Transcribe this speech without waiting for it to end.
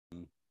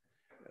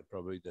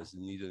probably doesn't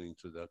need an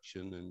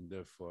introduction, and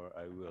therefore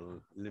I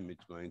will limit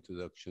my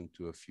introduction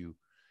to a few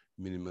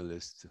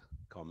minimalist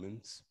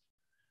comments.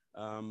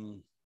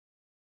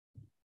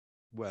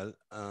 Well,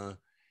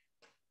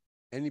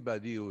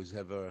 anybody who's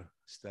ever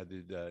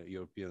studied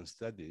European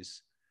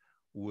studies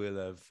will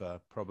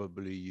have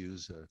probably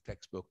used a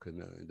textbook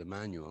and the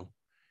manual.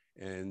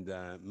 And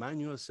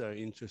manuals are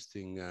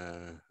interesting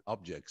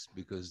objects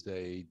because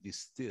they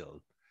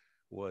distill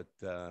what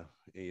the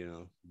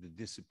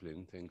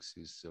discipline thinks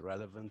is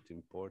relevant,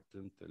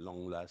 important,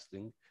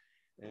 long-lasting.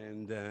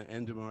 And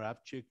Andrew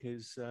Moravchik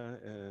is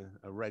a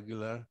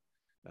regular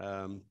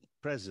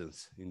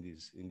presence in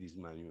these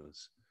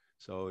manuals.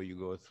 So you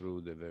go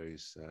through the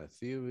various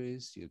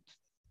theories, you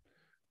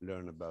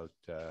learn about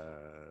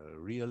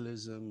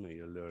realism,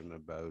 you learn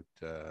about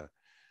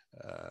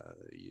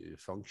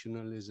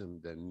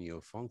functionalism, then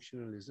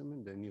neo-functionalism,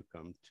 and then you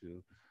come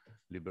to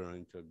liberal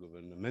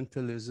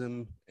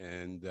intergovernmentalism,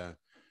 and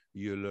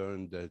you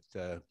learn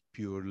that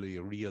purely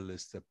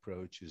realist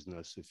approach is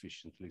not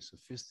sufficiently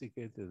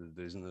sophisticated.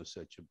 There's no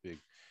such a big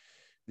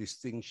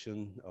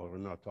distinction, or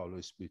not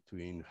always,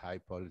 between high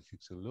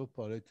politics and low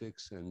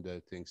politics, and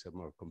things are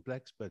more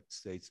complex, but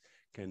states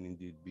can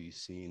indeed be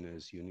seen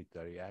as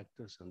unitary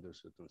actors under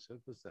certain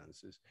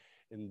circumstances.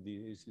 And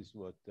this is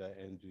what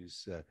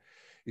Andrews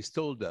is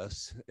told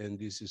us, and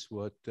this is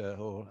what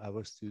all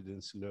our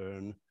students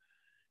learn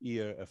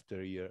year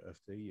after year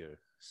after year.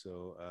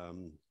 So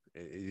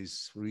it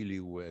is really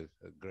with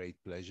a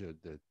great pleasure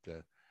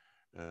that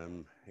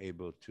I'm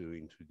able to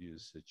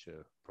introduce such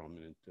a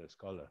prominent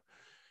scholar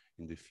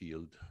in the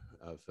field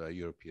of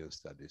European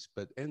studies.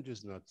 But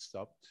Andrew's not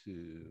stopped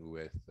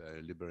with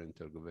liberal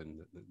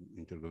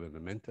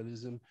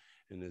intergovernmentalism,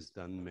 and has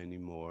done many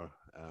more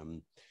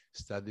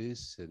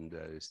studies, and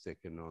has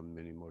taken on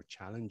many more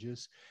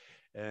challenges.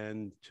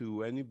 And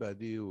to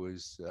anybody who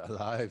is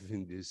alive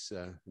in these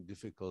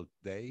difficult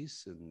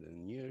days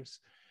and years,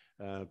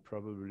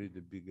 probably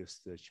the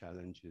biggest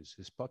challenge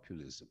is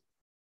populism.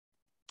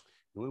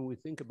 When we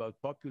think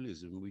about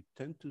populism, we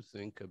tend to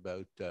think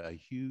about a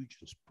huge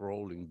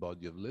sprawling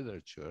body of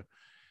literature.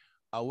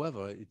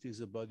 However, it is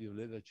a body of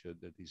literature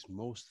that is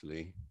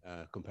mostly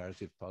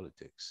comparative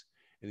politics,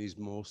 and is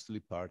mostly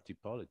party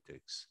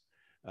politics.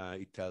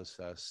 It tells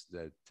us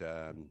that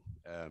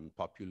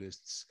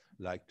populists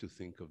like to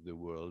think of the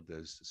world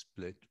as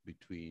split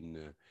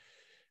between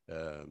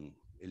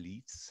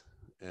elites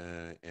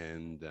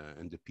and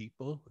the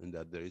people, and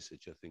that there is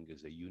such a thing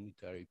as a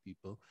unitary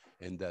people,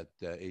 and that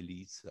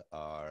elites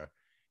are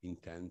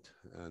intent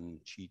on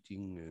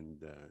cheating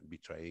and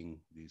betraying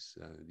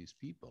these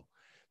people.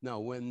 Now,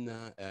 when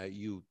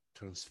you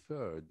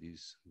transfer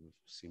these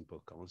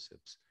simple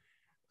concepts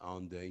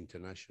on the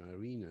international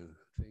arena,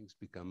 things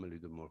become a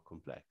little more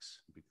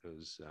complex,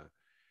 because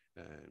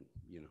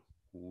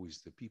who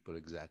is the people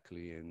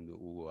exactly, and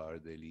who are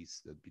the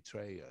elites that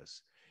betray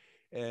us?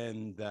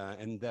 And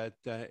that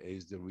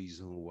is the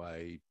reason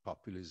why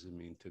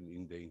populism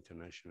in the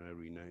international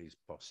arena is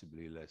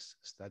possibly less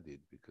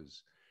studied,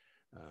 because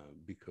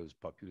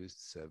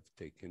populists have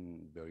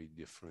taken very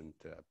different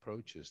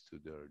approaches to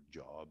their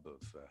job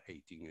of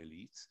hating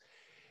elites,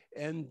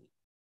 and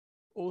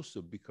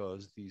also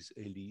because these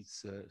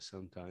elites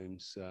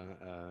sometimes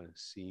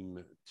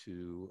seem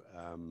to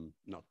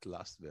not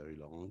last very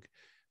long,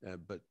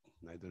 but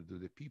neither do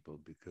the people,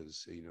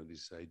 because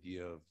this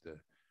idea of the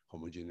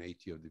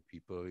homogeneity of the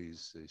people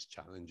is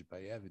challenged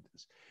by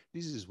evidence.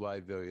 This is why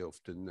very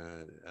often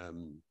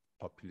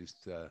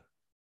populist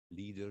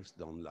leaders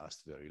don't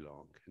last very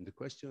long. And the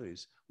question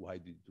is, why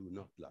they do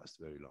not last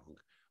very long?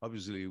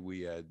 Obviously,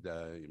 we had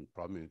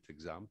prominent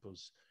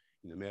examples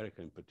in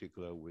America, in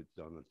particular with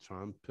Donald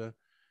Trump.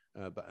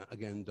 But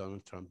again,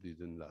 Donald Trump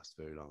didn't last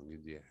very long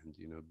in the end.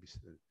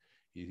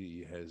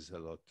 He has a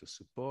lot to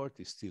support.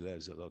 He still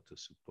has a lot to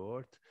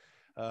support.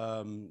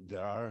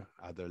 There are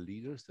other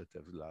leaders that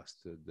have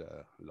lasted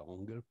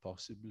longer,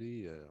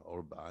 possibly.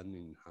 Orban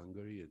in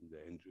Hungary, and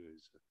Andrew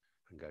is a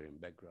Hungarian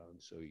background,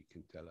 so he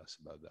can tell us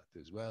about that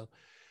as well.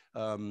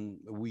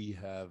 We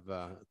have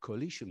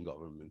coalition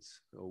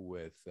governments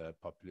with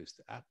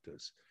populist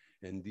actors,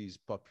 and these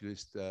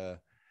populist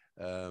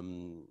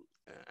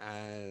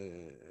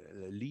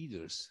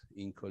leaders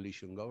in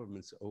coalition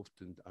governments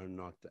often are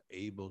not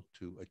able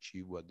to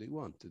achieve what they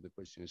want. The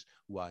question is,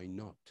 why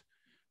not?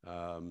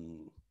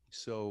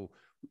 So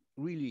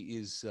really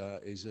is a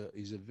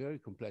very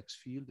complex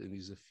field, and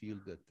is a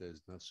field that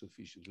is not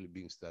sufficiently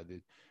being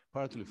studied,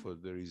 partly for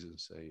the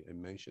reasons I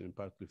mentioned, and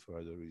partly for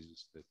other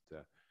reasons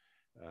that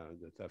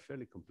are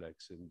fairly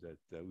complex, and that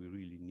we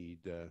really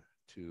need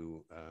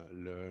to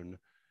learn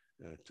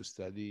to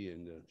study,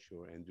 and I'm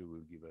sure Andrew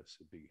will give us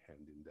a big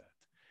hand in that.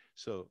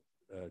 So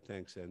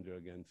thanks, Andrew,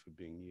 again for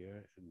being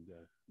here, and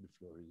the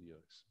floor is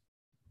yours.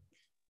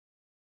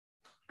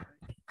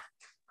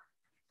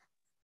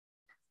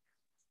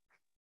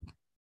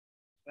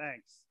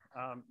 Thanks.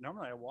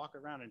 Normally I walk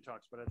around and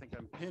talk, but I think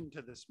I'm pinned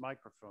to this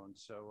microphone.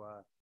 So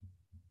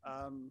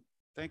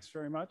Thanks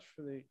very much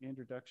for the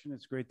introduction.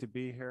 It's great to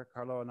be here.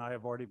 Carlo and I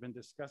have already been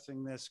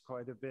discussing this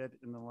quite a bit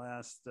in the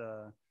last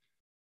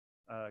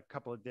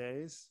couple of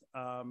days.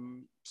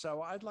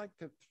 So I'd like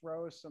to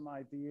throw some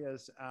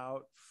ideas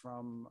out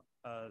from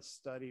a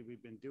study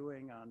we've been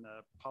doing on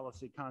the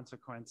policy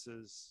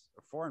consequences,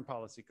 or foreign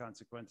policy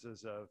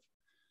consequences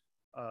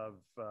of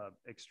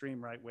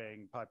extreme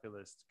right-wing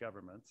populist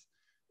governments.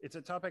 It's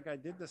a topic I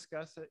did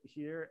discuss it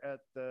here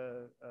at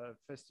the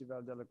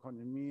Festival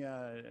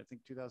dell'Economia, I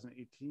think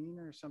 2018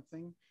 or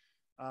something.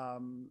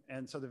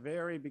 And so the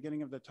very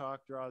beginning of the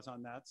talk draws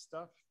on that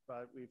stuff,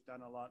 but we've done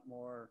a lot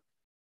more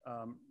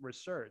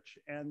research.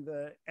 And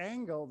the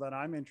angle that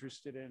I'm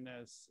interested in,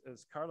 as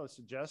Carlos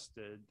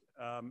suggested,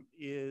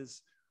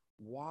 is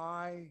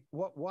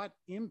what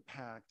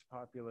impact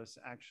populists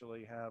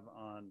actually have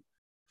on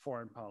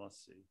foreign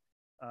policy.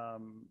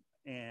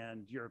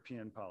 And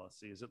European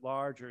policy? Is it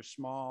large or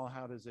small?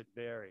 How does it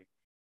vary?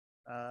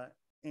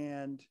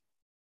 And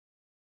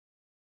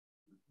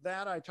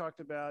that I talked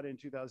about in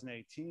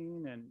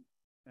 2018,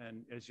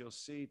 and as you'll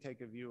see,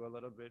 take a view a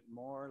little bit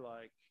more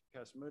like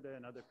Casmuda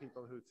and other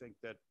people who think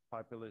that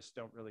populists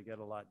don't really get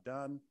a lot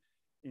done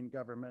in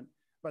government.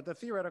 But the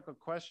theoretical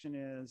question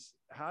is,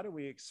 how do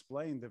we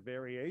explain the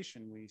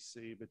variation we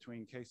see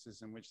between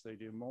cases in which they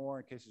do more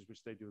and cases in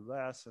which they do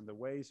less, and the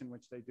ways in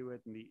which they do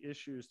it and the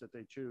issues that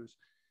they choose?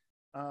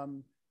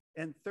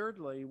 And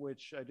thirdly,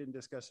 which I didn't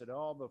discuss at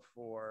all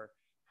before,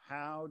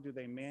 how do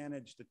they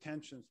manage the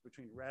tensions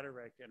between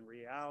rhetoric and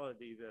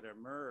reality that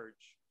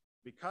emerge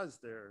because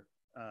they're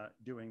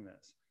doing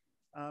this?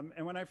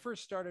 And when I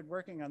first started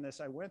working on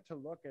this, I went to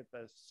look at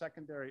the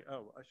secondary,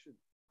 oh, I should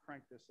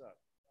crank this up.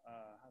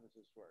 How does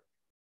this work?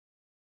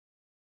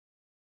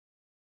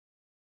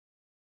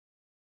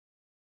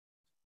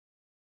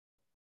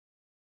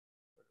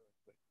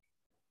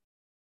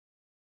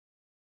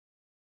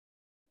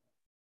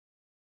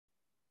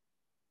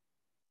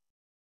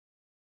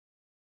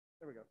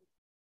 There we go.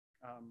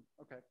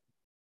 Okay.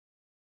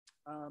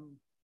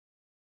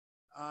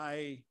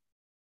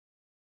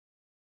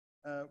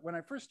 When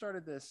I first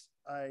started this,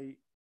 I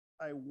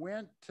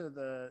went to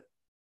the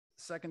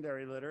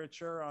secondary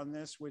literature on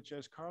this, which,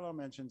 as Carlo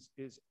mentions,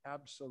 is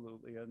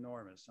absolutely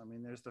enormous. I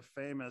mean, there's the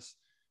famous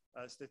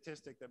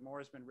statistic that more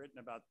has been written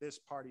about this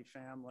party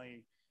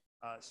family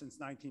since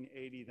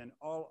 1980 than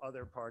all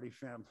other party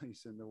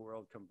families in the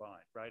world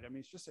combined, right? I mean,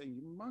 it's just a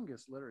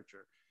humongous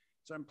literature.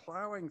 So I'm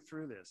plowing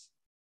through this.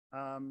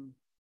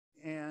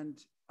 And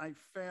I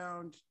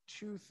found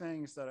two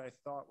things that I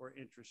thought were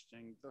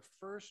interesting. The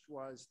first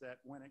was that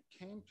when it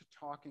came to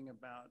talking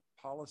about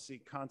policy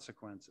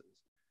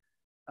consequences,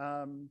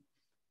 the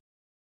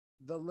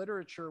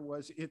literature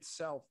was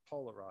itself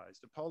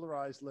polarized, a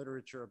polarized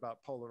literature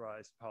about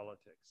polarized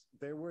politics.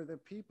 There were the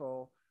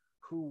people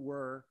who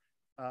were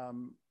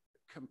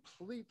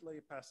completely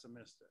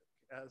pessimistic,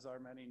 as are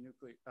many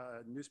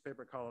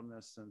newspaper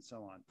columnists and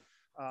so on.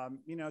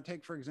 You know,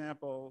 take, for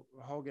example,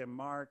 Holger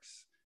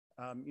Marx,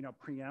 you know,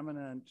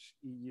 preeminent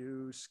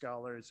EU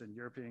scholars and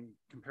European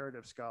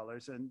comparative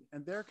scholars, and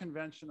their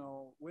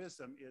conventional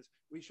wisdom is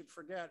we should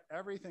forget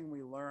everything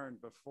we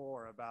learned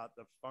before about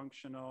the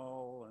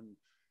functional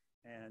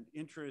and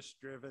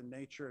interest-driven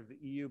nature of the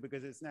EU,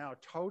 because it's now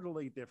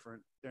totally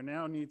different. There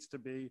now needs to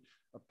be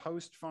a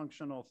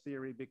post-functional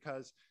theory,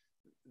 because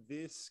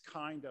this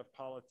kind of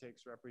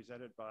politics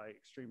represented by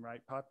extreme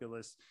right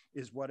populists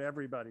is what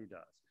everybody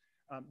does.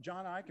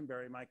 John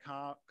Eikenberry, my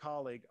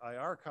colleague,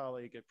 IR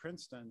colleague at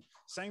Princeton,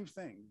 same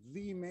thing.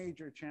 The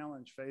major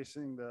challenge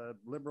facing the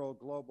liberal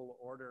global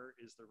order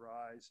is the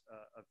rise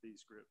of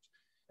these groups.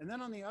 And then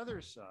on the other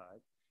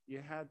side,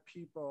 you had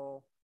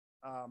people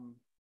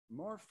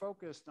more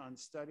focused on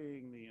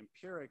studying the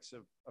empirics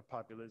of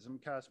populism.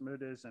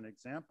 Casmuda is an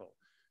example,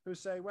 who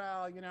say,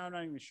 well, you know, I'm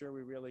not even sure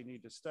we really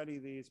need to study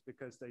these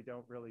because they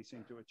don't really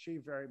seem to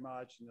achieve very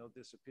much and they'll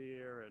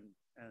disappear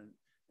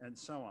and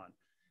so on.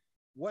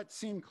 What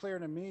seemed clear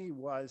to me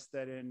was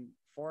that in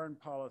foreign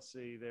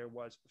policy, there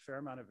was a fair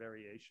amount of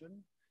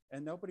variation,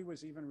 and nobody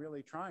was even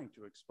really trying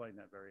to explain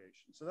that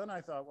variation. So then I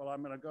thought, well,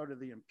 I'm going to go to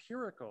the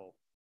empirical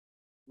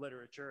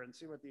literature and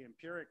see what the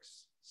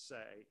empirics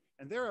say.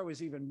 And there I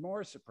was even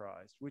more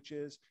surprised, which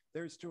is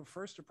there's, to a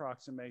first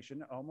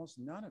approximation, almost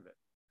none of it.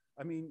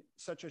 I mean,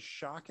 such a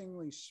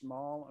shockingly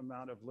small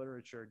amount of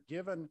literature,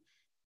 given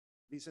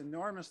these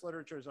enormous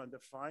literatures on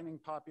defining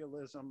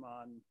populism,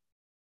 on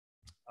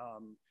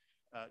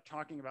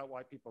talking about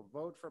why people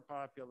vote for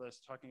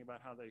populists, talking about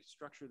how they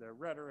structure their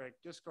rhetoric,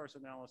 discourse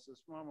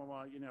analysis, blah, blah,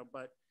 blah, you know,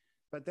 but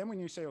then when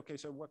you say, okay,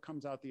 so what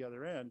comes out the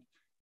other end,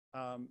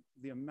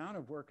 the amount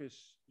of work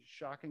is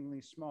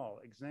shockingly small.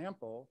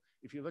 Example,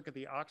 if you look at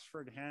the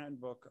Oxford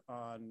Handbook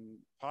on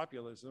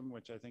Populism,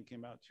 which I think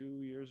came out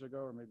 2 years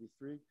ago or maybe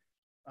 3,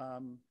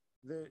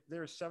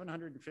 there's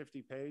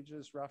 750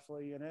 pages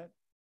roughly in it,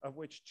 of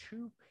which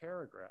 2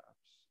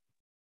 paragraphs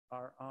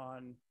are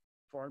on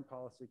foreign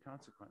policy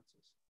consequences,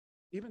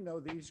 even though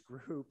these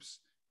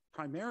groups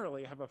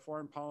primarily have a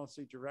foreign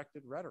policy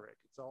directed rhetoric.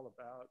 It's all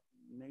about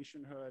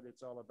nationhood,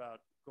 it's all about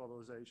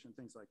globalization,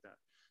 things like that.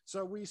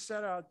 So we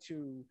set out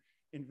to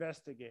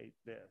investigate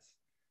this.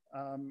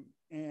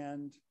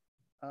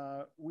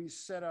 We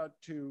set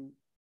out to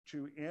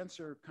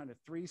answer kind of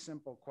three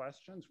simple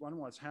questions. One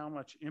was, how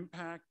much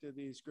impact do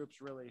these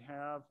groups really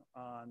have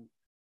on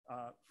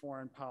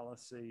foreign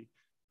policy?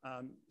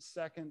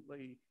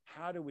 Secondly,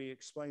 how do we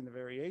explain the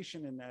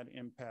variation in that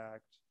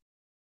impact?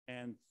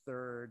 And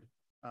third,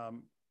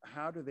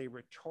 how do they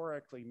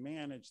rhetorically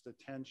manage the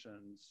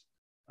tensions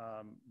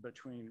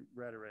between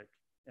rhetoric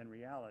and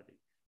reality?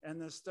 And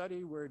the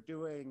study we're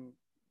doing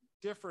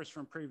differs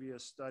from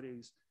previous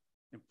studies,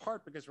 in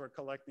part because we're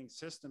collecting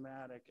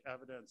systematic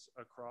evidence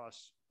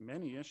across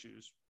many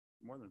issues,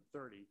 more than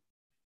 30,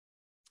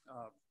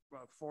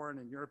 foreign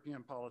and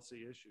European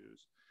policy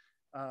issues,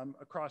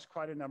 across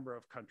quite a number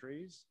of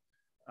countries.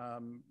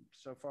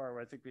 So far,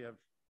 I think we have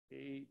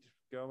 8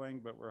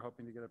 going, but we're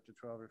hoping to get up to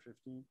 12 or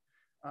 15.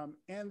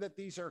 And that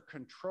these are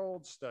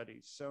controlled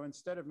studies. So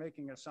instead of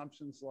making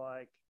assumptions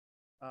like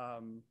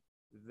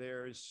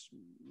there's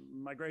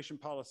migration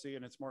policy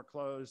and it's more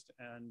closed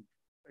and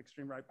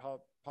extreme right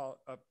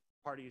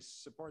parties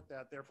support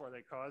that, therefore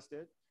they caused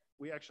it,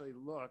 we actually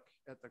look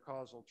at the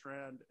causal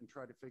trend and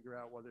try to figure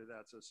out whether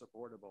that's a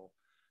supportable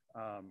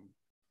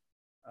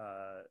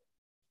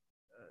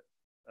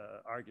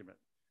argument.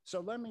 So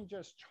let me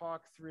just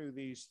talk through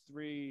these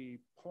 3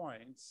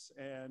 points.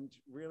 And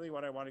really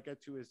what I want to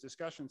get to is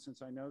discussion,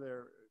 since I know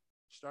they're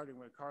starting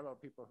with Carlo,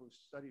 people who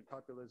studied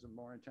populism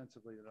more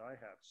intensively than I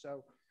have.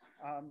 So,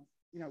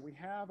 you know, we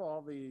have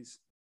all these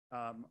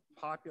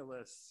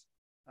populists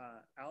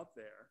out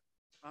there.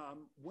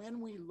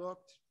 When we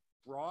looked,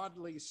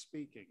 broadly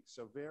speaking,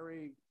 so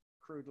very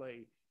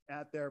crudely,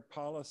 at their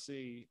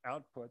policy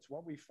outputs,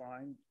 what we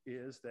find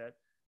is that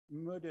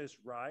Mood is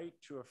right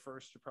to a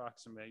first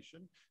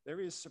approximation.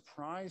 There is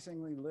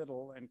surprisingly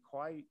little and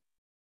quite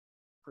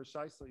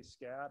precisely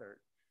scattered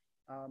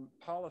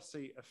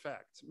policy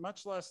effects,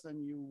 much less than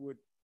you would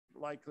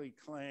likely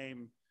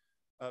claim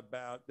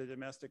about the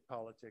domestic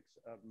politics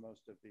of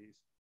most of these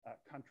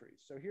countries.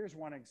 So here's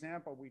one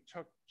example. We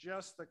took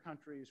just the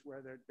countries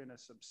where there'd been a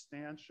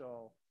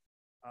substantial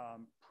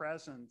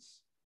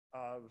presence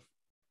of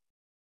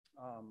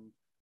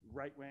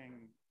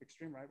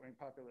extreme right-wing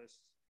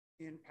populists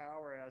in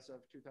power as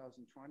of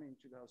 2020 and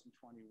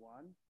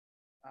 2021.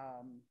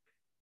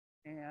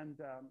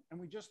 And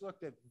we just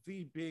looked at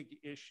the big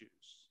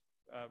issues,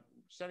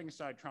 setting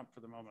aside Trump for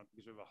the moment,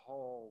 because we have a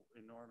whole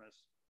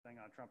enormous thing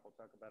on Trump. We'll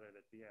talk about it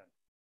at the end,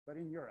 but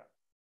in Europe.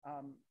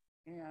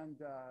 And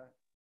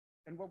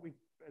what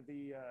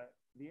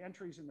the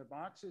entries in the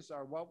boxes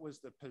are what was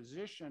the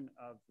position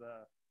of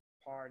the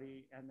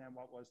party and then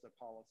what was the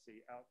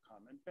policy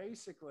outcome. And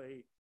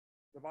basically,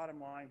 the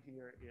bottom line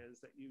here is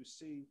that you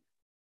see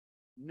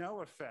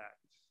no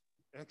effect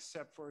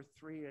except for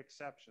 3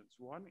 exceptions.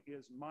 One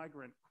is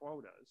migrant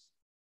quotas.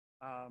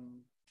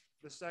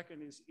 The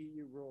second is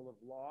EU rule of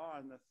law,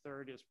 and the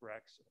third is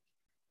Brexit.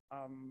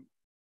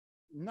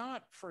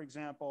 Not, for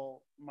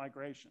example,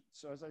 migration.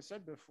 So as I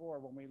said before,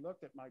 when we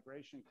looked at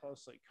migration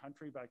closely,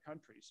 country by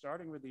country,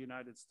 starting with the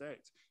United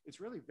States,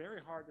 it's really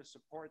very hard to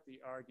support the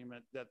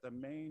argument that the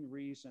main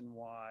reason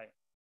why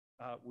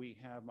we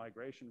have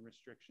migration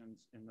restrictions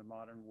in the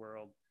modern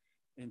world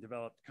in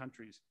developed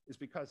countries is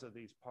because of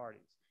these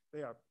parties.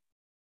 They are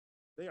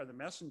the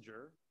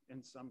messenger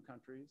in some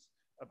countries,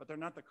 but they're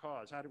not the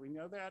cause. How do we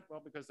know that?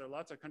 Well, because there are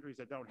lots of countries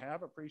that don't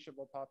have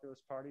appreciable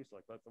populist parties,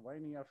 like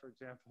Lithuania, for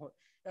example,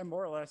 and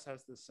more or less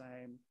has the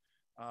same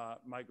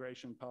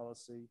migration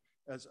policy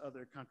as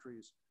other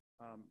countries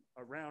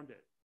around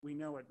it. We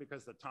know it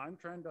because the time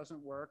trend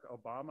doesn't work.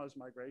 Obama's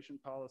migration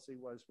policy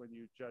was, when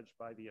you judge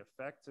by the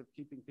effects of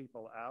keeping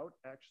people out,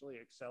 actually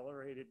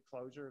accelerated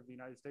closure of the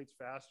United States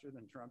faster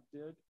than Trump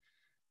did.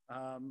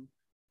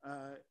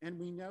 And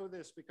we know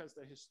this because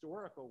the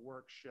historical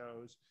work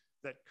shows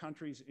that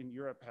countries in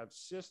Europe have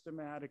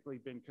systematically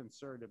been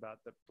concerned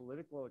about the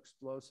political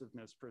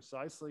explosiveness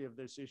precisely of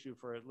this issue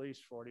for at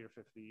least 40 or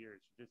 50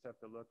 years. You just have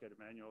to look at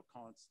Emmanuel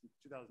Kant's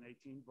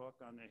 2018 book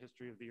on the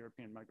history of the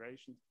European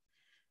migration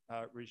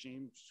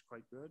regime, which is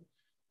quite good,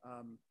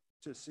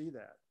 to see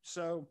that.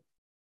 So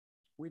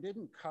we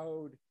didn't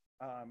code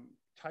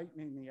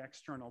tightening the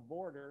external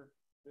border,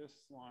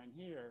 this line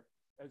here,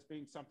 as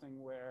being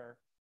something where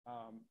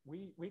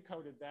we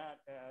coded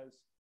that as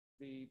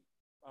the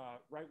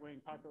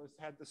right-wing populists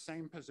had the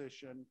same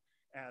position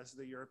as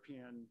the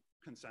European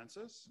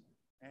consensus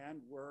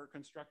and were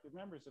constructive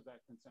members of that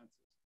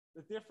consensus.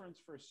 The difference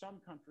for some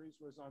countries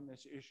was on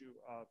this issue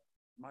of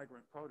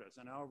migrant quotas,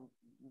 and I'll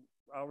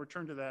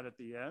return to that at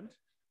the end.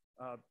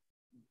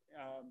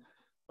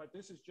 But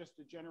this is just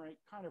to generate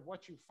kind of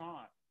what you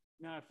find.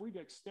 Now, if we'd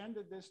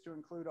extended this to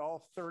include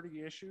all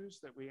 30 issues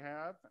that we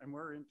have, and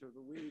we're into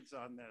the weeds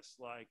on this,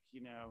 like,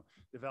 you know,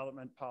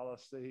 development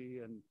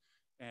policy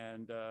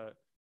and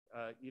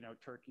you know,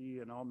 Turkey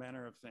and all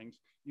manner of things,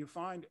 you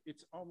find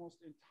it's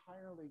almost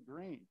entirely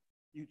green.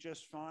 You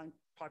just find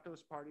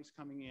populist parties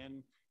coming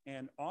in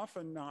and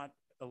often not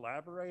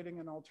elaborating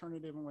an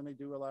alternative, and when they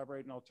do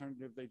elaborate an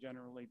alternative, they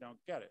generally don't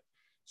get it.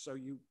 So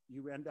you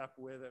end up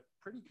with a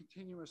pretty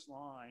continuous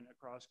line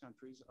across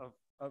countries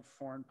of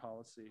foreign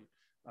policy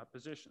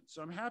positions.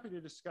 So I'm happy to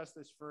discuss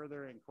this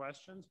further in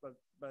questions, but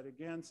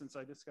again, since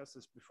I discussed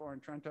this before in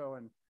Trento,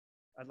 and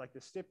I'd like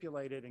to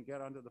stipulate it and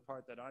get onto the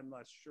part that I'm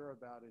less sure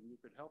about and you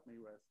could help me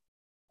with,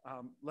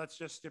 let's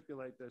just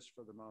stipulate this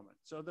for the moment.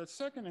 So the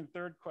second and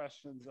third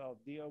questions I'll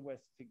deal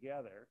with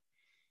together.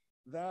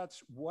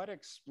 That's what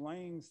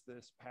explains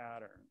this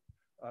pattern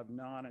of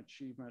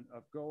non-achievement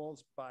of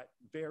goals, but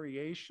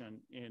variation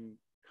in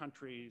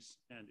countries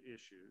and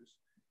issues.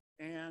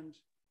 And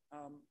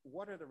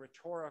what are the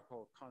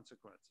rhetorical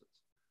consequences?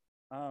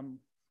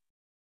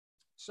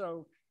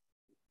 So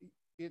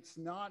it's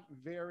not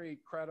very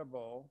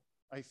credible,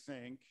 I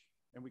think,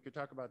 and we could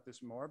talk about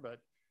this more,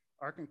 but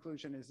our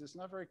conclusion is it's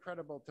not very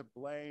credible to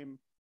blame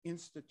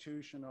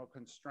institutional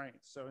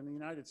constraints. So in the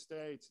United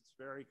States, it's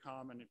very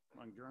common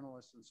among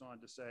journalists and so on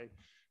to say,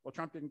 well,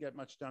 Trump didn't get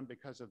much done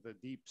because of the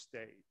deep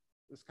state.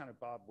 This is kind of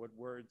Bob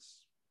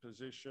Woodward's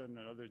position,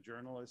 and other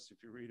journalists,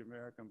 if you read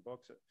American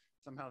books,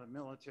 somehow the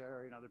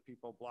military and other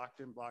people blocked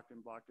him.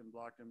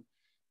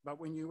 But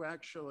when you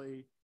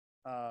actually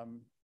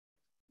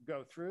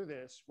go through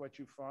this, what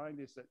you find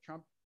is that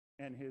Trump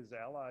and his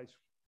allies,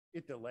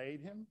 it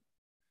delayed him.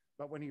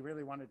 But when he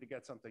really wanted to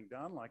get something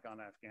done, like on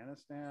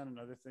Afghanistan and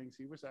other things,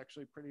 he was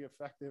actually pretty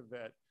effective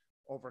at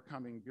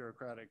overcoming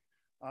bureaucratic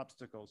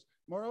obstacles.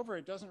 Moreover,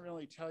 it doesn't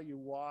really tell you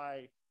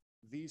why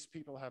these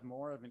people have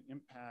more of an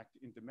impact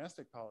in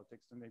domestic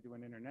politics than they do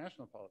in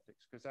international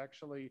politics, because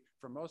actually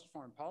for most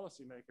foreign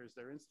policymakers,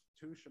 their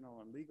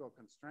institutional and legal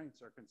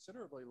constraints are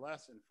considerably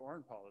less in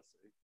foreign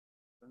policy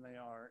than they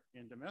are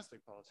in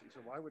domestic policy. So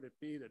why would it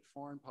be that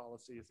foreign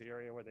policy is the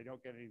area where they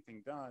don't get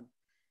anything done,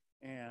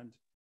 and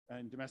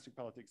in domestic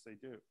politics they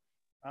do?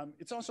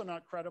 It's also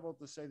not credible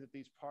to say that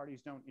these parties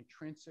don't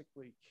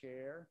intrinsically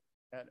care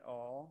at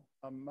all.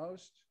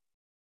 Most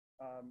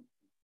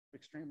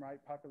extreme right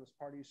populist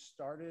parties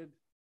started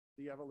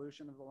the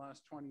evolution of the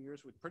last 20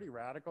 years with pretty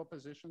radical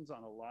positions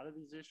on a lot of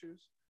these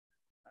issues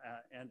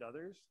and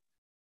others,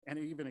 and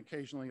even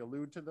occasionally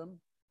allude to them,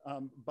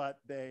 but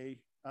they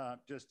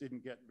just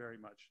didn't get very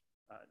much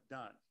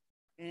done.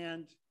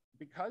 And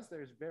because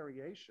there's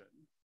variation,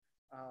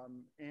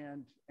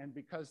 and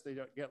because they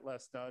don't get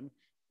less done,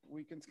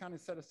 we can kind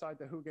of set aside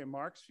the Hugo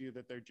Marx view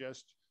that they're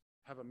just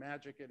have a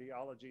magic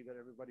ideology that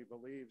everybody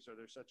believes, or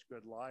they're such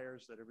good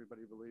liars that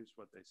everybody believes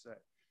what they say.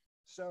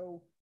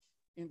 So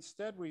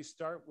instead, we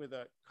start with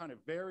a kind of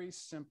very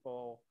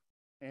simple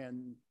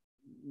and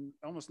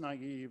almost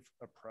naive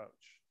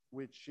approach,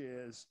 which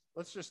is,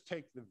 let's just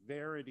take the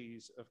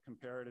verities of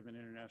comparative and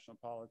international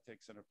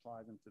politics and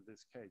apply them to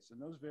this case.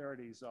 And those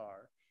verities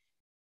are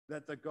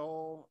that the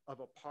goal of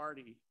a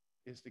party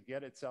is to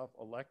get itself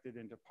elected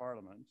into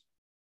parliament,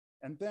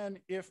 and then,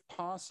 if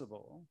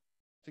possible,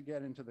 to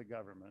get into the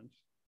government,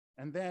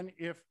 and then,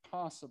 if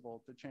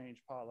possible, to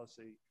change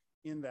policy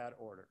in that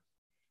order.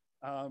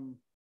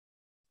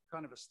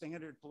 Kind of a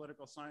standard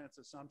political science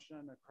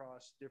assumption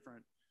across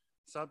different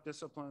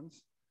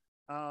subdisciplines.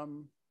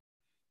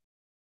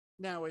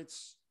 Now,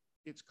 it's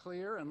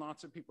clear, and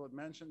lots of people have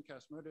mentioned,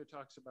 Kasmuda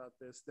talks about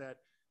this, that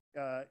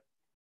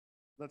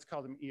let's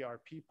call them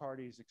ERP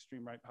parties,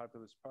 extreme right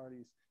populist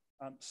parties,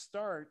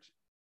 start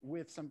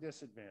with some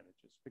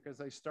disadvantages because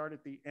they start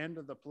at the end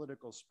of the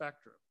political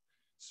spectrum.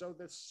 So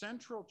the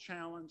central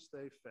challenge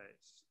they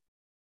face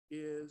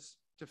is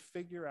to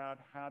figure out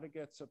how to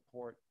get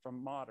support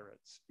from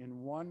moderates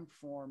in one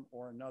form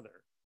or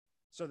another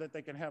so that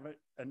they can have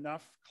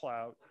enough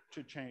clout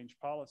to change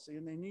policy.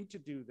 And they need to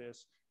do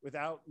this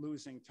without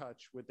losing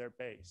touch with their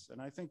base.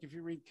 And I think if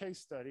you read case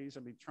studies,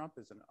 I mean, Trump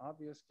is an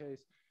obvious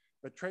case,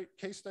 but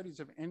case studies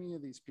of any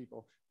of these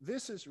people,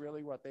 this is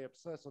really what they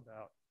obsess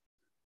about,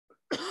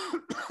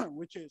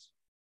 which is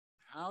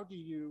how do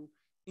you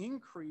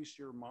increase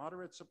your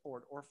moderate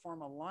support or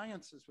form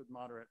alliances with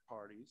moderate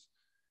parties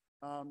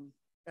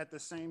at the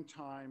same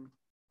time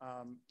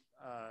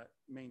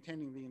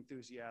maintaining the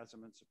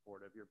enthusiasm and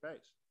support of your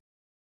base.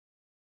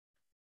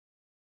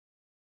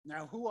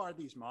 Now, who are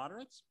these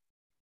moderates?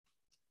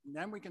 And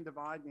then we can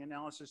divide the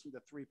analysis into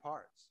three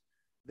parts.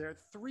 There are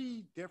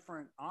three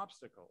different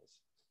obstacles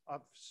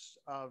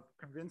of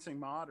convincing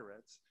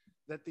moderates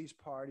that these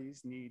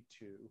parties need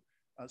to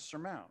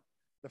surmount.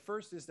 The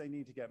first is they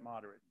need to get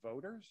moderate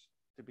voters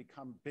to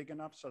become big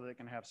enough so they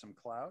can have some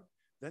clout.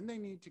 Then they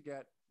need to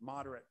get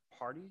moderate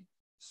party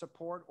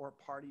support or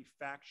party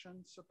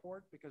faction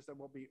support, because there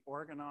will be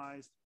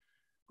organized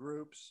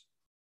groups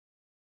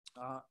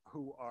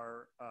who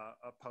are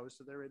opposed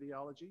to their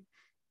ideology.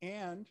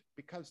 And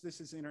because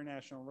this is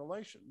international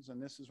relations,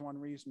 and this is one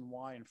reason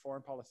why in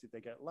foreign policy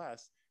they get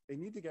less, they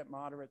need to get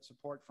moderate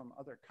support from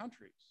other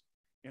countries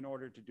in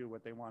order to do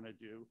what they want to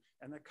do.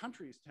 And the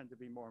countries tend to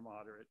be more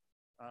moderate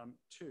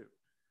too.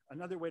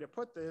 Another way to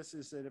put this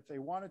is that if they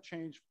want to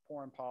change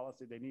foreign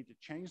policy, they need to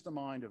change the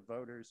mind of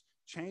voters,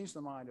 change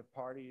the mind of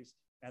parties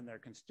and their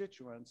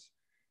constituents,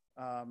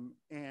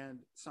 and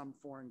some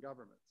foreign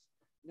governments.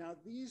 Now,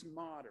 these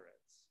moderates,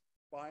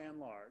 by and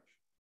large,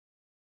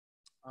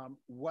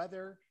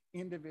 whether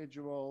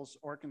individuals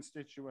or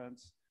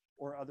constituents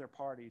or other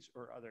parties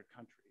or other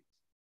countries.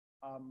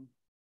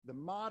 The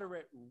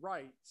moderate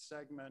right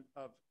segment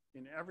of,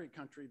 in every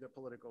country, the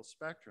political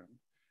spectrum,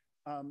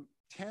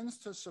 tends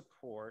to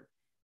support,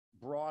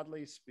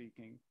 broadly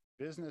speaking,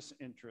 business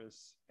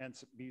interests and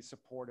be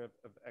supportive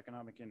of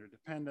economic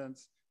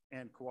interdependence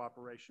and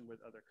cooperation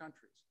with other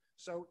countries.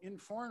 So in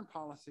foreign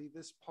policy,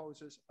 this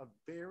poses a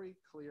very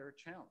clear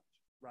challenge,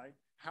 right?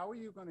 How are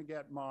you going to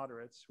get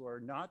moderates who are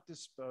not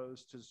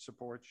disposed to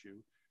support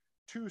you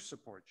to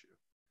support you?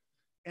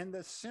 And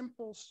the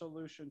simple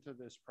solution to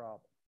this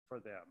problem for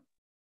them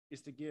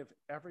is to give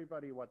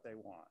everybody what they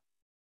want.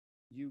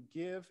 You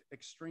give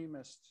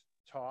extremists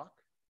talk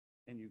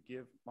and you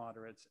give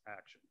moderates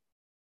action.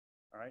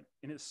 All right,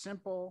 in a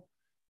simple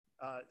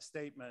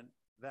statement,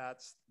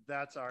 that's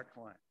our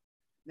claim.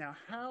 Now,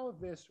 how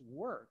this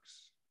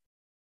works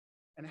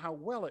and how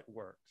well it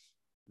works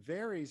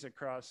varies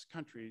across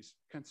countries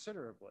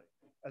considerably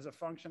as a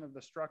function of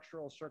the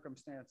structural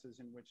circumstances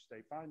in which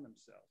they find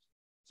themselves.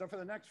 So for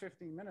the next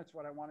 15 minutes,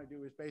 what I want to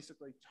do is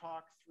basically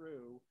talk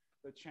through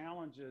the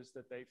challenges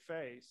that they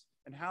face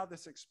and how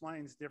this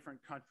explains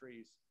different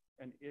countries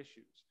and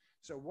issues.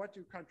 So what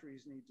do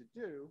countries need to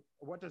do?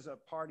 What does a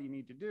party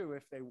need to do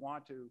if they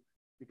want to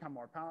become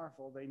more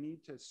powerful? They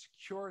need to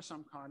secure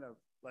some kind of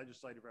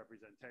legislative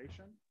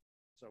representation,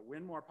 so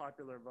win more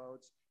popular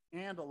votes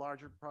and a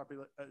larger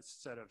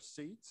set of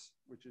seats,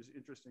 which is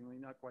interestingly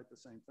not quite the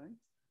same thing.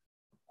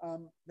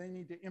 They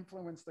need to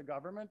influence the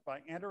government by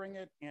entering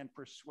it and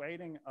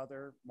persuading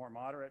other more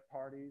moderate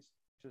parties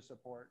to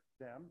support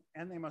them.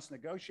 And they must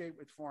negotiate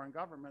with foreign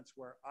governments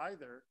where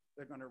either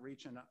they're going to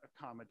reach an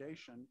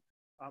accommodation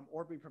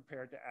or be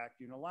prepared to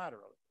act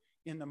unilaterally.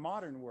 In the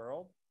modern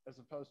world, as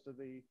opposed to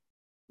the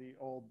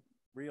old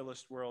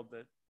realist world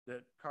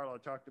that Carlo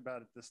talked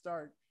about at the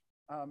start,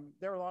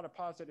 there are a lot of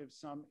positive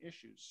sum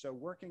issues. So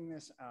working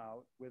this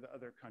out with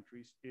other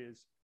countries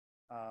is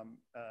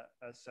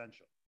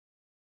essential.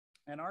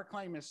 And our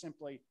claim is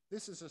simply,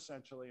 this is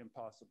essentially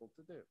impossible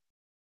to do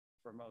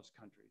for most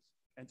countries,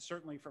 and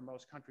certainly for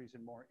most countries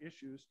in more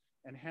issues,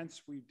 and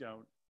hence we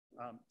don't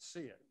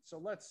see it. So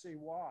let's see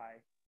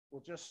why.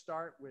 We'll just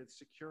start with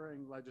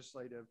securing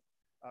legislative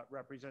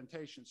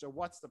representation. So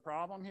what's the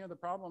problem here? The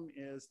problem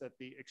is that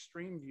the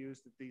extreme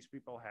views that these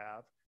people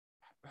have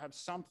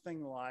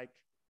something like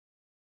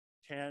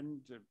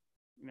 10 to,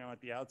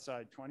 at the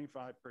outside,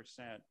 25%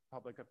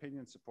 public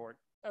opinion support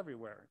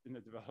everywhere in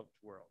the developed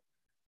world.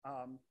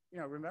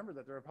 Remember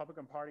that the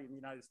Republican Party in the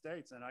United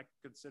States, and I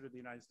consider the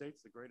United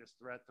States the greatest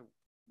threat to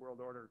world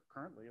order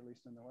currently, at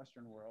least in the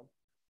Western world.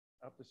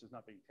 I hope this is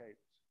not being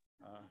taped.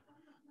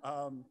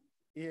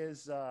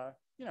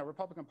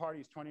 Republican Party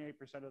is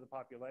 28% of the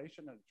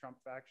population, and the Trump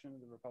faction of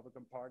the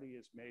Republican Party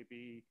is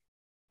maybe,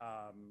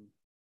 half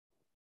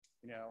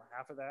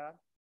of that.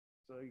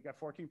 So you got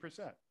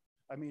 14%.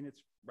 I mean,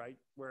 it's right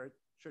where it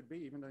should be,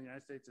 even though the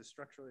United States is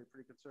structurally a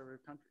pretty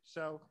conservative country.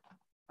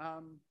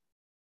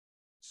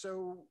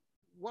 So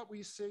what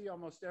we see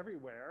almost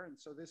everywhere, and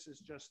so this is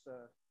just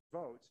the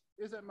votes,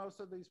 is that most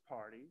of these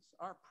parties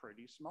are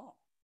pretty small.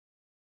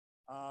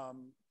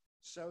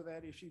 So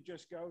that if you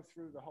just go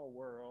through the whole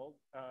world,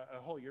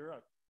 whole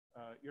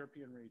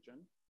European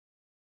region,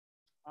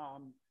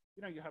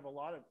 you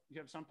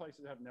have some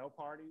places that have no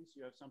parties.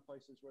 You have some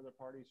places where the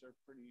parties are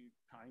pretty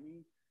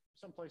tiny,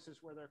 some places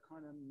where they're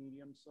kind of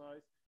medium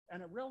sized,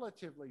 and a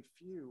relatively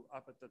few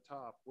up at the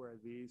top where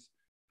these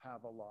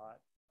have a lot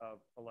of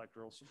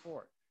electoral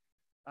support.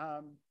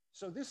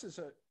 So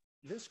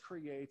this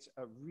creates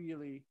a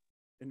really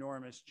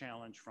enormous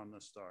challenge from the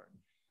start.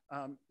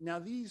 Now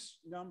these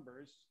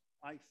numbers,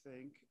 I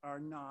think, are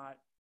not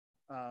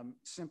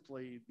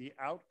simply the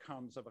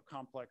outcomes of a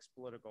complex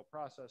political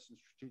process and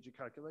strategic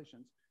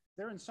calculations.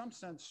 They're in some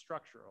sense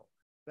structural.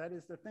 That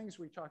is, the things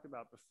we talked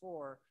about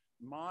before,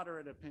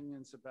 moderate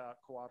opinions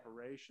about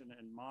cooperation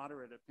and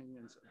moderate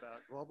opinions about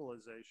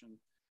globalization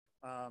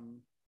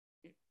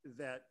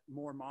that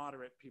more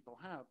moderate people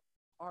have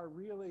are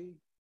really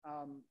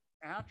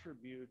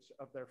attributes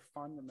of their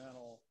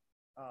fundamental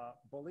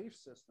belief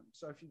system.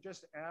 So if you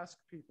just ask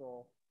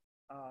people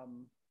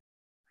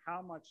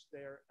how much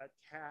they're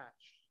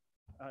attached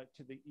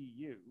to the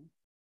EU,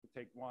 to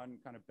take one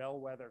kind of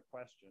bellwether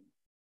question,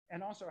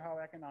 and also how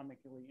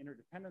economically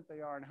interdependent they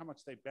are and how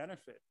much they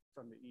benefit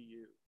from the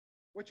EU,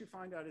 what you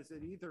find out is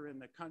that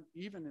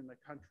even in the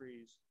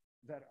countries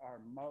that are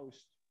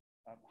most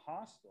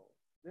hostile,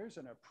 there's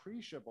an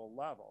appreciable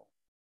level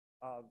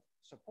of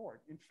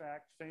support. In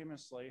fact,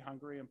 famously,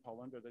 Hungary and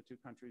Poland are the two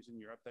countries in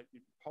Europe that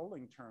in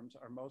polling terms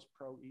are most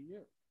pro-EU.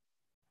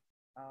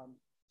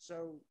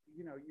 So,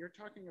 you're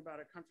talking about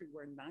a country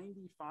where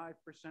 95%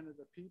 of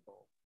the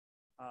people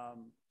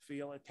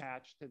feel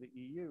attached to the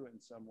EU in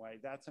some way.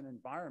 That's an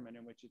environment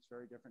in which it's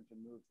very different to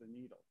move the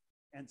needle.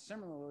 And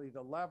similarly,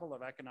 the level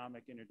of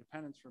economic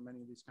interdependence for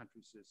many of these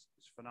countries is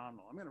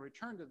phenomenal. I'm going to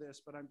return to this,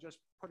 but I'm just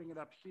putting it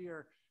up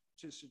here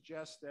to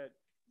suggest that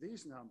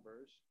these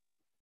numbers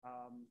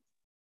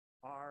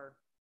are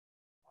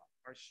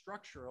are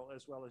structural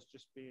as well as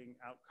just being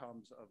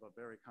outcomes of a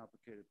very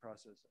complicated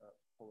process of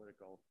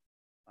political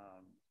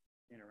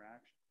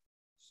interaction.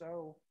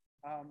 So,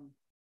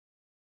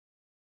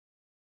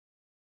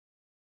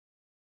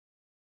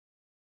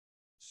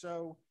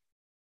 so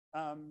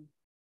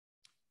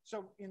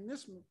in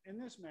this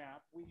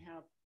map, we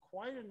have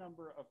quite a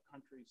number of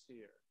countries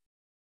here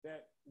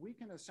that we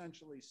can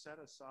essentially set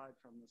aside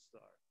from the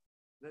start.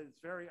 That it's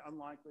very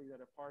unlikely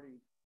that a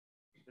party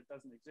that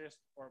doesn't exist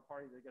or a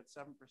party that gets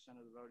 7%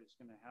 of the vote is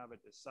going to have a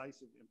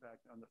decisive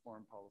impact on the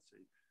foreign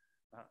policy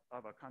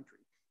of a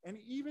country. And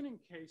even in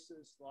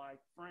cases like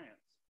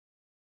France,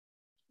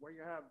 where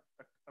you have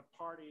a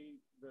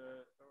party,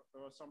 the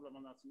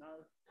Rassemblement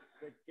National,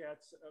 that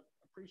gets an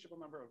appreciable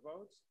number of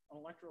votes, an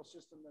electoral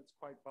system that's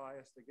quite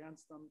biased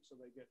against them, so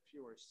they get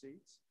fewer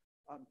seats.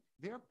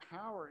 Their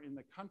power in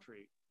the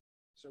country,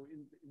 so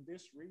in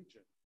this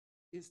region,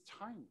 is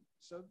tiny.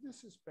 So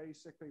this is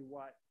basically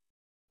what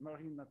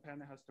Marine Le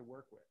Pen has to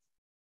work with.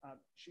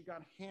 She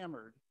got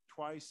hammered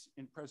twice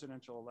in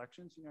presidential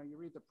elections. You know, you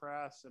read the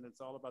press and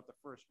it's all about the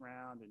first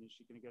round and is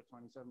she going to get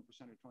 27%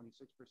 or 26%?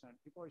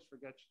 People always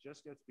forget she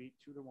just gets beat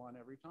 2-1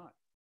 every time.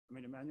 I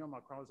mean, Emmanuel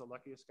Macron is the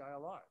luckiest guy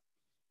alive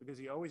because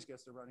he always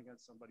gets to run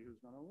against somebody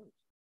who's going to lose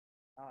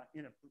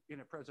in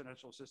a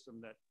presidential system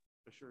that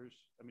assures,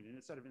 I mean, in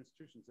a set of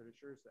institutions that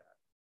assures that.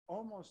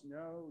 Almost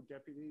no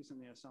deputies in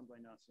the Assemblée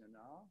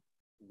Nationale,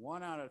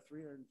 1 out of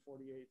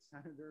 348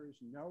 senators,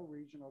 no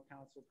regional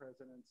council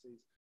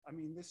presidencies. I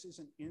mean, this is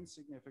an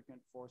insignificant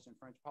force in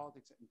French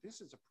politics, and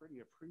this is a pretty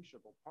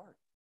appreciable part,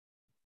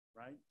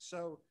 right?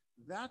 So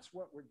that's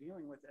what we're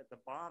dealing with at the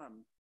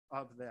bottom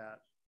of that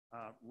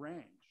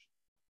range.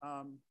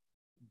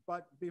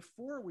 But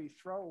before we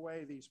throw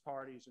away these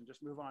parties and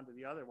just move on to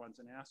the other ones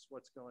and ask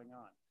what's going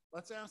on,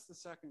 let's ask the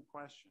second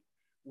question.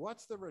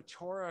 What's the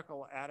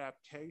rhetorical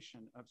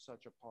adaptation of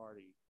such a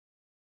party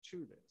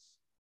to this?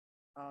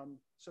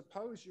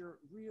 Suppose you're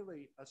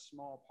really a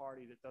small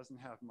party that doesn't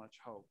have much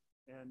hope.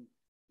 And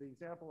the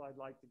example I'd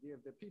like to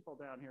give, the people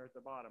down here at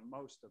the bottom,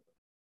 most of them.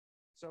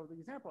 So the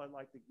example I'd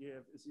like to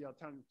give is the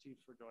Alternative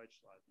for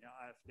Deutschland, the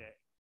AfD.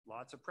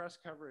 Lots of press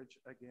coverage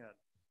again.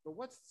 But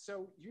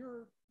so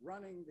you're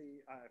running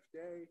the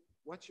AfD.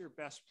 What's your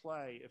best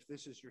play if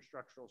this is your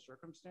structural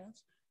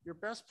circumstance? Your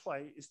best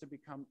play is to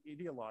become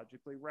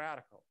ideologically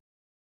radical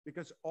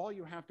because all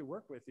you have to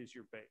work with is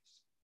your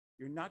base.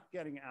 You're not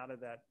getting out of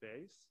that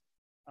base.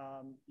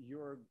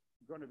 You're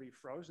going to be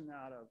frozen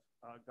out of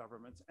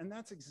governments. And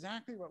that's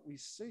exactly what we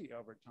see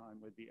over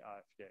time with the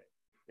AfD.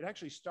 It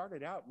actually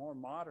started out more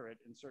moderate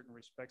in certain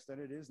respects than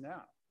it is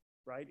now,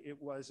 right? It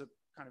was a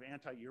kind of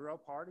anti-Euro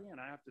party. And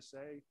I have to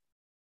say,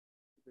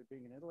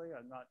 being in Italy,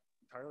 I'm not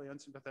entirely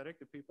unsympathetic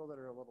to people that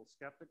are a little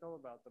skeptical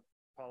about the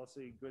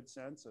policy good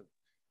sense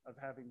of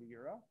having the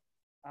Euro.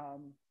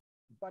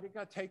 But it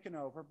got taken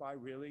over by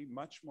really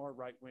much more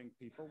right-wing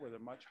people with a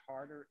much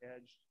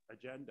harder-edged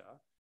agenda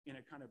in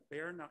a kind of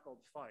bare-knuckled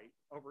fight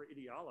over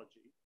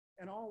ideology.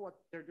 And all what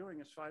they're doing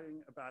is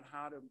fighting about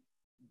how to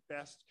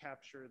best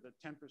capture the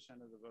 10%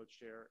 of the vote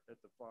share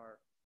at the far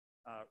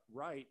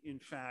right. In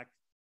fact,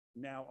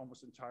 now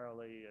almost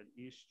entirely an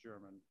East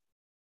German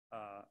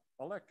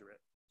electorate.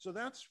 So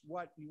that's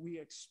what we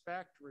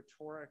expect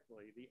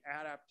rhetorically, the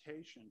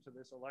adaptation to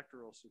this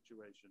electoral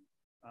situation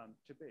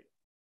to be.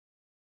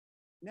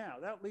 Now,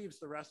 that leaves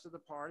the rest of the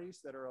parties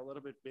that are a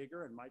little bit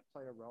bigger and might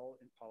play a role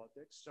in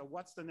politics. So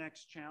what's the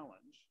next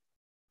challenge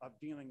of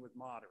dealing with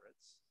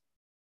moderates?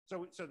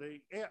 So the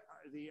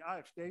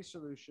AfD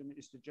solution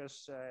is to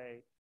just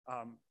say,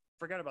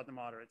 forget about the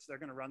moderates. They're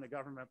going to run the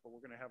government, but we're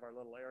going to have our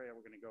little area.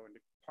 We're going to go into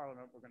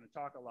parliament. We're going to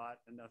talk a lot,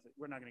 and nothing,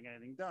 we're not going to get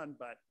anything done,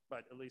 but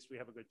at least we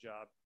have a good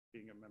job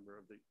being a member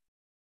of the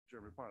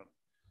German parliament.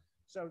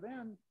 So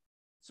then,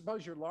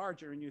 suppose you're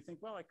larger and you think,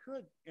 well, I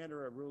could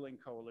enter a ruling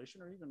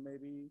coalition, or even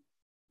maybe,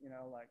 you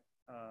know, like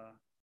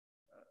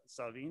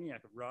Salvini, I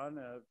could run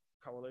a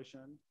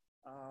coalition.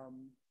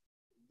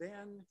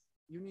 Then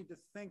you need to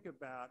think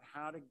about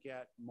how to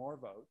get more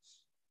votes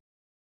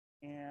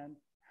and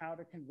how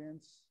to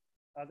convince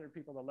other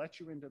people to let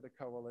you into the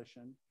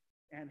coalition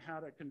and how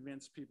to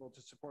convince people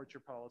to support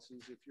your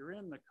policies if you're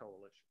in the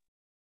coalition.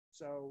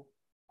 So,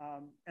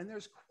 and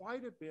there's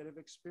quite a bit of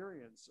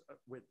experience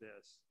with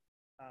this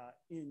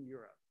in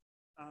Europe.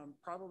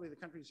 Probably the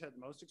country that's had the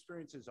most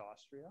experience is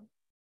Austria.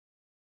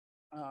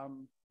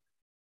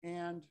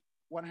 And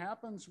what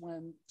happens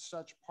when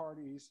such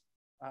parties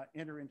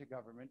enter into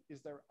government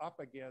is they're up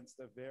against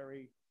a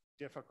very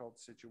difficult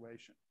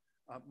situation.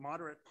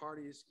 Moderate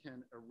parties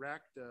can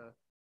erect a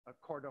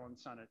cordon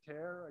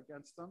sanitaire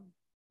against them.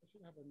 I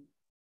should have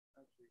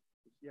actually,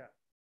 yeah,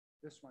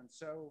 this one.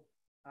 So,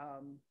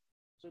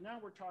 so now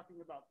we're talking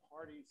about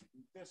parties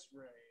in this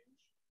range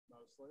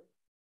mostly,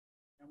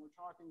 and we're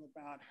talking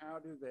about how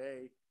do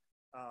they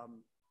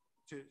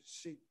to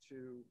seek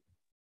to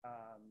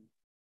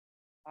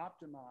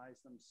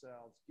optimize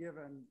themselves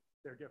given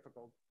their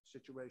difficult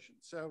situation.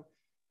 So,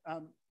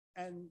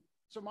 and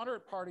so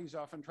moderate parties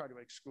often try to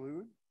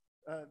exclude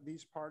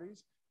these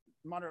parties.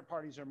 Moderate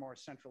parties are more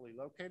centrally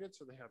located,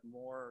 so they have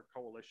more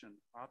coalition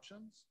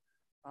options.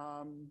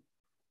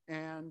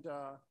 And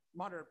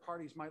moderate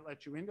parties might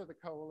let you into the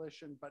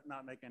coalition, but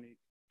not make any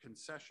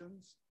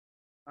concessions.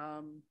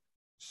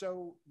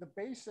 So the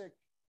basic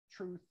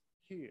truth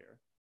here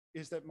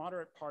is that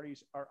moderate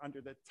parties are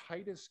under the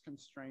tightest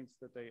constraints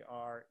that they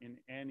are in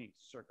any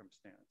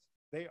circumstance.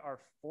 They are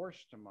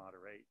forced to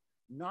moderate,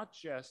 not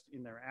just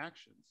in their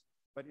actions,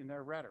 but in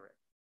their rhetoric.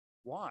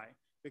 Why?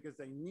 Because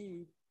they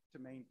need to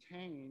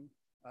maintain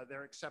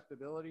their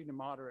acceptability to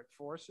moderate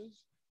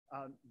forces.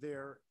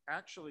 They're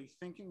actually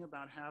thinking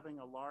about having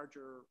a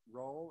larger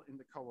role in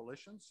the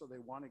coalition, so they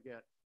want to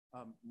get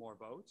more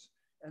votes.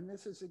 And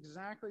this is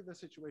exactly the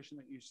situation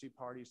that you see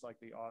parties like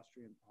the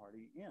Austrian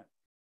party in,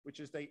 which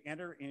is they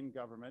enter in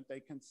government,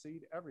 they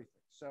concede everything.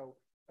 So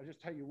I'll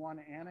just tell you one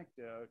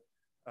anecdote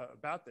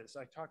about this.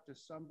 I talked to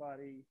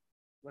somebody,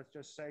 let's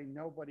just say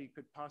nobody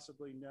could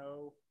possibly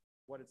know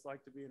what it's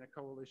like to be in a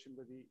coalition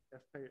with the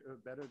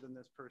FPÖ better than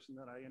this person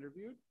that I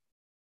interviewed.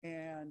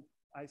 And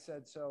I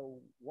said, so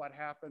what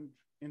happened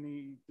in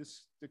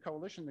the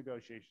coalition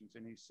negotiations?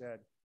 And he said,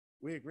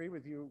 we agree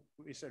with you.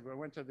 He said, we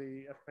went to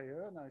the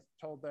FPÖ and I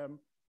told them,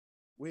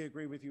 we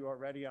agree with you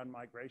already on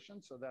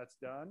migration, so that's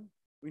done.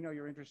 We know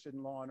you're interested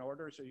in law and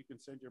order, so you can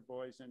send your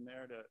boys in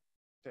there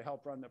to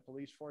help run the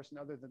police force. And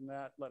other than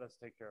that, let us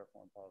take care of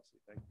foreign policy.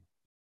 Thank you.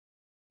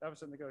 That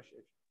was a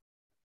negotiation.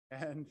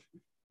 And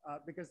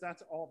because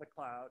that's all the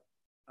clout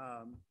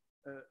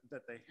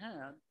that they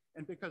had,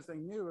 and because they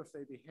knew if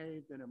they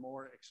behaved in a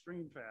more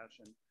extreme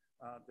fashion,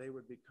 they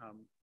would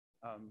become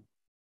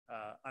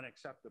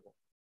unacceptable.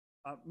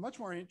 Much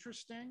more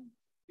interesting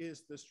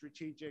is the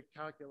strategic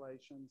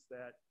calculations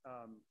that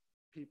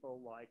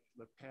people like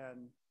Le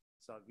Pen,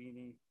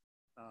 Salvini,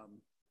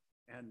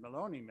 and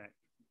Meloni make.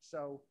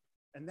 So,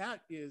 and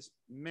that is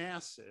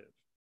massive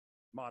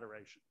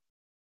moderation.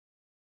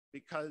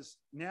 Because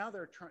now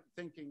they're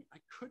thinking, I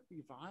could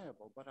be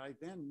viable, but I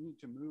then need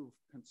to move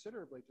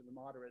considerably to the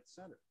moderate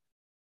center.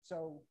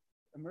 So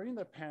Marine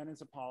Le Pen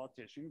is a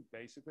politician,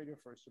 basically their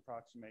first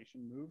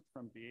approximation, moved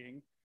from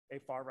being a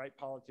far-right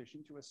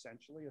politician to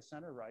essentially a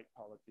center-right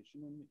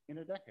politician in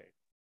a decade.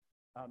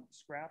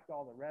 Scrapped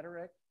all the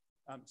rhetoric,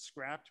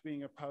 scrapped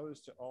being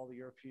opposed to all the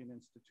European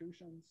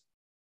institutions,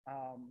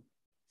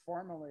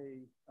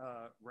 formally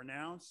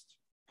renounced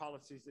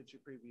policies that she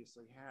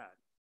previously had.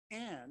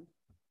 And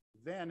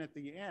then at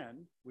the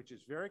end, which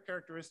is very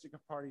characteristic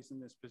of parties in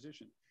this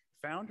position,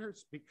 found her,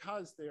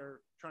 because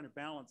they're trying to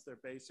balance their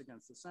base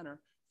against the center,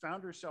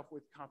 found herself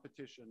with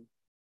competition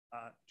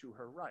to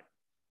her right.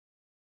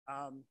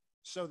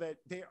 So that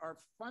they are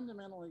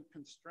fundamentally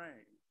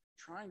constrained,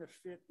 trying to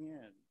fit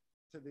in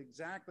to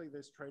exactly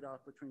this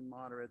trade-off between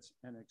moderates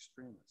and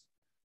extremists.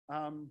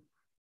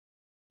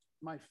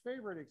 My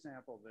favorite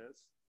example of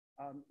this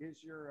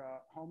is your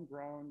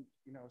homegrown,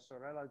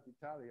 Sorella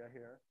d'Italia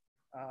here,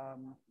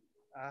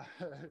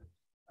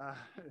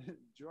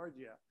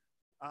 Georgia.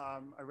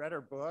 I read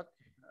her book.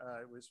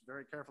 It was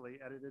very carefully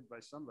edited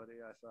by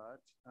somebody, I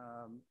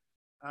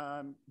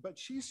thought. But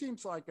she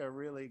seems like a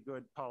really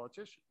good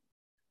politician.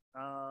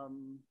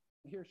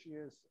 Here she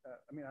is.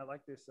 I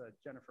like this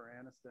Jennifer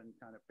Aniston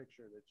kind of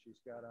picture that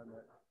she's got on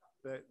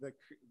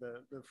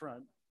the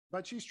front.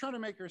 But she's trying to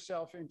make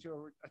herself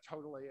into a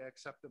totally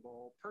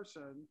acceptable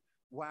person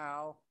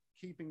while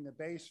keeping the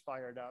base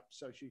fired up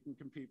so she can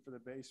compete for the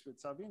base with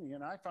Salvini.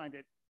 And I find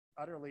it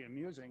utterly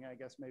amusing, I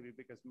guess maybe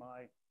because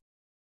my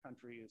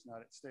country is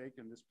not at stake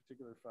in this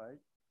particular fight,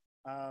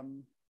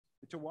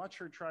 to watch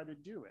her try to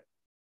do it.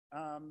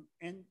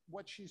 And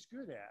what she's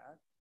good at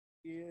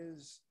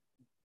is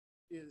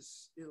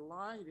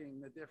eliding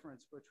the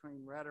difference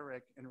between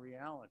rhetoric and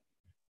reality.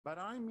 But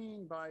I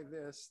mean by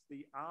this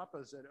the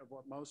opposite of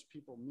what most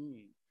people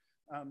mean.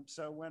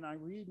 So when I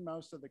read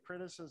most of the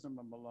criticism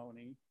of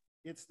Meloni,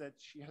 it's that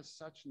she has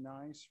such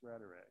nice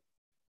rhetoric,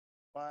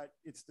 but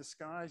it's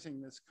disguising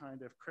this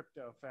kind of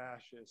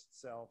crypto-fascist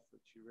self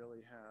that she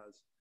really has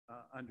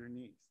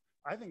underneath.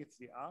 I think it's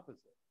the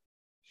opposite.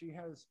 She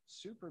has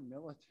super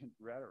militant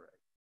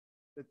rhetoric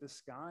that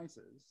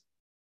disguises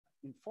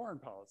in foreign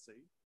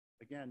policy.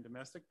 Again,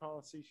 domestic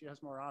policy, she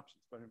has more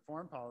options, but in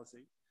foreign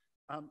policy,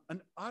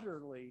 an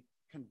utterly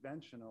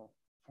conventional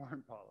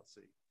foreign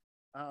policy.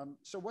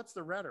 So what's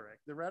the rhetoric?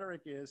 The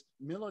rhetoric is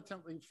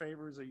militantly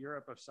favors a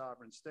Europe of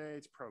sovereign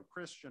states,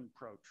 pro-Christian,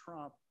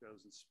 pro-Trump,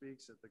 goes and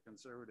speaks at the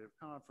conservative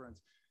conference,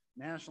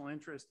 national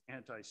interest,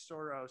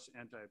 anti-Soros,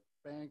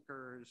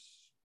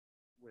 anti-bankers,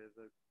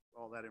 with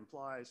all that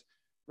implies,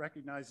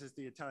 recognizes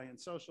the Italian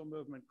social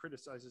movement,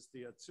 criticizes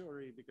the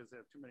Azzurri because they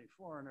have too many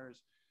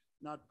foreigners,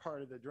 not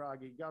part of the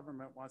Draghi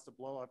government, wants to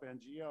blow up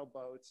NGO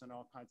boats and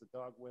all kinds of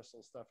dog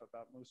whistle stuff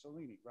about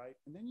Mussolini, right?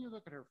 And then you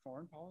look at her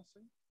foreign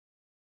policy.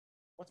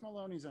 What's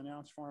Meloni's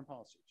announced foreign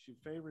policy? She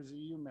favors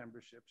EU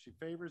membership. She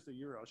favors the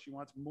euro. She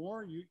wants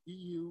more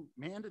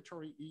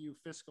mandatory EU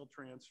fiscal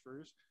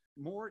transfers,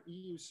 more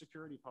EU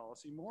security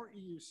policy, more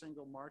EU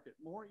single market,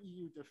 more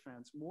EU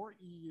defense, more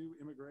EU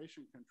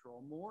immigration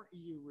control, more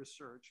EU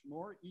research,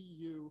 more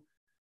EU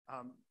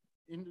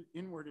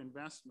inward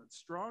investment,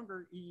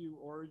 stronger EU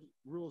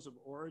rules of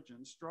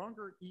origin,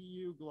 stronger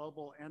EU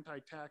global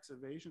anti-tax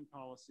evasion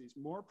policies,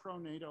 more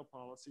pro-NATO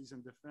policies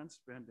and defense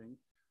spending,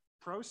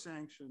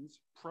 pro-sanctions,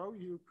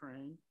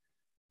 pro-Ukraine,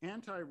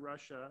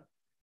 anti-Russia,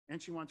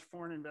 and she wants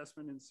foreign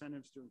investment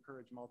incentives to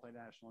encourage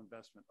multinational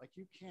investment. Like,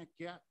 you can't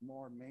get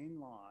more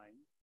mainline,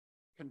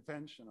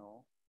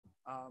 conventional,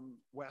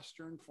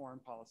 Western foreign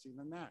policy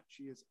than that.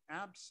 She is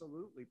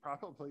absolutely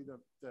probably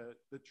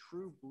the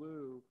true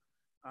blue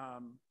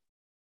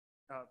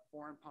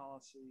foreign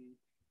policy,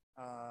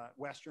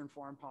 Western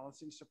foreign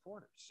policy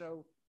supporter.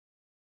 So,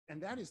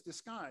 and that is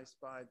disguised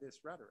by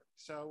this rhetoric.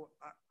 So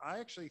I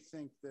actually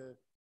think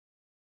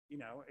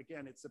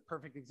again, it's a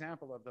perfect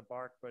example of the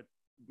bark, but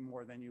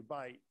more than you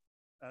bite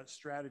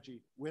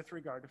strategy with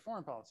regard to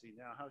foreign policy.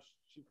 Now, how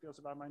she feels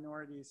about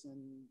minorities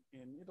in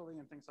Italy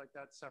and things like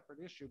that, separate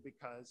issue,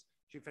 because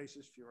she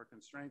faces fewer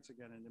constraints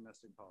again in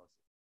domestic policy.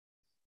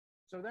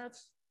 So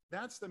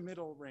that's the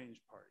middle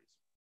range parties.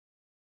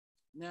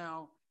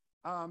 Now,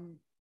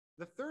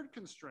 the third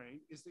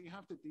constraint is that you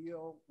have to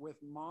deal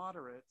with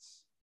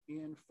moderates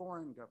in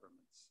foreign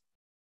governments.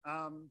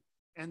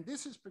 And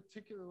this is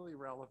particularly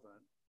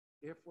relevant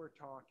if we're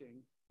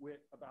talking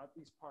about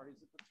these parties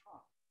at the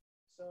top.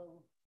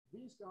 So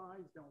these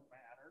guys don't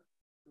matter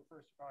to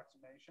first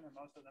approximation, and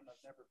most of them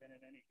have never been in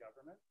any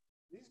government.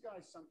 These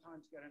guys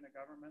sometimes get in a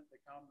government,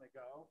 they come, they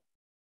go,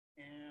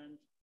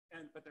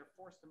 but they're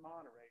forced to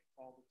moderate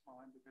all the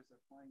time because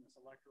they're playing this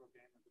electoral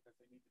game and because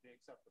they need to be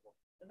acceptable.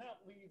 And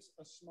that leaves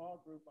a small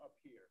group up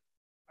here.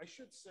 I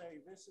should say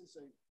this is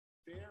a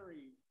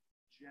very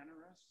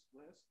generous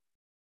list.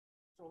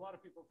 So a lot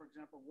of people, for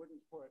example,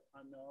 wouldn't put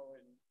a no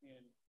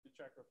in the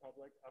Czech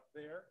Republic up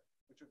there,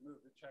 which would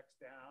move the Czechs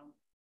down.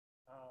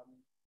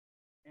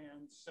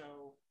 And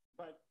so,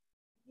 but,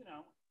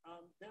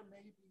 there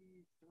may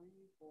be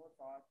 3, 4,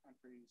 5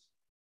 countries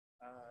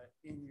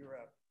in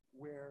Europe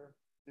where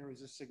there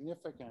is a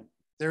significant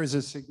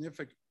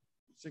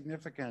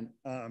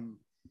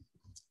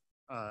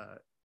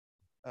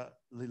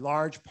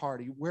large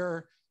party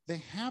where they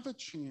have a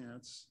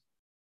chance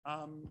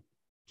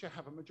to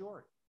have a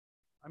majority.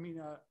 I mean,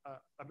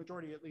 a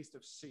majority at least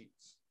of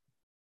seats,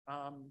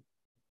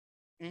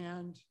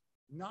 and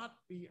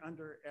not be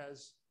under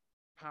as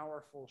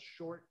powerful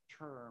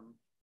short-term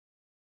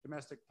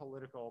domestic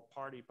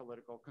party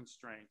political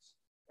constraints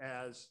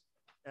as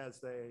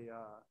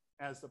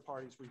the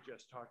parties we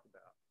just talked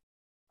about.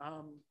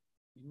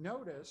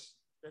 Notice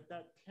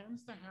that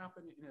tends to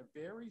happen in a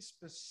very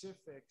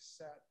specific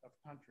set of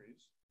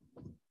countries.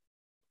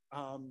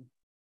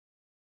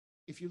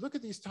 If you look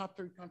at these top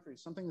 3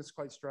 countries, something that's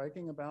quite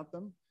striking about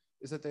them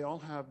is that they all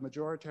have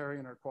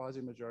majoritarian or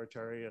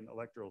quasi-majoritarian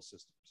electoral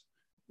systems,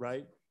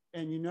 right?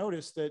 And you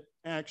notice that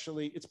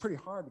actually it's pretty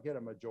hard to get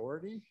a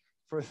majority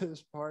for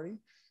this party.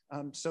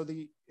 So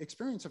the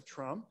experience of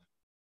Trump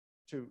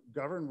to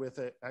govern with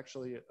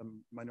actually a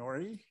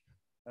minority,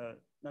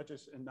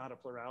 not a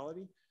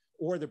plurality,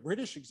 or the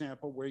British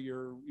example where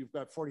you've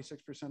got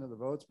 46% of the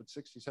votes but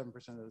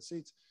 67% of the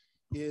seats,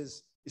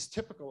 is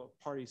typical of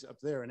parties up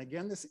there. And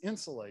again, this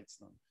insulates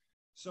them.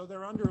 So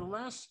they're under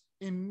less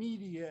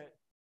immediate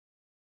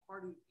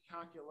party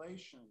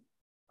calculation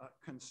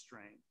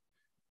constraint,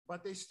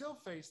 but they still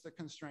face the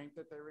constraint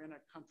that they're in a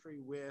country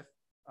with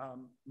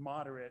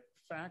moderate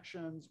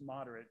factions,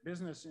 moderate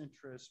business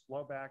interests,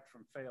 blowback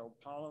from failed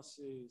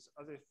policies,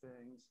 other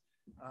things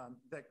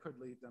that could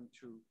lead them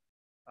to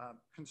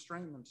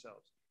constrain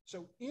themselves.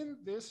 So in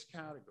this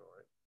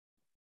category,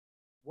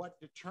 what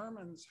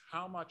determines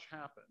how much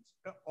happens,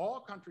 all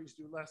countries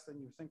do less than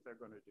you think they're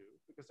going to do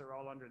because they're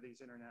all under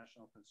these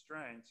international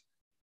constraints.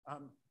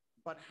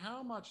 But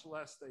how much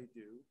less they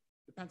do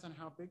depends on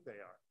how big they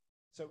are.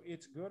 So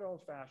it's good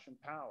old-fashioned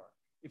power.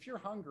 If you're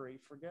Hungary,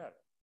 forget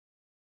it.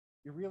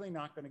 You're really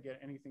not going to get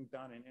anything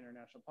done in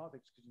international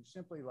politics because you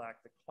simply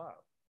lack the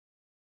clout.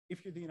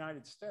 If you're the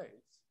United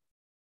States,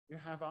 you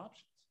have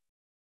options,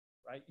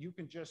 right? You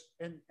can just,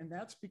 and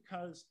that's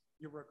because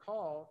you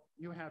recall,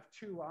 you have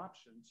 2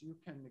 options. You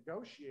can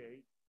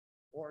negotiate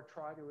or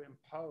try to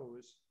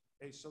impose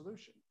a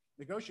solution.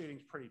 Negotiating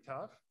is pretty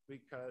tough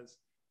because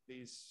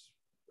these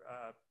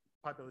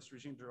populist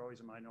regimes are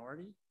always a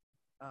minority,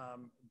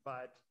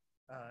 but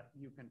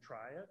you can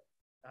try it.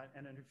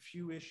 And in a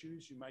few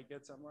issues, you might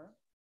get somewhere.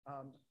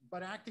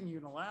 But acting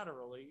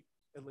unilaterally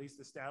at least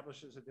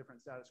establishes a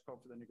different status quo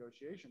for the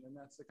negotiation, and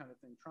that's the kind of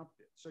thing Trump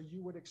did. So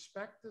you would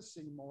expect to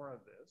see more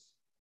of this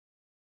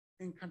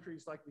in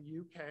countries like the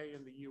UK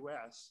and the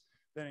US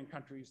than in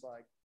countries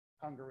like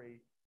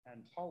Hungary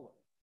and Poland.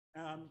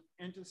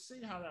 And to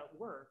see how that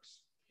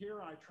works,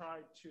 here I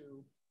tried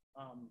to,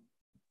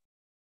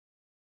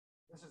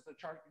 this is the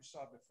chart you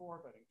saw before,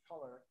 but in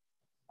color.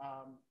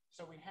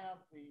 So we have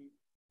the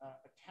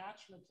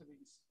attachment to the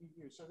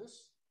EU. So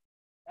this,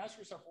 ask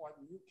yourself why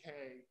the UK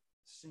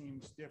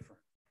seems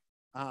different.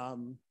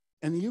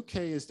 And the UK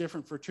is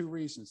different for 2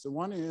 reasons. The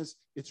one is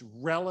it's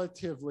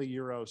relatively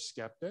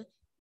Eurosceptic,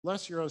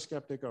 less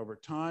Eurosceptic over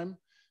time,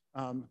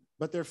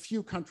 But there are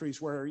few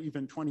countries where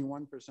even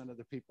 21% of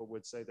the people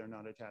would say they're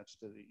not attached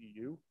to the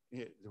EU,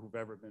 who've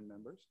ever been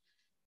members.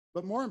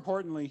 But more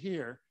importantly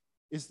here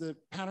is the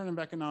pattern of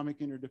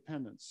economic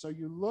interdependence. So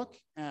you look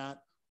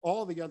at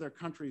all the other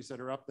countries that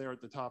are up there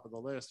at the top of the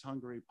list,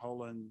 Hungary,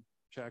 Poland,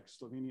 Czech,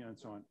 Slovenia, and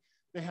so on.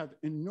 They have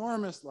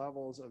enormous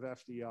levels of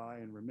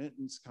FDI and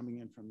remittance coming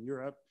in from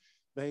Europe.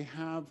 They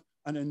have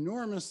an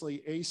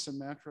enormously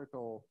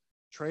asymmetrical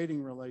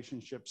trading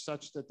relationship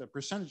such that the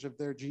percentage of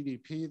their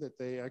GDP that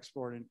they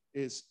export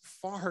is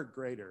far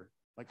greater,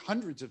 like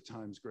hundreds of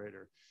times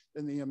greater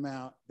than the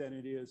amount than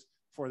it is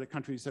for the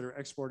countries that are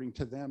exporting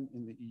to them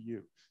in the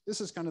EU.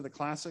 This is kind of the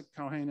classic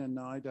Cohen and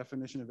Nye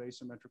definition of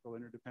asymmetrical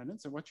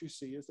interdependence. And what you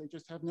see is they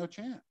just have no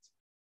chance.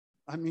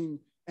 I mean,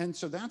 and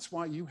so that's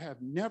why you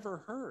have never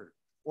heard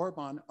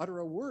Orban utter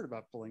a word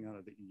about pulling out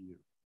of the EU,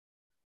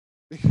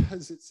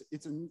 because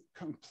it's a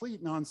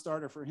complete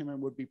non-starter for him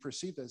and would be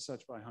perceived as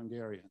such by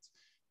Hungarians.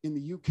 In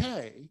the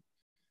UK,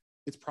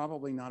 it's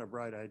probably not a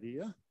bright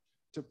idea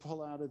to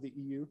pull out of the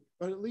EU,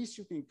 but at least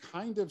you can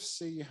kind of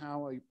see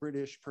how a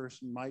British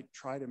person might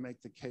try to make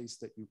the case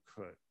that you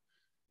could,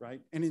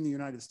 right? And in the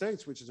United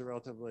States, which is a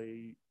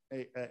relatively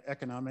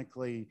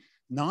economically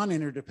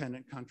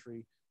non-interdependent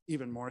country,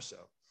 even more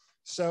so.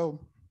 So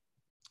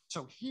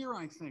here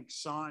I think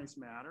size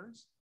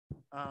matters,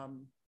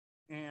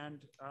 and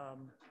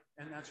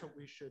that's what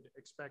we should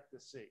expect to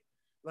see.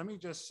 Let me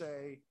just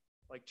say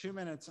like 2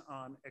 minutes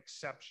on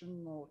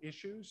exceptional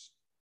issues,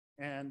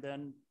 and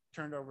then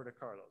turn it over to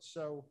Carlos.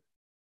 So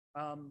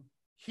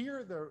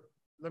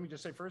let me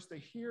just say first,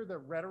 here the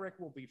rhetoric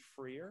will be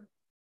freer.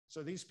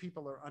 So these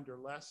people are under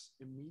less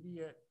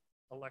immediate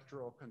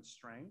electoral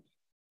constraint,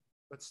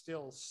 but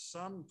still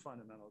some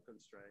fundamental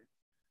constraint.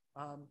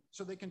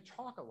 So they can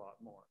talk a lot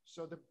more.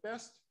 So the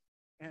best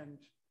and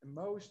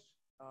most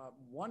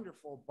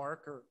wonderful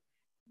barker,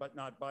 but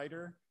not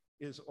biter,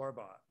 is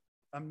Orban,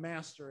 a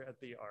master at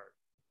the art.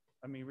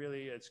 I mean,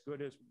 really as good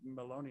as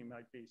Maloney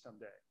might be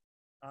someday.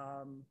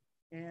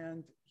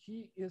 And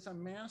he is a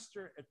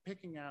master at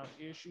picking out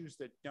issues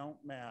that don't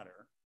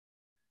matter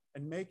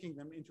and making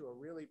them into a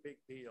really big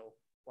deal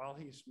while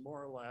he's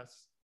more or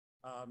less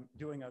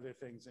doing other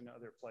things in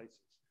other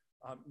places.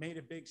 Made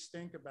a big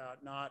stink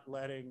about not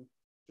letting,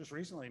 just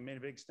recently made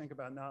a big stink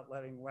about not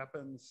letting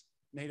weapons,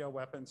 NATO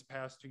weapons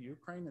pass to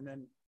Ukraine, and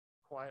then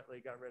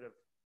quietly got rid of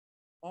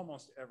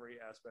almost every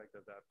aspect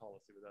of that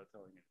policy without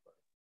telling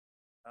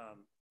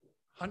anybody.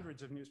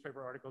 Hundreds of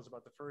newspaper articles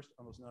about the first,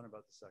 almost none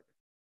about the second.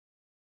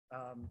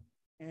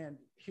 And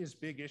his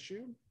big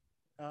issue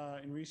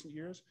in recent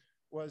years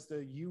was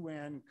the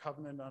UN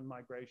Covenant on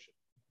Migration,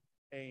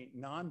 a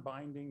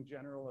non-binding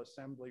General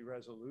Assembly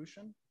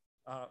resolution,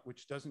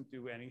 which doesn't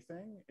do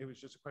anything. It was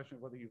just a question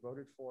of whether you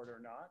voted for it or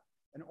not.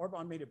 And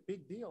Orban made a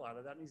big deal out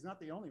of that, and he's not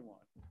the only one.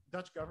 The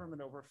Dutch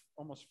government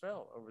almost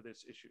fell over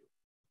this issue.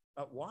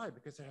 Why?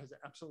 Because it has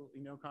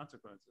absolutely no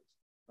consequences,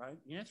 right?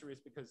 The answer is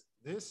because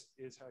this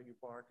is how you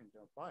bark and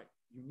don't bite.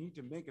 You need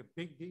to make a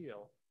big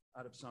deal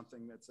out of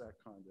something that's that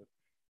kind of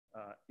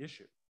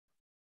issue.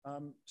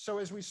 So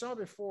as we saw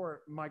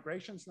before,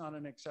 migration's not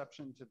an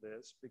exception to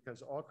this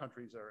because all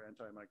countries are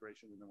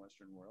anti-migration in the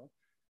Western world.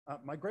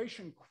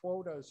 Migration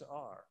quotas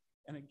are,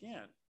 and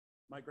again,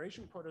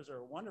 migration quotas are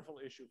a wonderful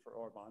issue for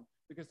Orban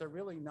because they're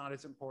really not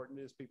as important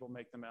as people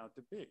make them out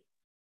to be.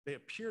 They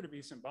appear to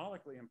be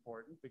symbolically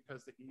important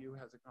because the EU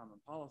has a common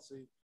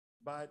policy,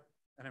 but,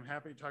 and I'm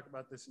happy to talk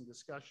about this in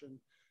discussion,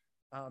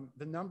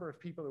 the number of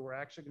people who were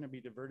actually going to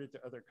be diverted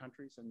to other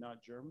countries and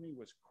not Germany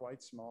was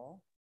quite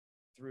small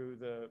through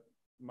the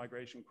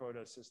migration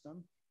quota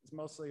system. It's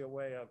mostly a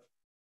way of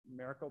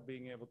Merkel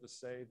being able to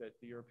say that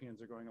the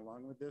Europeans are going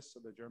along with this, so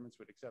the Germans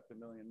would accept 1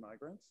 million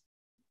migrants.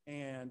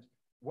 And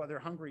whether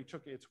Hungary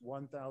took its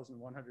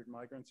 1,100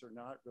 migrants or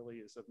not really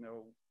is of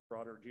no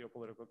broader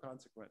geopolitical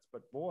consequence.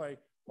 But boy,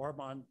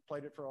 Orban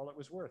played it for all it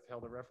was worth,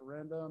 held a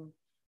referendum,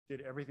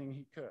 did everything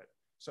he could.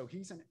 So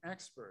he's an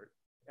expert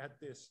at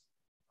this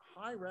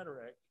high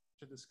rhetoric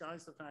to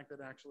disguise the fact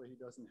that actually he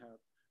doesn't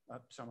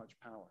have so much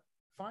power.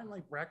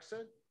 Finally,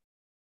 Brexit.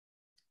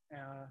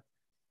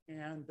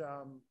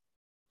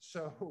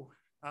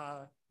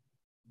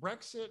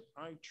 Brexit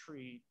I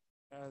treat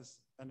as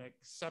an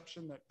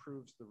exception that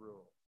proves the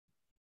rule.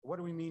 What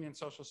do we mean in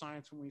social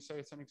science when we say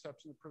it's an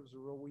exception that proves the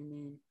rule? We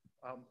mean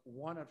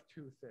one of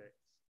two things.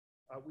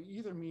 We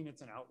either mean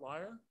it's an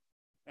outlier,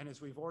 and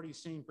as we've already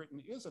seen,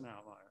 Britain is an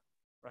outlier,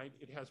 right?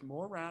 It has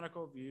more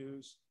radical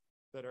views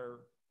that are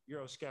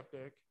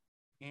Eurosceptic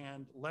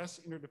and less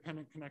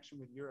interdependent connection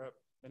with Europe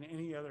than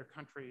any other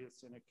country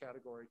that's in a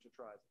category to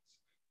try this.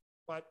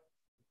 But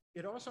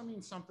it also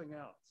means something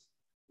else,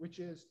 which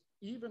is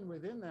even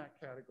within that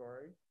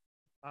category,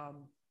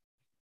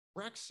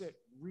 Brexit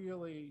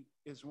really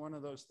is one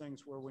of those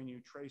things where when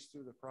you trace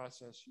through the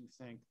process, you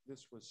think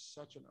this was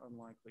such an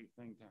unlikely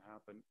thing to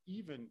happen,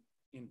 even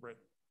in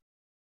Britain.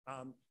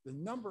 The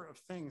number of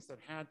things that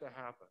had to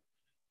happen,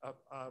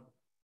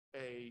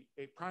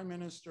 a prime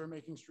minister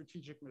making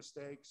strategic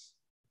mistakes,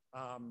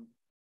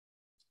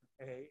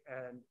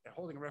 and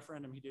holding a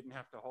referendum he didn't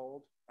have to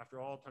hold. After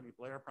all, Tony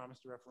Blair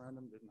promised a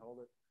referendum, didn't hold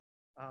it.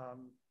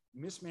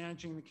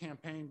 Mismanaging the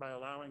campaign by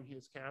allowing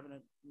his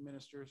cabinet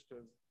ministers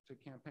to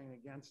campaign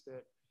against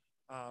it.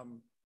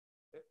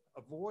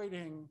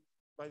 Avoiding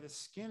by the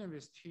skin of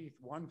his teeth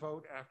one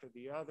vote after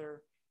the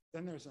other.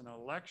 Then there's an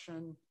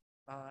election,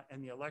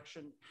 and the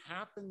election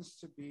happens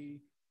to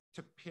be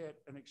to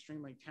pit an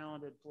extremely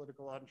talented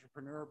political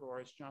entrepreneur,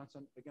 Boris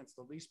Johnson, against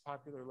the least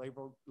popular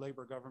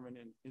Labour government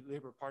in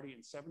Labour Party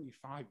in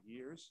 75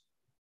 years.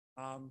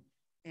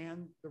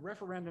 And the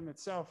referendum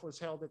itself was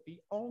held at the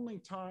only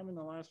time in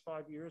the last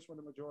 5 years when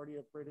a majority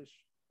of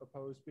British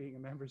opposed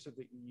being members of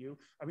the EU.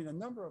 I mean, a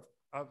number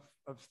of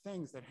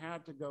things that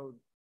had to go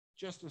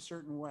just a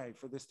certain way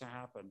for this to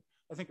happen,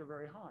 I think are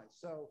very high.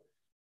 So,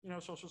 you know,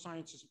 social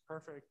science isn't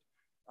perfect.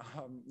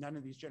 None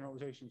of these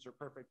generalizations are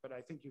perfect, but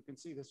I think you can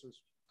see this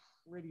was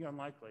pretty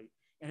unlikely.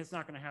 And it's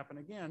not going to happen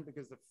again,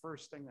 because the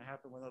first thing that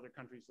happened when other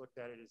countries looked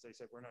at it is they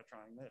said, we're not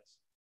trying this.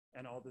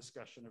 And all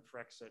discussion of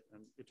Frexit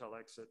and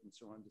Italexit and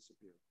so on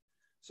disappeared.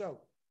 So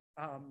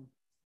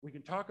we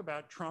can talk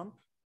about Trump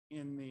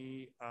in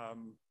the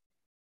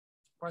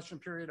question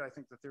period. I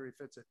think the theory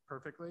fits it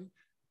perfectly.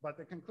 But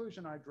the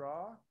conclusion I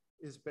draw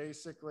is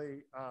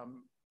basically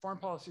foreign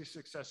policy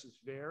successes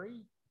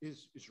vary,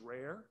 is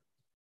rare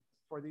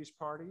for these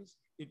parties.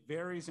 It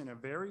varies in a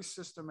very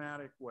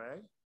systematic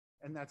way.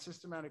 And that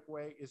systematic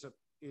way is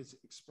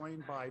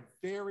explained by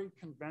very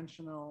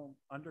conventional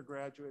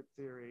undergraduate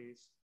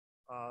theories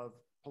of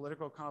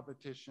political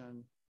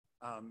competition,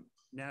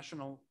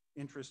 national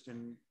interest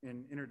in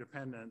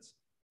interdependence,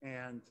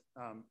 and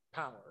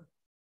power.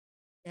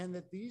 And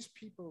that these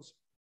people's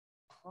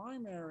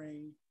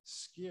primary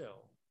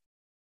skill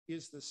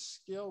is the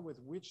skill with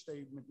which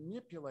they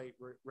manipulate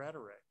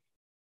rhetoric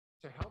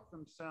to help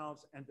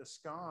themselves and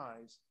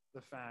disguise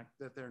the fact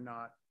that they're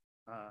not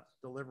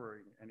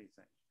delivering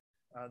anything.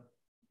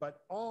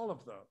 But all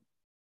of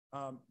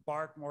them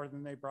bark more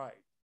than they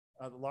bite.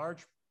 The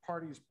large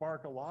parties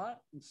bark a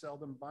lot and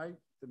seldom bite.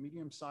 The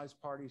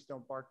medium-sized parties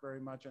don't bark very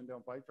much and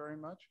don't bite very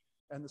much.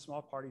 And the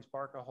small parties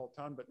bark a whole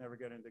ton but never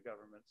get into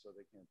government, so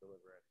they can't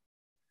deliver it.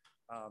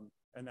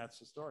 And that's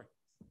the story.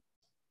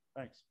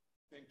 Thanks.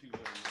 Thank you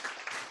very much.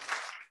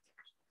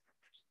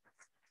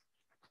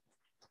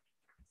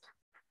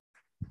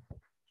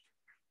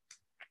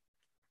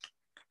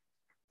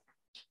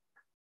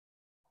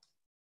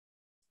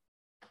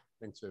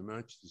 Thanks very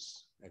much.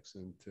 This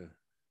excellent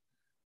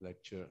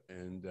lecture.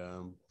 And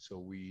so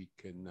we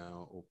can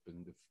now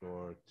open the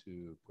floor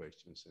to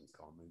questions and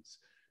comments.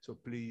 So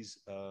please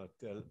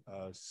tell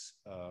us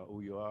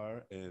who you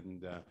are,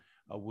 and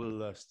I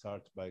will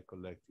start by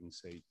collecting,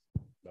 say,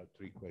 about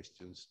 3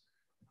 questions,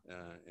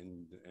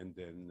 and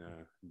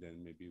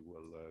then maybe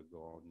we'll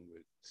go on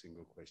with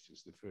single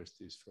questions. The first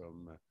is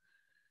from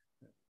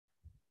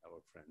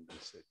our friend,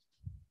 Seth.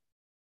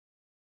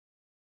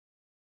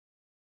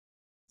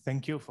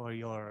 Thank you for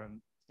your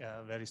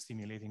very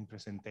stimulating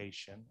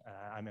presentation.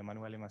 I'm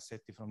Emanuele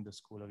Massetti from the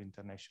School of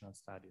International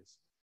Studies.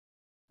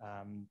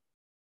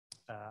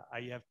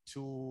 I have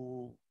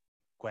 2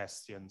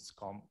 questions,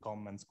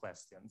 comments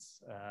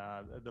questions.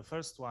 The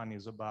first one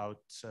is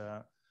about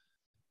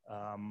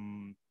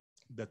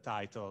the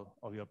title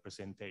of your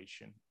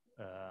presentation,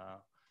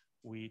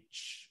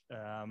 which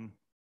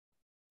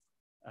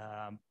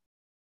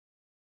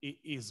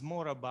is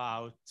more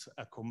about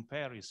a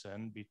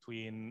comparison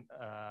between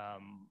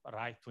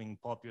right-wing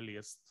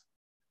populist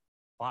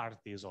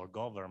parties or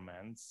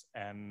governments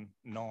and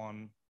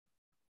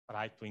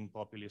non-right-wing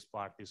populist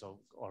parties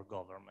or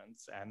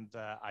governments. And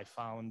I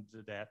found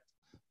that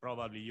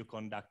probably you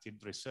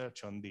conducted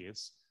research on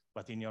this,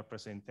 but in your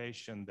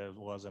presentation, there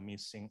was a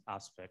missing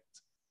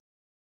aspect.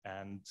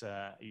 And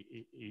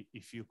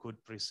if you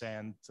could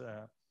present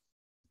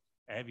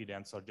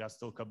evidence or just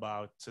talk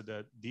about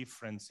the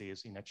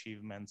differences in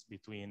achievements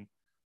between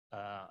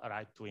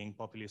right-wing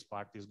populist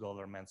parties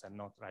governments and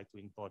not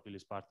right-wing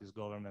populist parties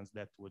governments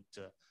that would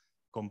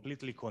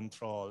completely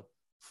control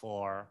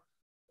for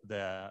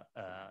the,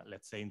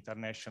 let's say,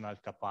 international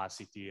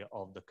capacity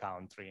of the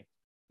country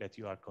that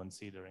you are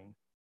considering.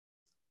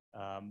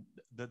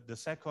 The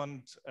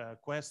second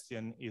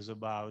question is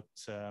about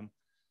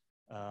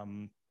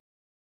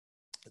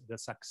the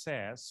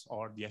success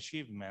or the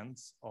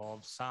achievements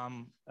of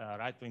some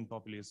right-wing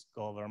populist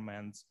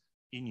governments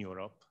in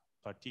Europe,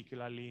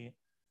 particularly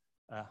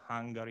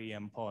Hungary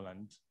and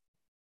Poland.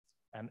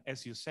 And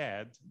as you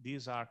said,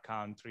 these are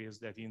countries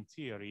that in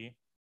theory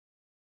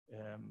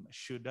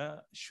should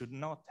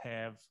not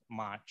have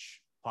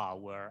much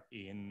power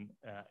in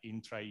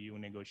intra-EU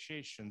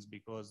negotiations,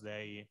 because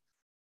they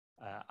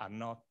are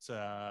not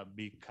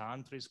big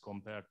countries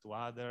compared to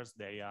others.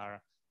 They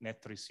are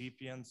net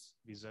recipients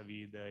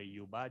vis-a-vis the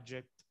EU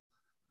budget.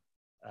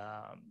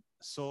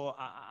 So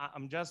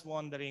I'm just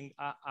wondering,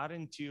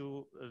 aren't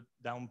you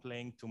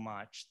downplaying too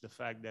much the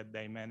fact that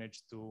they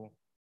managed to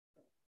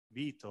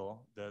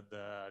veto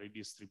the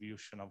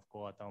redistribution of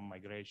quota on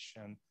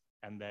migration,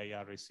 and they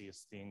are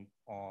resisting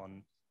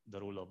on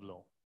the rule of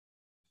law?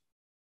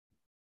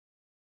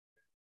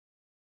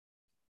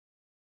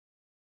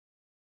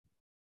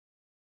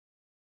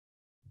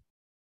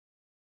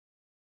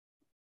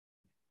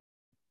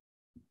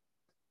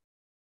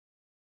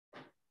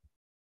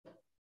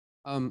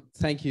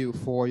 Thank you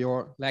for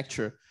your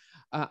lecture.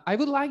 I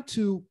would like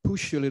to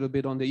push you a little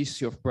bit on the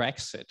issue of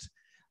Brexit.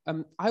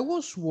 I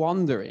was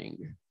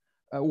wondering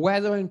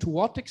whether and to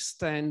what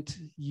extent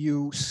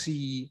you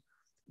see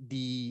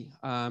the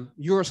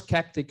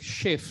Eurosceptic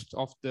shift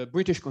of the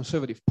British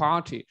Conservative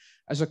Party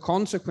as a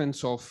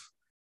consequence of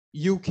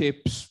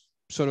UKIP's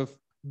sort of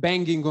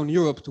banging on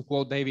Europe, to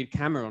quote David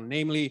Cameron,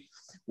 namely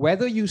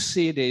whether you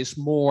see this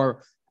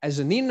more as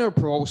an inner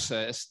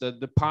process that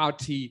the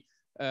party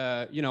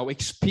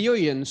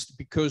experienced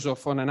because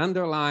of an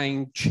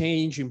underlying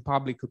change in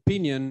public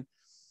opinion,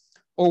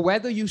 or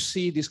whether you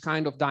see this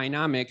kind of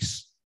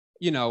dynamics,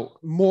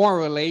 more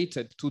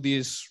related to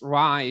this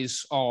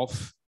rise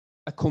of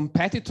a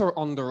competitor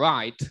on the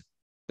right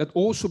that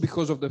also,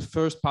 because of the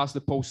first past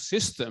the post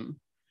system,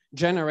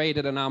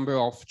 generated a number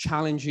of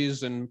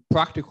challenges and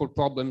practical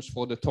problems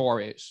for the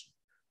Tories.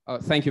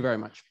 Thank you very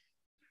much.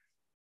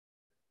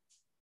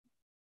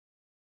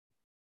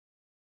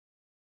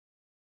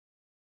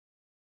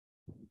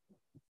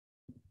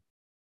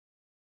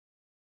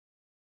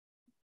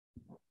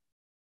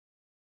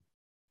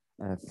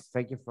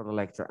 Thank you for the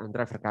lecture.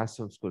 Andrea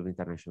Fracasso, School of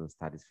International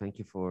Studies. Thank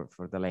you for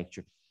the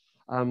lecture.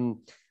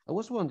 I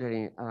was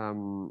wondering,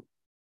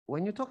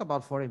 when you talk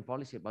about foreign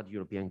policy about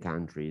European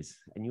countries,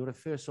 and you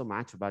refer so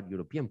much about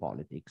European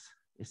politics,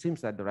 it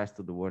seems that the rest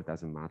of the world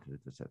doesn't matter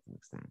to a certain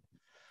extent.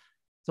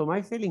 So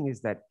my feeling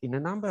is that in a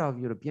number of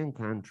European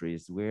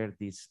countries where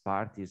these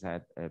parties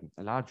had a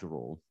large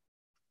role,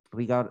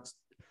 we got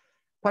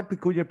quite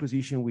peculiar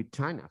position with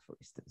China, for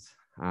instance,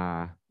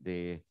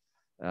 the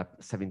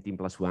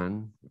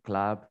 17+1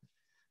 club.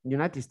 The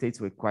United States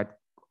were quite,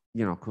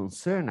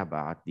 concerned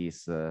about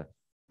this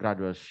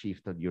gradual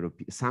shift of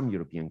some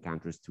European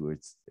countries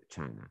towards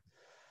China.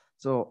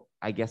 So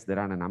I guess there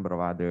are a number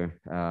of other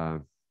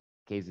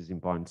cases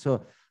in point.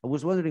 So I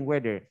was wondering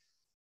whether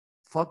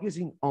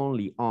focusing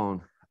only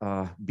on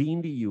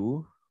being the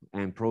EU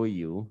and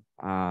pro-EU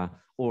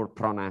or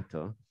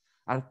pro-NATO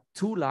are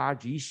two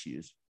large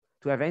issues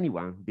to have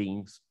anyone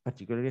being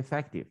particularly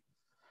effective.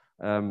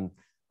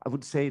 I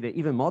would say that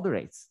even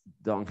moderates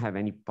don't have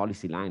any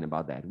policy line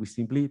about that. We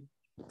simply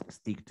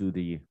stick to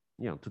the,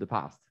 to the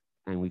past,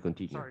 and we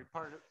continue. Sorry,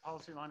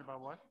 policy line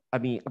about what? I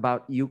mean,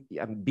 about you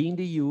being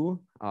the EU,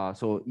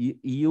 so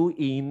EU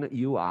in,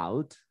 EU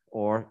out,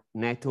 or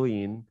NATO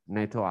in,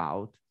 NATO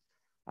out.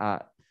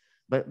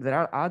 But there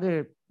are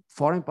other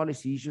foreign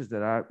policy issues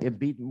that are a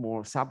bit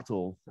more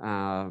subtle,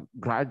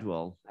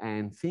 gradual,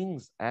 and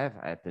things have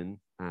happened,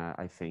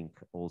 I think,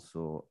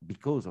 also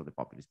because of the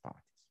populist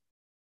parties.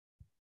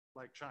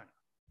 Like China.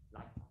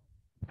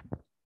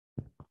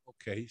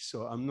 Okay,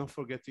 so I'm not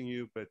forgetting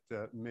you, but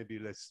maybe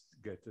let's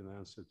get an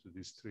answer to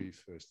these three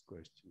first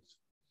questions.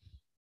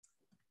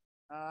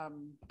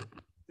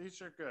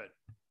 These are good.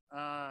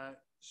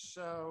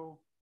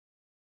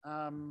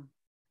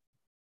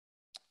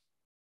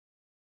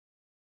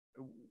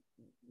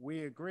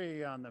 We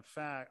agree on the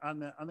fact, on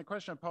the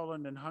question of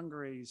Poland and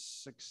Hungary's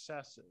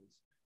successes.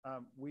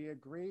 We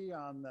agree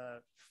on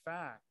the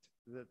fact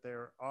that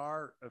there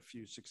are a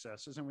few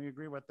successes, and we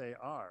agree what they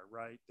are,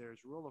 right?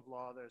 There's rule of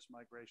law, there's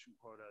migration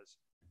quotas.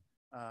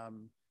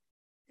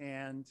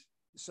 And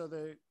so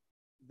the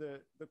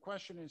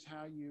question is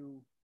how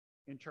you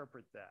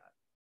interpret that.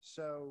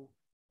 So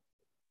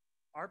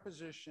our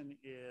position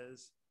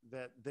is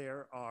that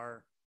there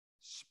are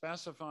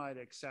specified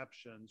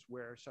exceptions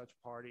where such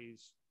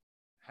parties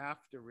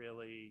have to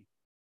really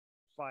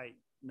fight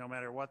no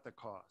matter what the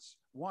cost.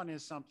 One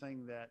is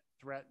something that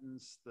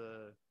threatens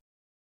the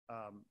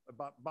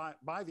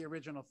by the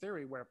original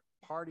theory, where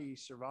party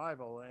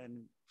survival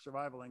and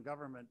survival in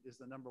government is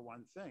the number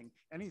one thing.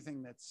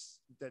 Anything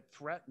that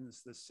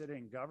threatens the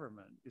sitting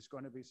government is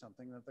going to be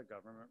something that the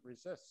government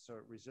resists. So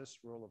it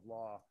resists rule of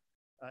law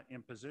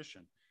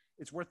imposition.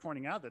 It's worth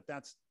pointing out that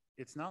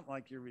it's not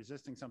like you're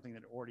resisting something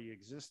that already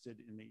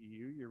existed in the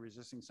EU. You're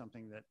resisting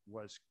something that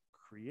was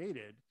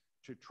created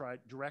to try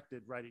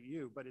directed right at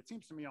you. But it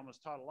seems to me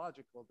almost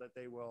tautological that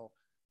they will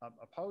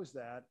oppose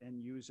that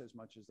and use as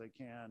much as they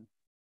can,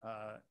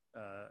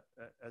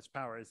 as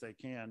power as they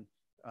can,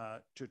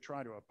 to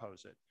try to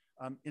oppose it.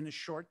 In the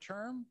short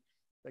term,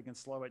 they can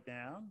slow it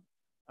down.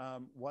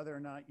 Whether or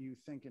not you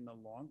think in the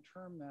long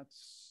term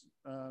that's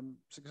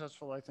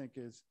successful, I think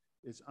is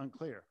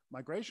unclear.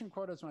 Migration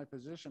quotas, my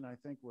position, I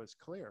think, was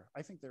clear.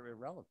 I think they're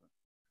irrelevant.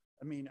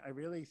 I mean, I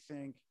really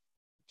think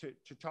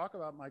to talk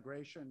about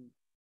migration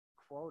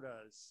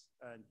quotas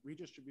and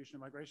redistribution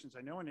of migrations,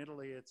 I know in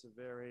Italy it's a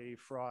very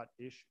fraught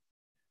issue.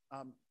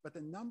 But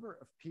the number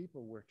of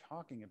people we're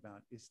talking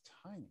about is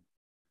tiny,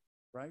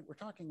 right? We're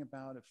talking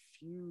about a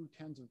few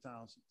tens of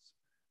thousands.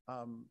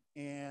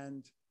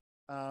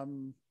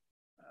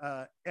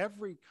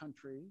 Every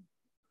country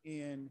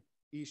in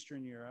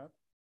Eastern Europe,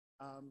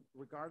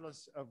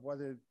 regardless of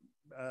whether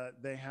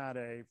they had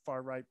a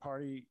far-right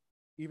party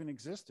even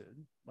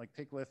existed, like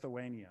take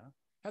Lithuania,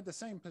 had the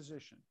same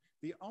position.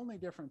 The only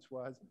difference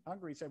was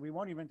Hungary said, we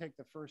won't even take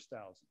the first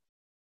 1,000.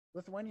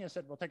 Lithuania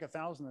said, we'll take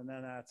 1,000 and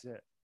then that's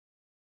it.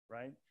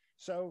 Right?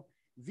 So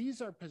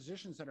these are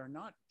positions that are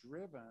not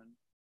driven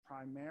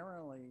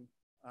primarily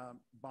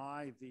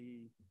by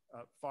the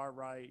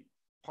far-right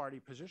party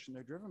position.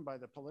 They're driven by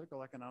the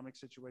political economic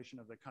situation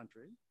of the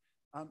country,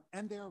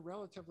 and they're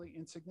relatively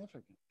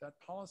insignificant. That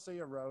policy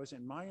arose,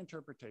 in my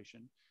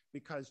interpretation,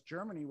 because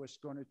Germany was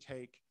going to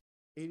take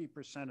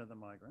 80% of the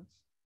migrants,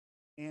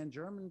 and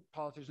German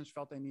politicians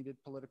felt they needed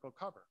political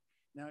cover.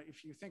 Now,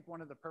 if you think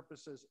one of the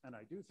purposes, and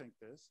I do think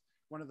this,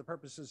 one of the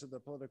purposes of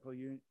the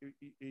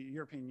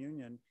European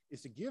Union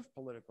is to give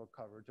political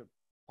cover to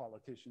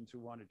politicians who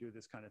want to do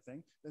this kind of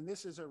thing, then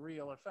this is a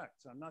real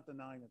effect. So I'm not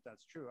denying that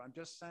that's true. I'm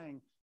just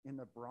saying in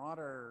the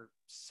broader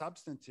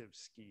substantive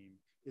scheme,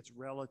 it's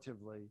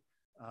relatively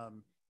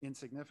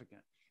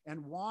insignificant.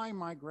 And why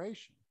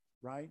migration,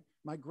 right?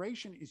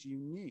 Migration is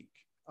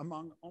unique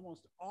among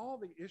almost all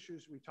the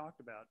issues we talked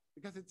about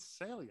because it's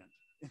salient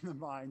in the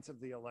minds of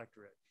the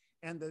electorate.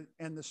 And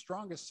the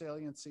strongest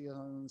saliency is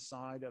on the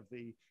side of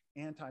the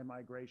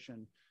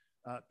anti-migration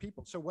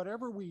people. So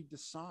whatever we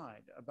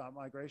decide about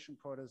migration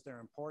quotas, their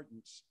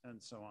importance,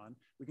 and so on,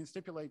 we can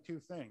stipulate two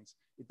things.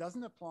 It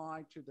doesn't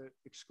apply to the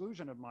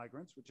exclusion of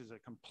migrants, which is a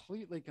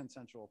completely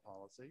consensual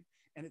policy,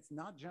 and it's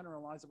not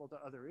generalizable to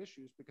other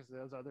issues because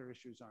those other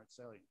issues aren't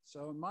salient.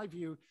 So in my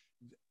view,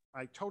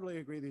 I totally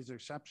agree these are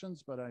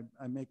exceptions, but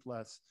I make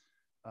less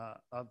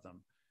of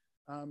them.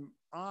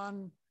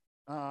 On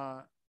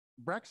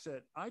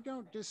Brexit, I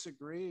don't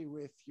disagree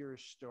with your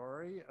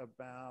story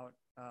about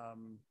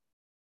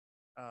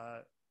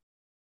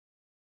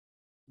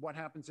what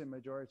happens in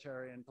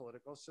majoritarian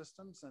political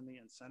systems and the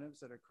incentives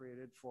that are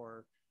created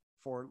for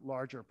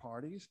larger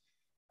parties.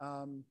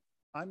 I'm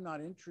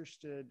not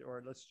interested,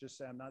 or let's just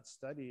say I'm not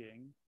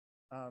studying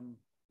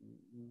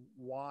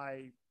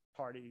why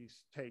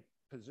parties take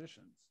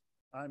positions.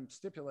 I'm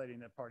stipulating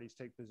that parties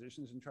take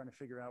positions and trying to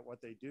figure out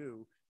what they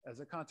do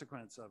as a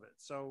consequence of it.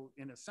 So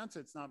in a sense,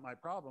 it's not my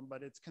problem,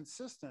 but it's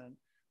consistent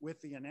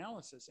with the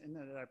analysis in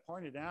that I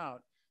pointed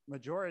out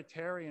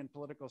majoritarian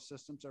political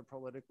systems are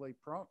politically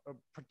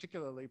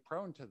particularly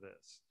prone to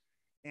this.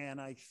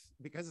 And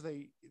because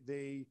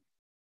they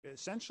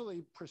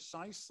essentially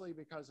precisely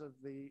because of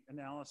the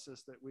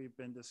analysis that we've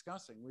been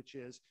discussing, which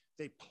is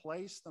they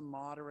place the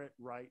moderate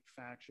right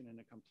faction in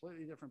a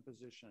completely different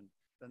position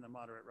than the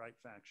moderate right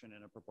faction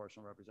in a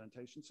proportional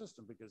representation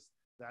system, because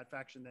that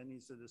faction then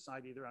needs to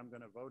decide either I'm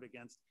going to vote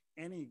against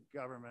any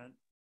government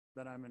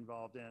that I'm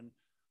involved in.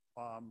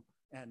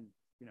 And,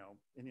 you know,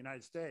 in the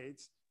United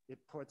States, it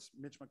puts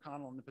Mitch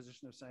McConnell in the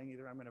position of saying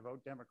either I'm going to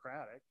vote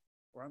Democratic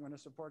or I'm going to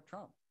support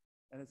Trump.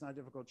 And it's not a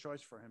difficult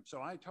choice for him.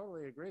 So I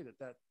totally agree that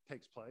that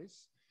takes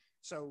place.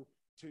 So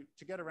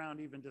to get around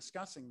even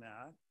discussing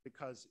that,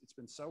 because it's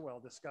been so well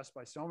discussed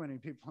by so many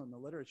people in the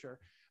literature,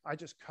 I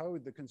just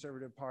code the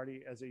Conservative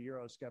Party as a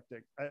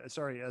Eurosceptic, as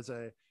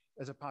a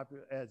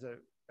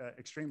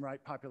extreme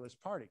right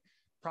populist party.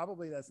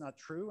 Probably that's not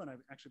true, and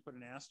I've actually put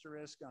an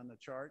asterisk on the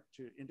chart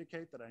to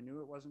indicate that I knew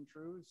it wasn't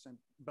true.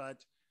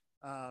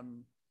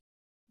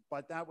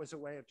 But that was a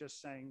way of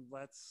just saying,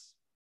 let's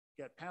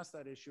get past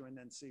that issue and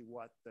then see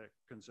what the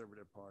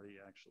Conservative Party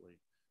actually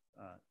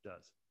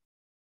does.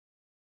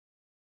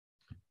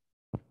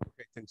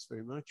 Okay, thanks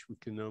very much. We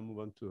can now move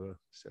on to a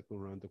second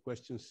round of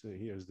questions.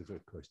 Here's the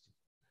first question.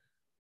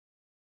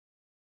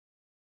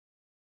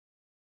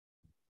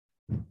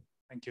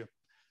 Thank you.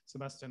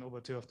 Sebastian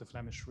Oberteur of the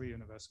Flemish Free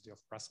University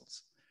of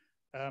Brussels.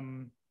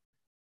 I'm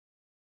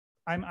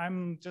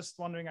just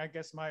wondering, I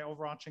guess my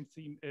overarching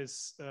theme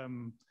is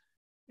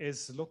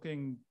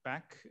looking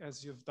back,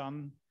 as you've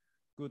done,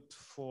 good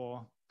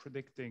for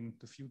predicting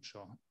the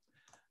future.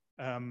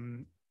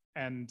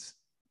 And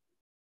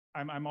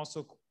I'm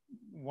also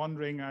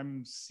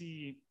wondering,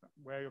 see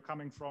where you're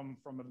coming from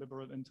a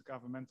liberal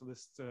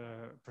intergovernmentalist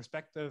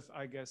perspective,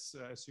 I guess,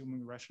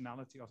 assuming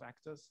rationality of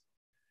actors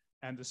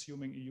and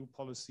assuming EU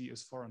policy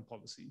is foreign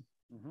policy.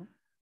 Mm-hmm.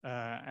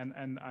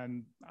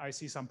 And I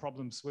see some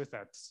problems with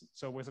that.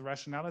 So with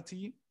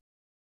rationality,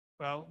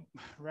 well,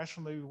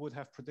 rationally we would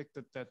have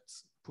predicted that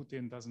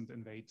Putin doesn't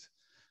invade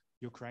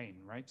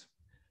Ukraine, right?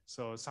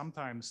 So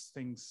sometimes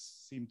things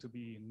seem to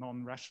be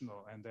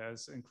non-rational, and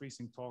there's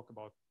increasing talk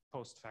about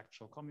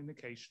post-factual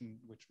communication,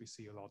 which we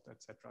see a lot,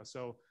 etc.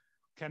 So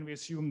can we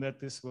assume that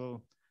this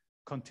will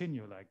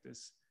continue like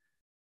this?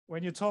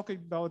 When you talk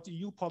about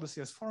EU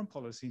policy as foreign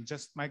policy,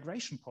 just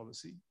migration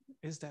policy,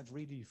 is that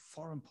really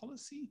foreign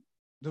policy?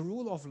 The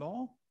rule of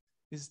law,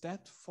 is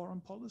that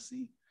foreign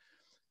policy?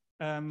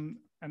 And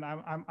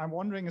I'm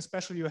wondering,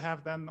 especially you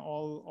have then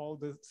all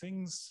the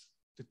things,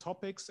 the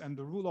topics, and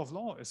the rule of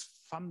law is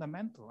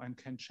fundamental and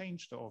can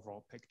change the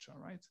overall picture,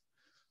 right?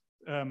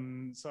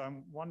 So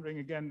I'm wondering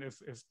again,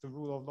 if the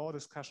rule of law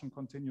discussion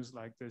continues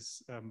like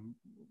this,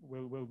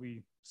 will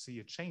we see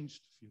a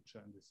changed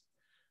future in this?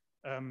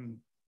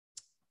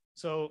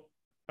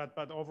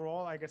 But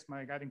overall, I guess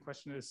my guiding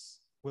question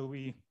is, will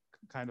we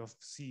kind of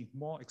see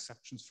more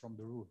exceptions from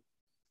the rule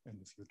in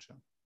the future?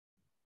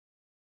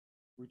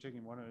 We're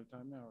taking one at a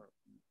time now? Or?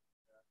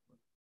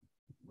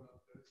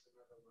 Well, there's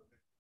another one.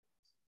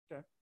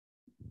 Okay.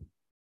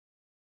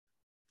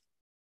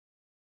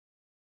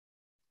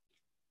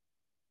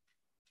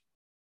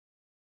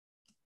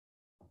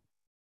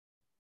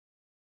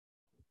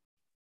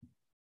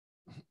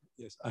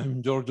 Yes,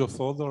 I'm Giorgio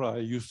Fodor. I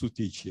used to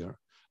teach here.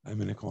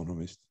 I'm an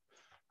economist.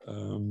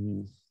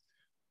 There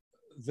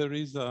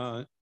is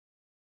a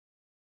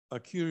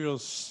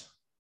curious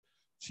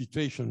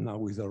situation now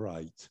with the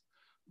right.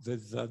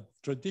 The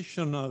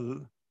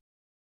traditional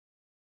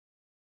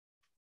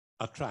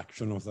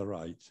attraction of the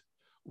right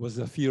was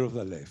the fear of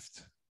the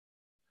left.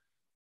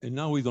 And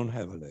now we don't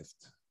have a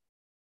left.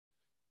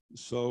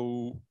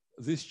 So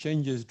this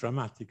changes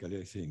dramatically,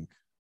 I think,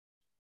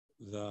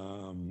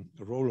 the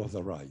role of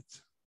the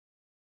right,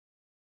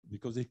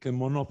 because it can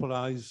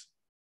monopolize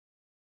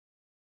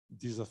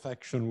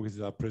disaffection with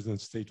the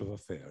present state of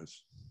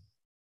affairs.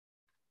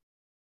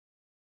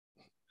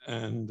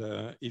 And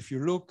if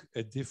you look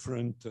at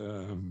different,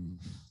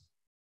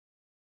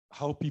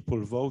 how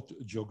people vote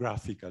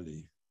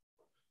geographically,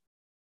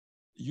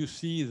 you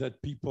see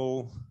that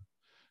people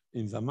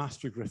in the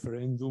Maastricht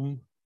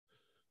referendum,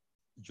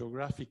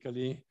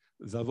 geographically,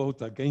 the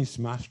vote against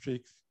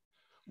Maastricht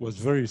was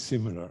very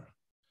similar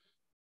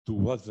to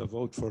what the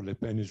vote for Le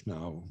Pen is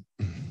now.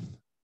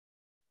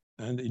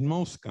 And in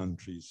most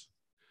countries,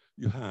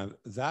 you have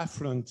the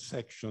affluent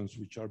sections,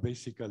 which are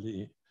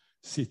basically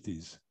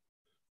cities,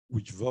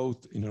 which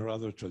vote in a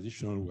rather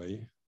traditional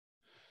way,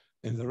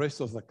 and the rest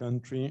of the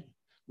country,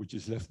 which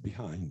is left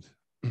behind,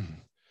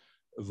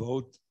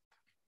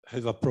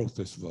 has a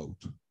protest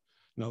vote.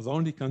 Now, the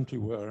only country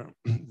where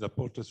the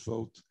protest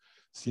vote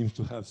seems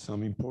to have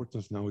some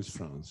importance now is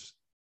France.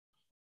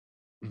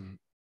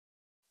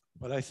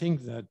 But I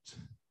think that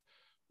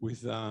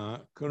with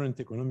the current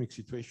economic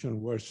situation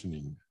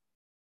worsening,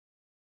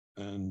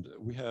 and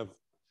we have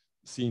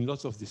seen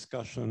lots of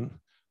discussion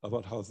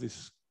about how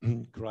this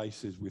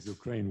crisis with the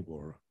Ukraine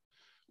war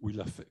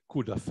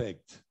could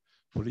affect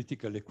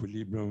political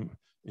equilibrium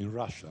in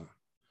Russia.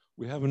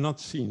 We have not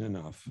seen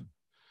enough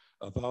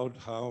about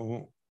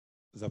how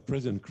the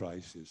present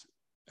crisis,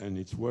 and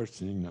it's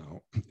worsening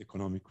now,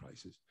 economic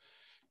crisis,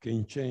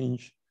 can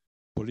change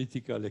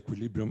political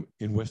equilibrium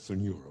in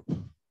Western Europe.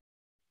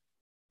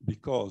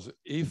 Because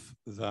if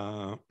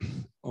the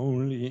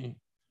only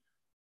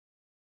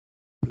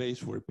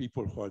place where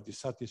people who are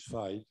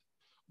dissatisfied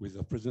with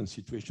the present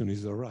situation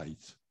is the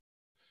right,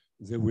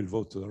 they will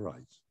vote to the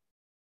right.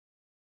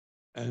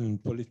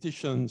 And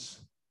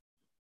politicians,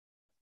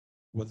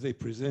 what they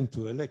present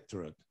to the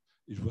electorate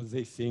is what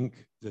they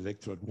think the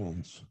electorate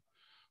wants.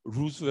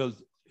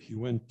 Roosevelt,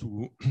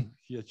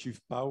 he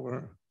achieved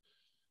power,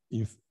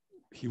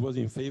 he was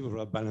in favor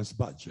of a balanced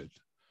budget.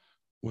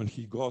 When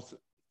he got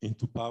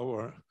into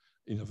power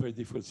in a very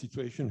difficult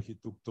situation, he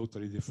took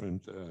totally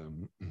different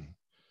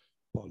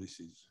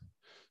policies.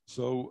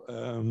 So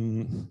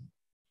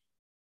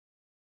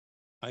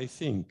I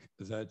think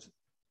that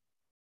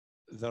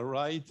the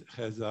right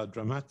has a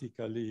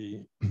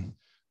dramatically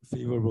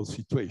favorable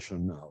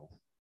situation now.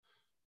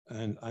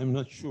 And I'm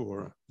not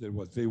sure that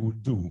what they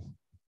would do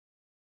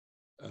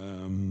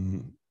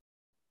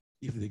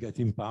if they get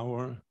in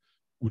power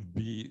would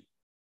be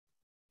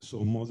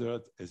so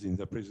moderate as in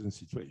the present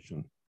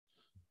situation.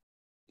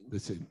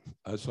 That's it.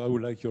 So I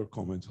would like your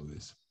comments on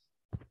this.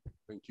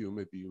 Thank you.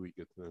 Maybe we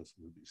get an answer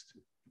to these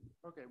two.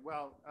 Okay,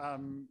 well,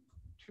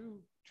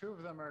 two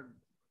of them are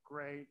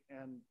great,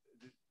 and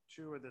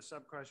two of the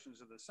sub-questions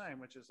are the same,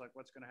 which is like,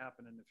 what's going to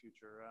happen in the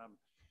future?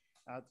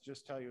 I'll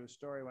just tell you a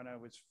story. When I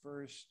was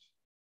first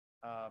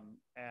as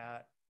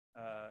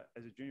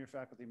a junior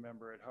faculty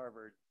member at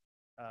Harvard,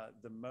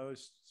 the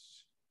most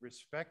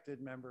respected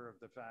member of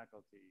the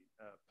faculty,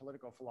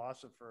 political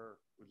philosopher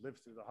who lived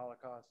through the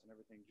Holocaust and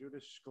everything,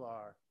 Judith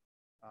Sklar,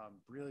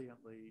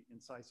 brilliantly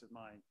incisive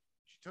mind.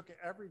 She took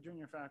every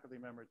junior faculty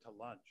member to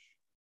lunch.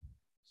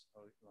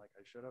 So like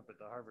I showed up at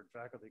the Harvard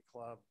Faculty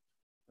Club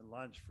and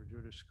lunch for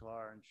Judith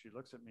Sklar, and she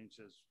looks at me and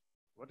says,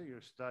 "What are you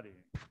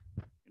studying?"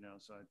 You know,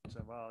 so I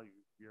said, "Well,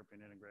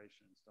 European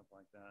integration and stuff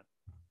like that."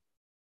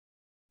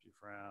 She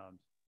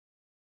frowned.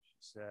 She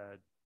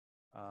said,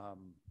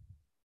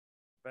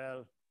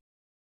 "Well,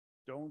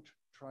 don't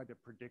try to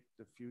predict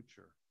the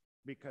future,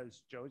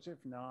 because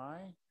Joseph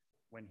Nye,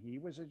 when he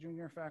was a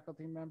junior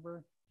faculty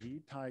member,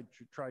 he tried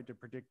to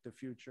predict the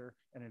future,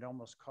 and it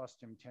almost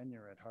cost him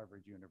tenure at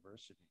Harvard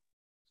University."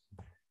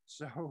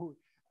 So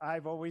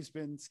I've always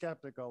been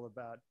skeptical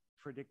about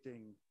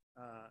predicting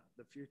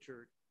the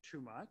future too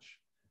much.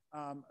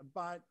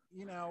 But,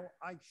 you know,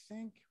 I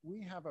think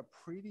we have a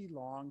pretty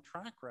long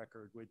track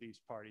record with these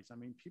parties. I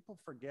mean, people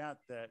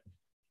forget that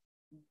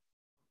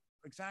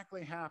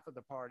exactly half of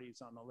the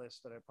parties on the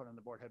list that I put on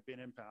the board have been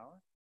in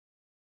power.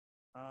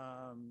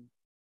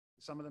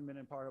 Some of them been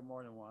in power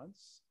more than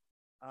once.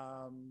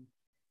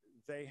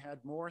 They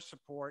had more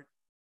support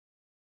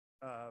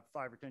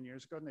 5 or 10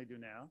 years ago than they do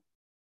now,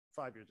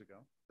 5 years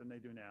ago than they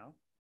do now.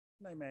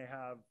 They may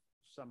have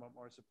somewhat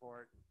more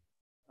support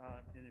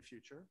in the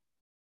future.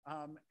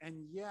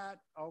 And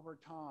yet, over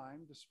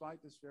time,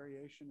 despite this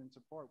variation in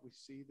support, we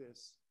see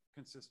this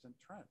consistent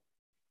trend.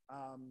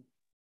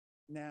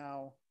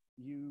 Now,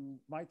 you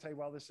might say,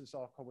 well, this is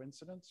all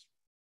coincidence.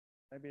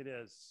 Maybe it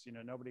is. You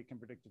know, nobody can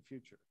predict the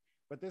future.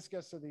 But this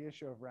gets to the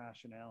issue of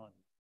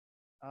rationality.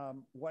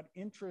 What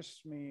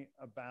interests me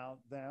about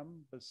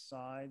them,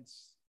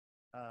 besides,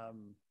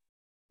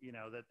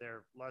 that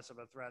they're less of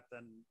a threat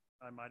than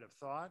I might have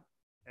thought,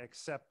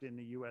 except in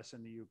the US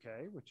and the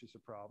UK, which is a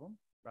problem,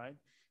 right?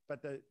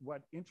 But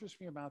what interests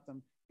me about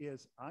them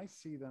is I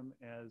see them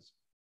as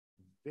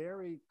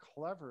very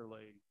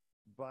cleverly,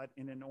 but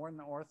in an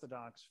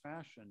unorthodox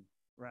fashion,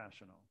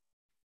 rational.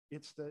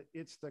 It's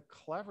the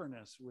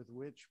cleverness with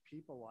which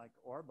people like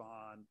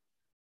Orban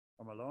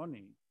or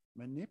Meloni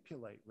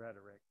manipulate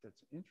rhetoric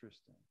that's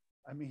interesting.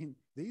 I mean,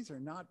 these are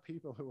not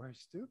people who are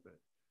stupid,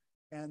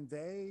 and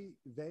they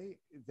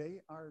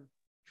are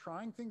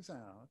trying things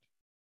out,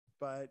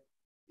 but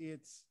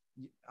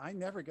I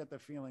never get the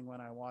feeling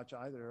when I watch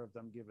either of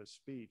them give a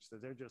speech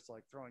that they're just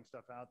like throwing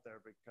stuff out there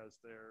because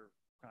they're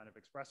kind of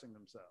expressing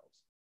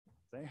themselves.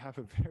 They have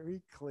a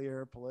very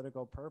clear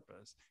political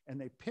purpose, and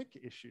they pick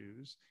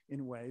issues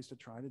in ways to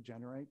try to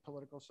generate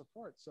political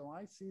support. So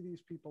I see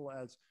these people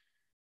as,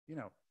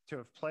 to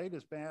have played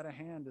as bad a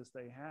hand as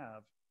they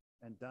have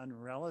and done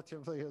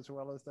relatively as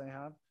well as they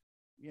have,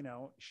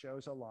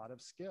 shows a lot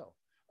of skill.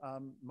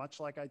 Much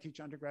like I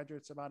teach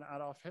undergraduates about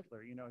Adolf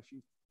Hitler.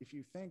 If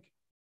you think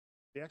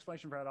the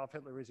explanation for Adolf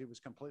Hitler is he was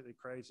completely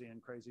crazy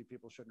and crazy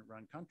people shouldn't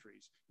run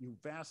countries, you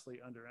vastly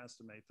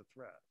underestimate the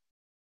threat,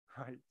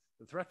 right?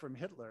 The threat from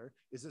Hitler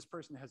is this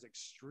person has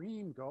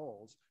extreme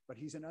goals, but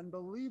he's an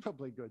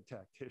unbelievably good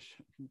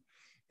tactician.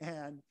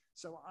 And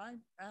so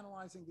I'm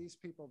analyzing these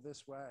people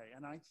this way.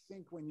 And I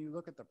think when you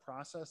look at the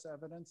process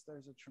evidence,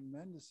 there's a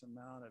tremendous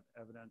amount of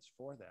evidence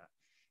for that.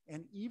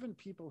 And even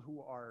people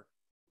who are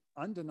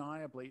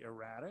undeniably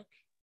erratic,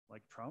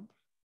 like Trump,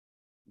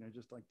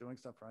 just like doing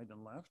stuff right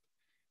and left,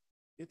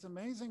 it's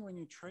amazing when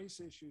you trace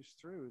issues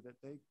through that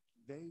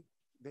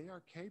they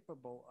are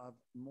capable of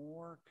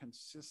more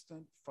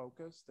consistent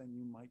focus than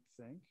you might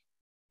think,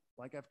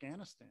 like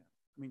Afghanistan.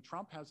 I mean,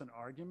 Trump has an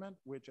argument,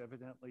 which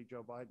evidently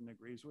Joe Biden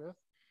agrees with,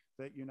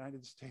 that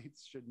United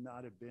States should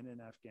not have been in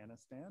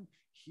Afghanistan.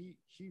 He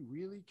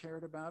really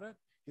cared about it.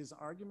 His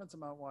arguments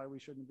about why we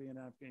shouldn't be in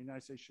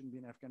United States shouldn't be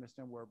in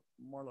Afghanistan were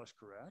more or less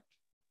correct.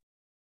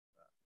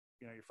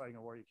 You're fighting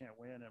a war you can't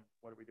win, and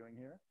what are we doing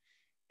here?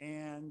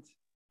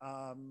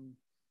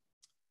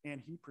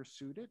 And he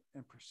pursued it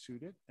and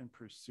pursued it and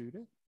pursued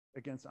it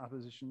against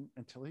opposition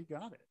until he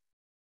got it.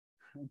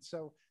 And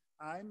so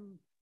I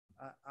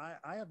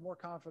have more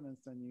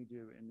confidence than you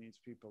do in these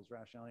people's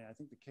rationality. I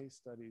think the case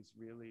studies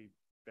really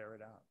bear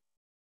it out.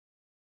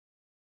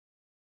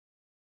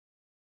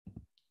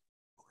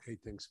 Okay,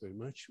 thanks very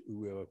much.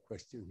 We have a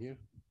question here.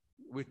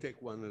 We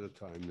take one at a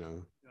time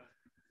now.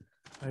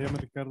 I am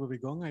Riccardo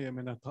Rigon. I am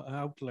an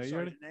outlier.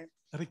 Sorry, name?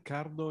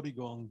 Riccardo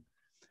Rigon.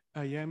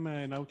 I am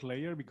an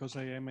outlier because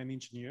I am an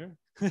engineer.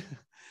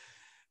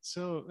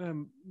 So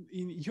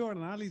in your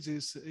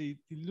analysis, it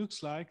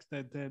looks like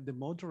that the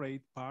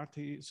moderate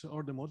parties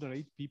or the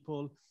moderate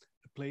people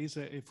plays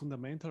a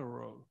fundamental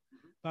role.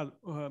 But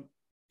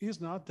is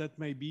not that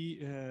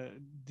maybe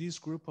this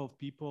group of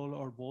people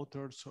or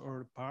voters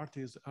or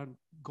parties are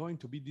going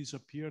to be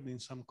disappeared in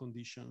some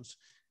conditions.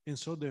 And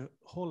so the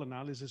whole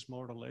analysis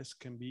more or less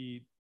can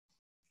be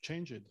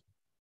changed.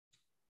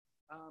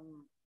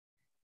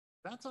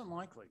 That's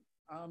unlikely.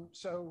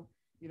 So,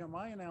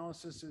 my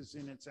analysis is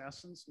in its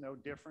essence no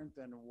different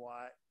than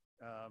what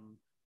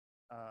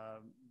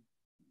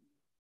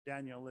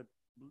Daniel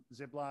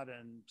Ziblatt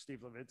and Steve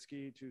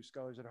Levitsky, two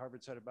scholars at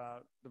Harvard, said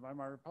about the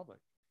Weimar Republic,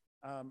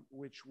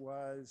 which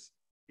was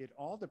it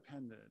all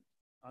depended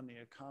on the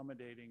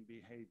accommodating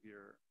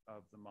behavior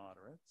of the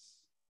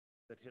moderates,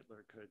 that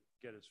Hitler could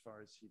get as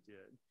far as he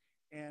did.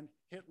 And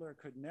Hitler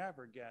could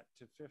never get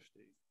to 50%.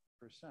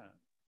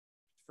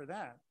 For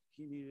that,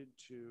 he needed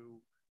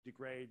to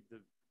degrade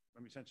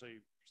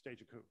essentially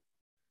stage a coup.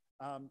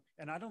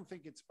 And I don't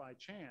think it's by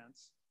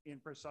chance, in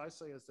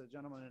precisely as the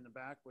gentleman in the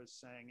back was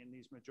saying, in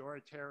these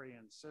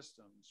majoritarian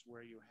systems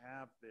where you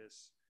have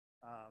this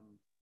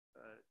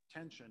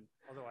tension,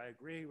 although I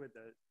agree with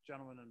the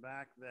gentleman in the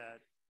back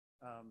that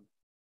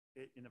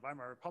in the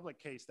Weimar Republic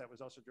case, that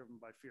was also driven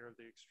by fear of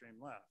the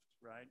extreme left,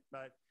 right?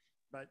 But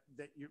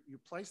that you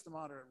place the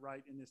moderate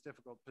right in this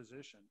difficult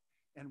position.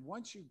 And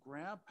once you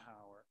grab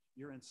power,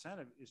 your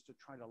incentive is to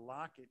try to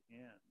lock it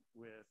in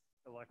with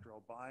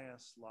electoral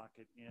bias, lock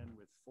it in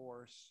with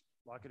force,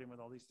 lock it in with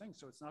all these things.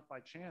 So it's not by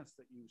chance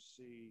that you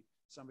see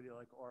somebody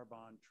like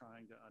Orban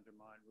trying to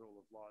undermine rule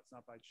of law. It's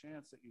not by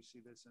chance that you see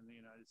this in the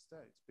United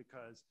States,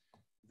 because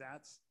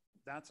that's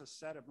a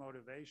set of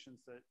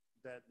motivations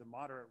that the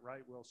moderate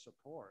right will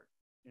support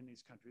in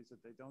these countries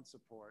that they don't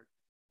support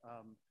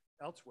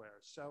elsewhere.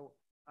 So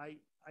I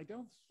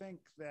don't think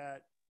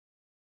that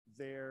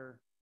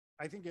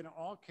I think in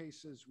all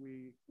cases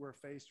we're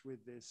faced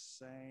with this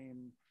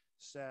same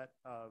set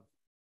of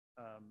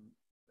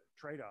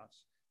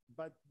trade-offs,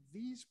 but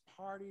these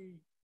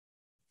party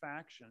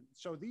factions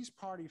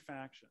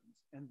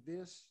and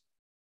this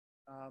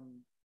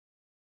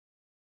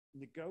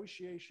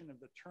negotiation of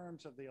the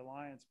terms of the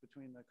alliance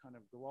between the kind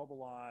of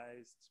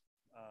globalized,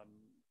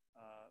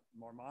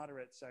 more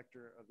moderate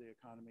sector of the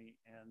economy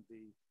and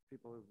the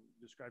people who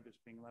described as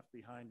being left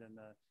behind in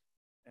the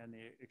and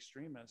the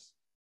extremists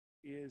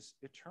is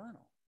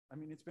eternal. I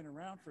mean, it's been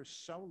around for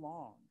so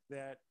long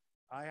that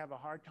I have a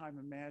hard time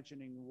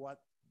imagining what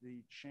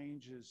the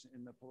changes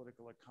in the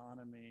political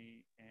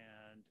economy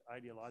and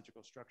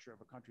ideological structure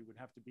of a country would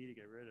have to be to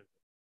get rid of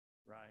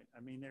it, right? I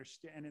mean,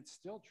 and it's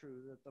still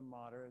true that the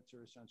moderates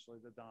are essentially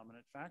the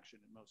dominant faction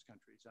in most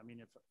countries. I mean,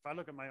 if I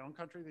look at my own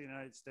country, the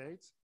United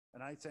States,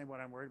 and I say what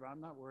I'm worried about,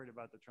 I'm not worried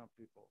about the Trump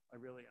people. I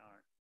really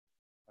aren't.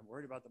 I'm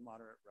worried about the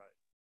moderate right.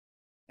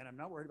 And I'm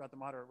not worried about the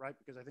moderate right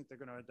because I think they're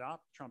going to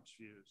adopt Trump's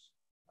views.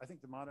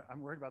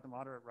 I'm worried about the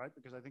moderate right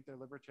because I think they're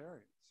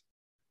libertarians.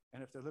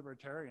 And if they're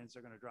libertarians,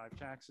 they're going to drive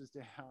taxes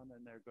down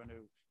and they're going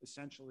to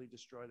essentially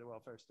destroy the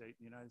welfare state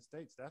in the United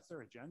States. That's their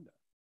agenda.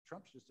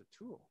 Trump's just a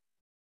tool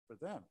for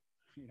them,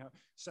 you know.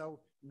 So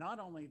not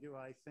only do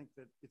I think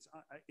that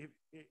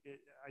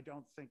I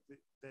don't think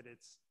that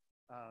it's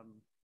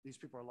these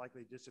people are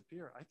likely to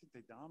disappear. I think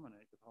they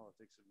dominate the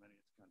politics of many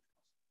of the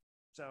countries.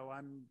 So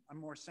I'm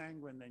more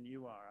sanguine than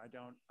you are. I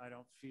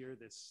don't fear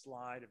this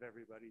slide of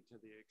everybody to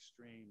the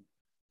extreme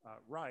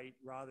right,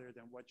 rather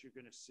than what you're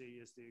going to see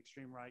is the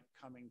extreme right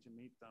coming to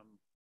meet them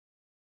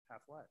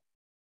halfway.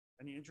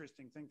 And the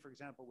interesting thing, for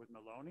example, with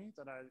Meloni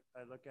that I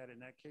look at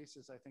in that case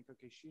is I think,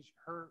 okay,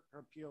 her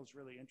appeal is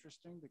really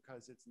interesting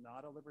because it's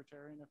not a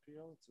libertarian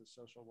appeal. It's a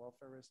social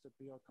welfarist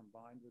appeal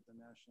combined with the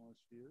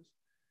nationalist views.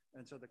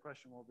 And so the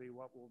question will be,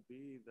 what will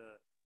be the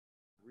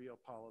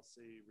real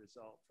policy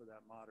result for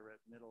that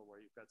moderate middle where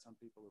you've got some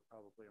people who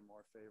probably are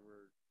more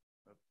favored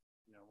of,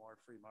 you know,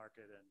 more free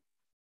market and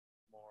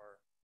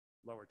more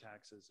lower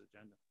taxes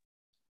agenda.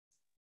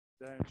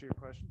 Did that answer your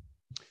question?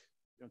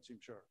 You don't seem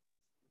sure.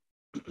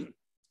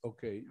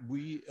 Okay,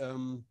 we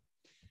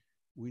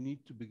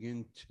need to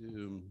begin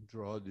to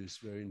draw this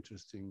very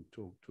interesting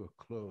talk to a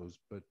close,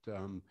 but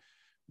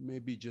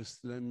maybe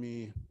just let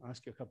me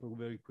ask you a couple of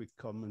very quick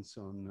comments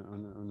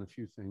on a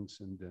few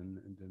things, and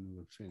then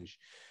we'll finish.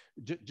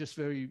 Just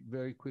very,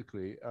 very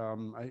quickly,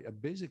 I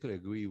basically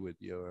agree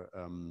with your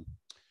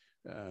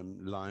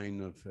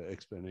line of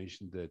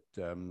explanation that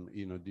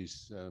you know,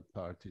 these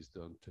parties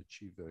don't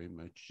achieve very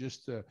much.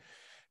 Just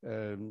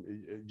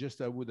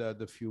I would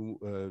add a few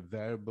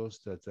variables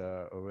that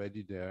are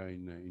already there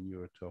in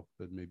your talk,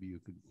 but maybe you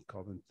could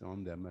comment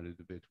on them a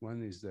little bit.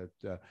 One is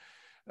that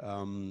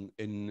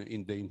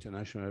in the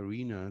international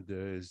arena,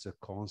 there is a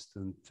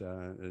constant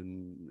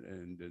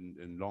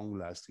and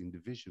long-lasting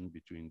division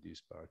between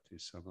these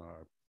parties. Some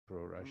are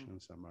pro-Russian,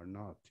 some are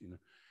not, you know.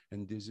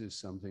 And this is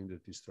something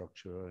that is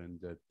structural and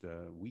that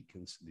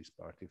weakens this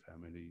party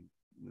family.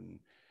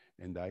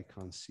 And I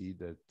can't see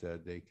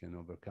that they can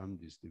overcome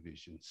these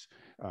divisions.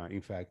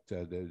 In fact,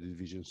 the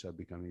divisions are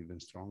becoming even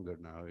stronger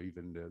now.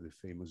 Even the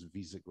famous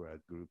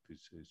Visegrad group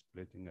is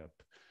splitting up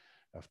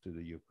after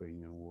the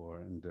Ukrainian war.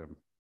 And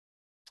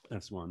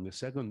that's one. The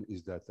second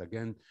is that,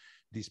 again,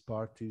 these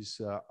parties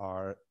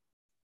are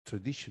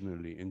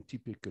traditionally and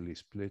typically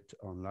split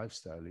on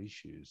lifestyle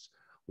issues,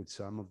 with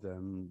some of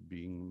them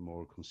being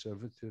more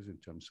conservative in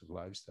terms of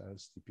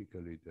lifestyles,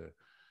 typically the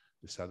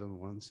southern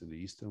ones and the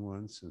eastern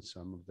ones, and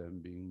some of them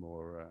being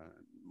more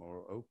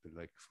open,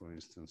 like, for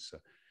instance,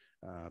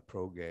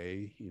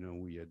 pro-gay. You know,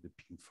 we had the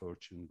Pink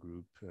Fortune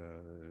group,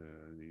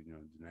 you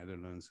know, the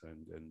Netherlands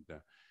and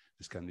the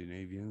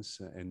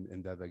Scandinavians,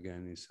 and that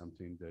again is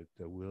something that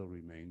will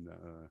remain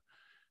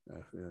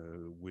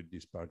with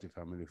this party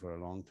family for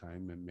a long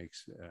time and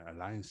makes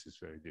alliances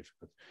very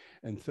difficult.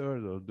 And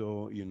third,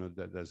 although, you know,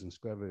 that doesn't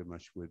square very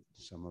much with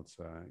some of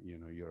you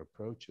know, your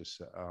approaches,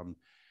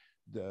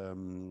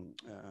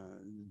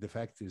 the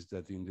fact is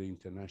that in the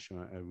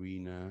international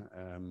arena,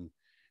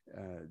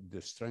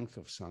 the strength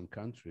of some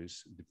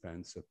countries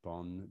depends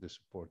upon the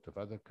support of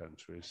other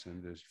countries.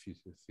 And if you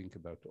think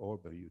about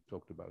Orban, you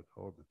talked about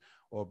Orban.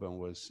 Orban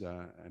was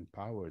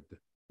empowered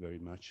very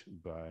much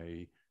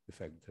by the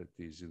fact that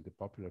he's in the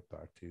Popular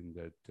Party and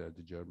that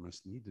the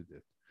Germans needed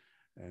it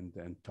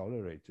and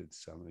tolerated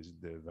some of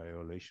the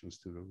violations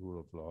to the rule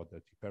of law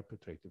that he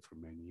perpetrated for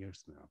many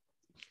years now.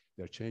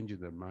 They're changing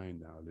their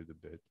mind now a little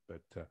bit,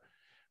 but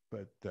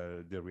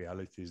the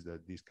reality is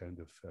that these kind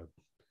of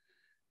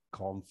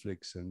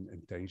conflicts and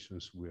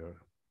tensions will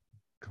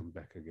come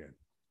back again.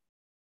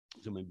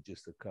 So maybe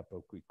just a couple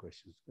of quick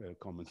questions,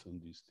 comments on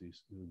these three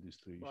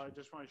issues. Well, I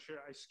just want to share,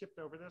 I skipped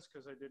over this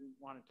because I didn't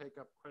want to take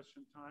up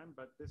question time,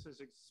 but this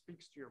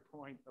speaks to your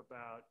point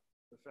about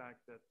the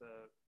fact that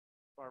the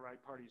far-right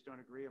parties don't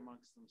agree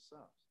amongst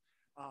themselves.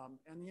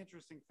 And the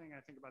interesting thing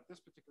I think about this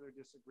particular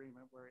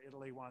disagreement, where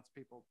Italy wants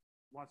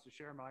to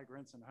share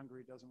migrants and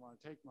Hungary doesn't want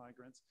to take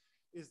migrants,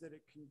 is that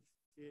it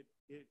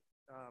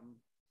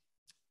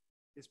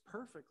is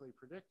perfectly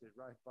predicted,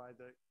 right, by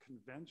the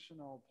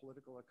conventional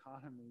political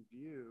economy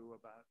view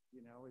about,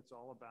 you know, it's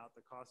all about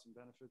the costs and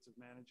benefits of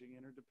managing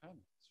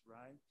interdependence,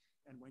 right?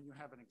 And when you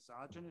have an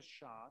exogenous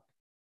shock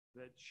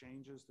that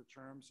changes the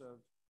terms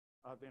of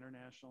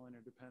international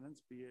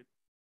interdependence, be it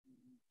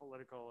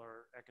political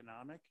or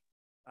economic,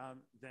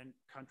 then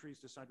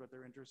countries decide what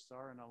their interests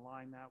are and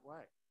align that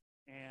way.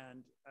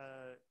 And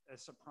a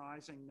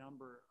surprising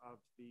number of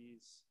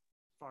these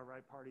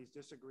far-right parties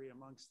disagree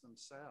amongst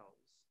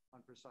themselves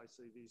on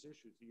precisely these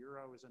issues. The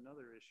euro is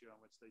another issue on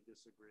which they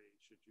disagree.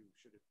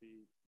 Should it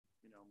be,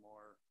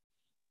 more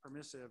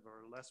permissive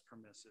or less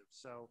permissive?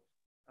 So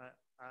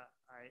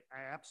I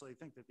absolutely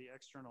think that the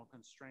external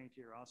constraint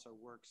here also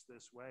works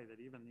this way,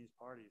 that even these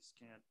parties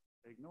can't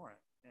ignore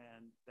it.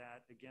 And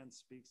that again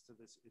speaks to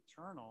this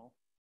eternal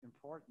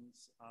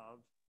importance of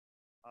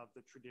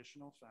the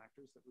traditional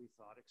factors that we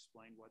thought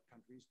explain what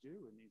countries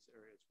do in these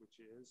areas,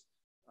 which is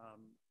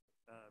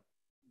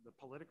the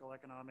political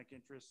economic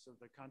interests of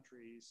the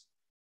countries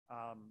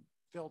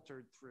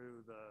filtered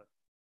through the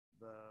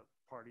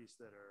parties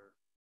that are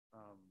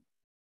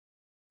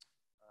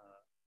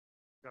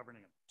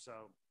governing them.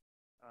 So,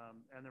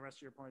 and the rest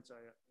of your points, I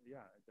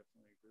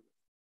definitely agree with.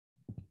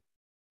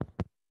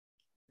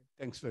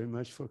 Thanks very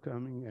much for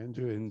coming,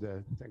 Andrew,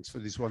 and thanks for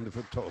this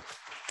wonderful talk.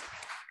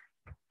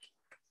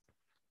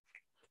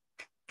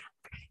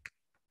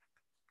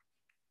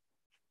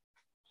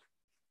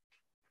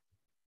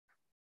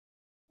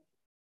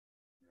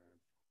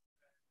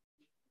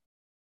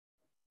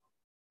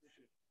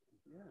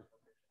 Yeah,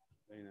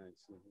 very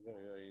nice,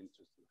 very, very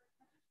interesting.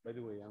 By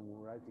the way, I'm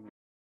writing.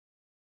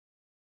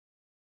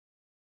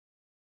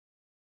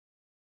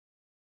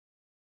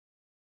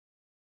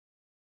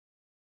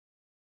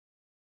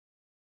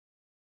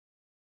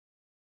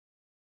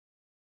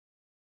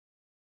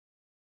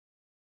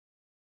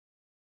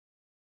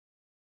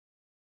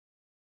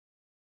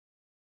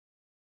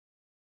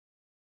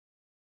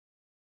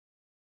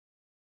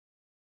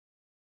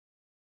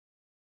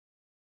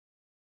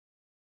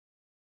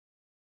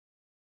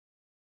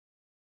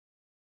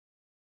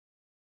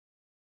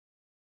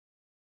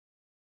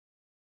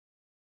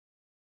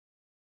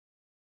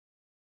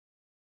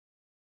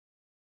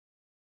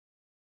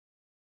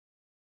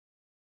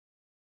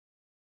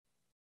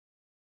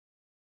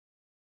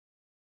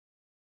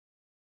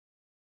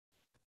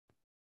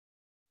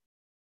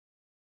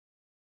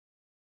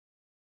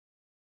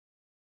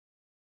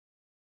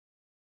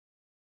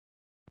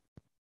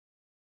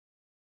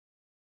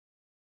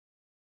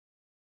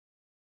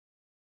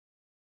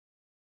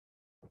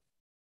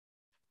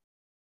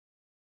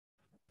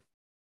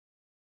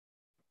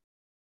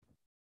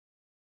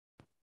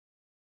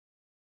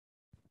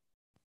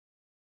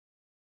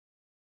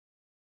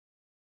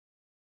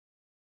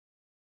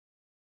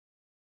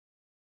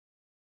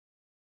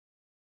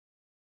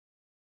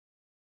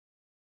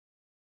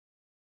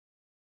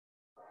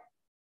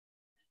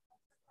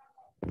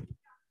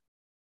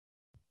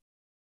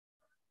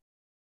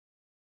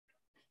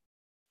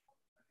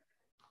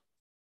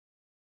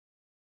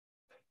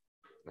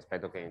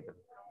 Aspetto che entra.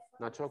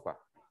 No, ce l'ho qua.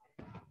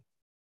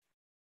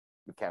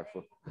 Be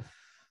careful.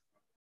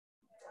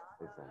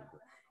 Esatto.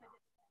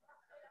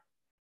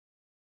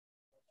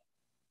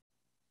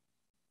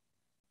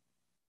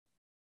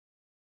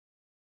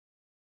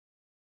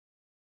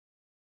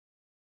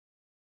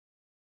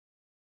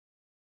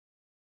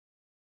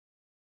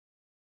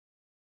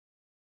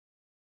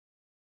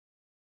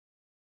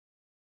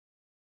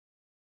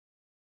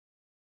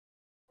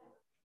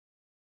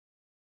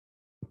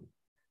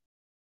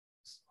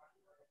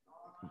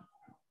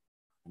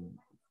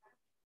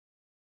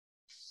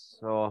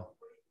 So,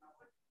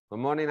 good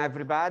morning,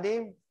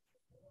 everybody.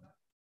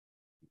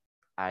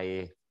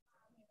 Sorry,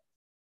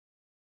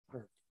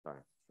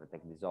 I'll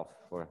take this off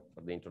for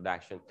the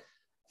introduction.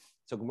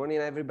 So, good morning,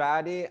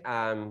 everybody.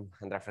 I'm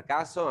Andrea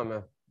Fracasso.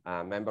 I'm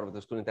a member of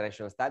the School of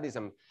International Studies.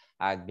 I'm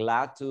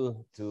glad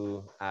to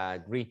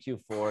greet you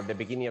for the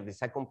beginning of the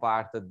second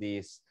part of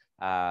this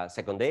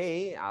second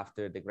day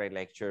after the great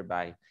lecture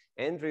by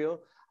Andrew.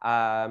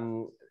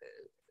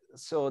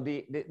 So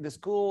the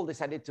school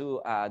decided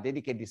to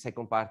dedicate the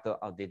second part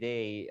of the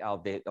day,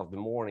 of the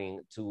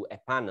morning, to a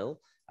panel,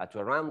 to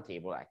a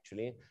roundtable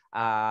actually,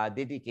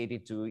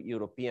 dedicated to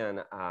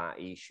European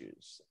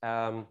issues.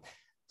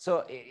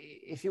 So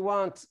if you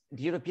want,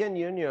 the European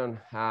Union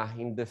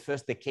in the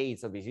first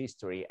decades of its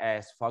history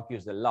has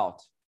focused a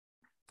lot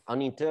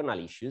on internal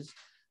issues,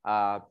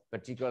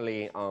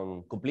 particularly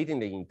on completing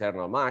the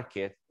internal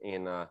market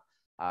in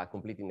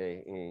completing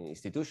the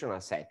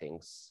institutional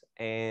settings.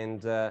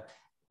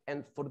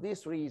 And for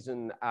this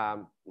reason,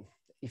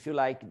 if you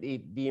like,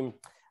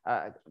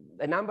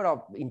 a number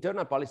of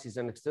internal policies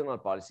and external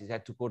policies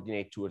had to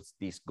coordinate towards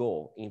this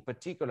goal. In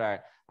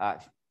particular,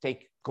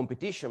 take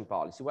competition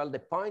policy. Well, the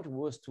point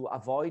was to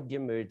avoid the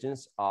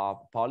emergence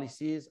of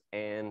policies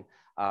and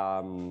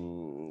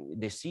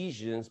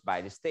decisions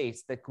by the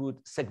states that could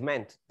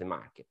segment the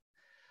market.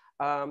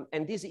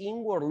 And this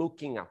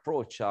inward-looking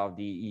approach of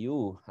the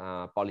EU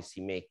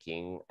policy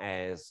making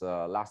has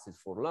lasted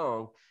for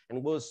long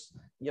and was,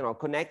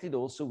 connected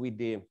also with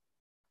the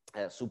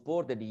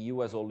support that the EU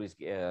has always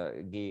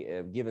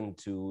given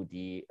to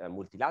the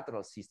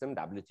multilateral system,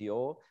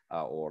 WTO,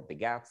 or the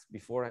GATS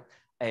before,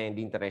 and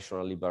the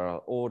international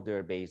liberal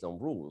order based on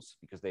rules,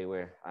 because they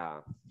were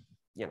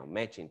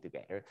matching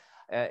together.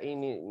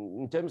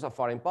 In terms of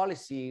foreign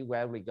policy,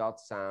 well, we got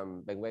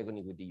some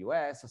bandwagoning with the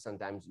US.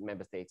 Sometimes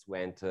member states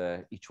went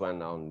each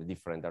one on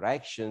different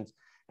directions,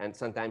 and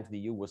sometimes the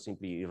EU was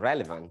simply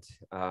irrelevant.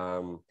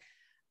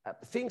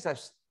 Things have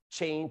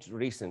changed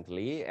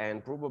recently,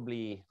 and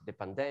probably the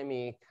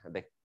pandemic,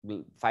 the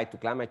fight to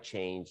climate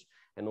change,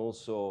 and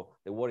also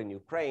the war in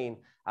Ukraine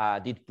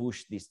did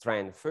push this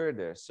trend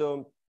further.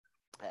 So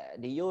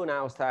the EU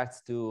now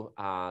starts to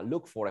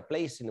look for a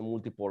place in the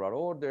multipolar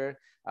order,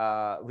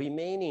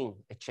 remaining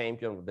a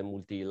champion of the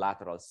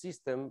multilateral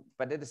system,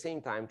 but at the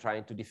same time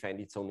trying to defend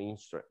its own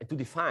interest, to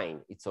define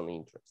its own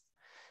interest.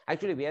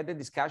 Actually, we had a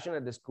discussion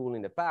at the school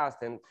in the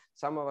past, and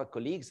some of our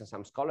colleagues and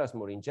some scholars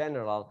more in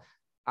general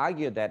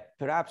argue that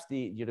perhaps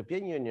the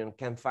European Union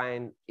can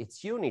find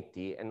its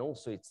unity and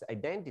also its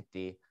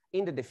identity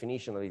in the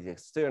definition of its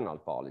external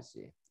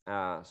policy.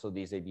 So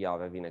this idea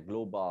of having a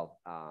global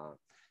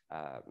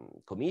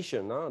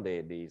commission, no?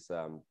 This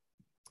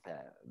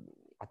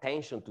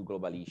attention to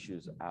global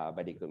issues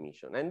by the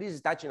commission. And this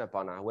is touching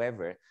upon,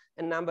 however,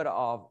 a number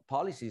of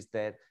policies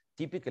that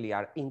typically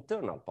are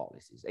internal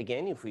policies.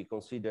 Again, if we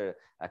consider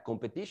a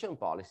competition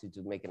policy,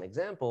 to make an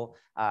example,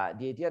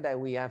 the idea that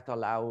we have to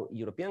allow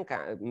European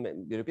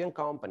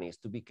companies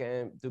to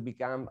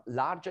become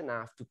large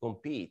enough to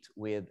compete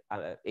with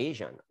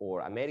Asian or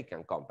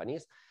American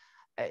companies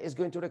is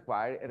going to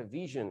require a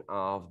revision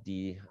of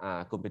the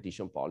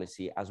competition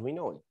policy as we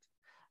know it.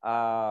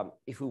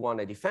 If we want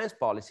a defense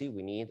policy,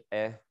 we need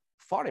a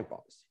foreign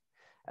policy.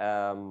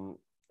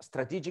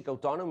 Strategic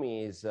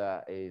autonomy is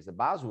a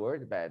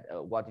buzzword, but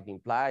what it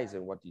implies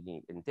and what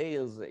it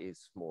entails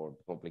is more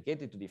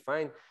complicated to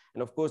define.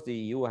 And of course, the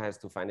EU has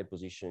to find a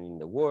position in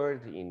the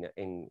world, in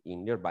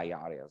nearby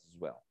areas as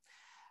well.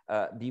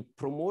 The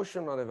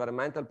promotion of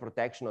environmental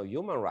protection of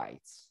human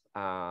rights,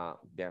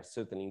 they're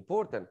certainly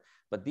important,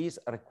 but this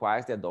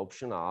requires the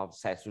adoption of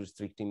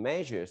self-restricting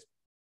measures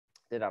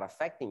that are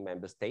affecting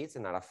member states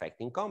and are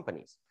affecting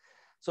companies.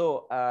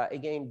 So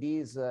again,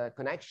 this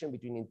connection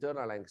between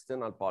internal and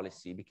external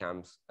policy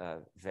becomes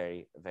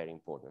very, very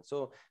important.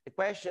 So the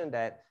question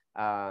that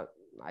I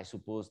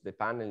suppose the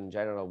panel in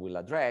general will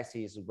address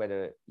is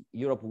whether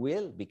Europe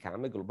will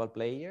become a global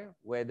player,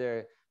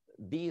 whether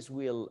this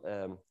will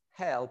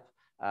help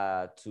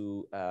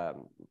to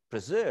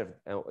preserve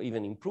or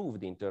even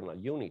improve the internal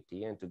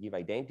unity and to give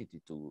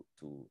identity to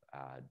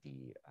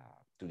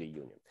the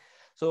Union.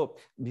 So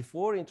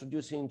before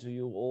introducing to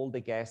you all the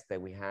guests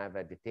that we have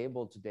at the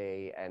table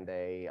today, and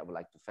I would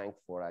like to thank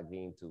for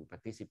agreeing to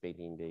participate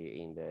in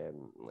the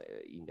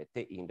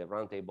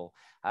roundtable,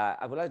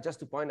 I would like just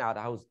to point out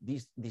how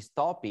this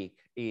topic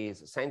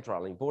is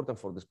central, important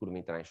for the School of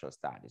International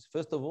Studies.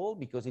 First of all,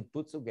 because it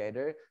puts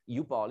together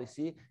EU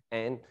policy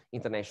and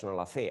international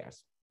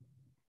affairs.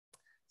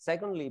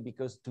 Secondly,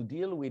 because to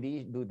deal with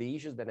the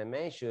issues that I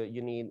mentioned,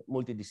 you need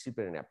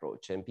multidisciplinary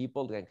approach and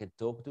people that can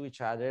talk to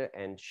each other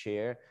and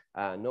share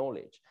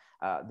knowledge.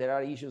 There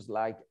are issues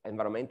like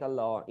environmental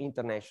law,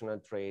 international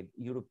trade,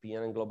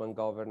 European and global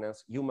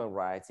governance, human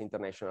rights,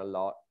 international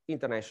law,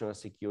 international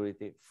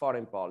security,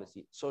 foreign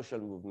policy, social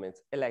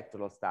movements,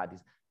 electoral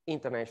studies,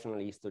 international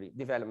history,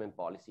 development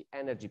policy,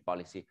 energy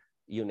policy,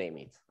 you name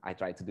it. I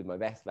try to do my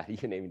best, but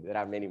you name it, there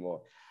are many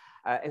more.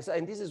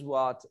 And this is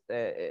what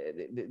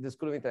the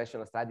School of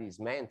International Studies is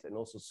meant and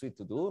also suited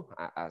to do,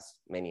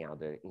 as many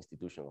other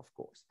institutions, of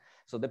course.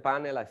 So the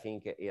panel, I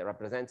think, it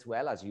represents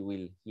well, as you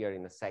will hear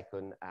in a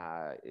second,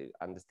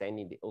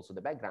 understanding also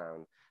the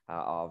background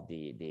of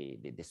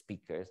the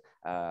speakers.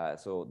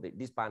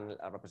 This panel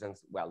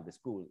represents well the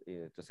school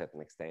to a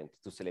certain extent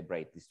to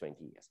celebrate these 20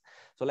 years.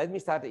 So let me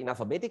start in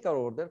alphabetical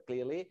order,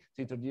 clearly,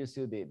 to introduce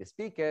you the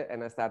speaker.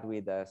 And I start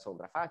with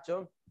Sondra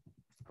Faccio.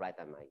 Right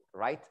at my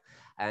right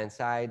hand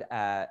side.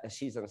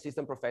 She's an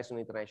assistant professor in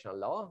international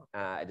law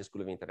at the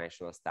School of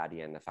International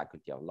Study and the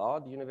Faculty of Law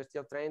at the University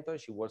of Trento.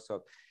 She works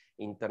on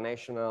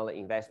international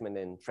investment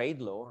and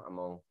trade law,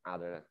 among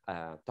other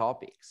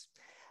topics.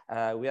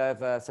 We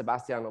have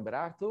Sebastian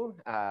Oberartu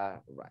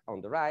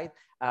on the right.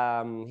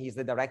 He's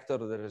the director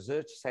of the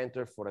Research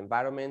Center for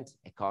Environment,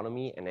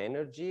 Economy and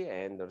Energy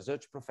and the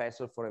research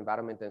professor for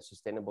environment and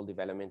sustainable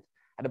development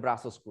at the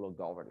Brussels School of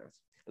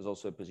Governance. There's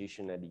also a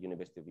position at the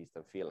University of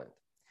Eastern Finland.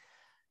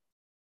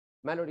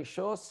 Mallory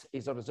Schoss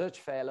is a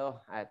research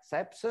fellow at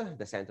CEPS,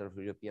 the Center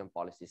for European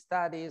Policy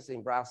Studies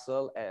in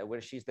Brussels,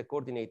 where she's the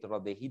coordinator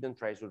of the Hidden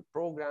Treasure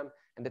Program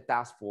and the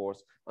task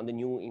force on the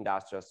new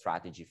industrial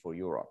strategy for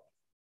Europe.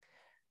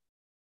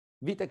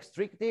 Vitek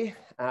Strikti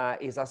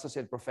is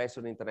associate professor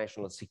in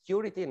international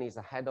security and is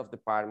the head of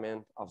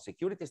department of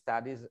security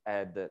studies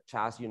at the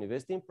Charles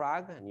University in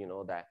Prague. And you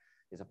know that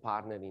is a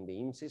partner in the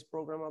IMSIS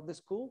program of the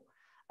school.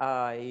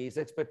 His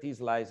expertise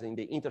lies in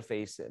the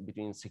interface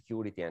between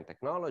security and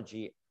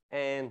technology.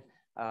 And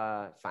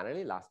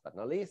finally, last but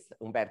not least,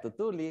 Umberto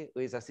Tulli,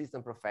 who is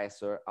assistant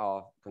professor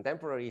of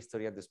contemporary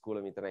history at the School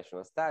of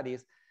International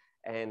Studies.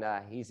 And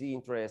his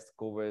interest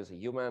covers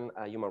human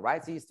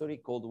rights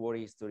history, Cold War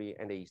history,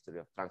 and the history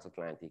of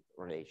transatlantic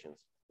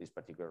relations. This is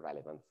particularly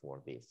relevant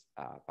for this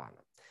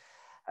panel.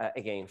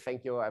 Again,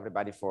 thank you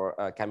everybody for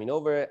coming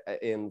over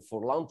and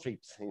for long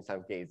trips in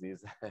some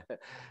cases.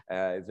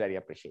 It's very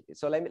appreciated.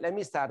 So let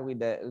me start with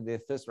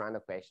the first round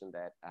of questions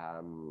that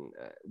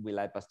will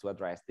help us to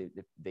address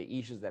the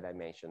issues that I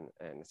mentioned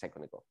a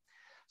second ago.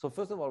 So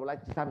first of all, I would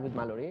like to start with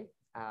Mallory.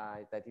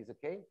 That is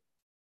okay.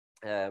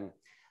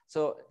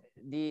 So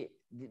the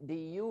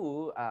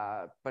EU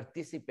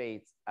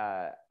participates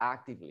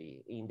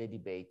actively in the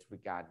debate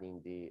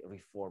regarding the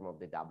reform of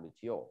the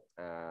WTO.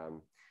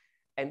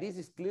 And this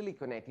is clearly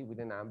connected with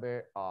a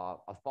number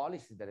of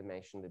policies that I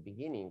mentioned at the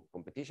beginning,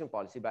 competition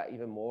policy, but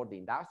even more the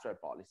industrial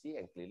policy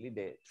and clearly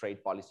the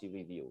trade policy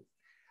review.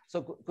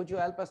 So could you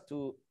help us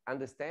to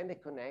understand the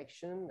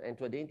connection and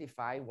to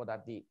identify what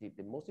are the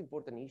most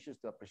important issues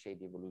to appreciate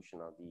the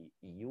evolution of the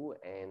EU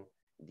and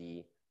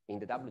in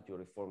the WTO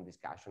reform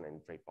discussion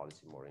and trade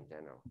policy more in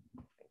general?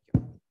 Thank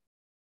you.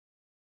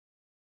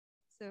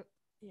 So,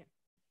 yeah.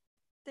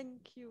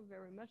 Thank you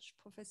very much,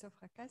 Professor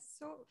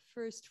Fracasso,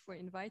 first for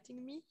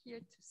inviting me here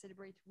to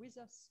celebrate with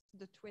us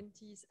the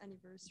 20th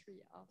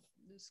anniversary of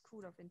the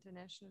School of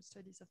International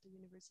Studies of the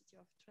University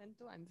of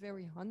Trento. I'm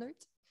very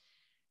honored.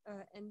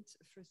 And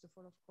first of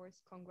all, of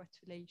course,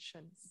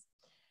 congratulations.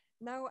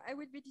 Now, I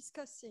will be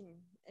discussing,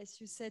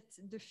 as you said,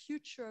 the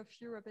future of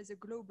Europe as a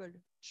global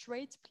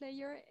trade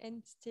player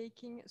and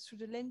taking through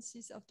the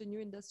lenses of the new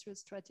industrial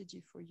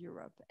strategy for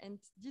Europe. And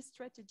this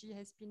strategy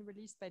has been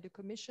released by the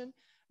Commission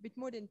a bit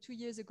more than 2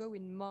 years ago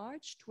in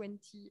March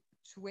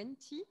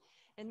 2020.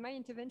 And my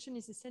intervention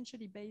is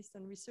essentially based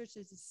on research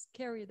that is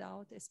carried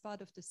out as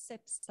part of the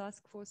CEPS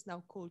task force,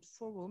 now called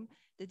Forum,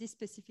 that is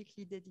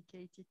specifically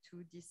dedicated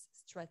to this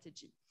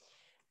strategy.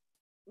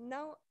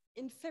 Now,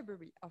 in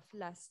February of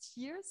last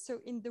year, so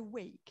in the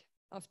wake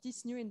of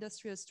this new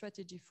industrial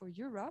strategy for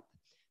Europe,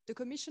 the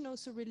Commission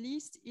also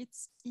released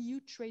its EU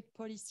trade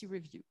policy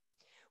review,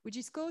 which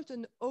is called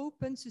an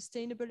open,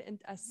 sustainable,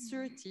 and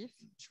assertive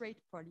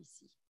trade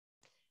policy.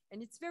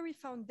 And its very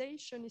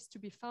foundation is to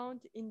be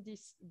found in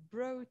this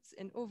broad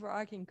and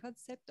overarching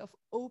concept of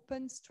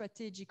open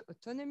strategic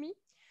autonomy,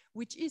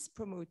 which is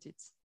promoted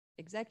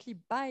exactly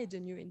by the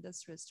new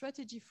industrial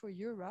strategy for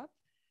Europe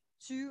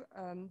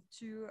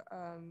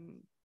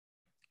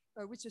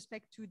with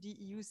respect to the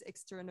EU's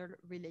external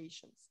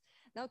relations.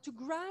 Now, to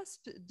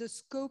grasp the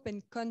scope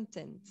and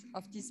content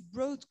of this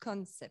broad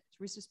concept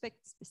with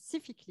respect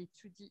specifically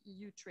to the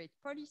EU trade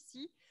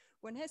policy,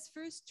 one has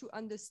first to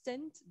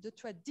understand the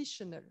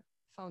traditional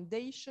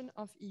foundation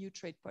of EU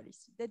trade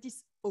policy, that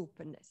is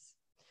openness.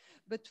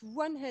 But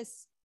one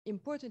has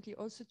importantly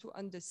also to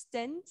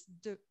understand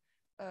the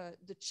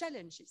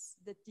challenges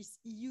that this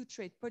EU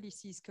trade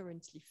policy is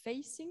currently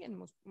facing, and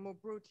more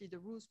broadly, the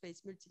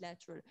rules-based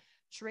multilateral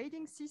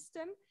trading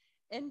system.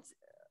 And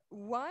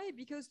why?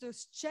 Because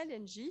those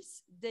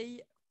challenges,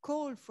 they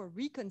call for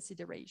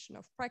reconsideration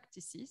of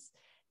practices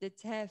that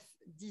have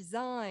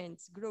designed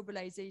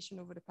globalization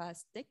over the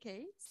past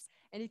decades.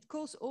 And it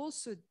calls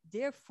also,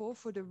 therefore,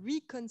 for the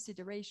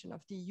reconsideration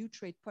of the EU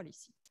trade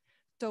policy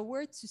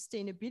towards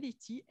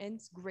sustainability and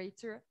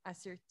greater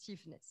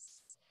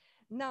assertiveness.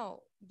 Now,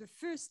 the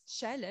first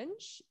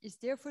challenge is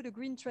therefore the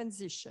green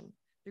transition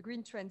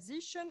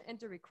and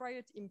the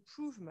required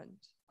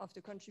improvement of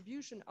the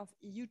contribution of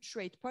EU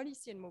trade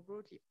policy and more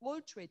broadly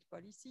all trade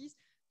policies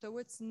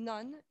towards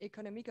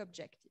non-economic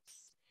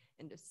objectives.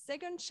 And the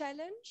second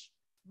challenge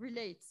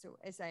relates, so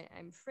as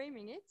I'm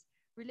framing it,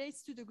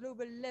 relates to the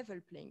global level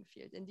playing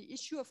field and the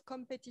issue of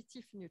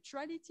competitive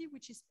neutrality,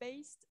 which is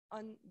based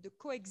on the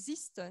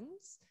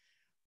coexistence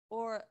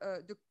or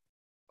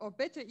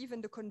better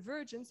even the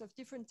convergence of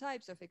different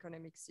types of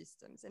economic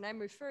systems. And I'm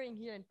referring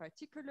here in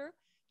particular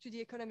to the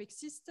economic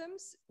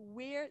systems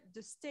where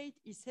the state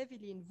is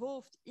heavily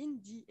involved in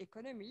the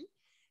economy,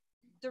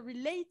 the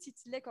related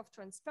lack of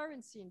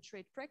transparency in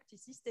trade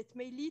practices that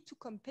may lead to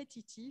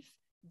competitive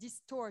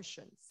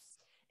distortions.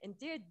 And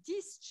there,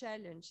 this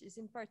challenge is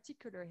in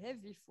particular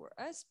heavy for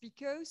us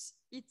because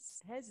it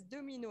has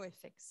domino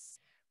effects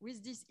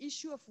with this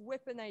issue of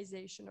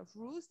weaponization of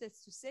rules.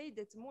 That's to say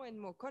that more and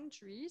more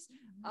countries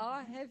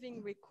are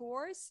having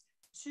recourse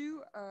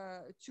to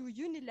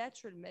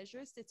unilateral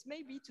measures that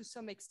may be to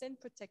some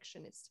extent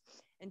protectionist.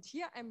 And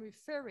here I'm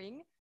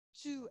referring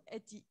to,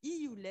 at the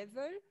EU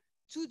level,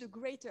 to the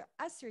greater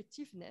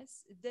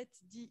assertiveness that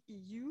the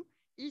EU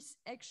is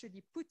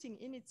actually putting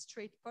in its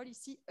trade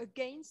policy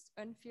against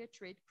unfair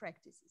trade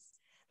practices.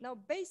 Now,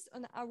 based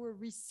on our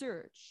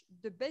research,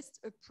 the best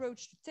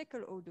approach to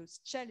tackle all those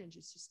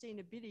challenges,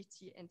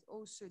 sustainability, and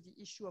also the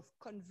issue of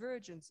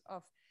convergence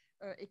of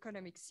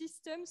economic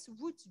systems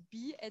would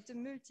be at a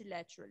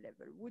multilateral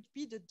level, would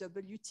be the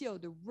WTO,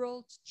 the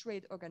World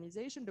Trade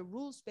Organization, the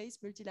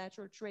rules-based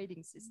multilateral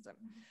trading system.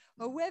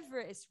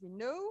 However, as we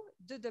know,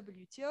 the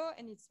WTO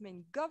and its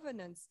main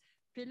governance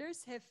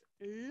pillars have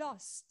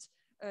lost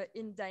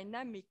in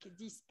dynamic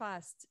these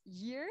past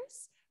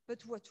years.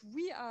 But what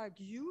we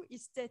argue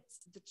is that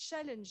the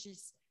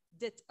challenges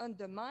that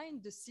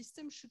undermine the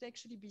system should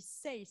actually be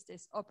seized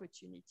as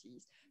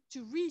opportunities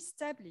to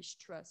reestablish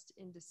trust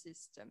in the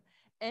system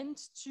and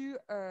to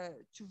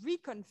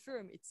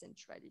reconfirm its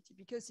centrality,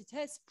 because it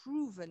has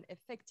proven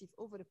effective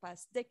over the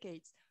past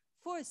decades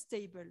for a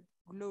stable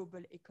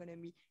global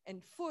economy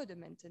and for the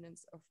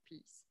maintenance of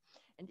peace.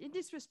 And in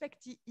this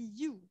respect, the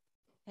EU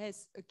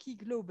has a key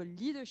global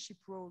leadership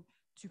role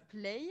to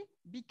play,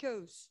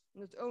 because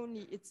not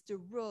only it's the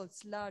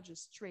world's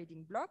largest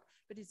trading bloc,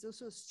 but it's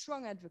also a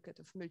strong advocate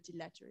of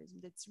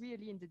multilateralism. That's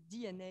really in the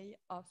DNA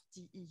of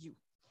the EU.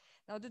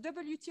 Now, the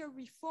WTO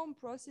reform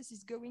process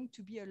is going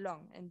to be a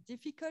long and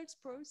difficult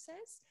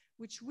process,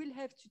 which will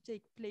have to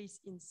take place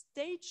in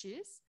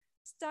stages,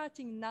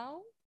 starting now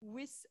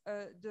with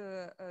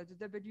the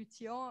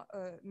WTO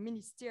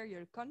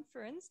ministerial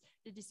conference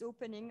that is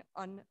opening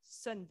on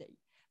Sunday.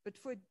 But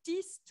for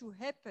this to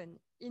happen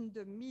in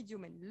the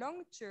medium and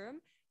long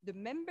term, the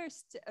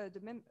members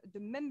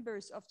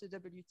of the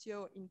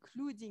WTO,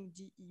 including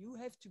the EU,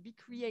 have to be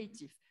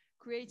creative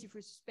with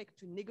respect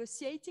to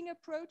negotiating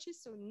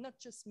approaches, so not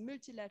just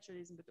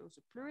multilateralism, but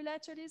also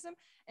plurilateralism,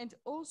 and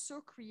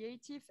also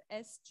creative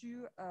as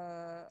to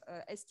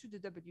the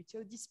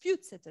WTO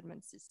dispute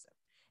settlement system.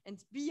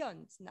 And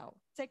beyond now,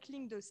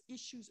 tackling those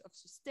issues of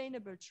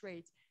sustainable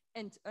trade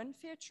and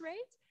unfair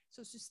trade.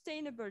 So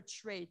sustainable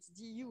trade,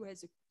 the EU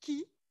has a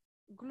key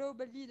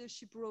global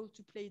leadership role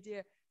to play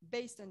there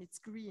based on its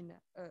Green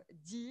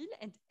Deal.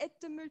 And at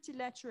the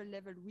multilateral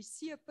level, we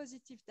see a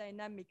positive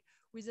dynamic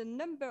with a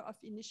number of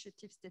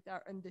initiatives that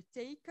are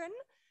undertaken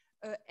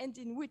and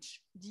in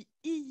which the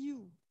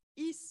EU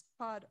is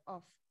part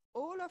of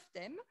all of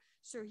them.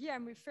 So here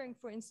I'm referring,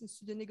 for instance,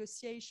 to the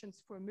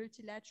negotiations for a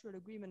multilateral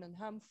agreement on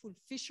harmful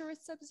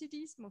fisheries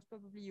subsidies. Most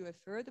probably you have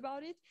heard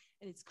about it,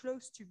 and it's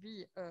close to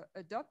be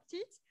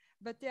adopted.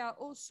 But there are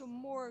also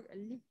more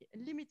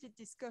limited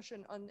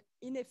discussion on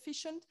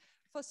inefficient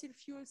fossil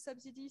fuel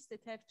subsidies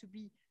that have to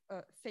be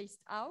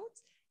phased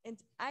out.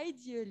 And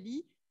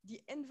ideally,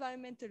 the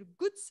environmental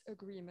goods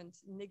agreement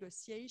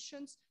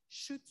negotiations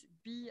should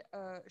be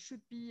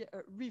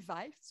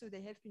revived. So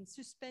they have been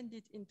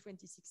suspended in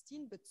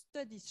 2016, but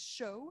studies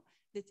show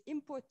that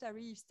import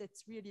tariffs,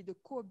 that's really the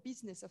core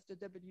business of the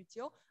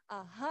WTO,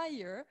 are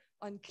higher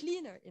on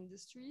cleaner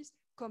industries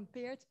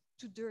compared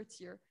to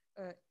dirtier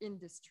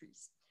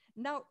industries.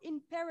 Now,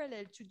 in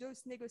parallel to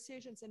those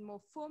negotiations and more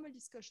formal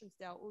discussions,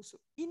 there are also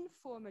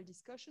informal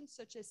discussions,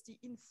 such as the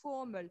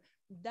informal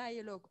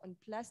dialogue on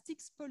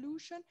plastics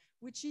pollution,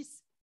 which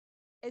is,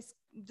 as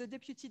the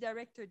Deputy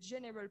Director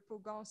General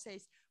Pogan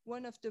says,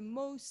 one of the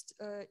most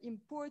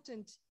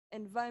important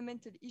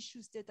environmental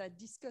issues that are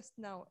discussed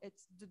now at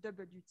the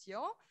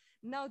WTO.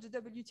 Now, the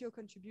WTO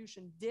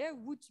contribution there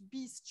would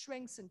be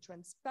strengthened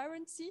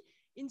transparency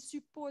in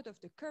support of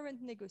the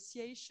current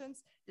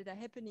negotiations that are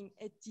happening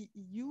at the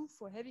EU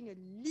for having a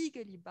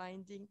legally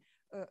binding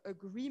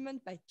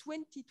agreement by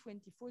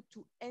 2024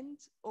 to end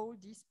all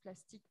this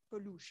plastic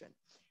pollution.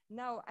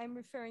 Now, I'm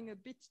referring a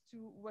bit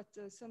to what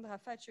Sandra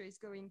Thatcher is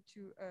going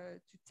to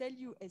tell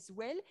you as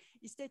well,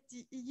 is that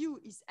the EU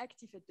is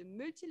active at the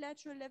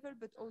multilateral level,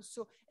 but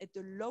also at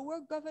the lower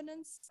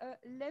governance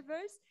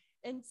levels.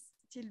 And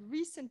till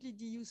recently,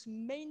 the EU's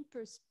main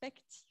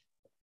perspective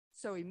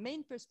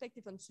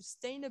on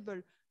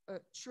sustainable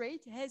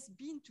trade has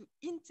been to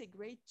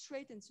integrate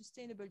trade and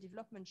sustainable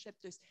development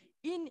chapters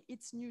in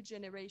its new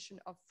generation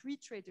of free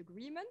trade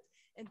agreement.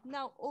 And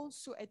now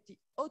also at the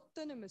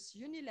autonomous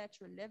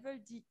unilateral level,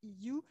 the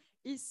EU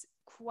is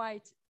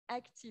quite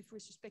active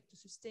with respect to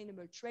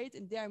sustainable trade.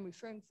 And there I'm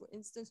referring, for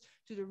instance,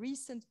 to the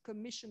recent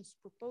Commission's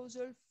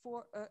proposal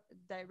for a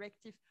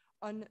directive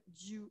on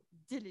due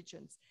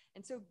diligence.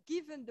 And so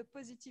given the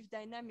positive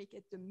dynamic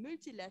at the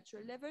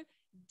multilateral level,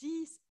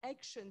 these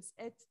actions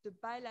at the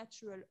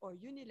bilateral or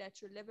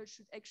unilateral level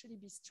should actually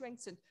be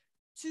strengthened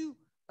to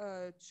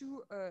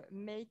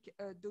make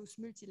those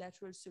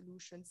multilateral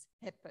solutions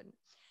happen.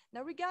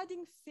 Now,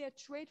 regarding fair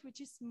trade,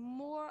 which is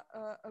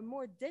a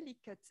more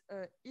delicate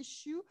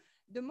issue,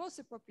 the most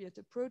appropriate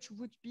approach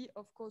would be,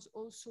 of course,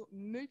 also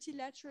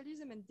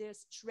multilateralism, and they're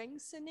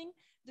strengthening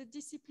the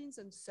disciplines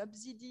on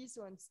subsidies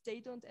or on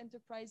state-owned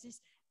enterprises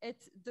at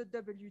the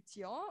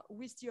WTO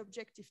with the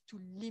objective to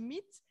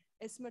limit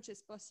as much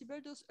as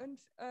possible those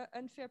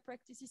unfair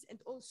practices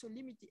and also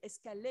limit the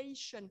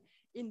escalation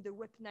in the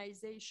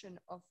weaponization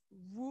of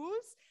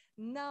rules.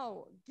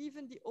 Now,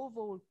 given the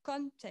overall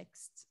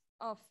context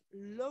of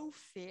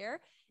lawfare,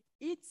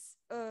 it's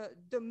a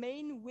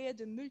domain where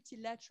the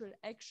multilateral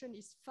action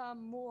is far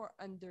more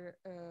under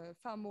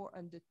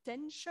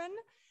tension,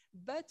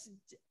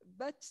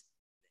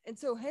 and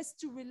so has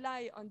to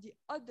rely on the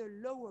other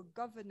lower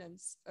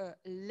governance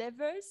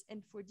levels.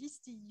 And for this,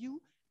 the EU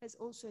has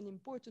also an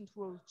important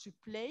role to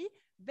play,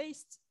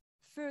 based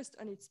first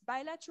on its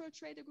bilateral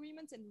trade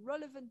agreements and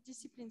relevant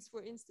disciplines,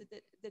 for instance,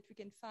 that we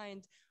can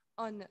find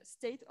on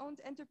state-owned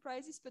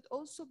enterprises, but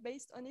also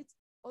based on its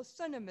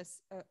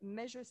autonomous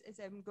measures, as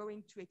I'm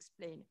going to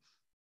explain.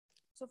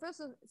 So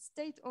first, on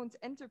state-owned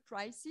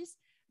enterprises,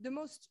 the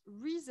most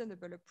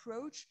reasonable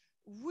approach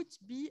would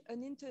be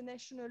an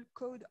international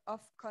code of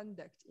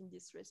conduct in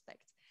this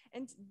respect.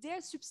 And their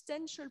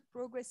substantial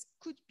progress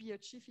could be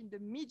achieved in the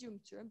medium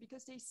term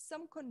because there is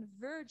some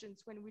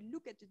convergence when we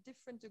look at the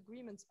different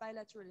agreements,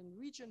 bilateral and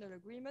regional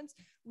agreements.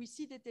 We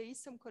see that there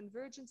is some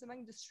convergence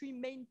among the three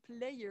main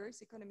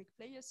players, economic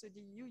players, so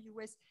the EU,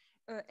 US,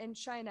 and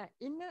China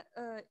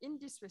in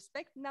this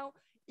respect. Now,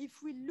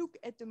 if we look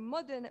at the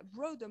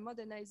broader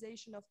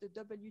modernization of the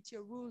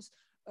WTO rules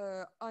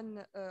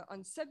on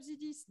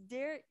subsidies,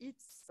 there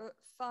it's a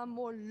far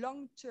more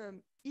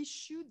long-term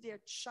issue. There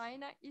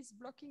China is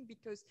blocking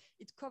because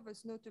it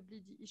covers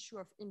notably the issue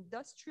of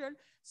industrial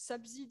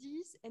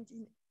subsidies. And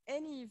in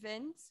any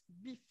event,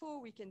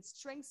 before we can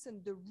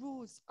strengthen the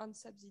rules on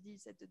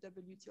subsidies at the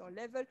WTO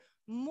level,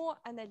 more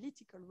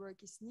analytical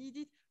work is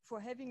needed for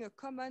having a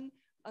common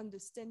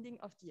understanding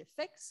of the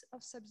effects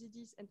of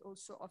subsidies and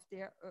also of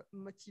their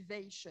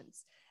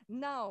motivations.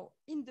 Now,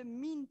 in the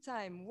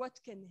meantime, what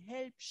can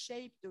help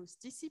shape those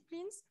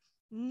disciplines?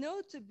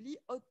 Notably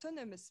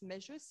autonomous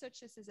measures,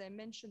 such as I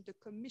mentioned, the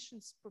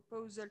Commission's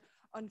proposal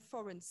on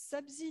foreign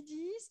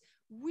subsidies,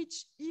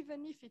 which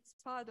even if it's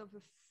part of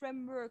a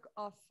framework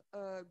of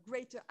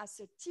greater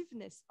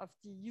assertiveness of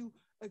the EU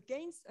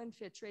against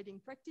unfair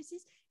trading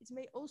practices, it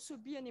may also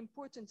be an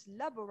important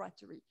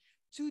laboratory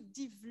to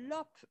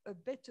develop a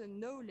better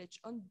knowledge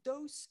on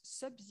those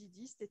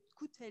subsidies that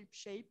could help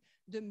shape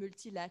the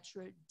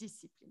multilateral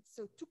discipline.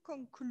 So to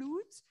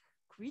conclude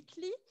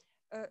quickly,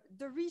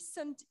 the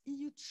recent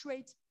EU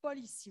trade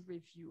policy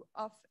review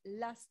of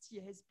last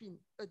year has been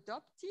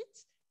adopted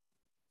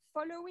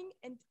following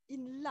and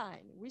in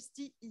line with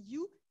the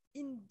EU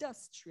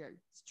industrial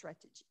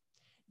strategy.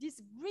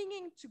 This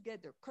bringing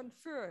together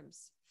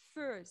confirms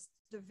first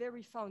the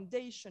very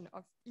foundation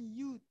of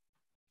EU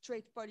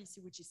trade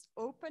policy, which is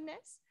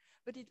openness,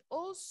 but it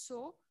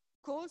also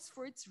calls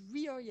for its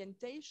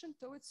reorientation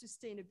towards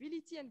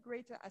sustainability and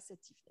greater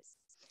assertiveness.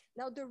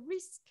 Now, the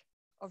risk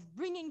of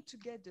bringing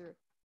together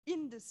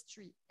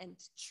industry and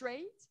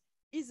trade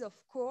is, of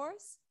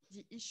course,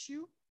 the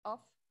issue of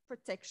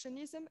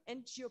protectionism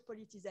and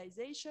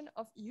geopoliticization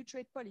of EU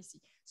trade policy.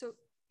 So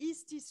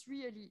is this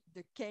really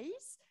the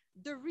case?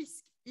 The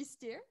risk is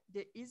there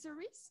is a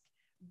risk,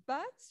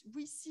 but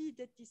we see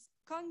that this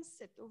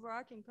concept,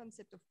 overarching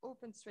concept of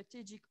open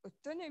strategic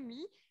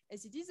autonomy,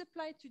 as it is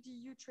applied to the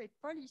EU trade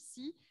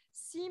policy,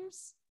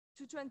 seems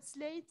to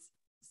translate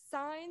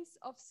signs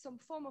of some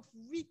form of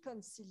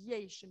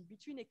reconciliation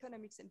between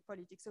economics and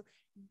politics. So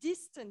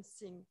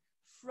distancing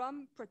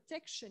from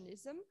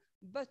protectionism,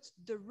 but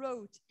the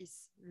road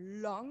is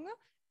long,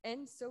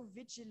 and so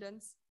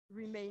vigilance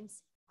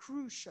remains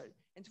crucial.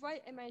 And why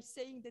am I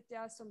saying that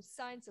there are some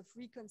signs of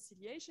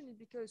reconciliation? Is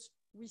because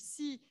we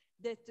see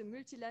that the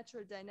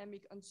multilateral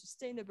dynamic on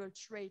sustainable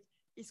trade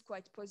is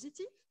quite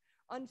positive.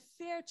 On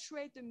fair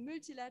trade, the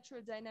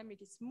multilateral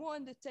dynamic is more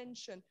under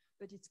tension,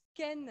 but it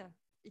can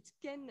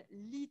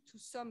lead to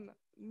some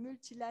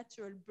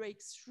multilateral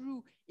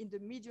breakthrough in the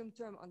medium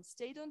term on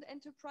state-owned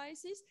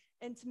enterprises,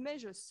 and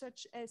measures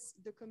such as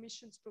the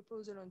Commission's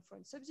proposal on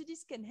foreign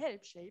subsidies can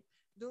help shape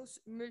those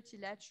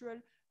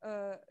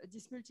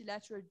these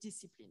multilateral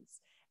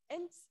disciplines.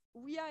 And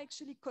we are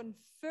actually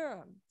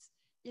confirmed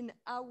in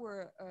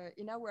our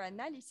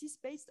analysis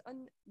based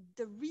on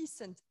the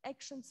recent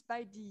actions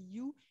by the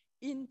EU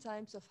in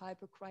times of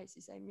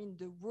hypercrisis. I mean,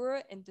 the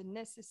war and the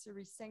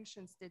necessary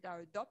sanctions that are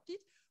adopted.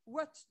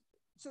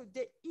 So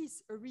there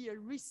is a real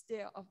risk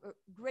there of a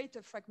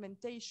greater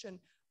fragmentation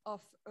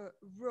of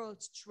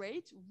world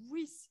trade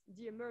with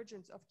the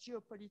emergence of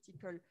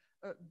geopolitical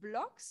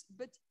blocks,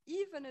 but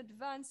even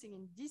advancing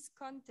in this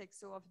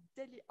context of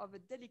a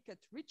delicate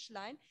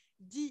ridgeline,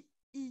 the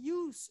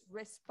EU's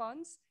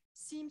response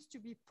seems to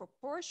be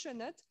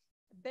proportionate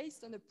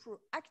based on a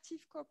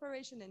proactive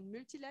cooperation and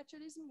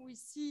multilateralism. We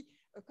see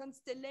a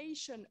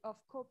constellation of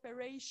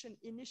cooperation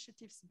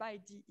initiatives by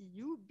the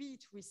EU, be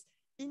it with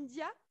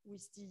India,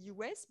 with the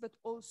US, but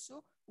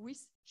also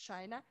with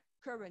China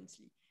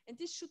currently. And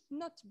this should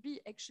not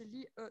be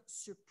actually a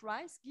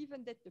surprise,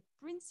 given that the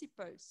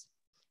principles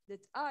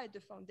that are at the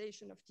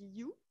foundation of the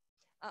EU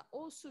are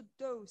also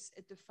those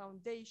at the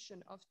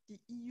foundation of the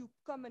EU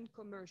common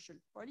commercial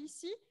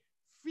policy: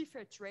 free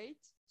fair trade,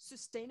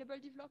 sustainable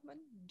development,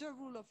 the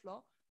rule of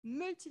law,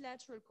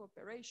 multilateral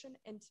cooperation,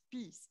 and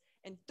peace.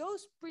 And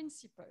those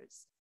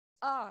principles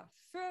are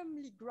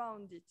firmly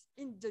grounded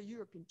in the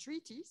European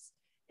treaties,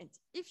 and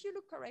if you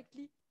look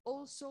correctly,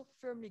 also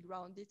firmly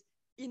grounded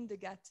in the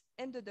GATT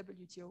and the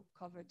WTO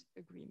covered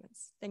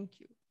agreements. Thank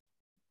you.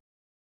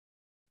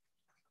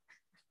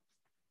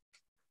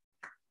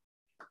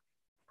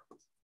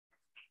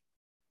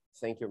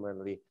 Thank you,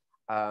 Melody.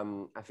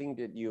 I think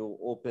that you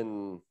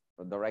open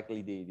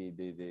directly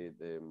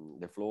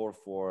the floor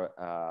for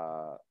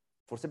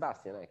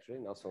Sebastian, actually,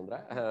 not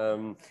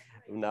Sondra.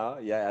 No,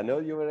 yeah, I know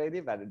you were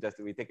ready, but just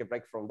we take a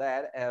break from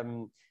that.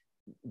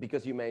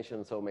 Because you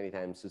mentioned so many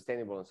times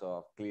sustainable, and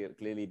so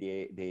clearly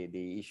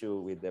the issue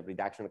with the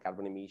reduction of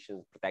carbon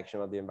emissions, protection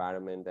of the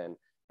environment, and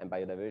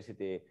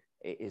biodiversity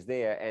is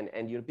there.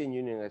 And European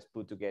Union has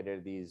put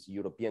together this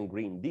European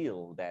Green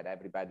Deal that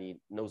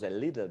everybody knows a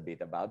little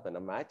bit about, but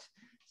not much.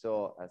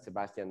 So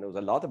Sebastian knows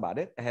a lot about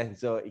it. And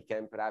so it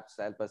can perhaps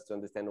help us to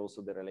understand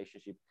also the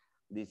relationship,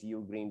 this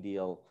EU Green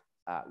Deal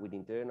with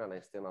internal and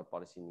external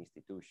policy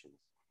institutions.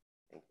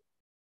 Thank you.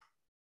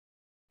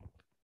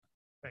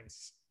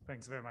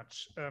 Thanks very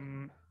much.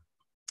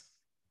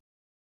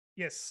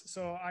 Yes,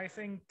 so I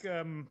think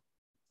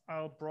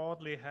I'll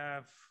broadly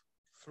have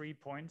 3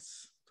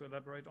 points to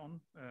elaborate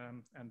on,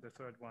 and the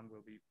third one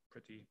will be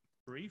pretty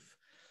brief.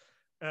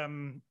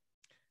 The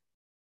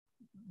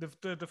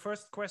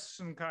first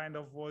question kind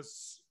of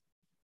was,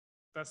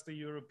 does the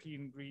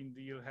European Green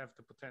Deal have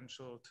the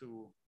potential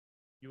to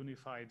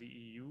unify the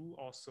EU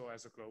also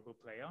as a global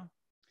player?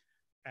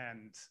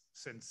 And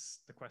since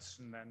the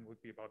question then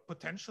would be about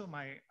potential,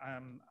 my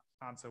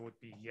answer would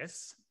be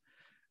yes.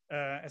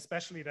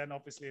 Especially then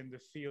obviously in the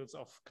fields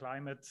of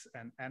climate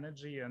and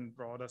energy and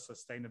broader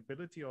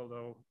sustainability,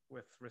 although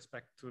with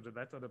respect to the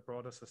latter, the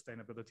broader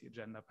sustainability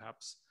agenda,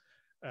 perhaps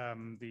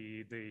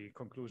the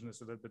conclusion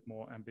is a little bit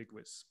more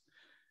ambiguous.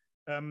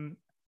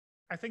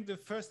 I think the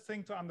first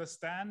thing to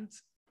understand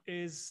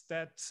is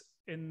that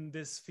in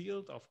this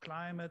field of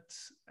climate,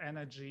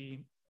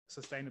 energy,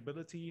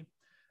 sustainability,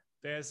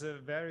 there's a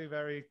very,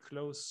 very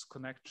close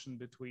connection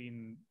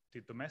between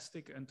the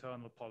domestic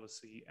internal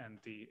policy and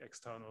the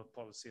external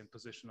policy and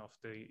position of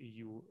the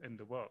EU in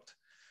the world.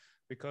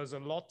 Because a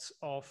lot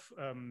of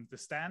the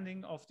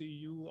standing of the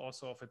EU,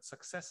 also of its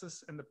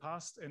successes in the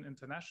past in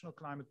international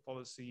climate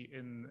policy,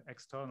 in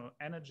external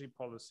energy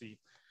policy,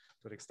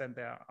 to the extent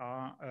there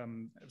are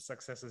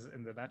successes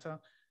in the latter,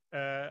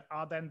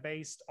 are then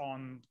based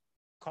on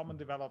common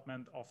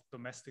development of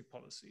domestic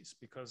policies,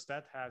 because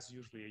that has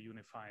usually a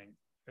unifying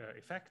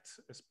effect,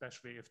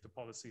 especially if the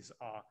policies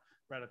are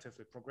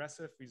relatively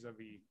progressive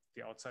vis-a-vis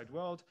the outside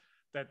world,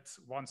 that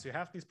once you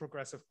have these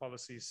progressive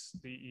policies,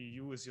 the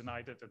EU is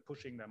united and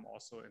pushing them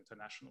also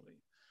internationally.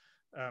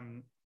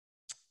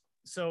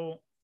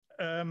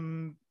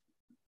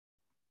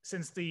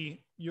 Since the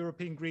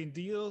European Green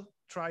Deal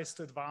tries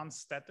to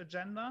advance that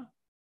agenda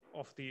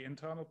of the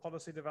internal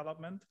policy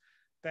development,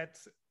 that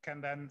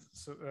can then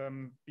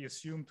be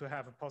assumed to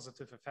have a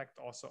positive effect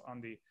also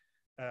on the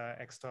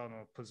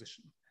external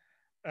position.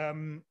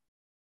 And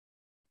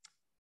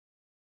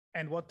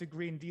what the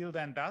Green Deal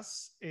then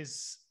does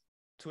is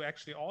to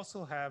actually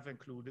also have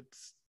included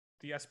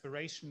the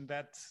aspiration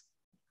that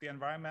the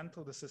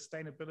environmental, the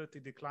sustainability,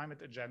 the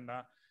climate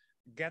agenda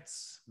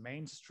gets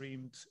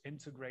mainstreamed,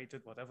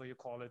 integrated, whatever you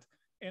call it,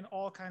 in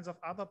all kinds of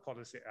other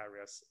policy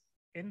areas,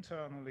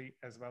 internally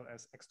as well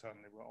as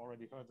externally. We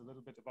already heard a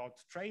little bit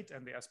about trade,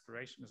 and the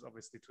aspiration is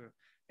obviously to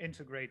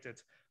integrate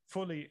it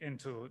fully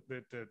into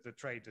the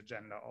trade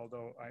agenda,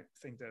 although I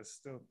think there's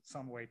still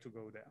some way to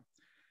go there.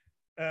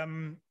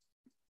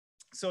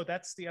 So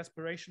that's the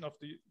aspiration of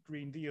the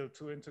Green Deal,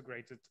 to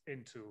integrate it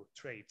into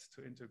trade,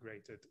 to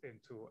integrate it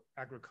into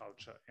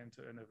agriculture,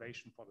 into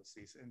innovation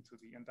policies, into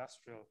the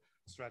industrial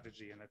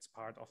strategy, and it's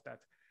part of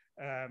that,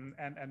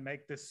 and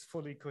make this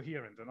fully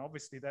coherent. And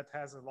obviously that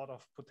has a lot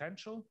of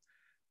potential,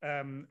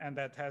 and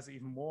that has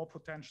even more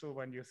potential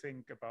when you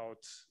think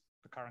about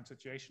the current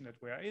situation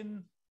that we are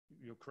in,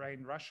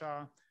 Ukraine,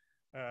 Russia,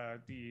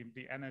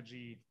 the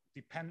energy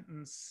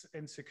dependence,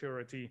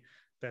 insecurity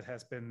that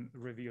has been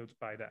revealed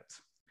by that.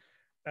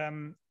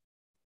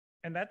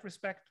 In that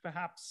respect,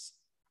 perhaps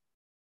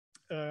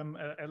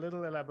a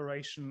little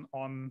elaboration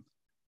on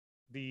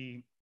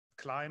the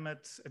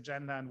climate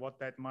agenda and what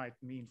that might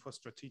mean for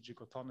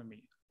strategic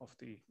autonomy of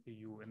the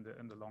EU in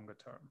the longer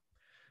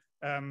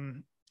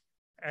term.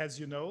 As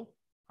you know,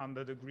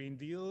 under the Green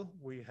Deal,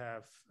 we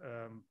have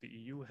the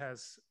EU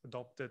has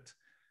adopted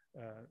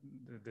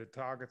the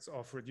targets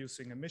of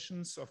reducing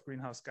emissions of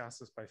greenhouse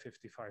gases by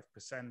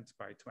 55%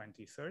 by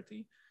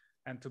 2030.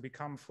 And to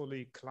become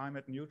fully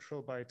climate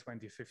neutral by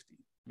 2050,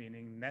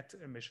 meaning net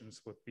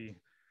emissions would be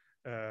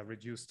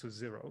reduced to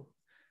 0.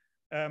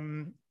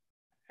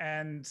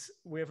 And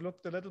we have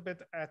looked a little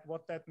bit at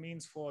what that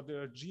means for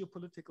the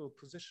geopolitical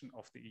position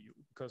of the EU,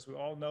 because we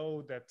all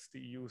know that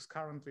the EU is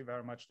currently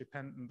very much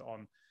dependent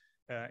on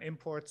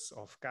imports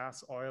of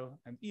gas, oil,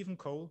 and even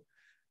coal.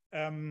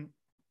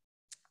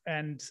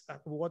 And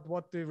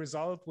what the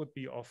result would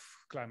be of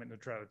climate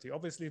neutrality.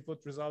 Obviously, it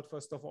would result,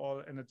 first of all,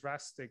 in a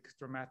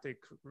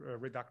dramatic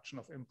reduction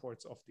of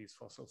imports of these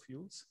fossil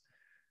fuels.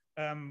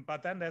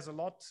 But then there's a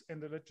lot in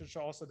the literature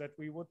also that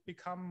we would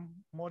become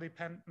more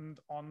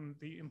dependent on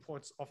the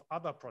imports of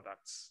other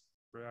products,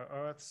 rare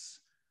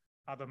earths,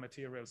 other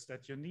materials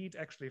that you need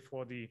actually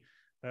for the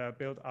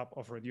build-up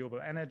of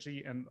renewable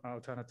energy and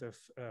alternative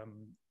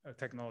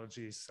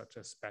technologies such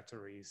as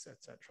batteries,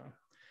 etc.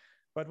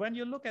 But when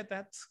you look at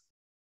that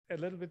a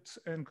little bit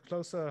in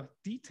closer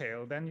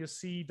detail, then you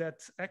see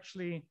that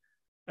actually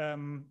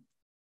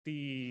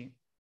the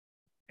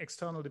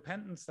external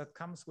dependence that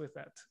comes with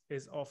that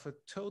is of a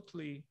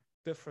totally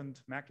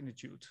different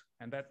magnitude.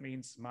 And that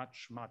means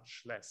much,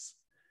 much less.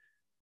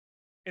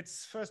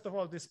 It's first of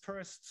all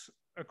dispersed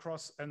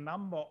across a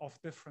number of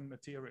different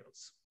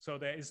materials. So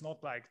there is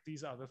not like,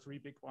 these are the 3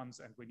 big ones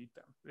and we need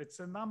them. It's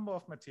a number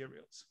of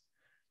materials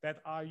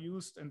that are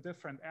used in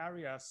different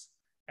areas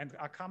and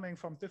are coming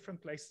from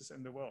different places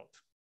in the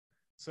world.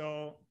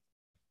 So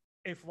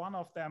if one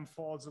of them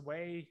falls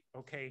away,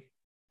 okay,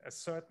 a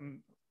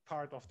certain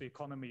part of the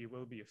economy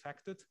will be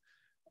affected,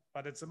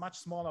 but it's a much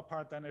smaller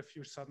part than if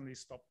you suddenly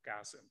stop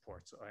gas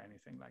imports or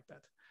anything like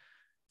that.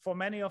 For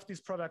many of these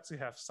products, you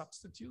have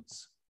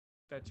substitutes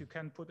that you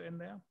can put in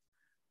there.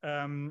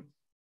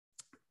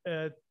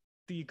 The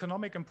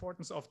economic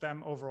importance of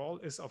them overall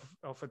is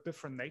of a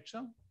different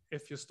nature.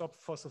 If you stop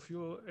fossil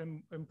fuel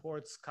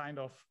imports, kind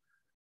of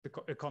the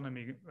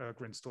economy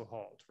grinds to a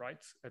halt,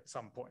 right? At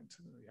some point,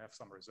 you have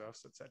some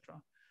reserves,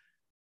 etc.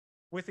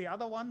 With the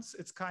other ones,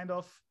 it's kind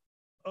of,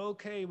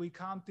 okay, we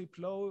can't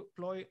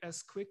deploy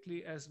as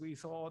quickly as we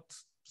thought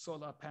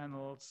solar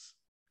panels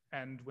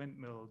and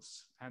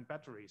windmills and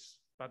batteries,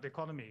 but the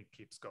economy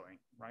keeps going,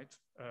 right?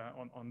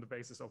 On the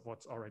basis of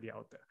what's already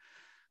out there.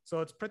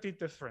 So it's pretty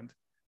different.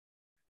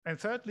 And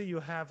thirdly,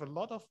 you have a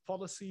lot of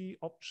policy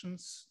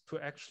options to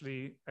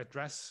actually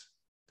address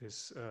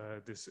this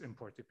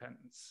import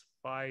dependence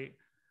by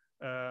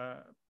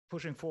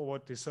pushing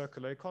forward the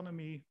circular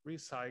economy,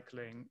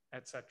 recycling,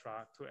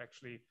 etc., to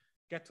actually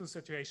get to a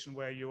situation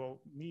where you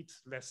need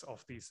less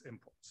of these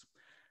imports.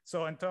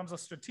 So in terms of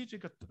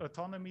strategic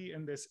autonomy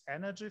in this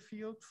energy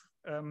field,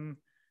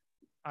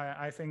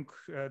 I think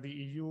the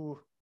EU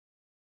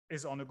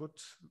is on a good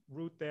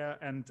route there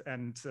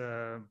and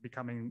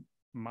becoming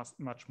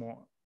much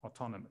more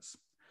autonomous.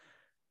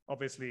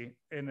 Obviously,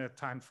 in a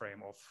time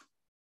frame of,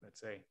 let's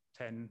say,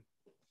 10,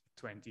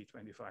 20,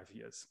 25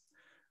 years.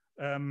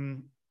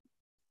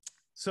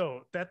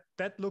 So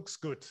that looks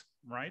good,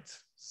 right?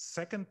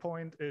 Second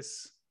point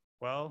is,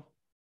 well,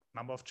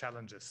 number of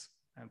challenges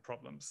and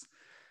problems.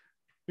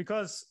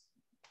 Because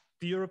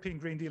the European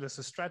Green Deal is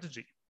a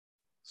strategy.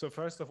 So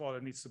first of all,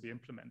 it needs to be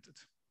implemented.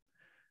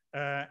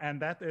 And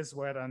that is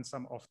where then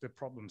some of the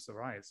problems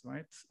arise,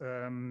 right?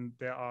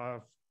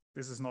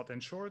 This is not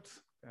ensured,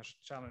 there's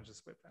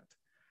challenges with that.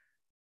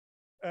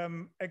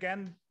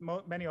 Again,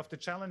 many of the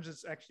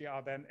challenges actually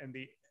are then in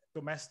the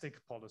domestic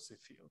policy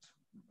field.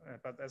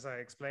 But as I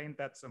explained,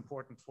 that's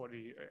important for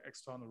the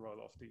external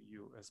role of the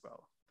EU as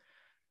well.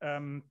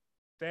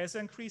 There's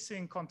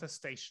increasing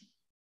contestation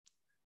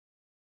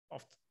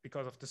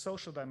because of the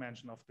social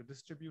dimension of the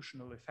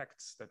distributional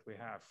effects that we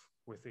have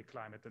with the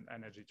climate and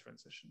energy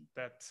transition,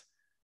 that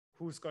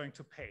who's going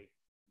to pay,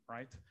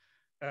 right?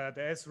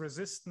 There's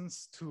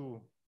resistance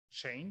to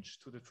change,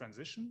 to the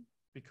transition,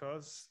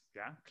 because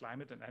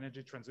climate and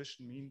energy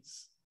transition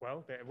means,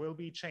 well, there will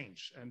be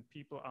change and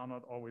people are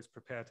not always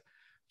prepared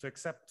to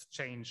accept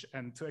change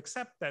and to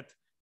accept that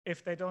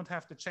if they don't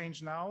have the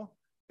change now,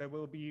 there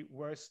will be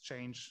worse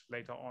change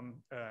later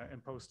on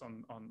imposed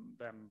on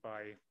them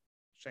by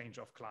change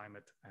of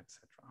climate,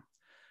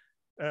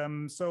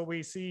 etc. So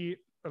we see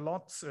a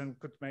lot, and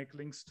could make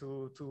links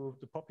to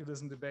the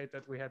populism debate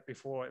that we had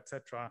before,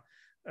 etc.,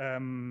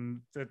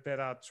 that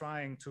are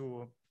trying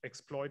to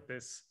exploit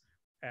this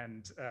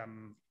and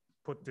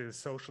put the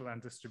social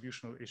and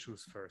distributional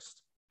issues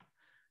first.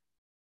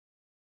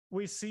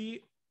 We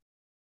see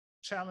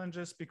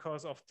challenges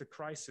because of the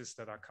crises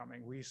that are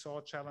coming. We saw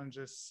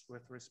challenges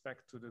with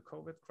respect to the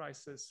COVID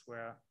crisis,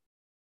 where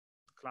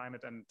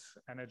climate and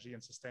energy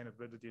and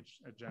sustainability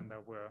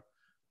agenda were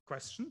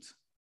questioned.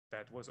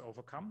 That was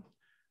overcome.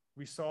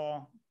 We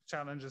saw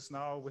challenges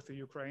now with the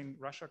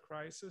Ukraine-Russia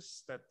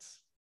crisis that,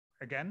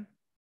 again,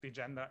 the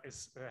agenda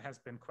has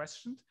been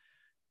questioned.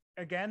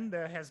 Again,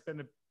 there has been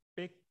a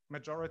big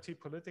majority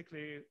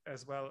politically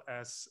as well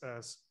as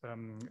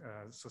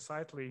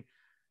societally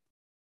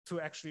to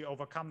actually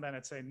overcome that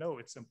and say, no,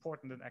 it's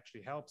important and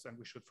actually helps, and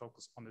we should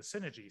focus on the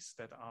synergies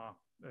that are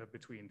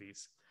between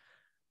these.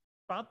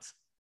 But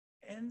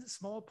in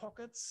small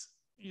pockets,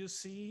 you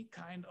see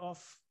kind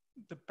of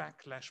the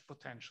backlash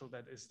potential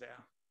that is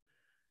there.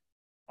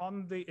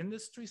 On the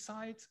industry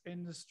side,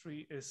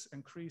 industry is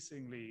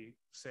increasingly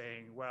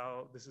saying,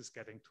 well, this is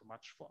getting too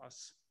much for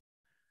us,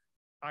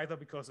 either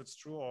because it's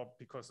true or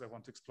because they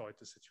want to exploit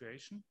the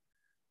situation.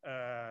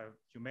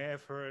 You may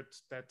have heard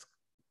that,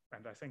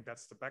 and I think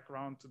that's the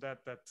background to that,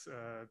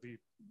 the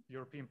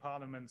European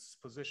Parliament's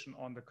position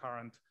on the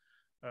current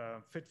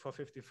Fit for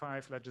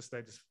 55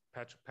 legislative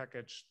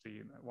package,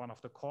 one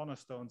of the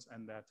cornerstones,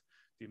 and that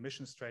the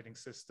emissions trading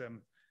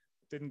system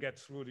didn't get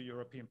through the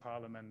European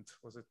Parliament,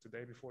 was it the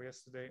day before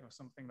yesterday or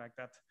something like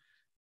that?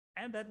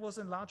 And that was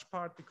in large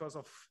part because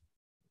of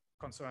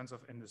concerns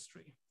of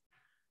industry.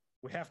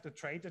 We have the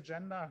trade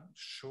agenda,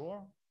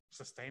 sure,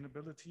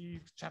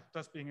 sustainability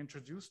chapters being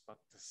introduced, but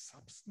the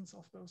substance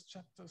of those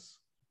chapters,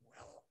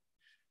 well.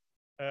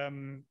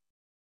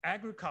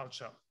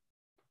 Agriculture,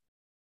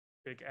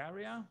 big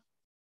area.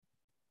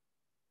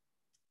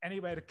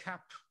 Anyway, the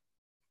CAP,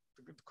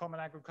 the Common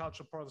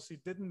Agricultural Policy,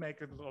 didn't make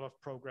a lot of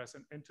progress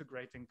in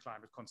integrating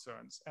climate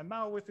concerns. And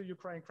now with the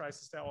Ukraine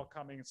crisis, they're all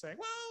coming and saying,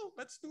 well,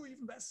 let's do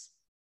even less.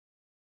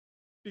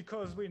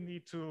 Because we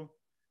need to,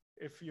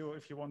 if you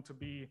want to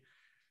be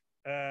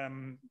a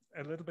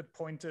little bit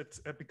pointed,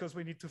 because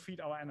we need to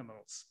feed our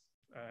animals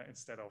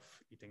instead of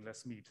eating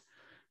less meat.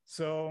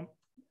 So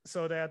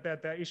there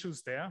are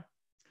issues there.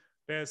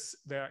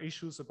 There are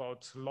issues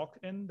about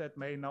lock-in that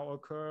may now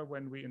occur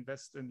when we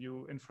invest in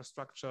new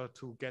infrastructure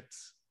to get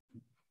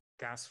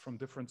gas from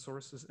different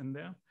sources in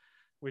there,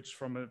 which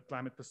from a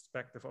climate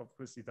perspective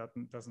obviously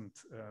doesn't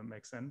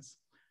make sense.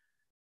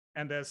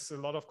 And there's a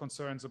lot of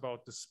concerns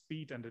about the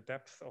speed and the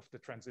depth of the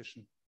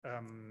transition.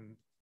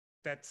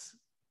 That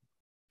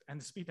and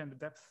the speed and the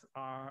depth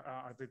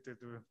are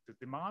the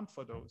demand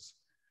for those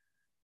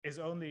is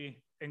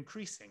only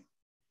increasing,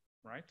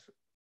 right?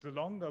 The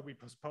longer we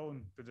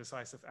postpone the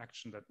decisive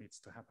action that needs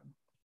to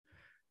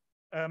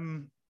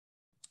happen.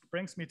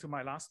 Brings me to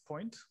my last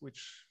point,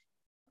 which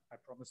I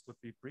promised would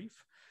be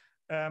brief.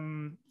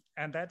 And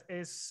that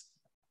is,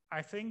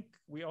 I think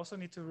we also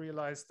need to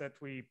realize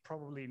that we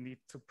probably need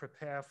to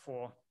prepare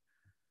for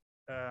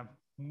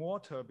more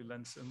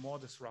turbulence and more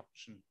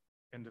disruption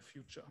in the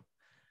future.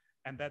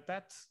 And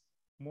that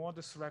more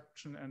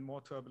disruption and more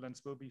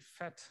turbulence will be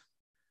fed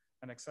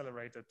and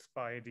accelerated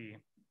by the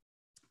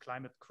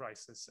climate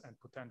crisis and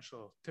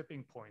potential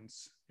tipping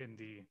points in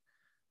the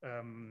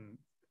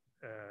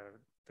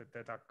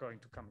that are going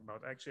to come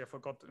about. Actually, I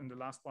forgot in the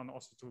last one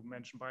also to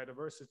mention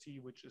biodiversity,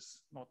 which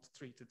is not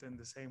treated in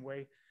the same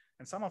way.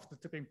 And some of the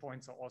tipping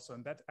points are also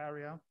in that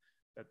area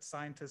that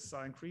scientists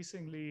are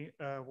increasingly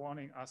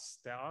warning us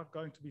there are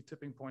going to be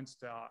tipping points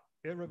that are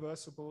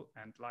irreversible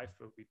and life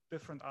will be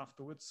different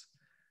afterwards.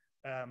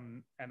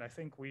 And I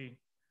think we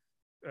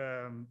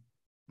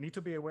need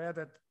to be aware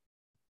that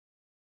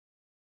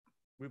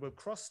we will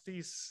cross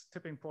these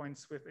tipping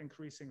points with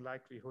increasing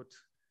likelihood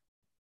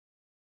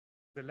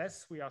the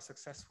less we are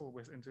successful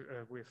with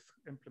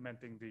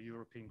implementing the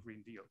European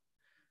Green Deal,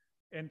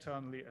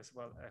 internally as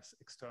well as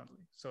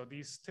externally. So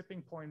these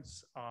tipping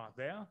points are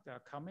there,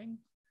 they're coming,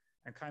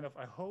 and kind of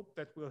I hope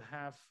that we'll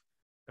have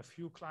a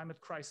few climate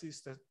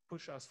crises that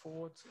push us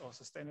forward, or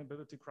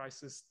sustainability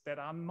crises that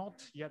are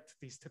not yet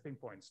these tipping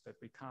points that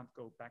we can't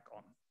go back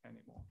on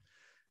anymore.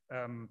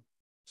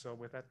 So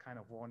with that kind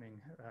of warning,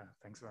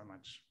 thanks very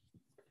much.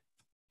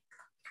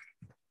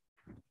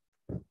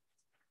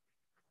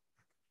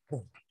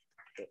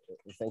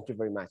 Thank you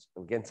very much.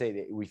 We can say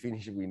that we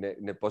finish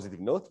in a positive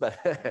note, but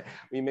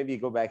we maybe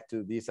go back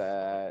to this.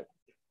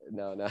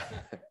 No.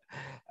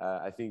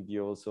 I think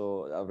you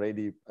also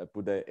already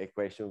put a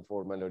question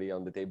for Mallory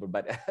on the table,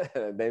 but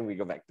then we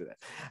go back to that.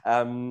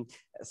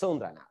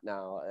 Sondra,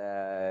 now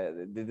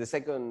the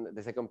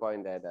second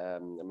point that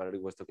Mallory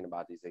was talking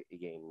about is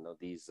again, you know,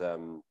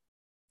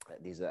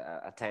 these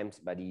attempts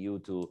by the EU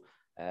to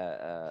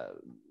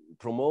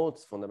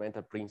promotes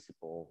fundamental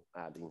principle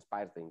that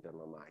inspires the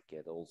internal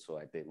market also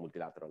at the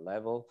multilateral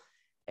level.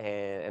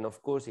 And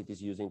of course, it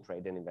is using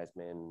trade and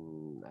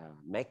investment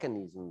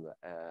mechanism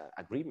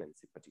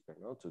agreements in particular,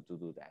 no, to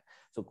do that.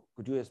 So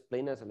could you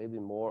explain us a little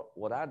bit more,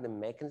 what are the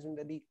mechanisms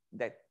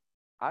that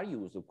are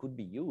used or could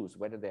be used,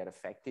 whether they're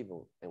effective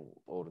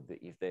or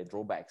if the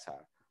drawbacks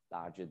are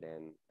larger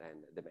than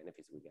the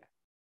benefits we get?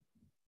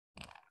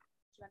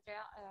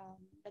 Andrea,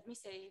 let me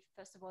say,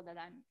 first of all, that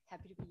I'm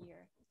happy to be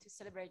here to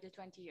celebrate the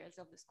 20 years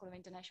of the School of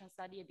International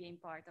Study and being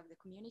part of the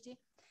community.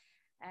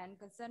 And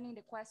concerning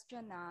the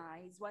question,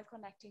 is well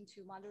connecting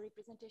to Mallory's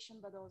presentation,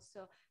 but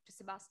also to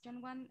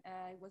Sebastian one.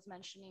 I was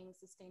mentioning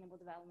sustainable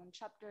development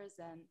chapters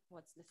and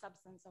what's the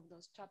substance of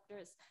those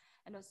chapters.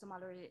 And also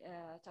Mallory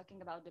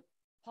talking about the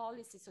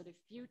policy, so the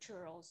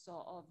future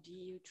also of the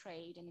EU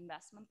trade and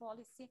investment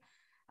policy.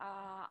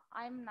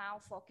 I'm now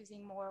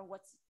focusing more on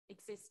what's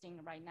existing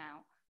right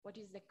now. What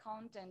is the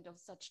content of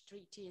such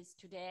treaties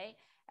today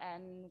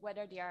and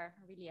whether they are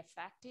really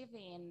effective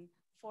in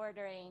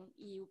furthering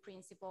EU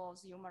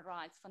principles, human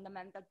rights,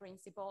 fundamental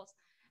principles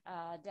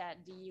that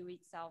the EU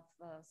itself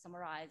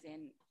summarizes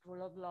in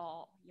rule of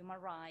law, human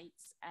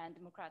rights, and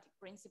democratic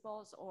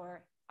principles,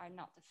 or are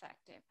not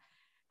effective.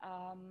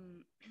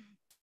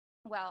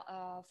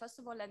 Well, first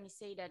of all, let me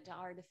say that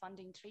are the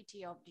funding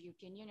treaty of the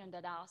European Union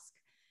that ask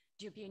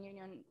the European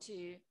Union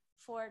to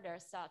further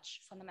such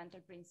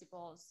fundamental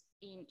principles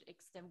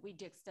with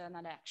the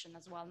external action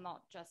as well,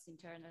 not just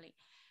internally.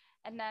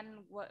 And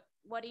then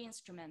what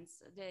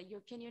instruments? The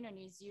European Union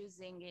is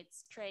using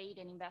its trade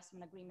and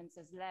investment agreements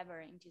as lever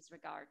in this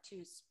regard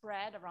to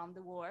spread around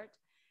the world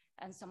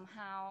and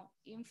somehow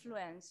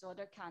influence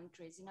other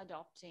countries in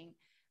adopting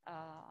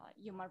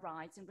human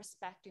rights and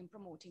respecting,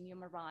 promoting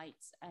human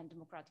rights and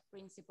democratic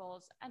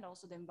principles, and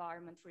also the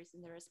environment, for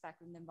instance, the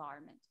respect of the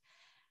environment.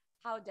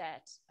 How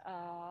that?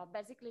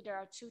 Basically, there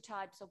are two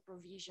types of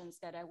provisions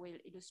that I will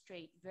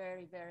illustrate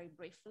very, very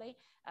briefly,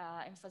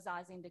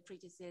 emphasizing the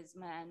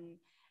criticism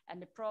and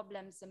the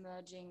problems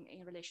emerging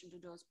in relation to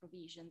those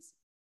provisions.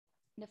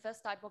 The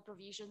first type of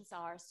provisions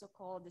are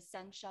so-called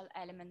essential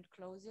element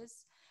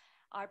clauses,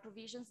 are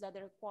provisions that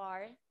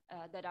require,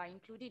 that are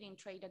included in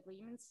trade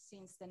agreements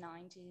since the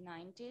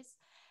 1990s,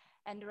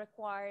 and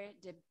require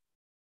the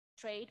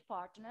trade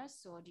partners,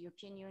 so the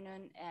European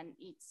Union and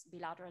its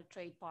bilateral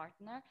trade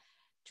partner,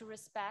 to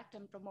respect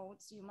and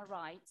promote human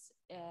rights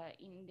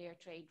in their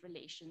trade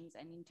relations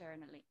and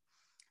internally.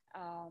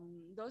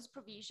 Those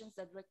provisions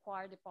that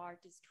require the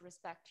parties to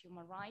respect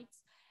human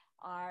rights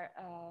are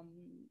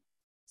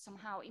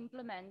somehow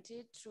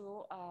implemented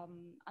through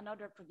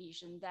another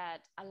provision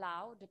that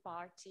allow the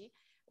party,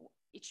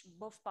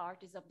 both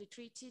parties of the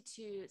treaty,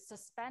 to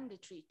suspend the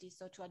treaty,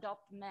 so to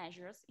adopt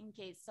measures in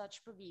case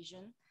such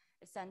provision,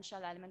 essential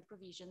element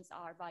provisions,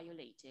 are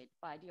violated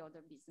by the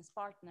other business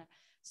partner.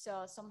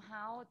 So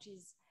somehow it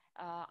is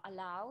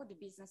allow the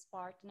business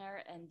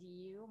partner and the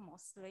EU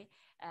mostly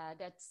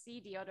that see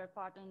the other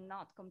partner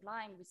not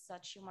complying with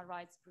such human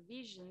rights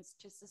provisions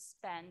to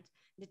suspend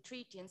the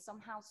treaty and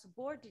somehow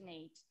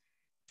subordinate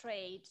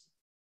trade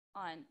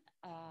on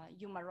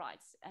human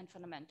rights and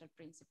fundamental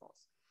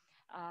principles.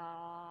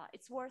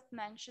 It's worth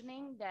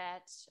mentioning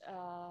that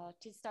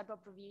this type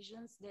of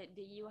provisions,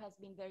 the EU has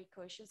been very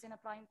cautious in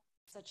applying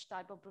such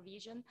type of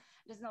provision.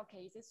 There's no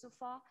cases so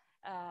far,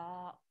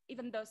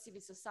 even though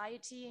civil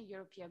society and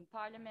European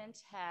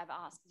Parliament have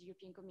asked the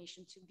European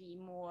Commission to be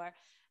more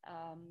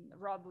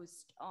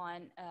robust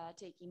on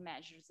taking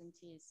measures in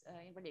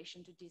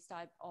relation to this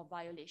type of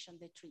violation of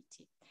the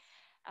treaty.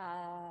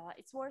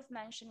 It's worth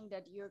mentioning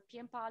that the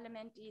European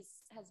Parliament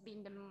has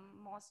been the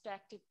most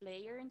active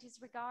player in this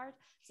regard,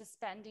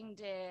 suspending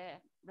the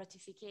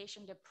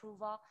ratification, the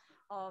approval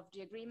of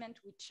the agreement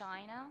with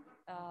China,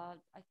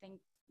 I think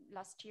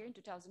last year in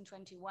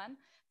 2021,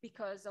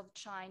 because of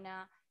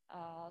China,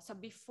 so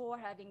before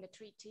having the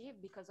treaty,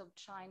 because of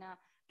China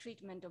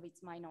treatment of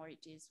its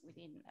minorities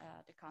within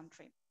the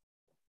country.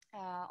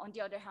 On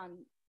the other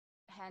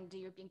hand, the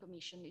European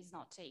Commission is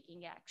not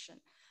taking action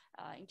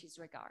in this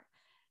regard.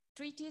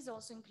 Treaties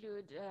also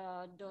include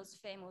those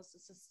famous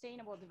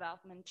sustainable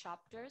development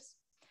chapters.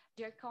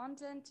 Their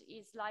content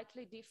is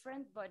slightly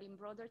different, but in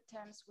broader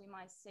terms, we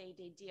might say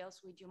they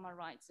deals with human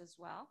rights as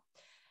well.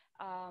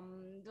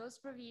 Those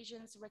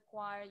provisions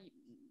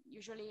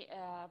usually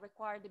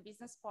require the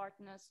business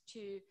partners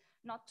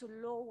not to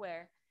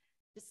lower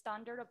the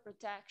standard of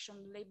protection,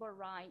 labor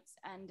rights,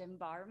 and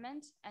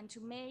environment, and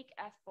to make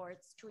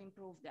efforts to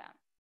improve them.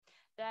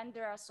 Then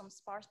there are some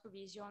sparse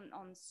provision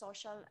on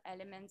social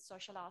elements,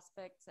 social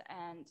aspects,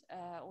 and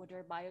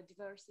other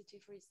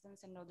biodiversity, for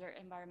instance, and other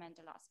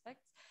environmental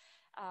aspects.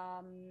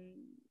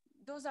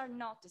 Those are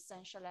not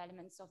essential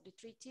elements of the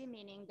treaty,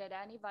 meaning that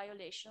any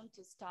violation of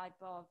this type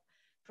of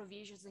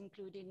provisions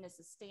included in the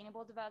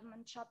sustainable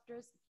development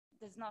chapters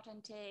does not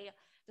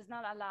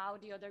allow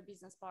the other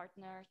business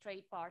partner,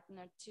 trade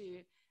partner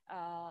to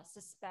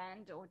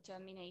suspend or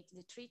terminate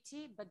the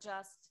treaty, but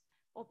just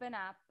open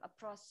up a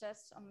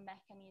process, a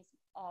mechanism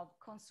of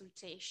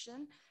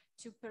consultation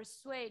to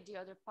persuade the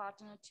other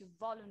partner to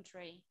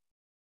voluntarily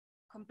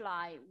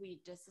comply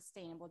with the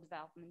sustainable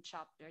development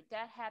chapter.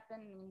 That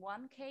happened in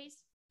one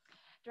case.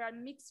 There are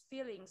mixed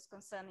feelings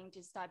concerning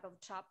this type of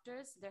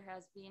chapters. There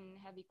has been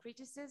heavy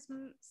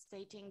criticism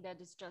stating that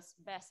it's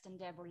just best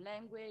endeavor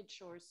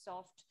language or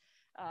soft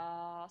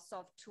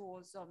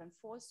tools of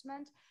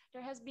enforcement.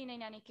 There has been,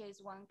 in any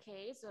case, one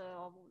case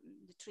of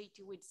the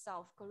treaty with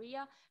South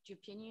Korea. The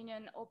European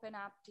Union opened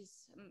up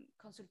this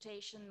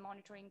consultation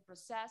monitoring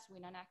process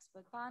with an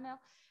expert panel,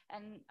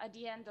 and at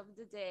the end of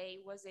the day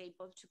was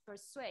able to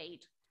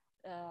persuade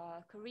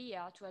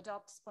Korea to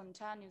adopt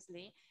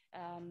spontaneously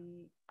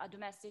a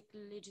domestic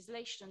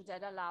legislation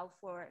that allow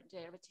for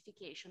the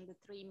ratification of the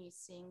three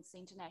missing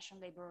International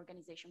Labour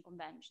Organization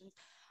conventions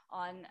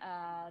on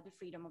the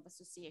freedom of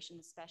association,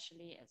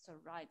 especially so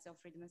rights of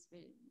freedom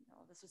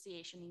of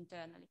association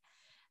internally.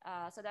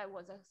 So that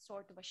was a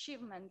sort of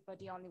achievement, but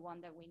the only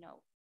one that we know.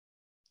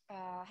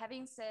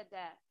 Having said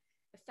that,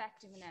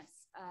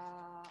 effectiveness,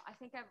 I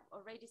think I've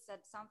already said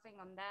something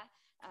on that.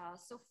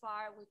 So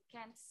far, we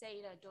can't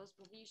say that those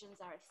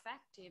provisions are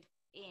effective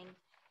in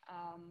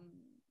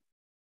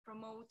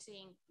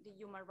promoting the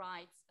human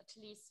rights, at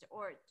least,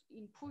 or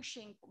in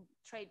pushing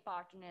trade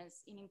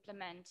partners in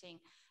implementing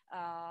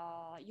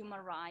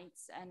human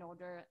rights and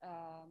other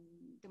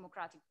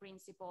democratic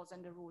principles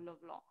and the rule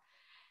of law.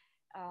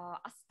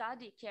 A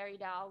study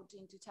carried out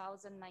in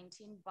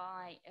 2019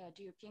 by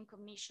the European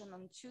Commission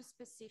on two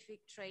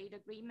specific trade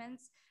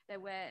agreements. There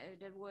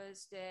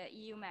was the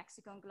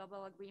EU-Mexican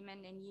Global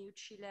Agreement and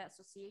EU-Chile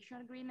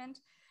Association Agreement.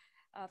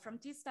 From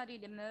this study,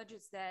 it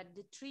emerges that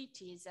the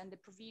treaties and the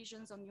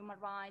provisions on human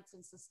rights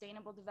and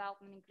sustainable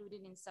development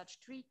included in such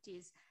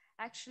treaties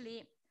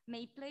actually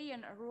may play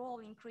a role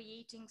in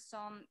creating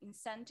some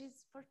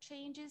incentives for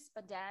changes,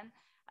 but then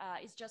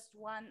it's just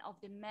one of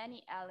the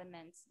many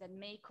elements that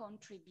may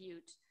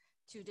contribute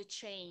to the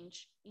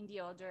change in the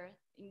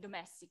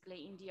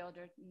domestically in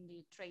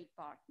the trade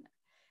partner.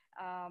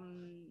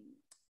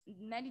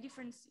 Many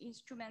different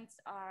instruments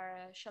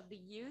shall be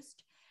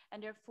used,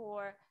 and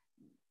therefore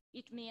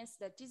it means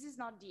that this is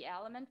not the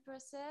element per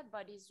se,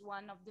 but is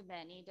one of the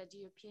many that the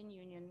European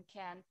Union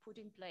can put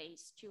in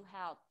place to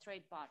help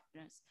trade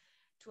partners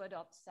to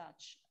adopt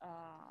such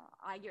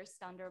higher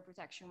standard of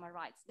protection of human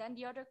rights. Then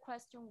the other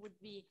question would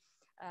be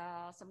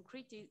some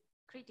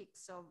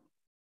critics of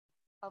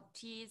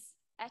this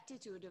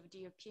attitude of the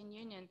European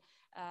Union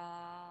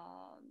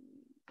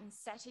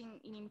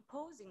in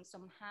imposing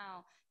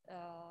somehow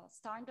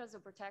standards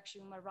of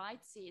protection of human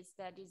rights is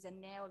that is a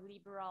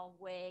neoliberal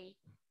way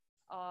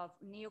of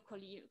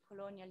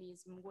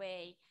neo-colonialism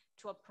way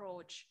to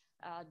approach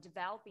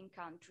developing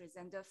countries.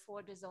 And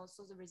therefore, there's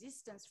also the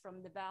resistance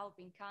from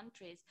developing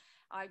countries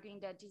arguing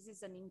that this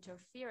is an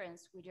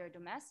interference with their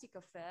domestic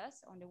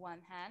affairs on the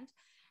one hand,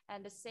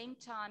 and at the same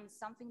time,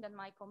 something that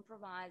might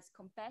compromise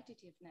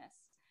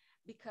competitiveness,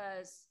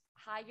 because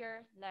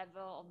higher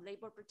level of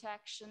labor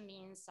protection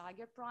means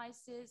higher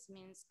prices,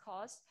 means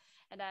cost,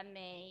 and that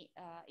may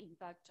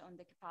impact on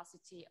the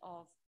capacity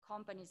of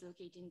companies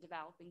located in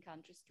developing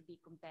countries to be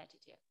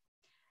competitive.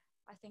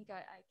 I think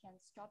I can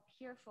stop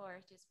here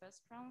for this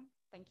first round.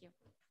 Thank you.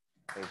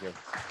 Thank you.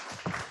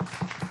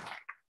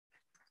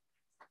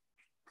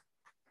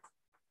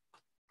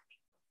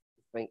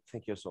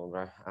 Thank you,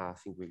 Sondra. I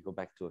think we'll go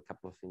back to a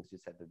couple of things you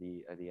said at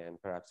the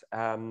end, perhaps.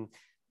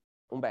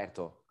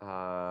 Umberto,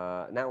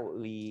 now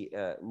we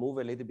move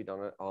a little bit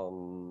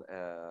on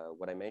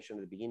what I mentioned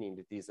at the beginning,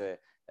 that is a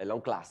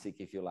long classic,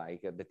 if you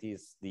like, that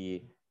is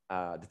the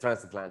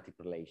transatlantic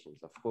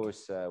relations. Of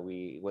course,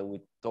 when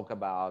we talk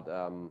about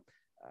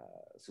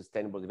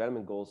sustainable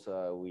development goals,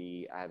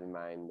 we have in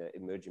mind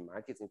emerging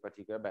markets in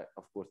particular, but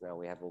of course now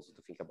we have also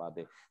to think about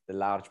the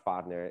large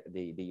partner,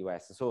 the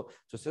US. So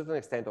to a certain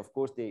extent, of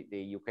course, the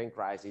Ukraine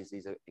crisis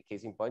is a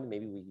case in point.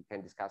 Maybe we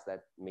can discuss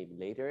that maybe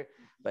later,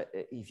 but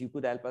if you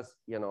could help us,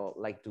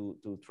 like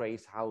to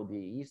trace how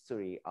the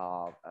history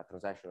of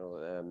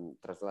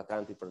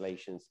transatlantic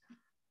relations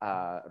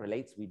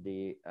relates with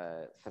the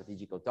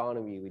strategic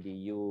autonomy, with the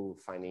EU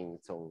finding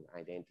its own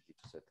identity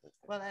to a certain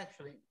extent. Well,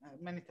 actually,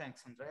 many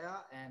thanks,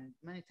 Andrea, and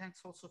many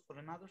thanks also for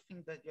another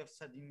thing that you have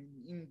said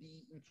in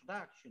the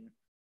introduction,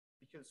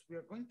 because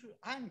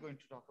I'm going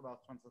to talk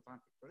about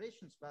transatlantic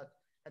relations, but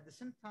at the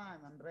same time,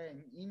 Andrea,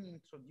 in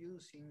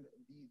introducing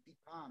the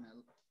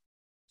panel,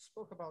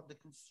 spoke about the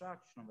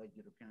construction of a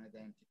European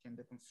identity and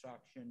the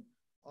construction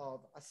of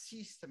a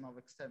system of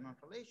external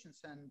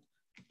relations, and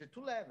the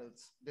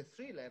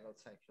three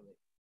levels actually,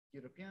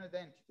 European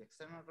identity,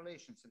 external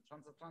relations, and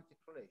transatlantic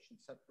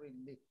relations are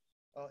really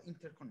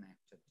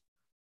interconnected.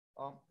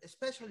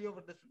 Especially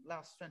over the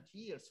last 20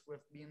 years,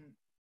 we've been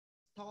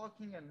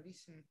talking and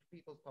listening to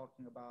people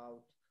talking about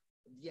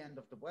the end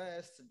of the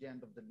West, the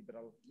end of the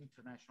liberal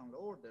international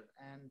order,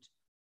 and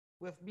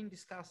we've been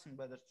discussing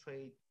whether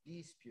trade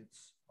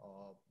disputes,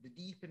 the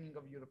deepening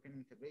of European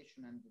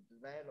integration and the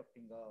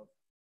developing of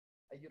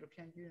a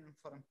European Union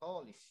foreign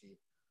policy,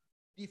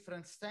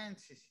 different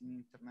stances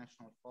in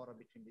international fora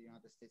between the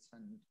United States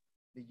and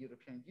the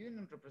European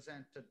Union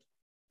represented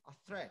a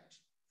threat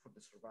for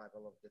the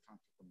survival of the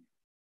Atlantic community.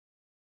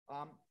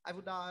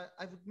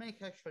 I would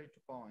make actually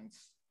 2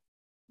 points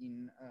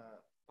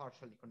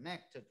partially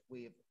connected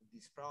with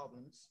these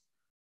problems,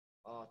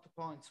 2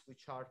 points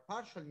which are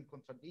partially in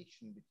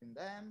contradiction between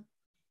them,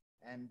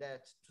 and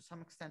that to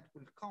some extent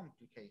will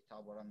complicate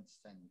our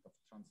understanding of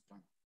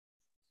transatlantic.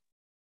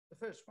 The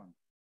first one,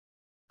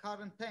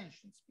 current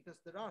tensions, because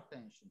there are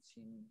tensions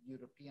in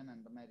European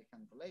and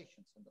American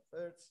relations and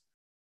affairs,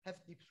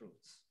 have deep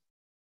roots.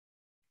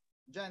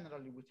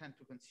 Generally, we tend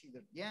to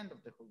consider the end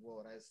of the Cold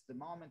War as the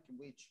moment in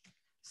which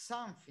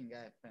something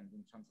happened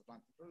in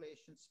transatlantic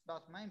relations,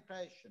 but my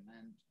impression,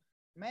 and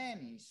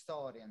many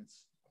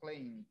historians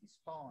claim this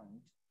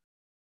point,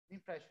 the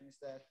impression is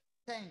that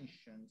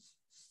tensions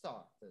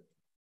started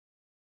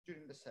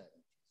during the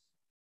 70s,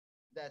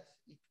 that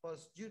it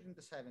was during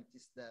the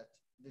 70s that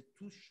the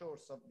two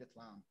shores of the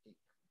Atlantic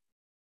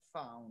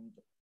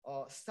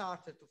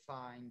started to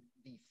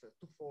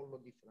follow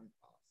different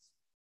paths.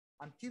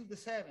 Until the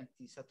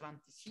 70s,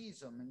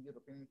 Atlanticism and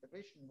European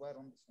integration were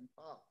on the same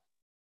path.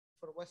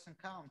 For a Western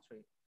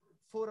country,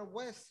 for a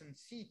Western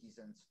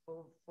citizens,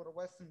 for a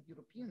Western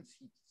European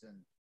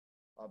citizen,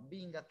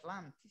 being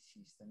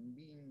Atlanticist and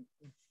being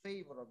in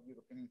favor of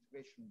European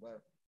integration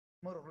were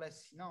more or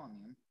less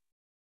synonym.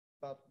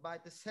 But by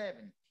the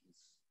 70s,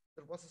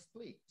 there was a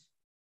split.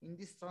 In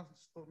this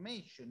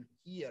transformation,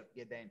 here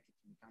the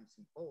identity becomes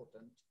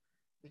important.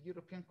 The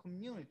European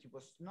community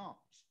was not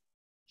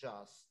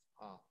just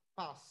a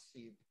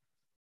passive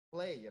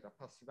player, a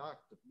passive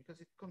actor,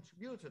 because it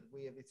contributed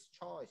with its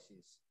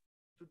choices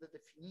to the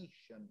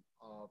definition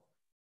of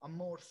a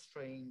more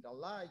strained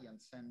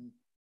alliance, and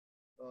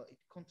it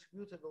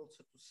contributed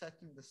also to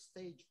setting the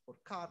stage for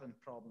current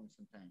problems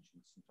and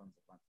tensions in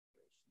transatlantic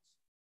relations.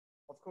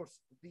 Of course,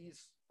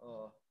 these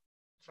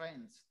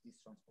trends, these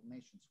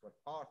transformations were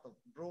part of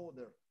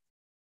broader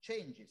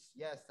changes.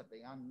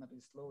 Yesterday, Anne-Marie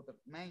Slaughter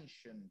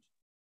mentioned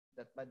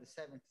that by the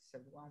 70s,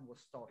 everyone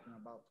was talking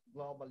about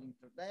global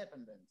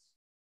interdependence.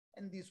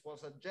 And this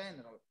was a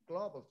general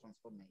global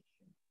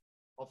transformation.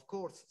 Of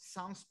course,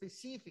 some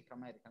specific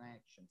American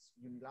actions,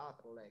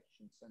 unilateral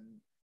actions and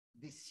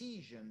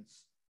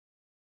decisions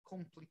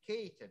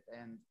complicated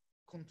and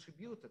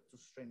contributed to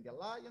strain the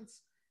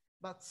alliance.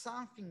 But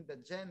something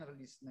that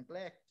generally is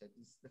neglected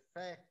is the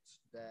fact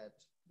that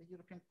the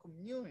European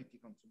community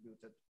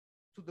contributed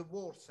to the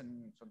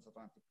worsening in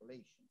transatlantic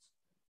relations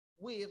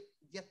with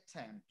the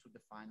attempt to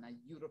define a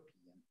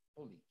European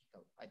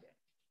political identity.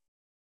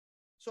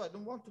 So I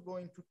don't want to go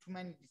into too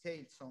many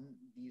details on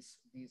this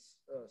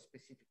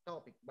specific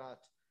topic,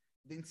 but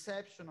the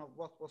inception of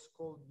what was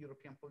called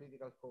European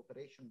political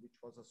cooperation, which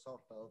was a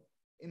sort of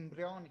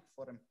embryonic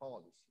foreign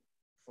policy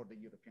for the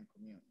European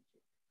community.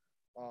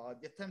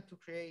 The attempt to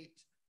create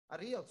a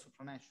real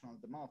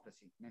supranational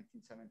democracy,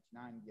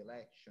 1979, the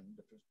election,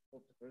 for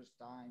the first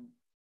time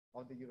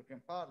of the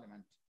European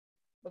Parliament,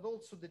 but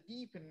also the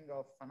deepening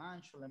of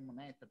financial and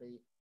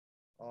monetary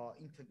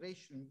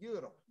integration in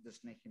Europe, the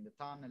snake in the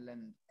tunnel,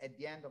 and at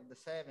the end of the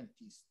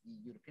 70s, the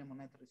European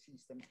monetary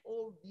system,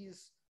 all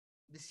these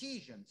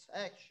decisions,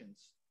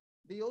 actions,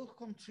 they all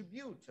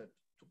contributed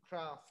to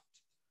craft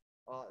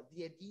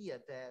the idea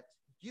that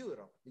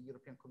Europe, the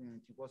European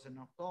community, was an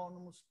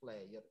autonomous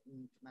player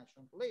in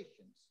international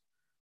relations,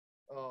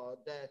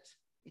 that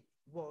it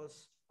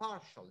was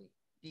partially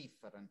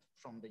different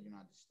from the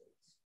United States.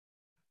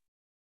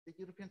 The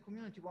European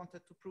community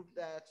wanted to prove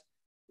that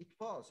it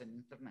was an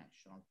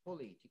international,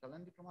 political,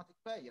 and diplomatic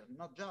player,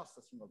 not just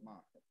a single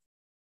market.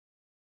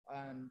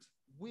 And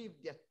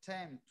with the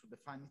attempt to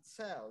define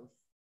itself,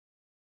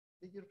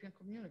 the European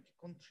community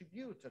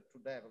contributed to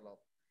develop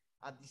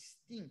a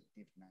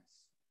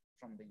distinctiveness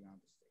from the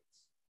United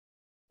States.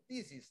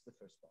 This is the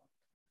first point.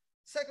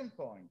 Second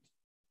point,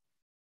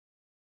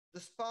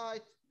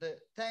 despite the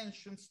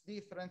tensions,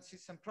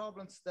 differences, and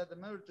problems that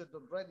emerged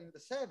already in the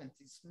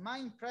 70s, my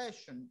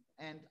impression,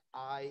 and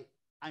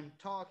I'm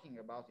talking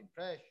about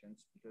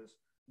impressions because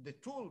the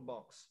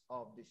toolbox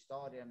of the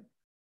historian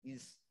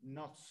is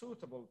not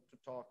suitable to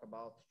talk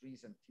about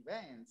recent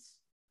events,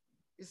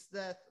 is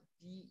that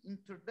the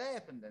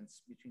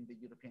interdependence between the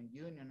European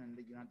Union and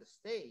the United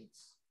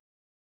States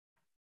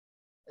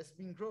has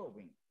been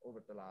growing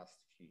over the last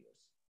few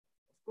years.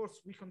 Of course,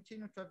 we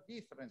continue to have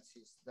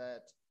differences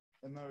that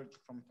emerge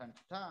from time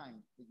to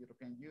time. The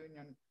European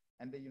Union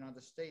and the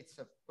United States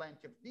have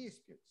plenty of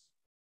disputes.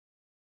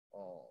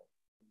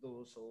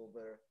 Those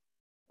over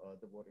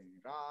the war in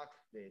Iraq,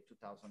 the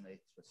 2008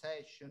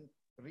 recession,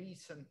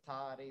 recent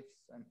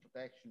tariffs and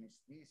protectionist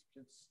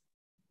disputes,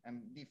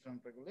 and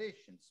different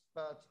regulations.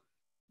 But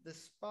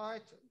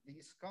despite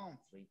these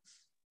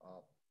conflicts,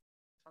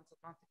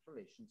 transatlantic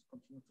relations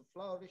continue to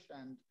flourish,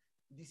 and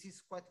this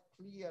is quite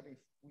clear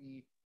if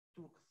we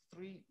took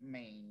three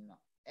main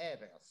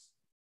areas.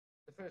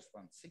 The first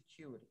one,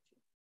 security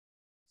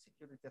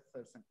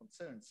affairs and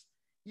concerns.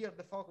 Here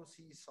the focus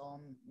is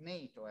on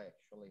NATO,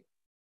 actually.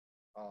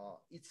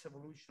 Its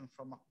evolution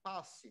from a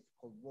passive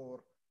Cold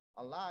War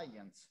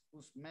alliance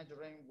whose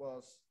major aim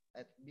was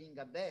at being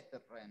a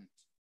deterrent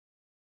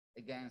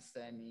against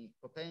any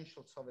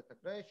potential Soviet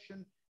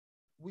aggression,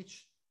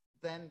 which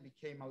then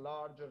became a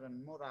larger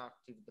and more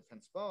active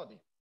defense body.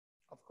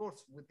 Of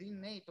course, within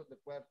NATO, there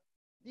were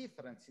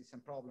differences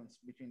and problems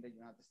between the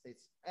United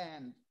States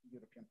and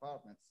European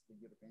partners, the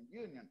European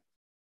Union,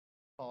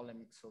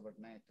 polemics over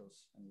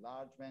NATO's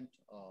enlargement,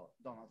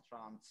 Donald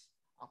Trump's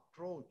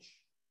approach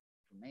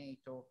to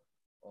NATO,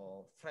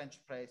 French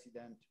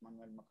President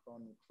Emmanuel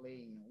Macron,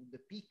 who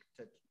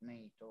depicted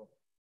NATO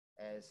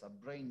as a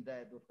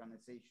brain-dead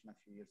organization a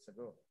few years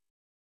ago.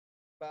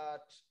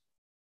 But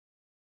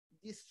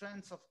these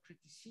trends of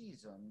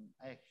criticism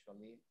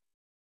actually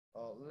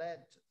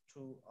led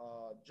to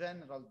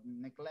general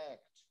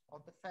neglect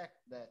of the fact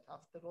that,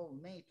 after all,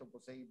 NATO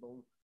was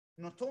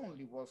not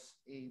only was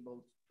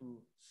able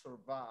to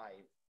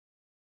survive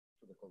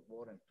to the Cold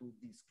War and to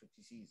these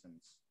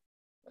criticisms,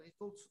 but it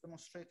also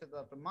demonstrated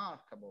a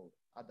remarkable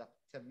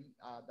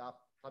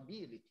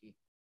adaptability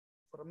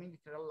for a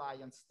military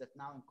alliance that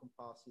now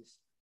encompasses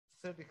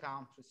 30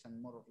 countries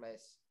and more or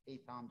less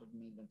 800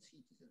 million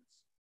citizens.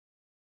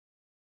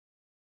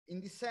 In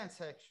this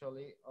sense,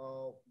 actually,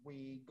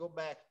 we go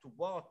back to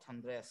what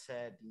Andrea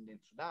said in the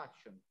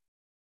introduction,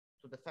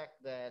 to the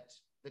fact that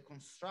the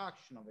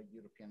construction of a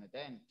European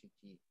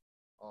identity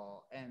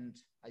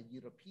and a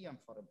European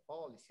foreign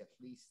policy, at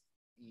least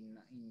in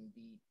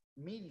the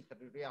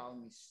military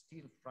realm, is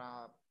still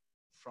far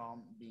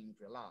from being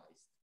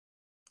realized.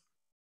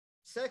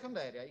 Second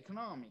area,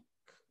 economic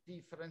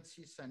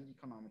differences and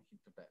economic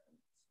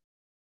interdependence.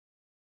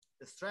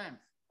 The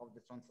strength of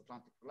the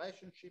transatlantic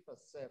relationship has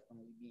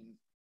certainly been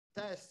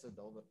tested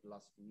over the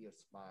last few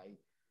years by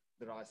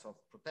the rise of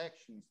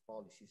protectionist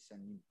policies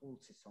and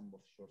impulses on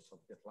both shores of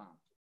the Atlantic.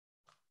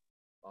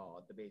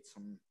 Debates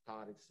on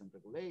tariffs and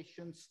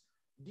regulations,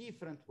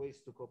 different ways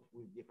to cope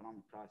with the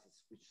economic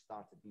crisis, which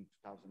started in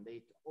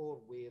 2008,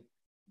 or with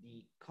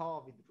the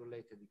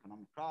COVID-related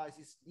economic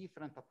crisis,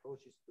 different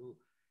approaches to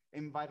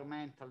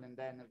environmental and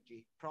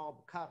energy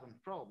current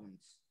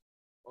problems,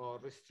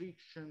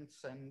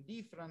 restrictions and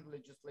different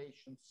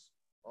legislations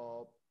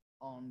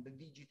on the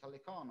digital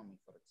economy,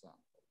 for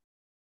example.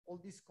 All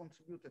this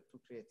contributed to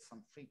create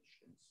some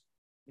frictions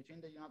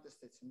between the United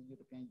States and the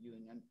European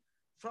Union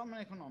from an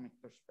economic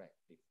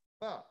perspective.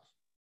 But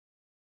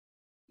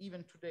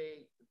even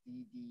today,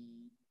 the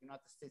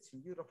United States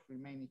and Europe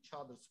remain each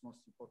other's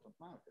most important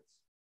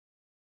markets.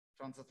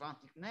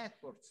 Transatlantic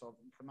networks of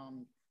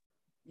economic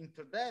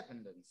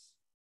interdependence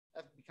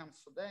have become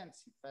so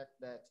dense, in fact,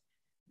 that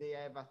they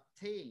have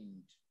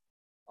attained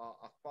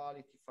a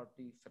quality far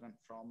different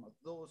from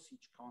those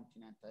each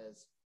continent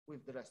has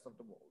with the rest of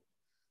the world.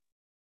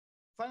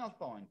 Final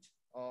point,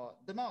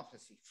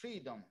 democracy,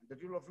 freedom, the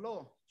rule of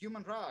law,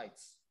 human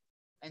rights,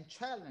 and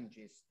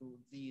challenges to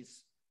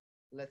these,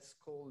 let's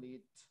call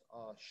it,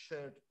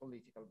 shared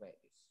political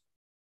values.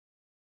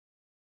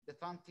 The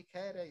Atlantic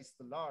area is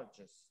the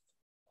largest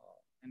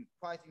and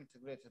quite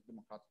integrated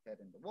democratic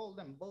area in the world,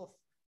 and both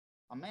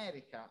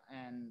America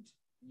and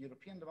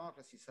European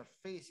democracies are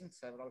facing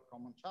several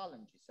common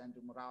challenges.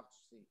 Andrew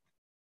Moravcsik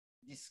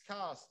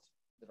discussed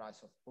the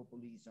rise of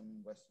populism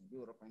in Western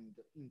Europe and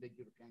in the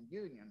European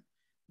Union,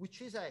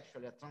 which is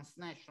actually a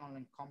transnational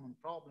and common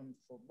problem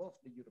for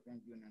both the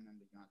European Union and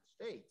the United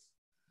States.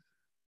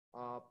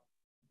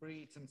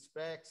 Britain's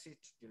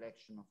Brexit, the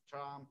election of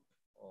Trump,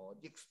 or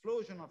the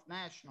explosion of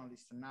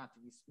nationalist and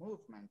nativist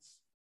movements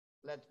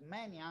led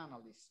many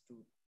analysts to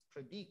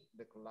predict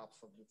the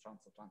collapse of the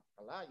transatlantic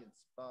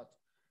alliance. But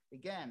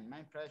again, my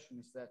impression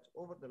is that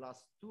over the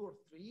last 2 or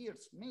 3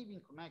 years, maybe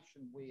in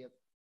connection with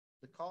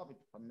the COVID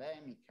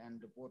pandemic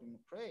and the war in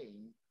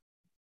Ukraine,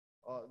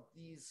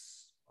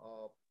 these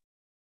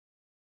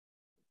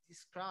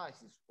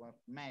crises were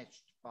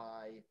matched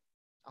by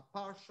a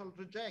partial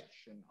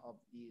rejection of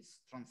this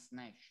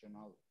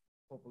transnational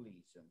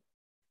populism.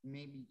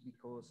 Maybe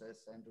because,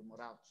 as Andrew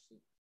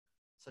Moravcsik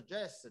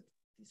suggested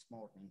this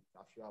morning,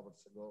 a few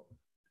hours ago,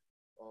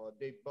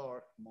 they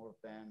bark more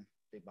than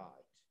they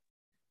bite.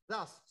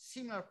 Thus,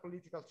 similar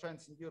political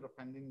trends in Europe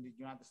and in the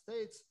United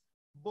States,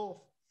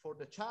 both for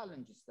the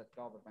challenges that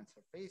governments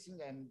are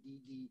facing and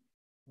the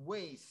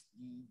ways,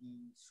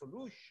 the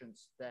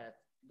solutions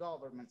that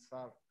governments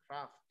are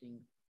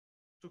crafting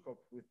to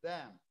cope with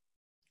them.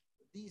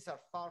 These are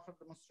far from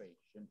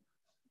demonstration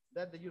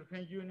that the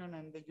European Union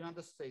and the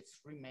United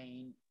States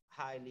remain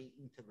highly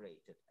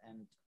integrated.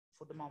 And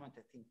for the moment,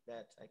 I think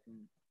that I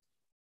can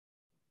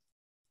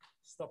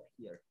stop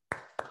here.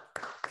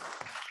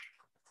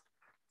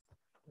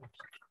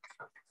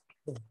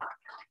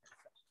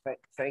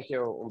 Thank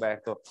you,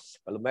 Umberto.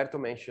 Well, Umberto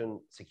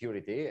mentioned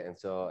security, and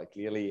so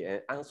clearly,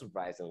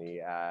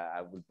 unsurprisingly,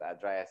 I would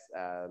address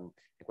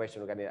the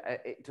question regarding,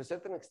 to a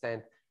certain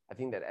extent, I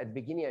think that at the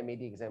beginning, I made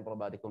the example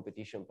about the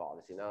competition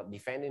policy, now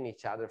defending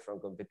each other from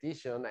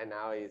competition, and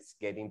now it's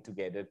getting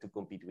together to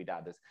compete with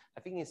others. I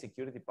think in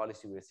security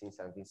policy, we're seeing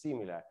something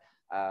similar,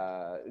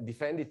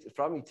 defend it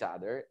from each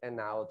other, and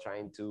now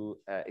trying to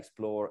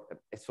explore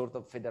a sort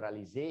of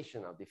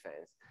federalization of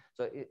defense.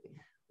 So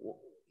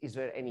is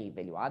there any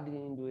value added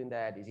in doing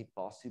that? Is it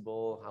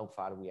possible? How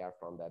far we are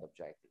from that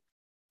objective?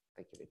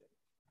 Thank you, Vito.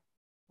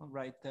 All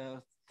right,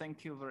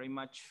 thank you very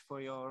much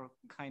for your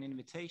kind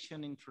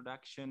invitation,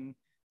 introduction.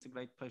 It's a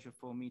great pleasure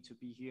for me to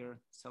be here,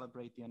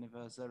 celebrate the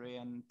anniversary,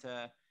 and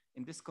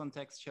in this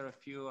context, share a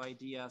few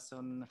ideas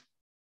on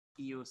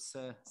EU's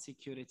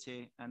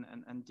security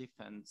and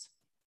defense.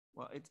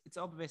 Well, it's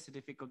obviously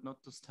difficult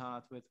not to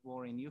start with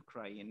war in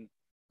Ukraine.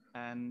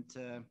 And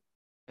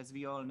as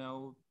we all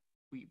know,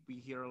 we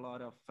hear a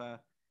lot of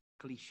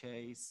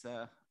cliches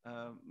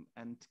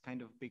and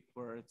kind of big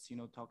words, you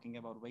know, talking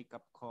about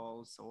wake-up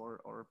calls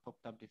or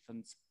popped up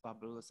defense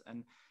bubbles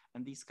and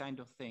these kind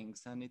of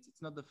things. And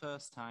it's not the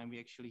first time we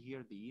actually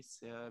hear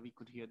these. We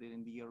could hear it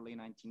in the early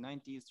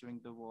 1990s during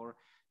the war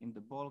in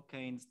the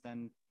Balkans,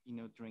 then, you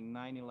know, during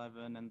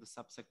 9/11 and the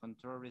subsequent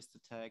terrorist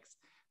attacks,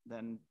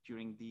 then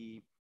during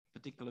the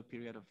particular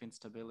period of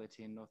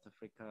instability in North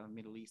Africa,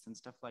 Middle East and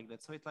stuff like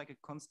that. So it's like a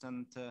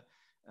constant,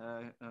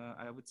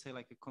 I would say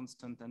like a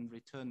constant and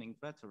returning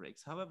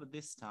rhetorics. However,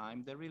 this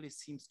time there really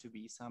seems to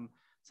be some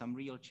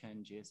real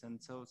changes.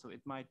 And so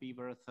it might be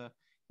worth, you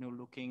know,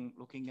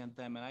 looking at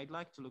them. And I'd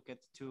like to look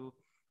at two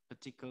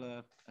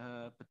particular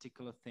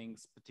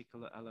things,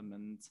 particular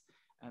elements.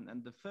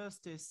 And the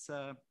first is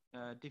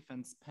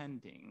defense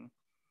spending.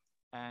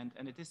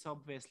 And it is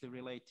obviously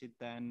related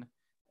then,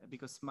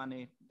 because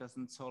money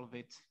doesn't solve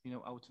it, you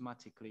know,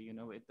 automatically, you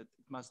know, it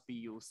must be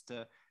used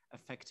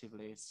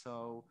effectively.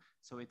 So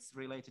it's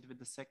related with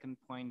the second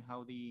point,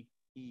 how the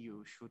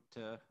EU should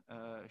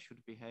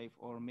behave,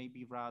 or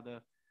maybe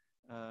rather,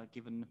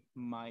 given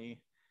my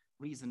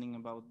reasoning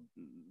about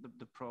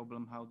the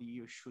problem, how the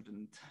EU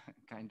shouldn't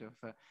kind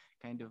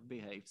of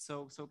behave.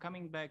 So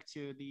coming back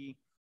to the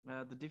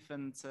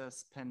defense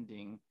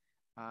spending,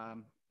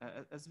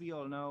 as we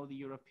all know, the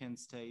European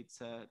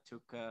states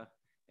took a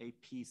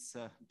peace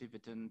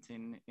dividend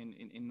in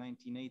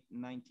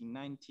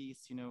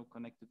 1990s, you know,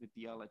 connected with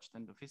the alleged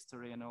end of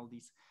history and all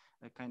these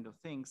kind of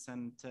things.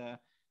 And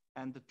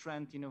the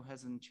trend, you know,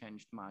 hasn't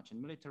changed much.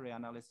 And military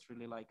analysts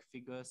really like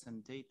figures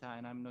and data,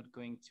 and I'm not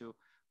going to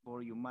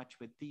bore you much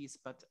with these,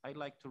 but I'd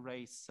like to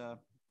raise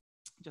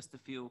just a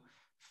few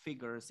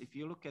figures. If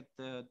you look at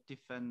the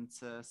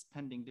defense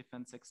spending,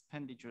 defense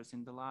expenditures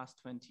in the last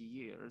 20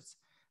 years,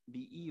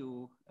 the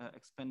EU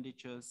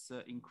expenditures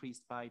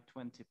increased by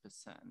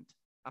 20%.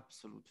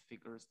 Absolute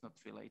figures, not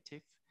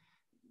relative,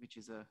 which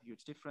is a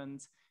huge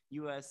difference.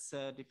 US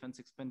defense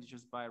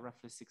expenditures by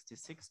roughly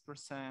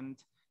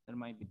 66%. There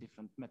might be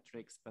different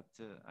metrics, but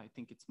I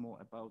think it's more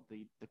about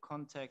the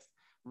context.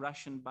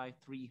 Russian by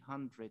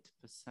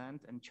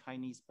 300% and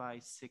Chinese by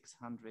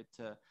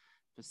 600%.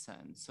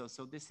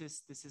 So this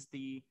is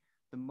the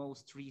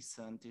most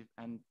recent,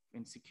 and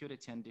in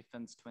security and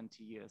defense,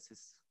 20 years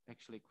is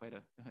actually quite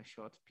a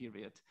short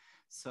period.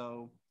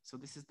 So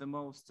this is the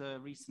most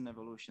recent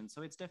evolution.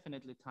 So it's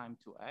definitely time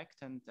to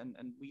act, and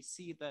we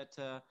see that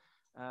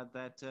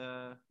that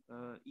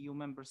EU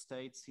member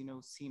states,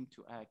 seem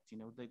to act.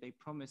 They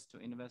promise to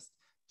invest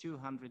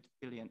 200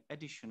 billion,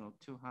 additional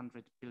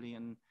 200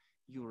 billion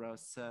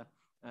euros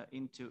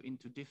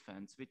into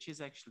defense, which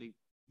is actually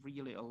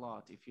really a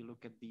lot if you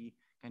look at the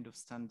kind of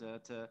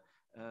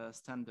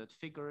standard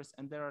figures.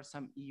 And there are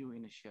some EU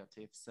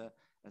initiatives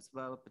as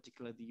well,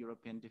 particularly the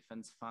European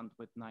Defense Fund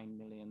with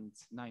 9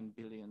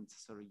 billion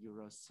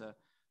euros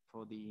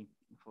for the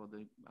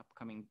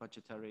upcoming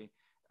budgetary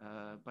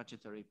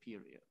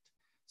period.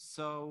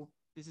 So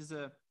this is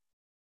a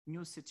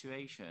new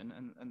situation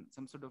and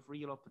some sort of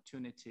real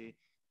opportunity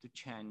to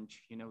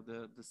change,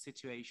 the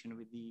situation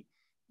with the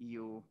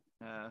EU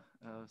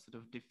sort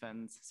of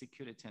defense,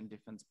 security and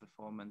defense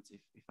performance,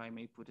 if I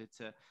may put it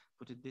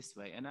this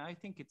way. And I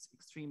think it's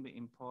extremely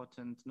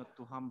important not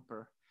to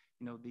hamper,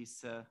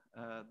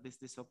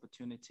 this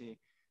opportunity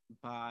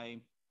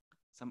by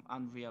some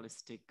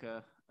unrealistic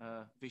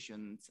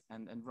visions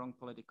and wrong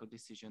political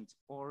decisions,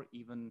 or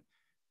even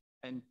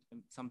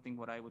something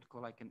what I would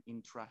call like an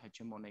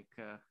intra-hegemonic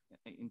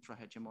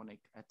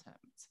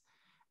attempt.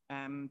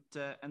 And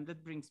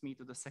that brings me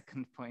to the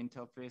second point,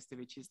 obviously,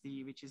 which is the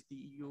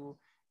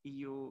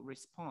EU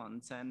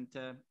response. And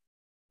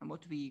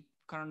what we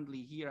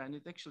currently hear, and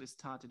it actually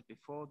started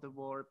before the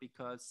war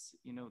because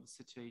the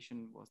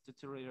situation was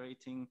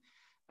deteriorating.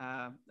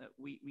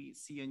 We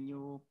see a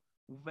new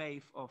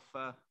wave of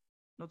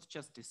not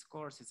just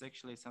discourse, it's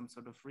actually some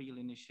sort of real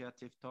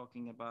initiative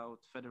talking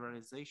about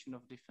federalization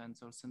of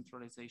defense or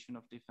centralization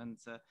of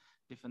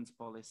defense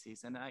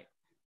policies. And I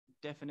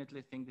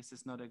definitely think this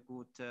is not a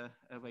good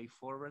way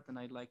forward. And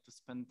I'd like to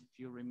spend a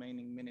few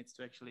remaining minutes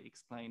to actually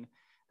explain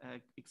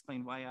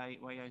why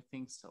I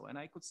think so. And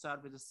I could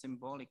start with a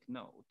symbolic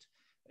note.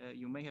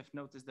 You may have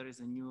noticed there is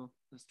a new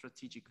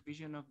strategic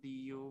vision of the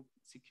EU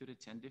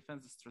security and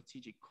defense, a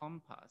strategic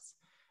compass.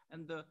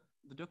 And the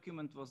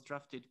document was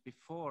drafted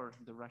before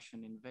the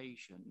Russian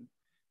invasion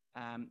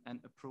and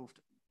approved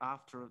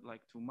after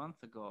like 2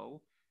 months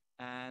ago.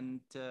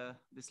 And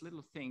this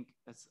little thing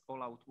as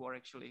all-out war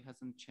actually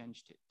hasn't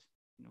changed it,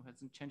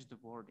 hasn't changed the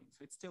wording.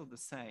 So it's still the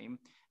same.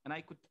 And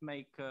I could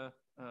make a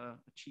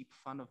cheap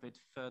fun of it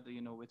further,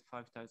 with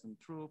 5,000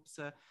 troops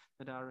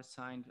that are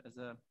assigned as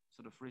a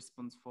sort of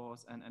response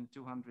force and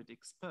 200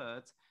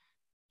 experts.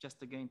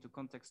 Just again, to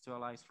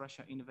contextualize,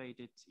 Russia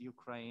invaded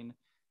Ukraine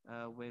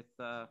with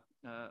a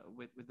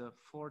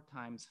 4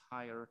 times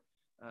higher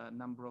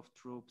number of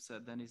troops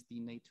than is the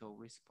NATO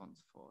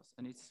response force,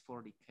 and it's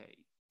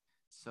 40K.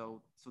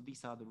 So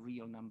these are the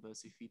real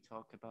numbers if we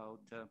talk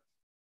about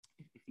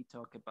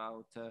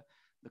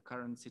the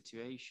current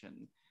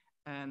situation.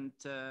 And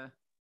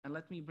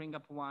let me bring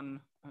up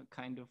one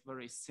kind of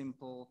very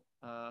simple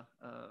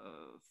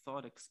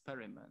thought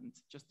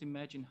experiment. Just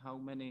imagine how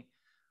many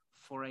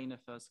Foreign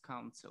Affairs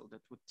Council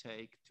that would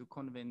take to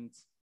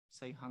convince,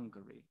 say,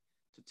 Hungary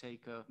to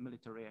take a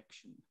military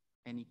action,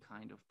 any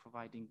kind of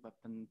providing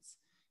weapons,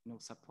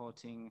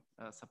 supporting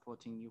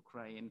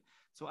Ukraine.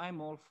 So I'm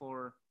all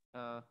for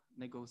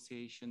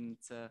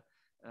negotiations,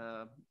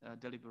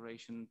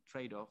 deliberation,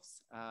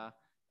 trade-offs.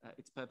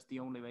 It's perhaps the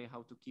only way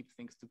how to keep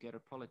things together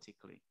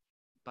politically.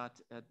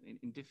 But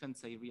in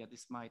defense area,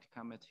 this might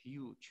come at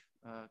huge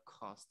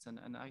costs,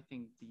 and I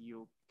think the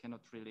EU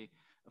cannot really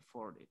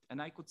afford it.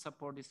 And I could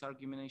support this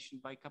argumentation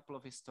by a couple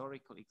of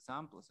historical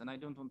examples. And I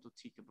don't want to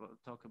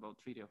talk about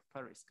Treaty of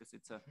Paris because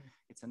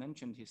it's an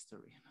ancient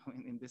history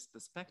in this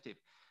perspective.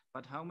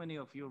 But how many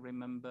of you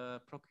remember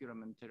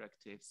procurement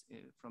directives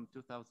from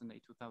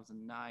 2008,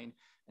 2009,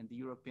 and the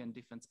European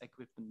defense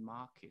equipment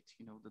market?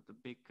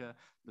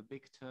 The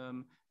big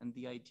term and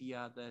the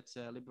idea that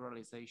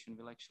liberalization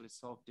will actually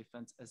solve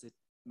defense as it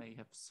may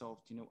have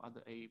solved,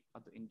 other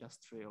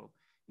industrial,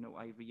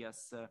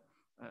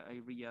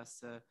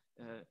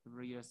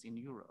 areas in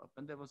Europe.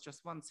 And there was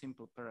just one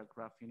simple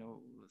paragraph,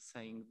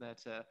 saying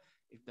that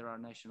if there are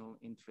national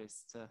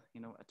interests,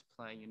 at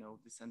play,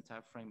 this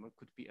entire framework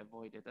could be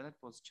avoided. And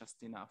that was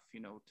just enough,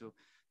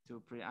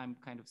 I'm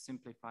kind of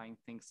simplifying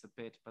things a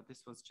bit, but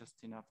this was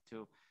just enough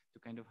to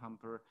kind of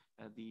hamper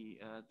the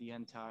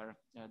entire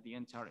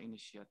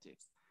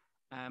initiatives.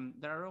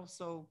 There are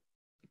also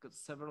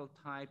several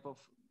type of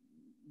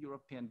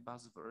European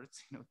buzzwords,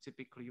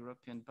 typical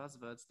European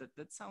buzzwords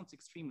that sounds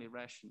extremely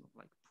rational,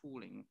 like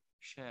pooling,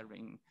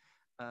 sharing,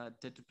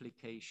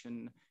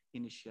 deduplication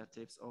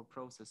initiatives or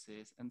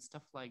processes and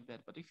stuff like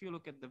that. But if you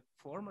look at the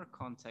former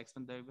context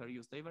when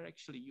they were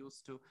actually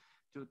used to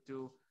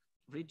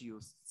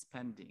reduce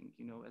spending,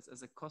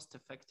 as a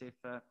cost-effective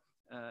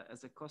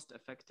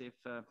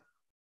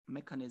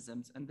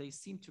mechanisms, and they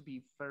seem to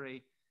be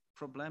very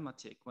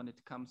problematic when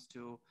it comes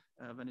to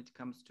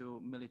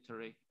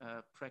military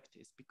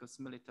practice, because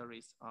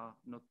militaries are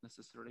not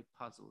necessarily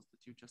puzzles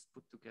that you just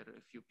put together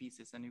a few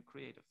pieces and you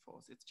create a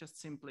force. It just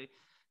simply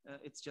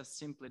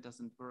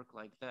doesn't work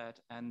like that.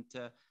 And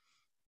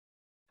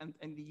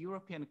in the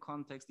European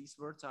context, these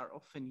words are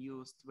often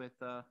used with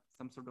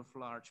some sort of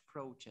large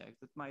project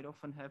that might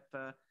often have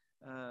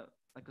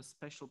like a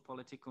special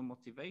political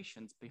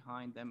motivations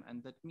behind them,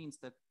 and that means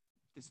that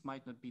this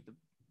might not be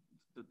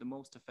the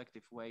most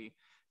effective way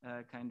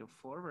kind of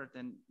forward.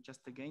 And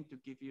just again, to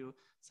give you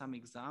some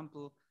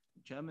example,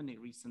 Germany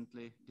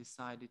recently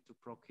decided to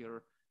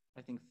procure,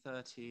 I think,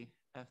 30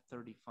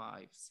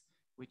 F-35s,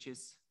 which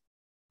is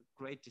a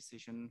great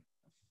decision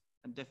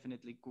and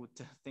definitely good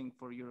thing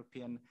for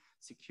European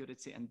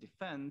security and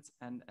defense,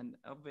 and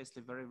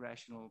obviously very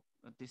rational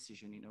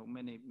decision. You know,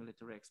 many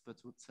military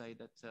experts would say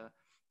that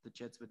the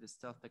jets with the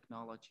stealth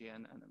technology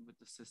and with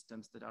the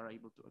systems that are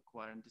able to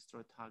acquire and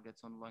destroy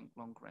targets on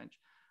long range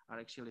are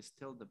actually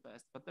still the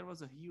best. But there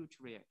was a huge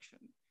reaction,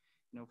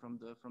 you know, from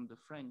the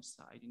French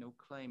side, you know,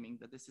 claiming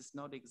that this is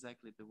not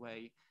exactly the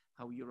way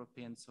how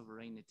European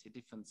sovereignty,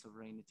 defense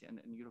sovereignty, and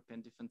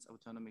European defense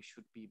autonomy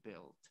should be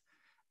built.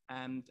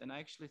 And I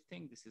actually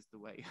think this is the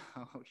way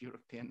how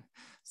European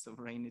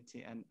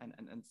sovereignty and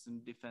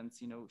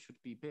defense, you know,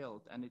 should be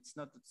built. And it's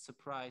not a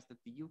surprise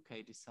that the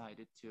UK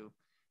decided to,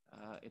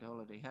 it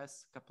already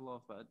has a couple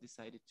of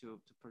decided to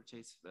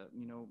purchase,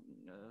 you know,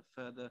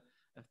 further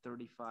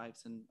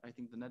F-35s, and I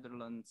think the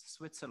Netherlands,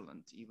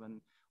 Switzerland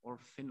even, or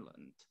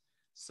Finland.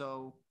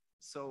 So,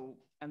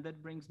 and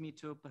that brings me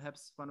to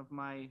perhaps one of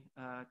my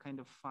kind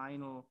of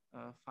final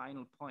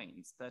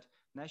points, that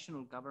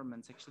national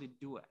governments actually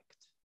do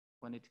act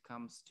when it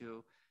comes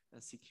to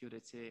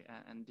security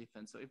and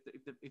defense. So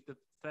if the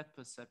threat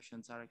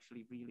perceptions are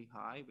actually really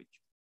high, which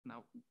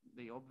now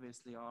they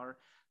obviously are,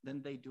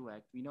 then they do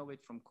act. We know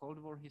it from Cold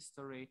War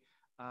history.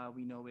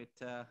 We know it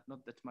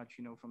not that much,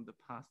 you know, from the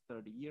past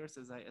 30 years,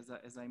 as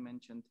I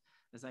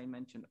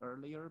mentioned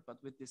earlier.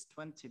 But with this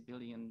 20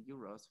 billion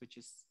euros, which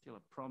is still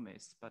a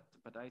promise, but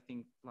I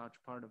think large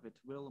part of it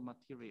will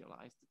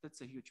materialize. That's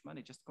a huge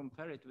money. Just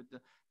compare it with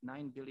the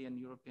 9 billion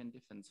European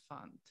Defense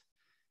Fund.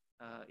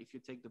 If you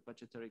take the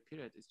budgetary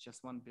period, it's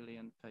just 1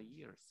 billion per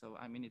year. So,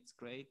 I mean, it's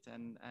great.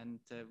 And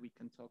we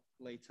can talk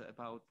later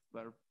about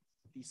where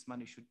this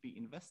money should be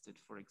invested,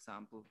 for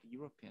example, the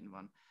European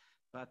one.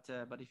 But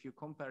if you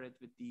compare it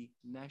with the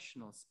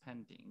national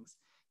spendings,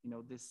 you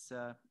know, that's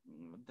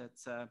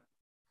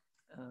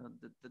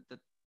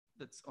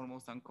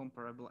almost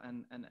uncomparable.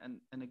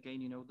 And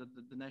again, you know,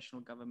 the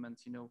national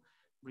governments, you know,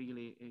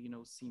 really, you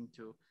know, seem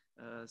to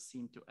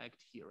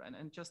act here.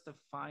 And just a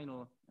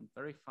final and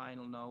very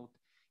final note,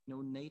 you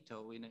know,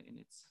 NATO in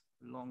its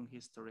long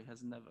history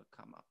has never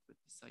come up with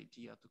this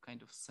idea to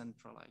kind of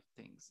centralize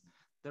things.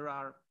 There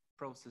are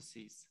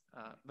processes,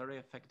 very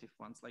effective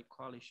ones, like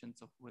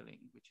coalitions of willing,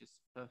 which is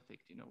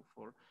perfect, you know,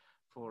 for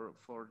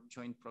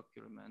joint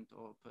procurement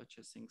or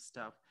purchasing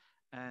stuff.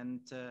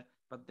 And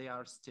but they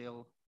are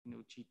still, you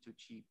know,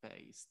 G2G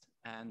based,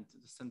 and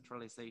the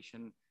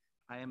centralization,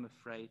 I am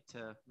afraid,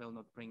 will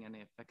not bring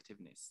any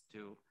effectiveness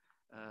to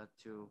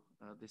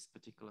this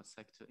particular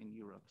sector in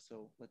Europe.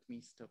 So let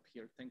me stop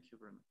here. Thank you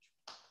very much.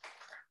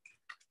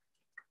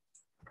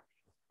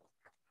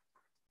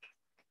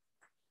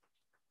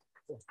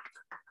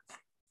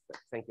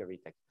 Thank you,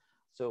 Ritek.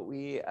 So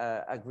we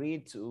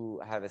agreed to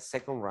have a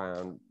second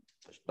round,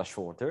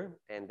 shorter,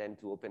 and then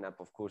to open up,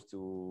 of course,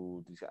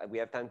 to we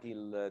have time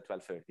till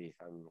 12:30, if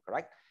I'm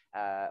correct.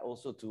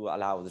 Also to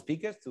allow the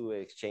speakers to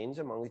exchange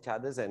among each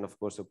others, and of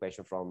course a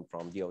question from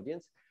the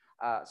audience.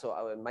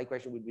 So my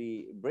question will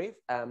be brief.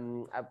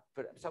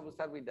 Perhaps I will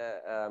start with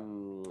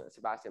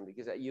Sebastian,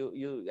 because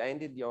you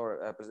ended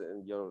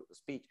your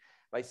speech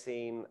by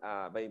saying,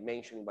 by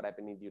mentioning what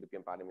happened in the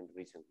European Parliament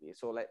recently.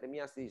 So let me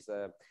ask this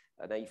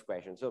naive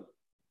question. So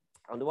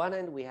on the one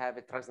hand, we have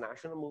a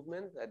transnational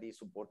movement that is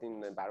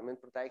supporting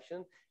environment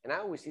protection. And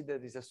now we see that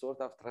there's a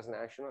sort of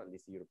transnational, at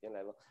least the European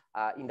level,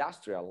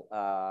 industrial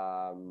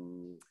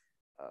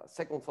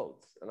second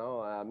thoughts. You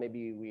know,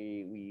 maybe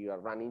we are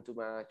running too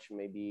much.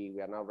 Maybe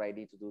we are not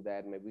ready to do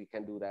that. Maybe we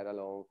can do that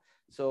alone.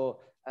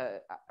 So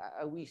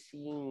are we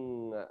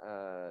seeing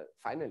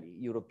finally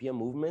European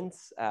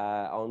movements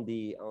on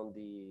the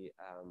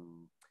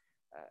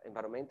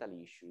environmental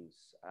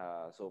issues?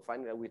 So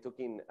finally, we're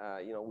talking,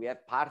 you know, we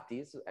have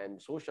parties and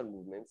social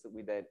movements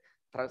with a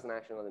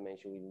transnational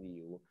dimension within the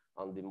EU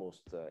on the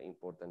most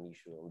important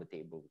issue on the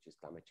table, which is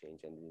climate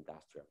change and the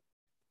industrial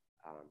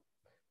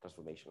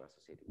transformation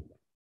associated with that.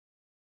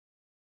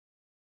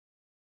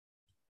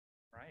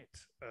 Right.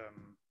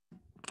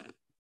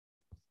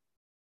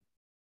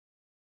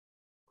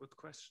 Good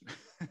question.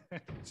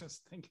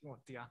 Just thinking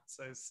what the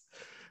answer is.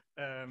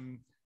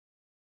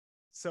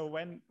 So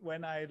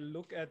when I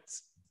look at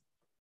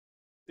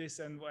this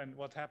and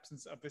what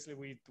happens, obviously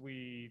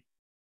we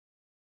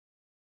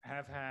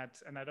have had,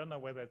 and I don't know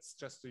whether it's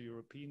just a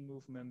European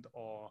movement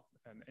or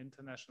an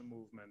international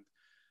movement,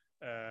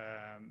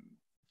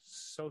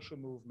 social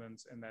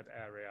movements in that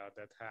area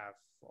that have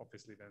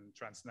obviously been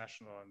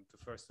transnational, and the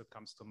first that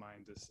comes to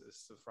mind is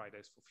the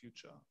Fridays for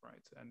Future,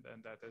 right? And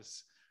that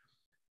is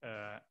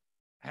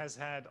has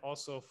had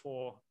also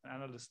for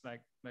analysts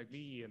like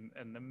me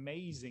an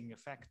amazing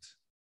effect,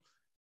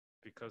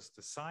 because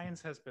the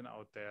science has been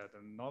out there,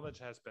 the knowledge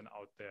has been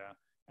out there,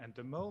 and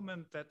the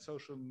moment that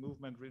social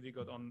movement really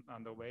got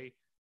underway,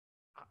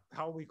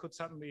 how we could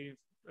suddenly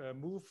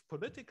move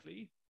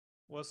politically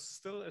was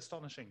still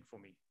astonishing for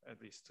me,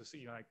 at least, to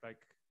see like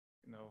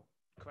you know,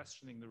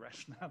 questioning the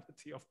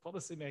rationality of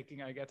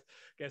policymaking, I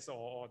guess,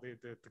 or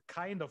the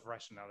kind of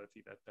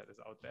rationality that is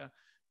out there.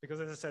 Because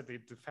as I said,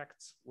 the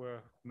facts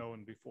were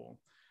known before.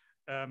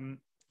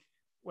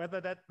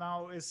 Whether that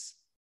now is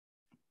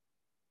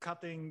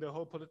cutting the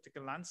whole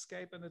political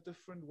landscape in a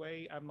different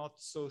way, I'm not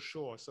so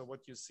sure. So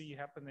what you see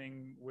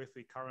happening with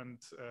the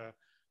current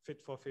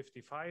Fit for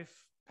 55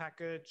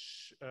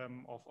 package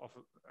of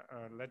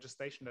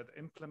legislation that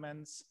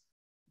implements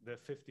the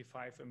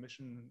 55%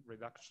 emission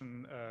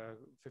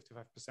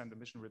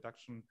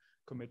reduction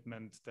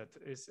commitment that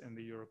is in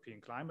the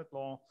European climate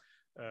law.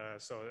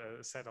 So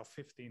a set of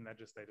 15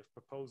 legislative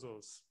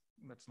proposals.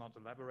 Let's not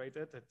elaborate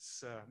it.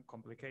 It's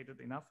complicated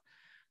enough.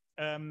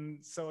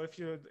 So if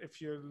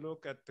you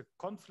look at the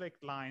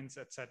conflict lines,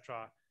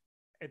 etc.,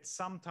 it's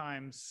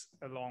sometimes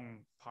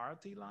along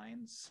party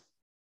lines.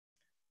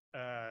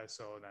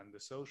 So then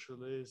the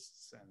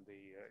socialists and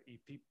the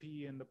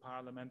EPP in the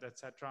parliament,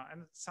 etc.,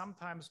 and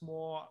sometimes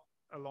more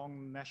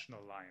along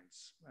national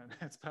lines. And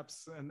it's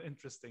perhaps an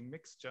interesting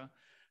mixture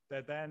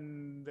that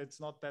then it's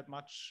not that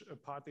much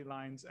party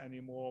lines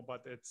anymore,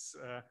 but it's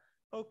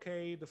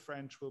okay, the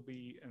French will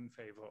be in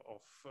favor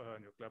of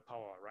nuclear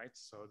power, right?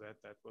 So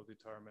that will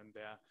determine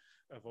their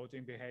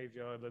voting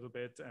behavior a little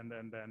bit. And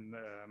then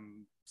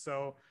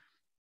so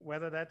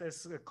whether that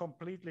is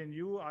completely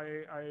new,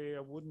 I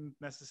wouldn't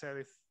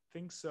necessarily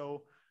think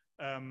so.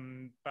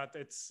 But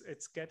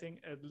it's getting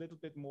a little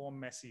bit more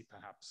messy,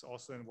 perhaps,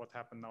 also in what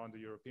happened now in the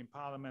European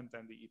Parliament.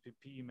 And the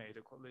EPP made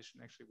a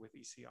coalition actually with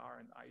ECR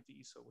and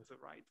ID, so with the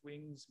right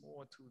wings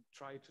more to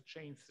try to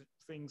change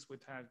things,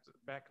 which had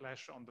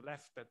backlash on the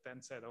left that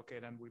then said, okay,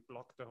 then we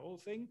block the whole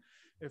thing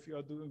if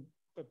you're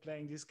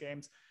playing these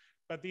games.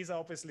 But these are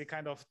obviously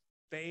kind of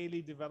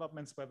daily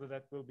developments. Whether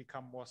that will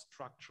become more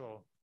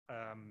structural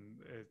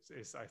it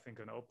is, I think,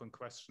 an open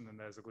question, and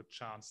there's a good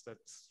chance that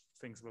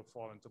things will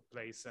fall into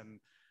place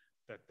and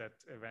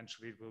that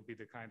eventually will be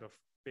the kind of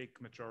big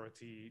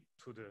majority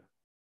to the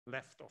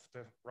left of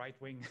the right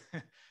wing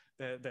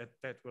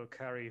that will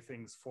carry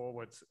things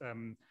forward.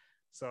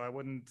 So I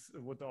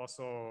would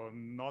also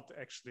not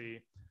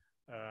actually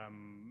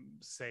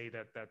say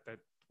that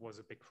was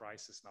a big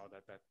crisis now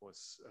that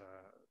was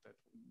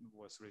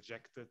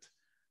rejected.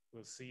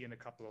 We'll see in a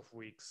couple of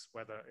weeks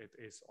whether it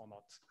is or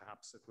not.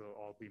 Perhaps it will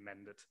all be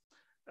mended.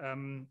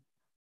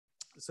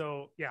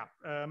 So yeah.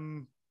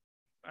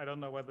 I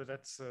don't know whether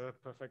that's a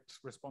perfect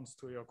response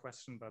to your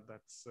question, but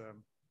that's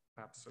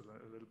perhaps a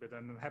little bit.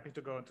 And I'm happy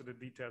to go into the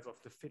details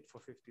of the Fit for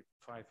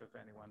 55 if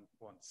anyone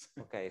wants.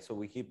 Okay, so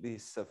we keep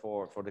this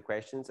for the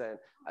questions. And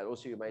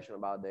also you mentioned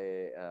about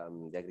the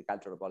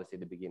agricultural policy at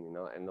the beginning,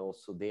 no? And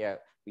also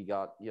there we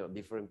got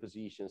different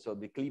positions. So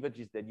the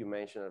cleavages that you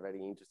mentioned are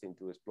very interesting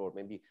to explore.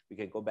 Maybe we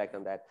can go back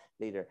on that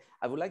later.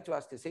 I would like to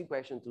ask the same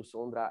question to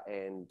Sondra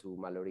and to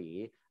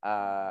Mallory,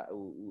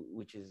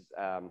 which is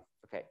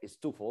okay, it's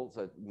twofold.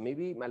 So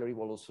maybe Mallory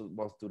wants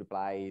to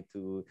reply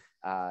to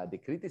the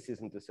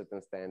criticism to a certain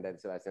extent that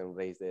Sebastian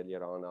raised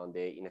earlier on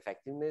the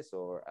ineffectiveness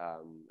or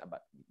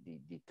about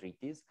the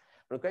treaties.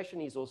 But the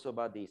question is also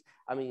about this.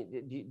 I mean,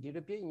 the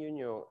European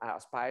Union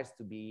aspires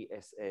to be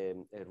a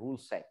rule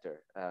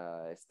setter,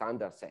 a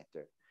standard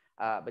setter.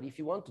 But if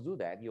you want to do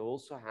that, you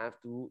also have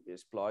to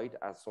exploit,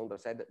 as Sondra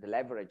said, the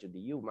leverage of the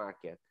EU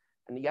market.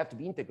 And you have to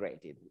be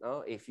integrated.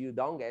 No? If you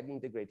don't get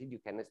integrated, you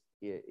can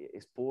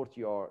export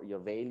your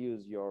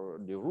values,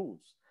 the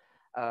rules.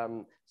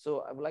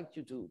 So I would like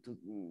you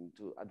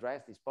to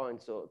address this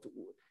point. So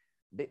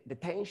the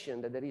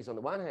tension that there is on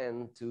the one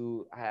hand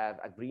to have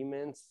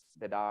agreements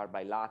that are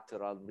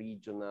bilateral,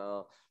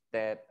 regional,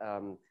 that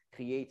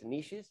create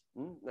niches,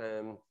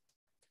 and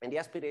the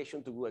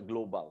aspiration to a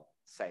global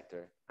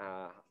setter.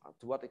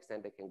 To what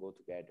extent they can go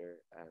together?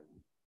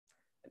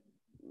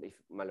 If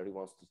Mallory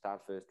wants to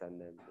start first, and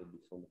then maybe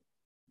Sondra.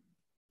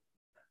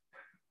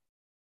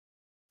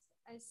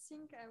 I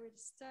think I will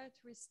start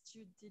with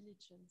due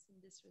diligence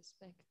in this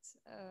respect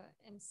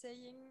and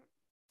saying,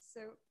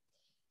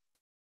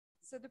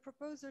 so the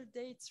proposal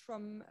dates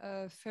from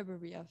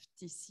February of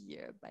this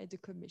year by the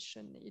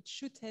Commission. It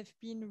should have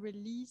been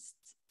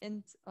released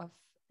end of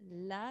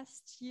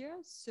last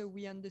year. So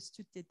we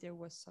understood that there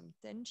was some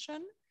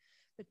tension,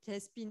 but it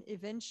has been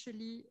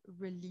eventually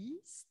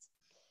released.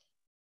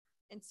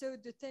 And so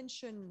the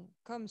tension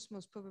comes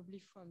most probably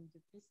from the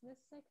business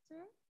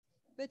sector,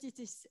 but it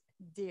is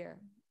there.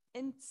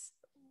 And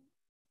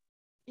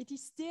it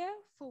is there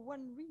for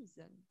one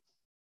reason,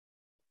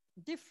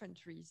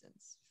 different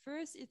reasons.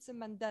 First, it's a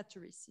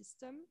mandatory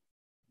system.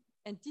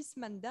 And this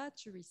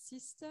mandatory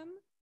system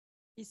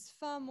is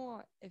far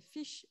more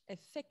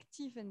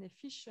effective and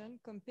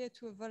efficient compared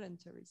to a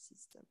voluntary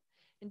system.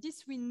 And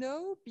this we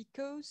know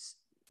because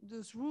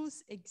those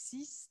rules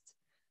exist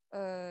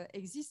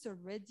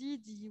already.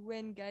 The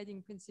UN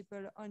guiding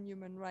principle on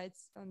human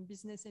rights, on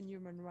business and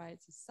human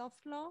rights is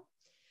soft law.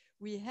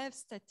 We have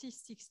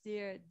statistics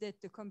there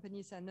that the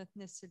companies are not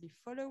necessarily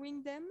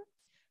following them,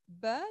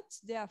 but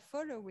they are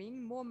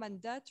following more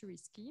mandatory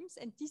schemes.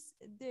 And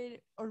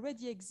they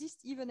already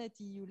exist even at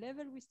the EU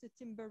level with the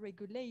timber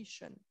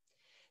regulation.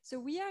 So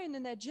we are in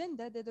an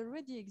agenda that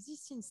already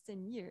exists since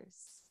 10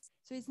 years.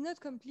 So it's not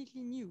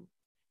completely new.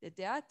 That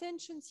there are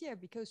tensions here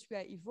because we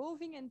are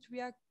evolving and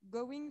we are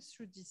going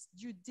through this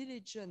due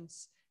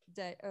diligence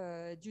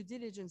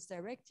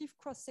directive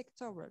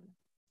cross-sectoral.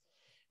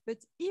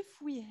 But if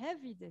we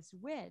have it as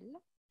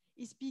well,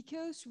 it's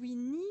because we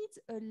need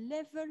a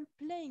level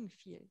playing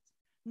field,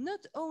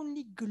 not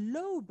only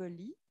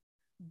globally,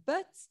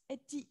 but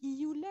at the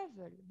EU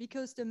level,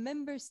 because the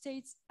member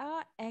states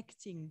are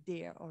acting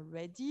there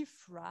already.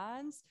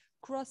 France,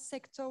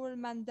 cross-sectoral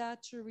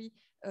mandatory,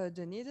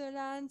 the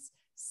Netherlands,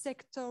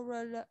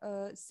 sectoral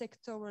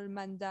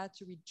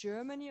mandatory,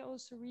 Germany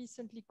also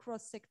recently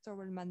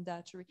cross-sectoral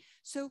mandatory.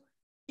 So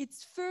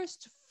it's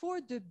first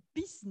for the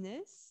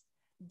business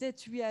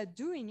that we are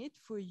doing it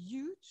for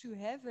you to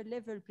have a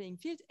level playing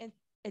field and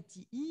at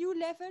the EU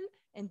level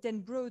and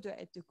then broader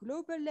at the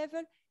global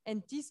level.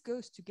 And this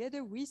goes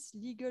together with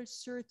legal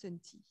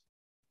certainty.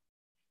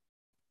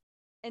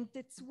 And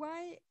that's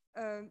why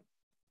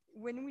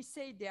when we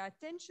say there are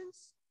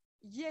tensions,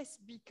 yes,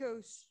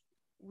 because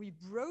we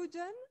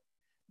broaden,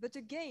 but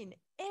again,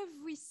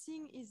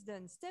 everything is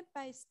done step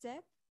by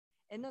step.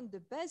 And on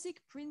the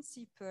basic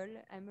principle,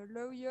 I'm a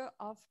lawyer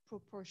of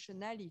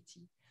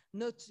proportionality.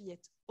 Not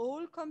yet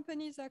all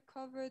companies are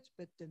covered,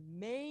 but the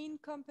main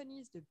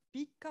companies, the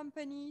big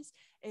companies.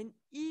 And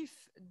if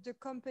the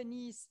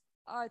companies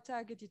are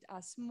targeted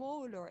are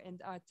smaller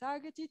and are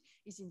targeted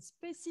is in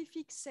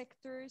specific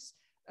sectors.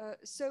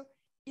 So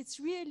it's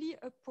really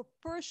a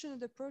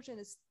proportionate approach and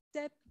a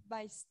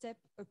step-by-step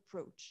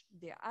approach.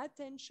 There are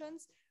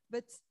tensions,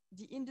 but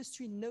the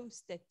industry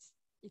knows that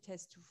it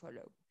has to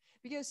follow.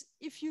 Because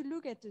if you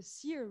look at the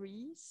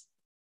theories,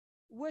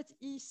 what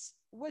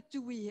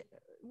do we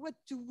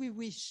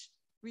wish?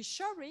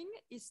 Reshoring,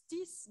 is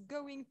this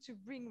going to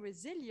bring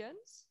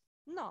resilience?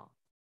 No.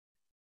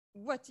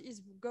 What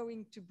is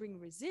going to bring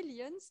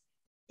resilience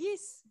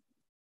is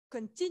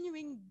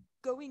continuing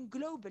going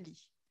globally.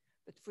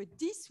 But for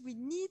this, we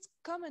need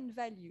common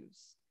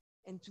values.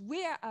 And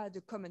where are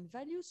the common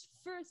values?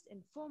 First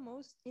and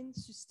foremost, in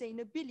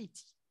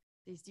sustainability.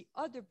 There's the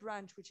other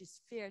branch, which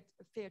is fair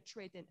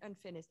trade and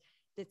unfairness.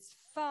 That's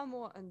far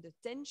more under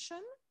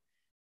tension.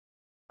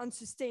 On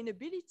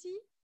sustainability,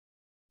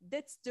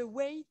 that's the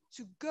way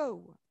to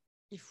go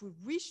if we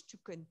wish to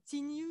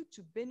continue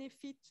to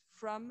benefit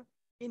from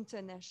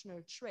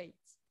international trade.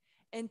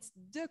 And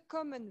the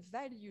common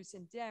values,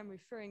 and there I'm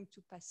referring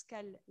to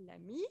Pascal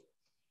Lamy,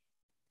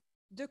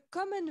 the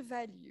common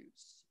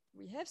values,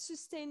 we have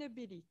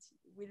sustainability,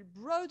 we'll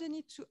broaden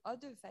it to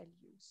other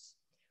values.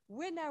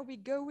 When are we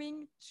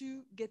going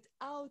to get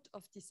out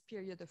of this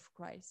period of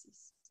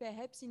crisis?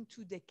 Perhaps in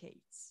 2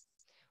 decades.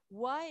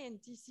 Why?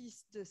 And this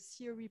is the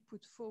theory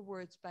put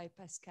forward by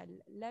Pascal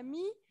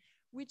Lamy,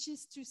 which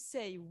is to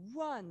say,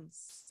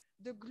 once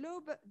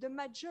the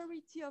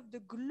majority of the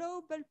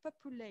global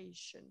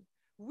population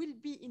will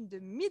be in the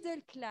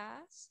middle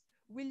class,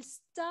 will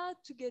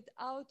start to get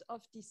out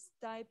of this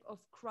type of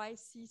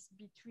crisis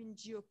between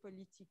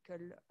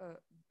geopolitical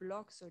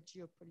blocks or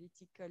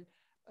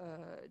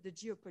the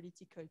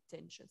geopolitical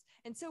tensions.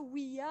 And so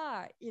we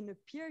are in a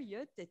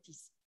period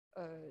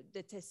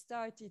that has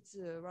started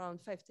around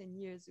 5-10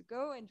 years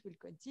ago and will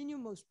continue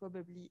most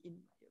probably, in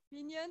my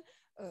opinion,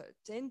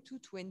 10 to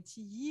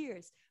 20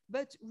 years.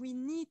 But we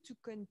need to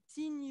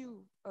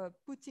continue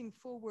putting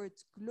forward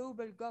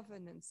global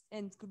governance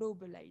and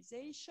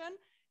globalization.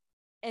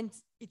 And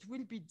it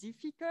will be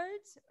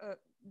difficult,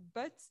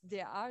 but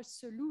there are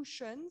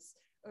solutions.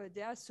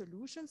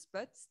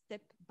 But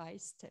step by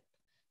step.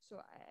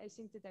 So I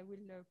think that I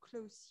will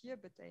close here,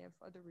 but I have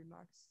other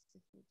remarks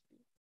if need be.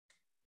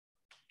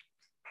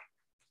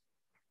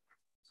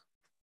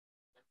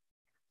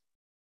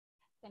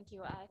 Thank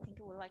you. I think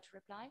I would like to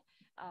reply.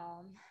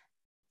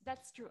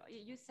 That's true.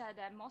 You said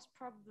that most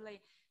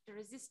probably the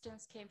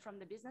resistance came from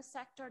the business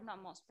sector,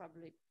 not most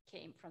probably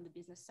came from the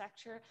business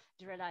sector.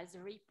 They realized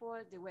the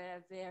report, they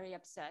were very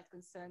upset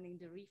concerning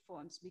the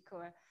reforms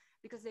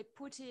because they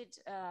put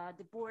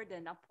the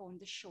burden upon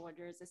the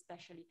shoulders,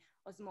 especially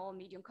of small,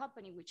 medium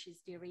company, which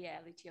is the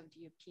reality of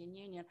the European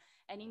Union.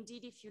 And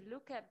indeed, if you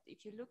look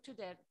to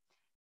the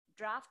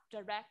draft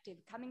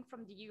directive coming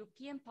from the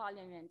European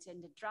Parliament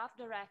and the draft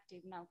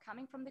directive now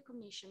coming from the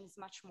Commission is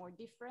much more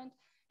different,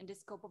 and the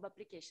scope of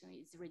application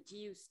is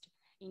reduced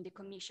in the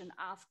Commission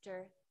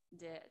after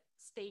the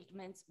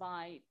statements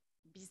by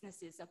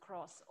businesses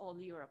across all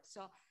Europe.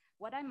 So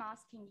what I'm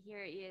asking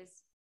here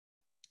is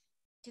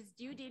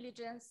due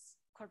diligence,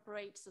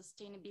 corporate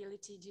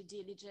sustainability due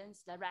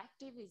diligence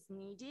directive is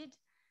needed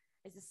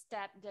as a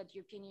step that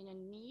European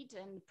Union needs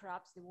and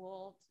perhaps the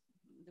whole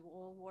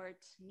world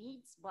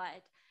needs,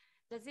 but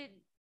does it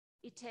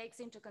takes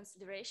into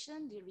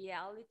consideration the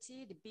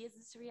reality, the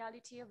business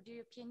reality of the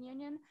European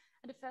Union?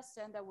 And the first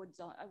hand, I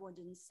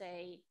wouldn't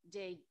say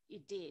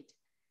it did.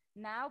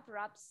 Now,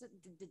 perhaps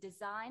the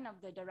design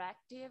of the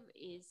directive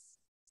is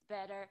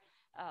better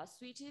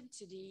suited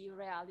to the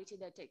reality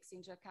that takes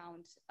into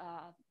account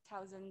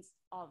thousands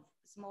of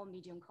small,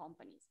 medium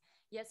companies.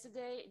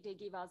 Yesterday, they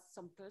give us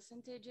some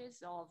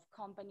percentages of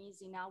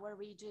companies in our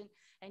region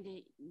and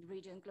the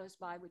region close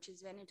by, which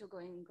is Veneto,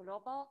 going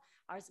global,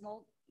 are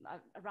small,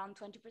 around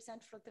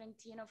 20% for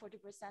Trentino,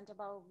 40%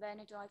 above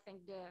Veneto. I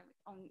think they're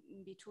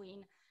in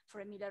between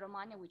for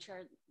Emilia-Romagna, which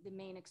are the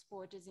main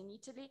exporters in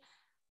Italy.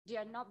 They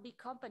are not big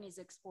companies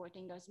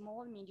exporting, they're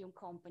small, medium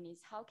companies.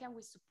 How can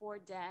we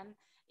support them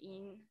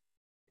in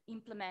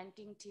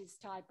implementing this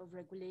type of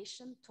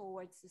regulation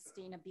towards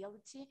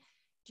sustainability?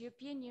 The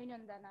European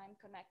Union, then I'm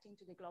connecting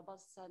to the global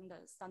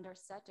standard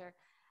setter,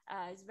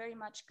 is very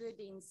much good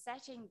in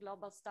setting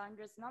global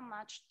standards, not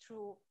much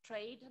through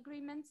trade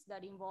agreements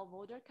that involve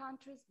other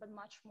countries, but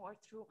much more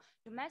through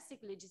domestic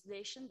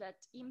legislation that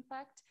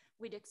impact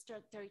with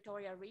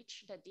extraterritorial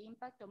reach, that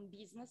impact on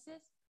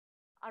businesses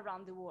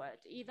around the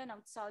world, even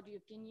outside the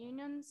European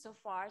Union. So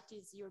far,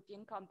 these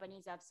European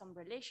companies have some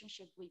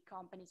relationship with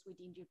companies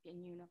within the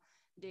European Union.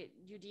 The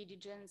due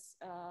diligence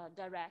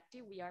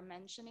directive we are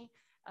mentioning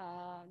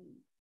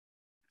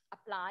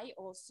apply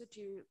also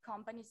to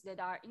companies that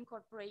are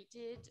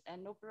incorporated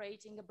and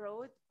operating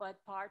abroad,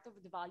 but part of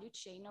the value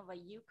chain of a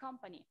EU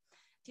company.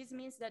 This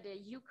means that a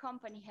EU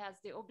company has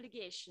the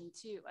obligation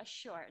to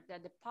assure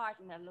that the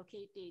partner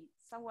located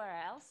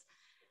somewhere else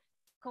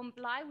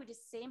comply with the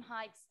same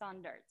high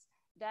standards.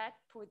 That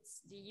puts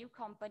the EU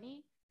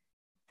company,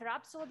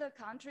 perhaps other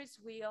countries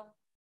will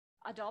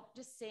adopt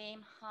the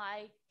same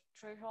high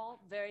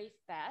threshold very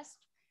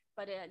fast,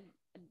 but at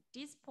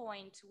this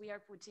point, we are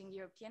putting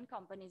European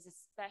companies,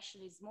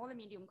 especially small and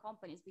medium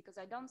companies, because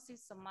I don't see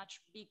so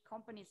much big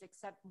companies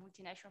except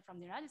multinational from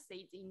the United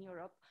States in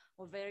Europe,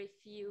 or very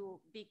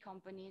few big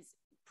companies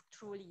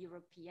truly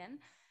European.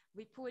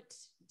 We put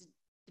the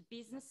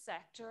business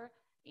sector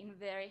in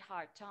very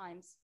hard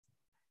times.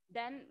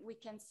 Then we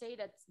can say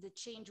that's the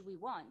change we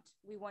want.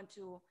 We want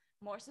to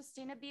more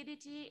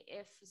sustainability.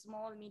 If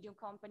small, medium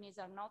companies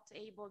are not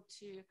able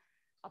to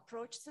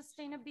approach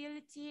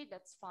sustainability,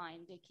 that's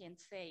fine, they can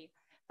fail.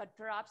 But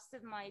perhaps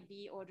there might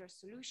be other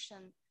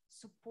solution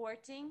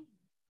supporting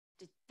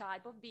the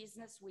type of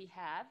business we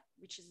have,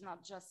 which is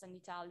not just an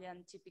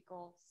Italian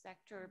typical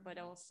sector, but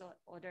also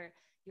other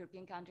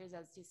European countries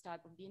as this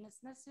type of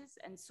businesses,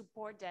 and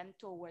support them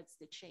towards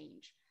the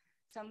change.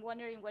 So I'm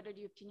wondering whether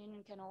the European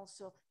Union can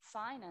also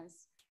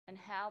finance and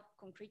help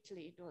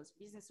concretely those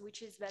businesses,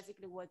 which is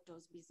basically what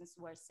those businesses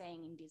were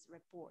saying in this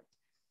report.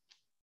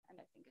 And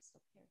I think I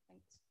stop here,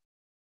 thanks.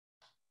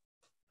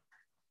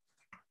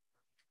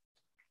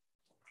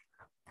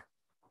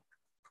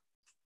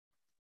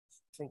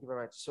 Thank you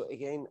very much. So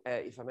again,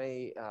 if I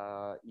may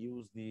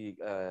use the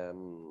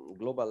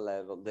global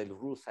level, the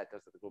rule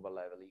setters at the global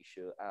level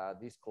issue,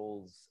 this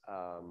calls,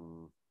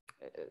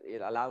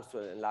 it allows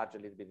to enlarge a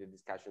little bit the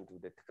discussion to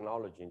the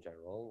technology in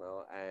general.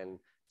 No? And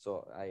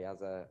so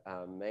as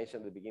I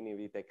mentioned at the beginning of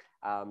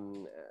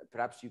ETEC,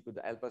 perhaps you could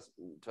help us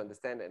to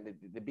understand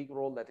the big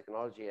role that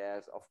technology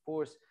has, of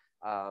course,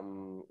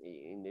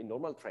 in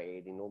normal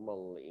trade, in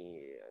normal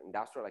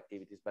industrial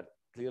activities, but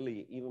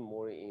clearly even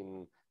more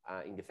in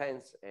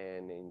defense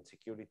and in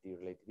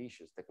security-related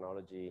issues.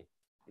 Technology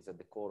is at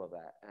the core of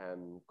that.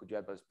 Could you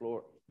help us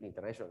explore the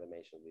international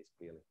dimension of this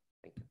clearly?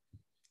 Thank you.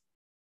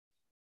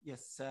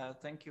 Yes,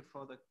 thank you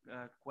for the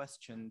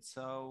question.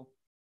 So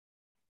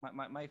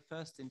my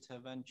first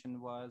intervention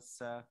was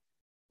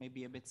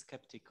maybe a bit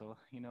skeptical,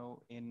 you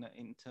know,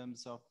 in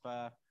terms of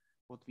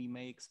what we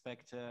may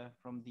expect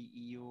from the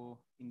EU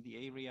in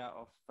the area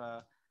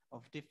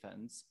of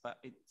defense, but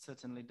it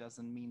certainly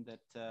doesn't mean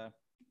that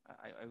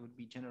I would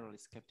be generally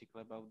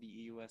skeptical about the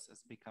EU as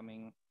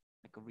becoming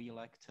like a real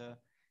actor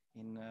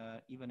in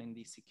even in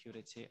the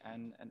security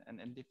and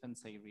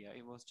defense area.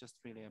 It was just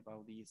really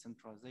about the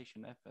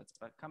centralization efforts.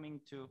 But coming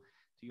to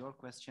your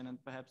question,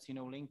 and perhaps, you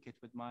know, link it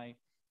with my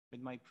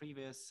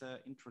previous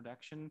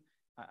introduction,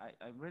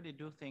 I really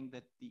do think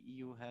that the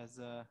EU has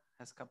a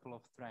couple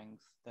of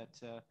strengths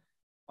that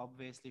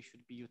obviously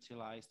should be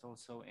utilized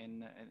also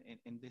in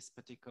this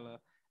particular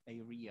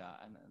area.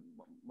 And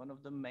one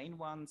of the main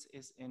ones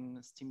is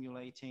in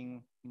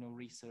stimulating, you know,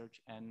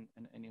 research and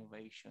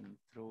innovation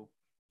through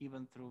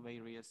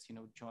various, you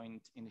know,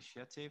 joint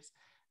initiatives.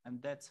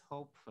 And that's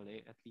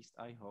hopefully, at least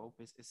I hope,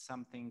 is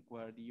something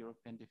where the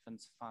European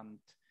Defence Fund,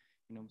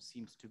 you know,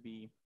 seems to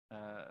be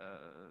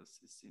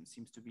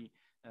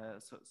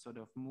sort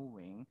of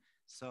moving.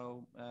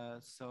 So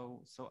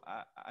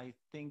I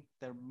think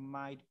there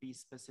might be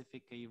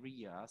specific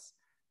areas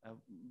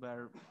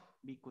where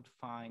we could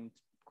find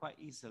quite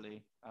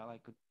easily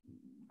like a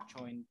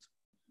joint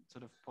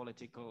sort of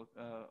political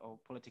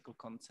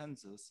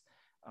consensus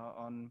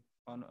on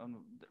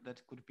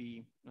that could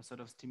be sort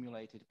of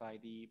stimulated by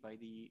the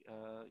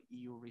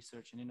EU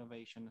research and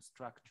innovation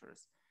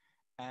structures.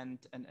 And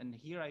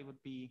here I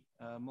would be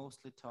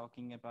mostly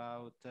talking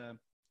about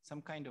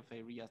some kind of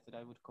areas that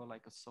I would call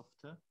like a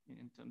softer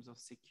in terms of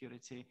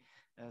security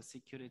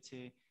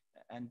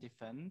and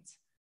defense,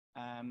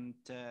 and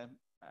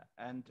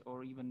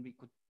or even we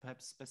could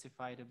perhaps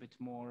specify it a bit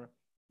more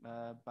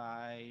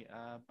by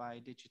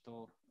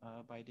digital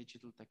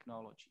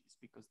technologies,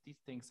 because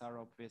these things are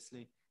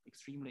obviously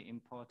extremely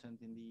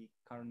important in the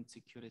current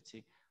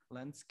security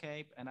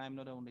landscape. And I'm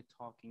not only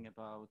talking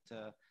about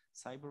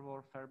cyber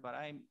warfare, but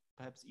I'm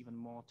perhaps even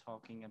more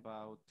talking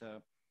about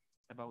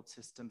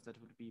systems that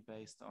would be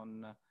based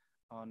on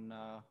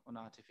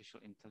artificial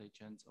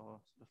intelligence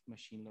or sort of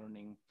machine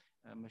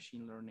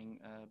learning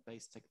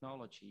based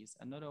technologies,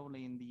 and not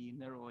only in the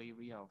narrow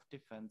area of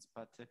defense,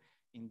 but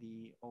in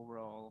the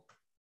overall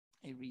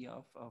area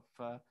of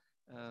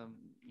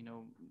you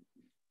know,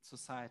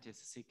 society's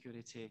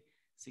security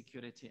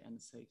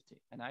and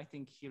safety. And I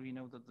think here, you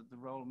know, that the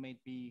role may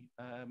be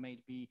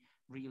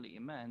really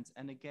immense.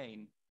 And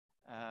again,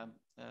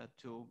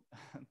 to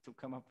to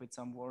come up with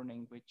some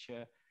warning, which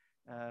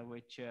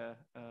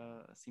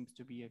seems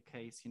to be a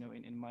case, you know,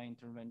 in my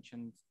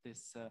intervention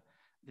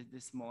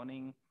this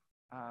morning.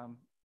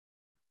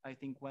 I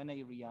think one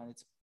area, and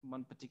it's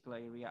one particular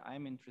area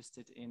I'm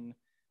interested in,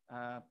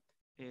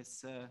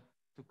 is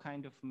to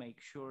kind of make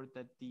sure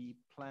that the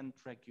planned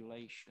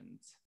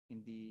regulations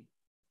in the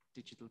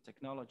digital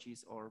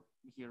technologies, or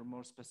here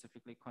more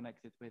specifically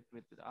connected with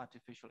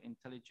artificial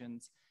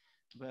intelligence,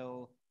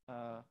 will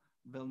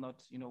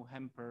not, you know,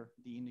 hamper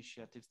the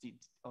initiatives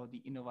or the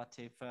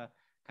innovative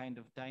kind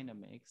of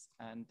dynamics,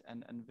 and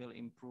will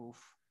improve,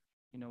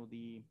 you know,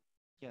 the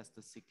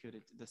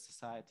security, the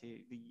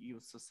society, the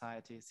youth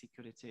society,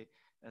 security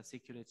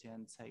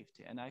and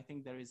safety. And I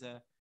think there is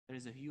a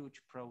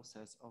huge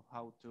process of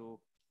how to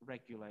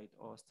regulate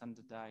or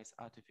standardize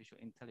artificial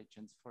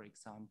intelligence. For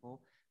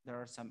example, there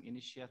are some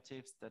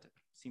initiatives that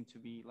seem to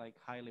be like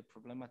highly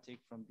problematic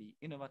from the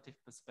innovative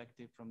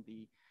perspective, from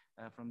the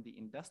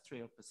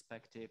industrial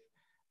perspective,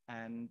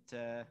 and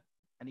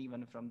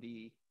even from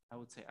the, I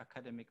would say,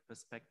 academic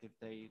perspective.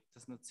 They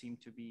does not seem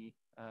to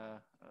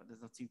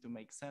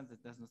make sense.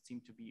 It does not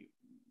seem to be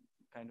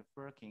kind of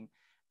working.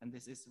 And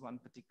this is one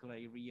particular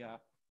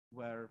area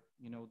where,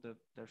 you know,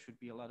 there should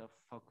be a lot of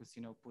focus,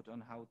 you know, put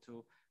on how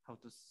to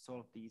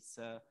solve these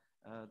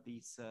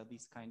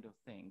kind of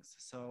things.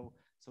 So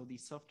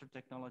these software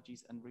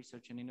technologies and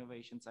research and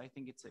innovations, I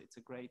think it's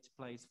a great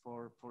place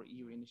for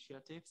EU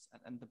initiatives,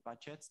 and the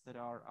budgets that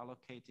are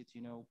allocated,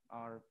 you know,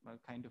 are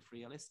kind of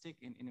realistic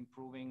in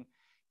improving,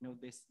 you know,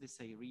 this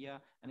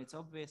area. And it's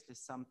obviously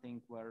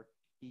something where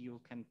EU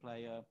can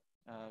play a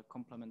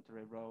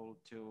complementary role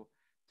to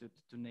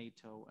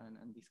NATO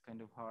and these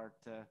kind of hard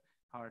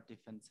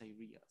defense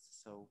areas.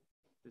 So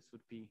this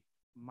would be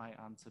my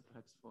answer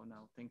perhaps for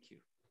now. Thank you.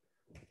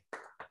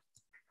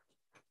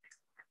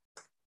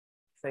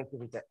 Thank you,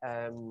 Vita.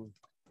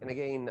 And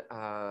again,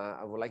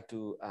 I would like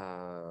to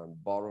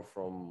borrow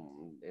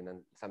from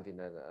something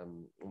that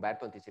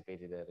Umberto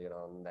anticipated earlier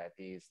on, that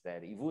is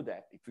that he would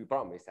have, if we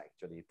promised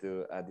actually,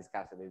 to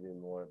discuss a little bit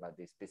more about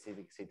the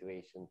specific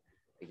situation,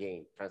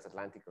 again,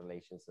 transatlantic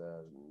relations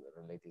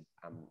related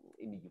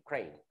in the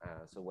Ukraine.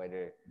 So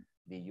whether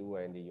the EU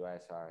and the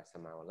US are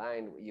somehow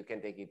aligned, you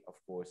can take it, of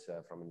course,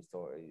 from an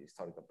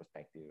historical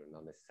perspective,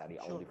 not necessarily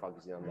only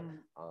focusing on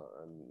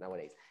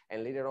nowadays.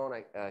 And later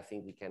on, I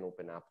think we can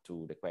open up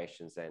to the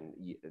questions, and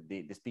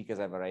the speakers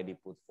have already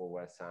put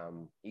forward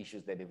some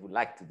issues that they would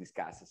like to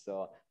discuss.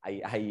 So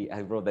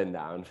I wrote them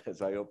down.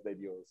 So I hope that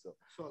you also.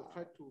 So I'll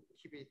try to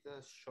keep it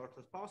as short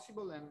as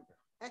possible, and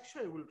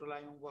actually we'll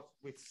rely on what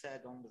we've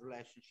said on the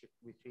relationship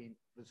between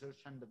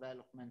research and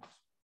development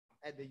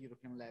at the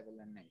European level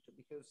and NATO,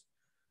 because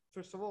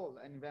first of all,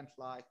 an event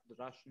like the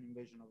Russian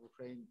invasion of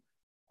Ukraine,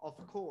 of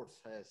course,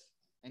 has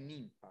an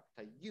impact,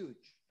 a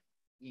huge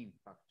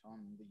impact on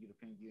the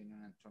European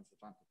Union and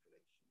transatlantic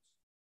relations.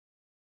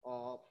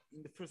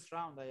 In the first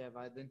round, I have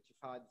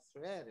identified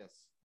 3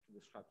 areas to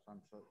describe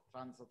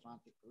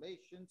transatlantic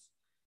relations: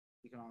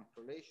 economic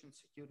relations,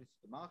 security,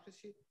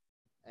 democracy.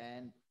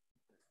 And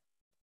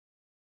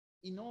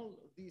in all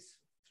these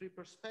 3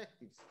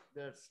 perspectives,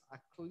 there's a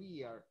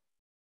clear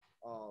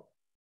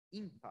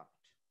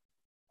impact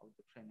of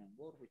the Ukrainian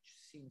war, which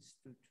seems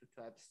to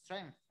have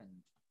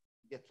strengthened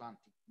the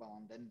Atlantic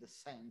bond and the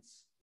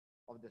sense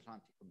of the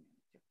Atlantic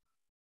community.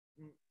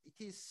 It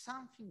is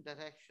something that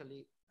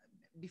actually,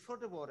 before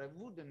the war, I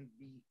wouldn't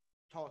be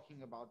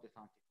talking about the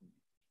Atlantic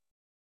community.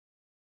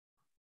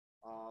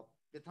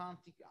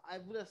 I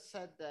would have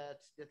said that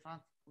the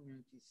Atlantic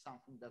community is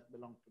something that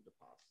belonged to the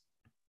past.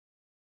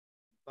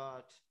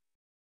 But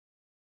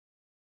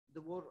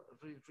the war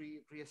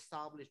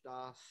re-established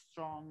a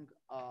strong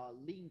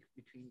link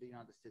between the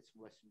United States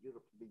and Western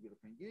Europe, the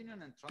European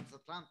Union, and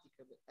transatlantic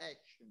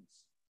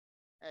actions.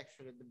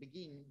 Actually, at the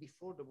beginning,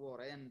 before the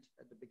war and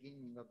at the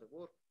beginning of the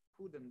war,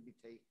 couldn't be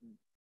taken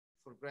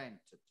for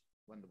granted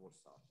when the war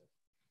started.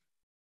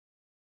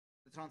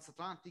 The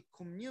transatlantic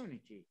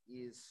community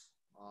is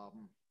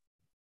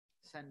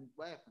sending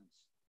weapons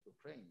to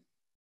Ukraine.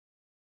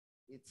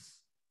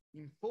 It's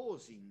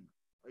imposing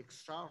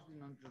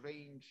extraordinary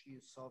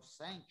ranges of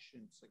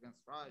sanctions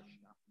against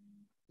Russia.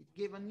 It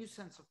gave a new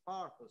sense of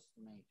purpose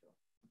to NATO.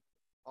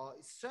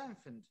 It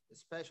strengthened,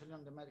 especially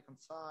on the American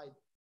side,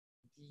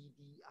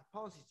 a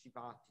positive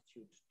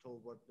attitude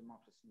toward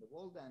democracy in the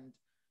world and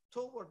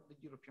toward the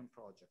European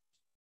project.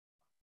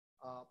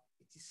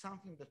 it is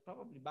something that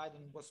probably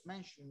Biden was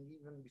mentioning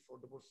even before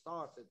the war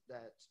started,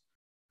 that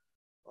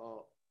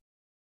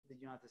the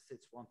United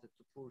States wanted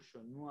to push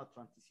a new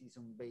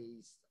Atlanticism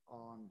based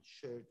on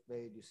shared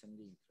values and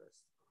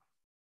interests.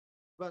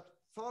 But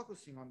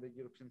focusing on the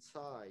European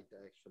side,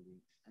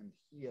 actually, and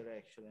here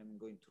actually I'm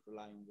going to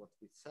rely on what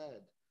we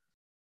said.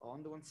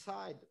 On the one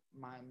side,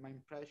 my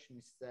impression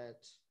is that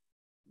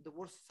the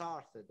war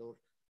started or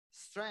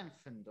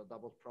strengthened a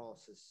double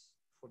process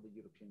for the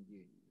European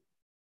Union.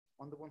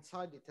 On the one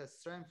side, it has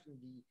strengthened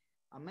the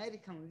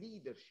American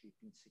leadership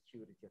in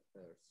security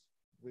affairs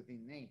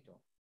within NATO.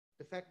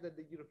 The fact that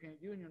the European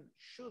Union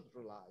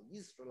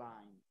is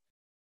relying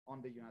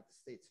on the United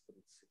States for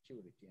its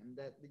security, and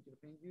that the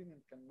European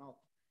Union cannot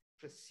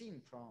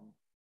prescinde from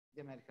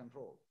the American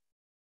role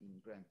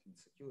in granting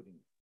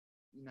security,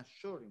 in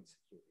assuring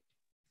security.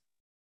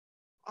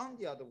 On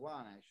the other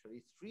one, actually,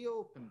 it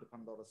reopened the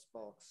Pandora's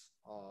box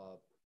of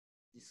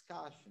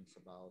discussions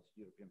about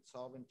European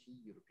sovereignty,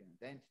 European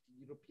identity,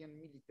 European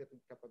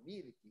military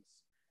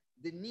capabilities,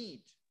 the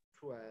need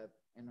to have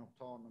an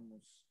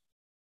autonomous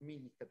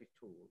military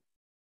tool.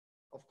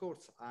 Of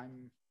course,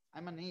 I'm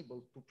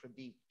unable to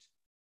predict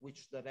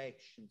which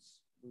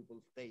directions we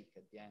will take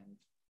at the end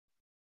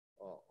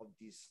of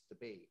this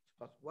debate.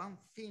 But one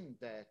thing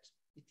that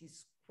it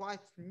is quite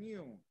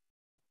new,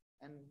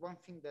 and one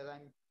thing that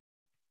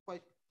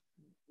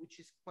which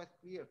is quite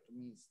clear to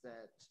me, is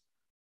that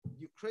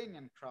the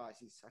Ukrainian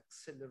crisis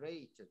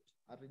accelerated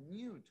a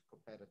renewed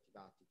cooperative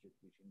attitude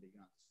between the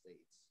United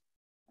States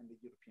and the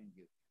European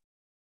Union.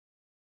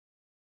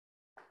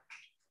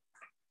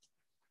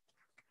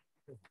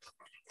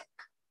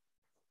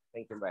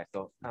 Thank you,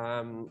 Umberto.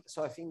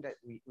 So I think that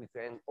we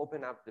can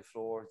open up the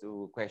floor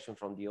to questions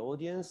from the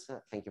audience.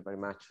 Thank you very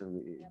much.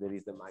 There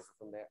is the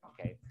microphone there.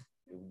 Okay,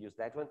 we'll use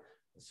that one.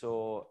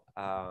 So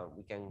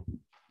we can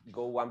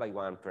go one by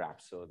one,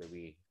 perhaps, so that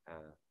we,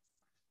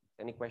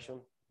 any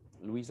question?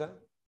 Luisa,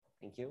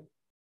 thank you.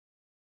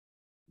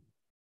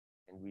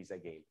 And Luisa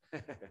again.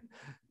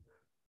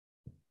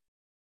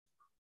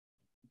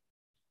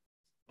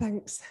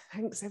 Thanks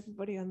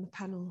everybody on the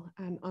panel.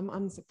 And I'm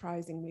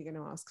unsurprisingly going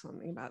to ask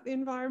something about the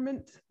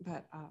environment,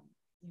 but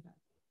you know,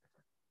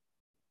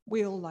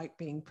 we all like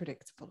being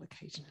predictable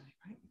occasionally,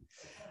 right?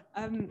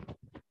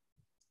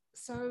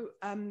 So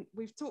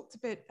we've talked a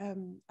bit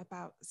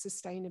about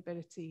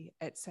sustainability,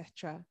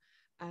 etc.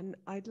 And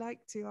I'd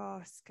like to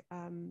ask,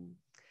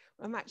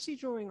 I'm actually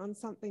drawing on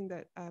something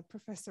that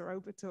Professor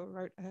Oberto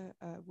wrote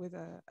with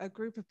a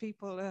group of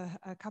people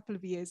a couple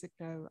of years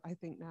ago, I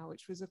think now,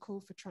 which was a call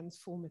for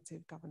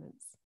transformative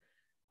governance.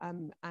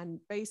 And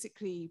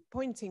basically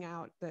pointing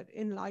out that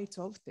in light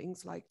of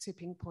things like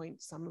tipping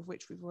points, some of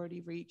which we've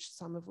already reached,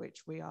 some of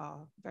which we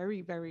are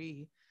very,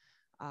 very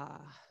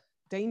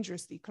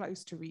dangerously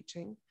close to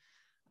reaching,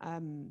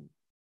 and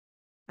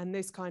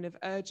this kind of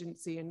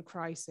urgency and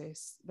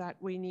crisis, that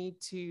we need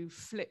to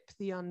flip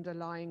the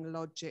underlying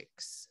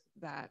logics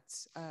that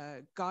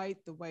guide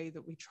the way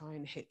that we try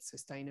and hit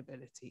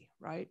sustainability,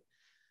 right?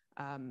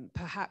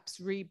 Perhaps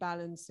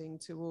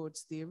rebalancing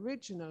towards the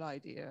original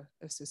idea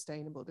of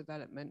sustainable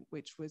development,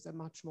 which was a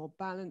much more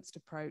balanced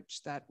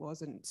approach that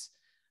wasn't,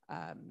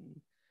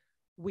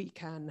 we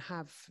can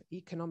have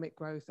economic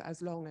growth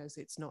as long as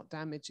it's not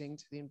damaging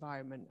to the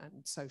environment and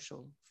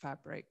social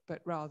fabric,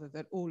 but rather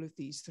that all of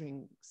these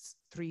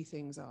three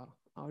things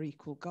are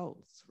equal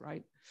goals,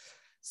 right?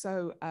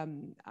 So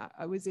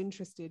I was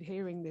interested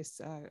hearing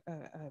this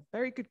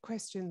very good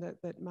question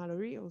that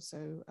Mallory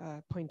also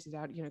pointed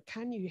out, you know,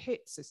 can you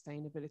hit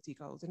sustainability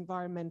goals,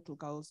 environmental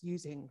goals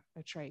using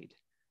a trade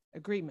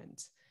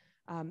agreement?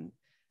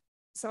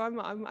 So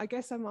I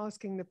guess I'm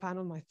asking the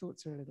panel, my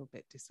thoughts are a little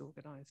bit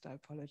disorganized, I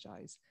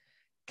apologize.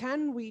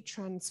 Can we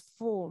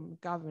transform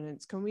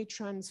governance? Can we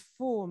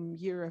transform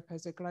Europe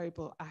as a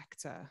global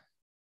actor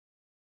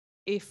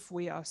if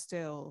we are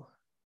still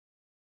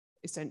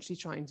essentially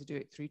trying to do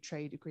it through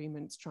trade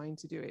agreements, trying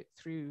to do it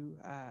through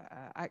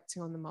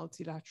acting on the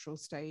multilateral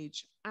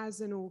stage as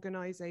an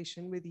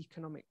organization with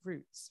economic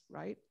roots,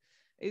 right?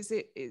 Is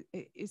it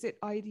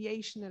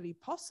ideationally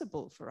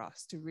possible for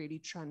us to really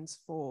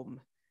transform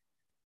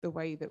the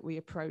way that we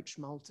approach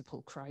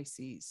multiple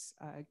crises,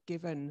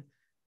 given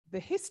the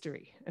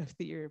history of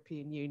the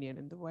European Union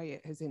and the way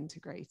it has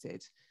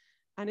integrated,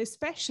 and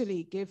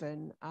especially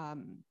given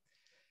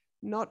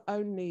not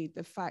only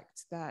the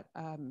fact that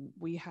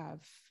we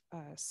have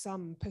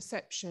some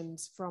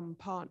perceptions from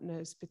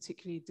partners,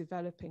 particularly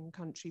developing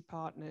country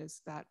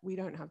partners, that we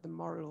don't have the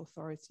moral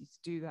authority to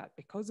do that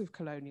because of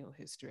colonial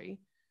history,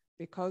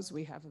 because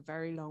we have a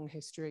very long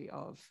history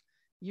of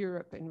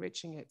Europe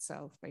enriching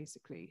itself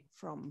basically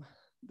from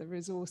the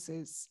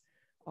resources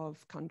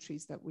of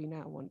countries that we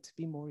now want to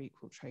be more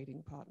equal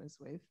trading partners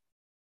with.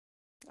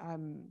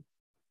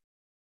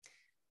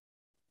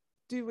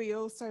 Do we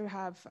also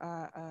have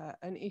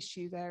an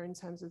issue there in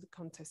terms of the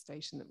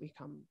contestation that we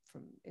come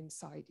from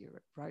inside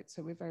Europe, right?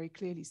 So we're very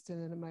clearly still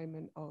in a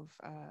moment of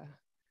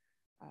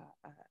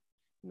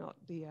not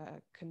the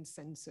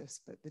consensus,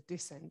 but the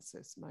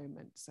dissensus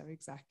moment. So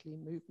exactly,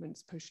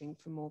 movements pushing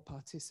for more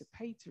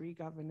participatory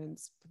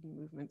governance,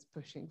 movements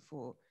pushing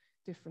for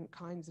different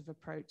kinds of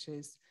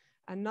approaches.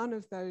 And none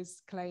of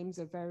those claims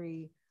are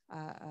very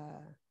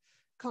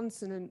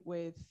consonant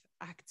with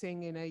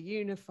acting in a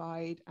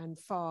unified and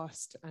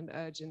fast and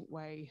urgent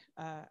way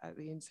at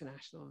the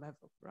international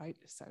level, right?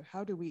 So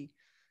how do we,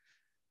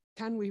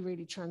 can we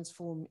really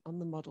transform on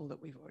the model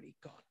that we've already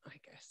got, I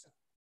guess?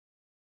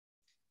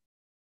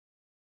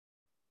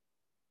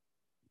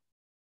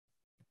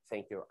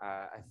 Thank you.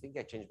 I think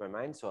I changed my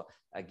mind. So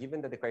given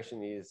that the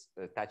question is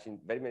touching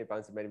very many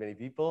points, very many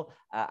people,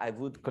 I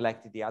would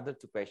collect the other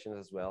two questions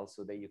as well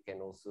so that you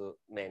can also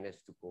manage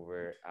to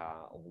cover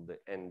all the,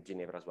 and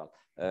Ginevra as well.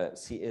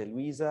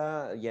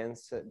 Luisa,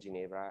 Jens,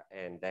 Ginevra,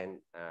 and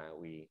then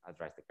we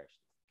address the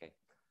questions, okay?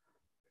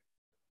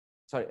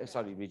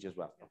 Sorry, Luigi as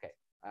well, okay.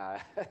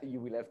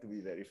 You will have to be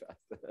very fast.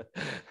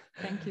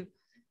 Thank you.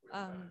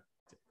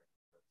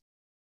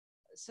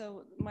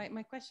 So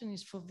my question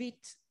is for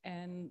Vit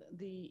and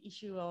the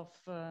issue of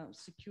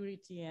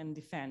security and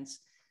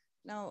defense.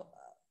 Now,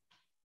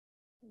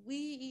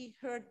 we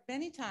heard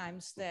many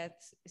times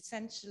that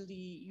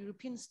essentially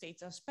European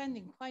states are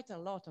spending quite a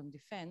lot on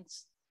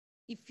defense.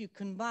 If you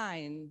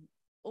combine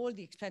all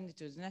the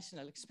expenditures,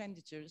 national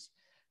expenditures,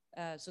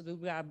 so that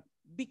we are a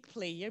big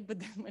player, but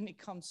then when it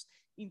comes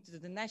into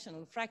the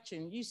national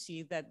fraction, you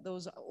see that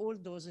all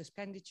those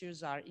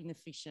expenditures are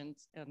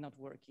inefficient and not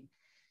working.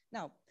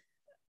 Now,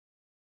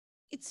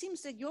 it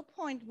seems that your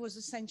point was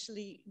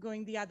essentially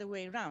going the other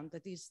way around.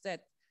 That is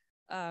that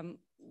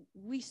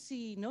we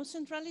see no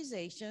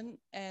centralization,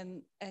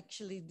 and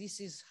actually this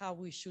is how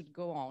we should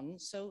go on.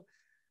 So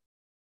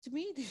to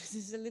me, this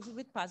is a little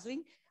bit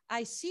puzzling.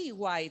 I see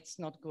why it's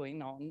not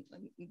going on.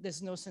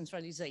 There's no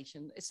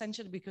centralization,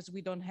 essentially because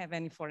we don't have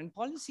any foreign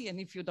policy. And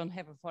if you don't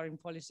have a foreign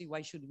policy,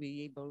 why should we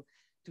be able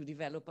to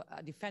develop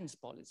a defense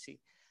policy?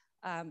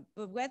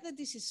 But whether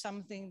this is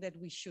something that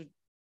we should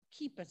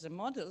keep as a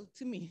model,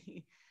 to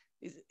me,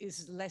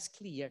 is less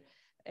clear.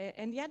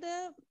 And the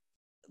other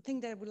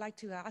thing that I would like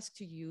to ask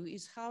to you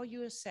is how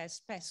you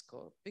assess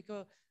PESCO,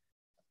 because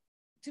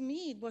to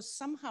me, it was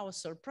somehow a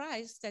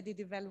surprise that it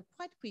developed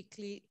quite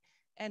quickly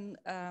and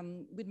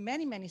with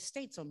many, many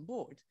states on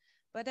board.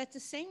 But at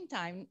the same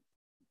time,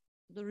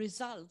 the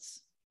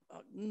results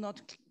are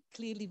not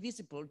clearly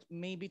visible,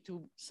 maybe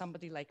to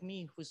somebody like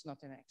me who's not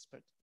an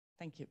expert.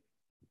 Thank you.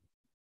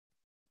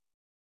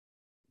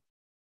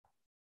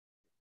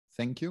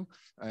 Thank you.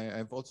 I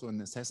have also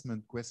an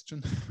assessment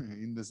question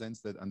in the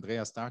sense that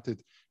Andrea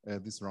started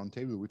this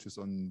roundtable, which is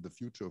on the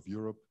future of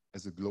Europe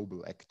as a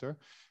global actor,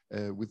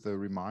 with the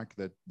remark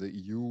that the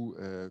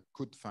EU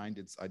could find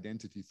its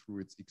identity through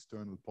its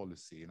external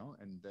policy, you know,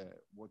 and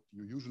what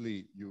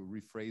you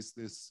rephrase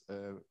this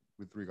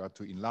with regard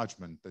to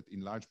enlargement, that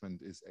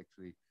enlargement is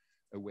actually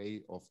a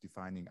way of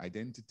defining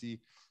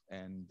identity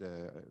and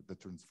the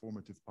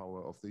transformative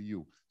power of the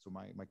EU. So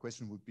my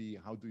question would be,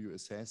 how do you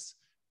assess,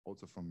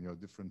 also from your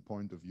different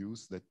point of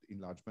views, that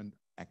enlargement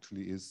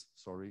actually is,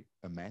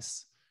 a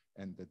mess,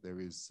 and that there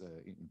is,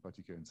 in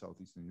particular in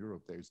Southeastern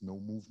Europe, there is no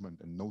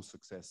movement and no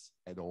success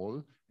at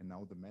all. And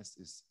now the mess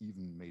is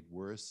even made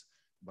worse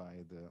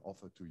by the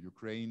offer to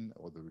Ukraine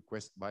or the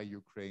request by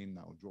Ukraine,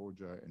 now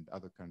Georgia and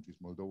other countries,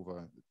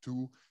 Moldova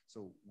too.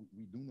 So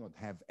we do not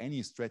have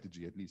any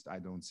strategy, at least I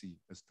don't see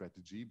a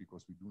strategy,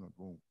 because we do not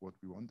know what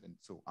we want. And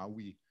so are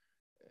we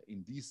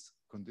in these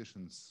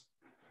conditions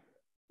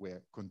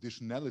where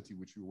conditionality,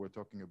 which you were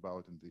talking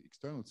about in the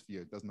external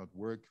sphere, does not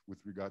work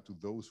with regard to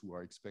those who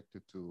are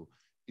expected to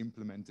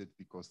implement it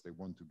because they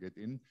want to get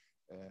in.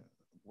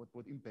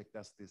 What impact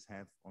does this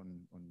have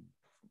on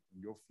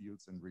your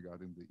fields and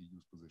regarding the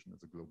EU's position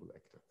as a global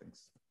actor?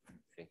 Thanks.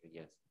 Thank you,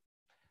 yes.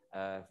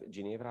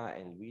 Ginevra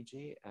and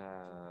Luigi,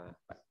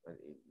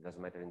 it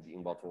doesn't matter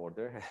in what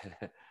order.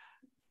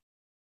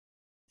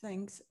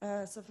 Thanks.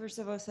 So first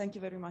of all, thank you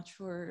very much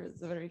for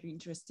the very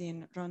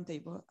interesting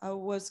roundtable. I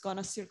was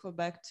gonna circle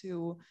back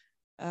to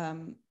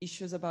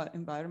issues about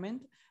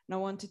environment. And I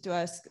wanted to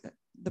ask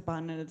the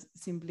panel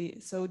simply,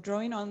 so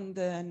drawing on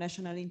the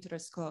national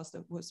interest cost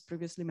that was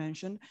previously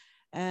mentioned,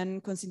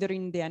 and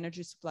considering the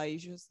energy supply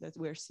issues that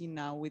we're seeing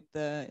now with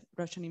the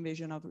Russian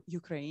invasion of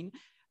Ukraine,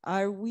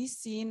 are we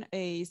seeing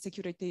a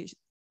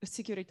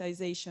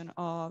securitization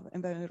of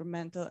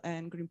environmental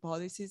and green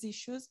policies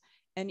issues?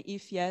 And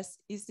if yes,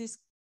 is this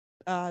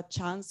a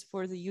chance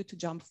for the EU to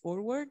jump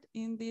forward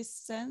in this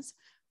sense,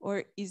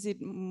 or is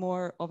it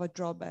more of a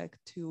drawback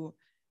to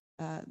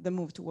the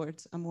move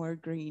towards a more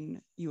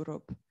green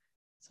Europe?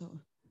 So,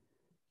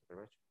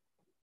 very much.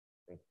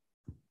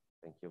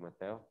 Thank you,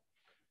 Matteo.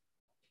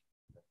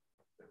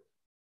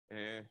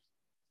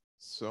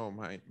 So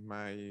my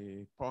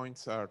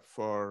points are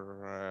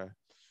for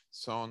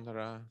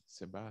Sondra,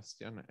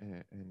 Sebastian,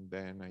 and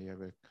then I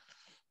have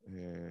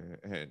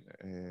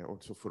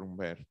also for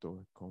Umberto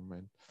a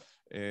comment.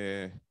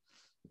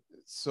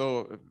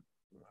 So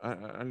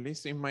at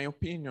least in my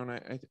opinion,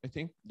 I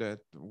think that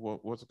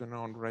what's going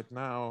on right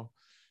now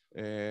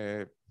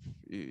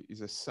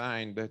is a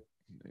sign that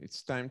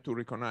it's time to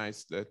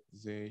recognize that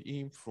the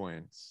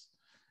influence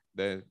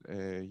that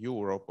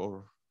Europe,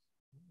 or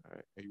I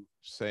would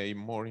say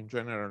more in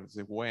general,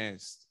 the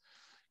West,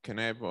 can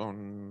have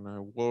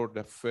on world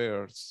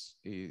affairs,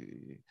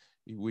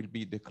 it will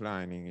be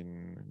declining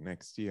in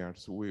next year.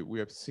 So we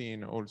have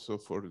seen also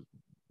with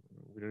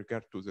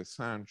regard to the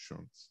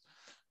sanctions,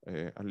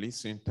 at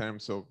least in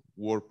terms of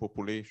world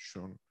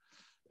population,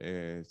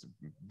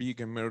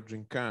 big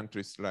emerging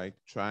countries like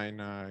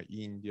China,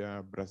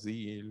 India,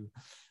 Brazil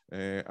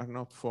are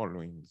not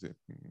following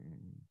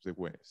the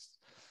West.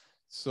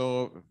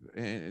 So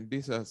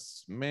this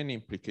has many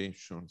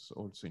implications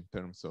also in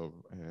terms of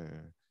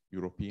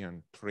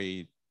European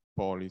trade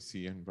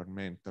policy,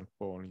 environmental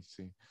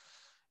policy.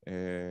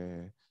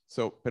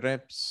 So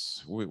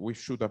perhaps we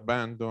should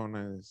abandon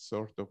a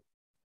sort of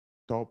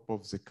top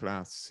of the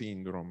class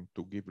syndrome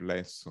to give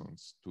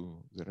lessons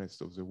to the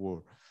rest of the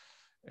world.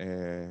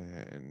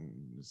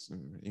 In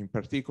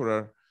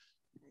particular,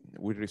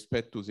 with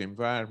respect to the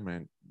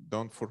environment,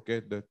 don't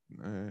forget that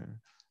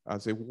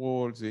as a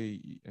whole,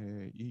 the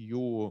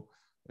EU,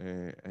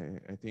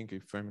 I think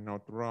if I'm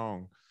not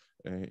wrong,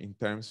 in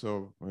terms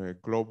of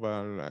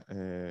global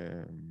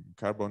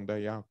carbon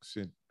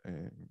dioxide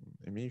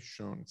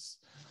emissions,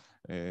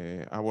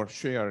 our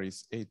share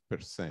is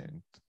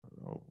 8%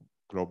 of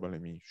global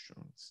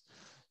emissions.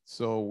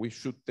 So we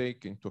should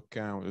take into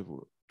account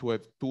to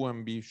have too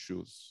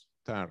ambitious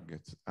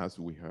targets as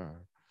we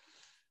are.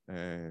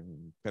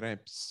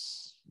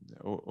 Perhaps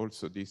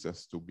also this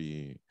has to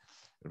be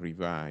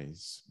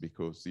revised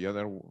because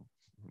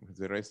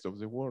the rest of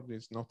the world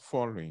is not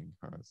following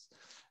us.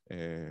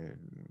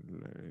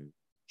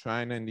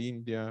 China and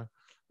India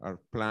are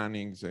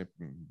planning the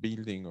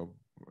building of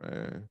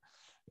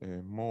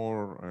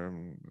more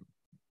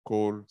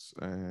coal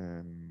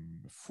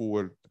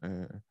fuel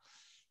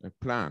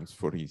plants,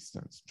 for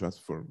instance,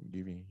 just for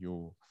giving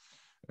you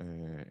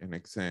an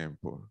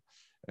example.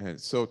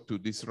 So to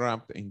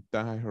disrupt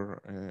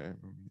entire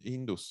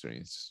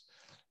industries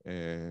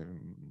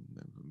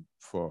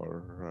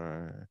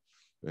for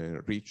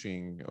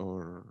reaching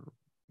or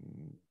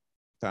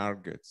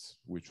targets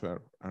which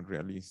are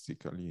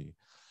unrealistically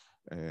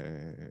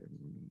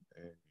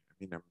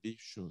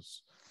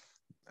ambitious,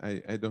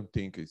 I don't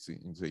think it's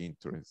in the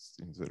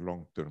interest, in the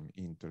long-term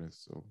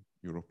interest of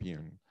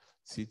European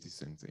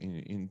citizens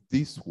in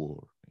this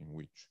world in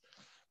which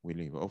we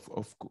live.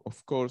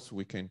 Of course,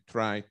 we can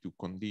try to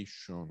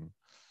condition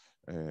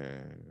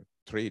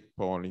trade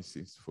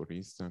policies. For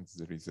instance,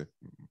 there is the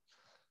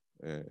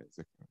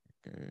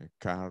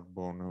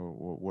carbon,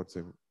 or what's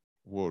the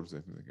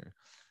word?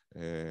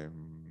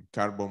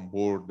 Carbon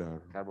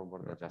border. Carbon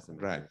border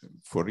adjustment. Right.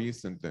 For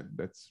instance,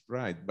 that's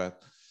right.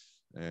 But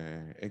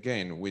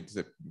again, with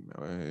the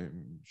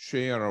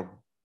share of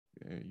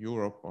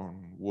Europe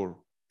on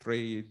world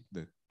trade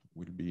that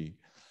will be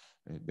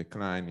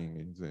declining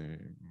in the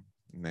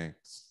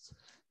next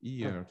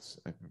years,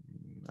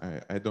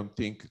 I don't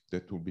think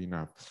that will be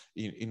enough.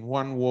 In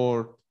one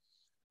word,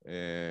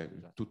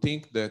 to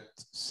think that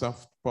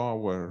soft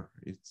power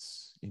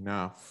is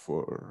enough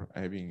for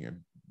having a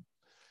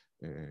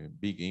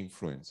big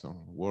influence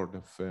on world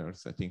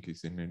affairs, I think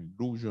is an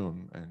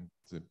illusion, and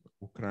the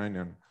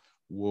Ukrainian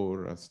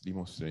war has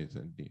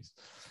demonstrated this.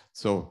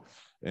 So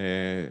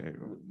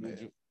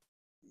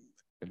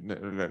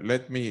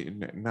let me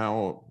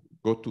now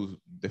go to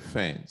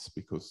defense,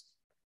 because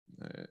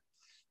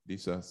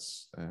this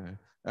is,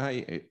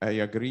 I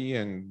agree,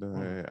 and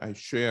I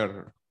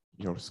share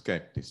your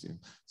skepticism.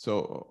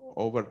 So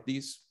over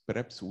this,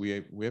 perhaps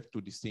we have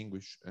to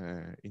distinguish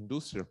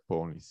industrial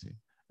policy,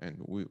 and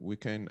we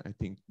can, I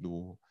think,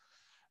 do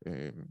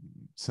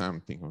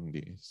something on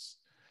this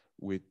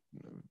with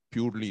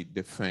purely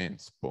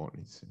defense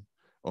policy.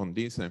 On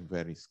this, I'm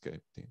very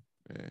skeptic.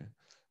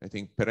 I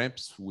think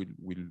perhaps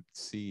we'll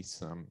see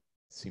some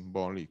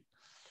symbolic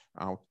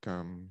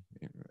outcome,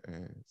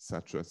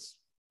 such as,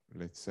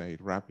 let's say,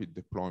 rapid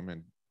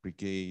deployment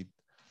brigade,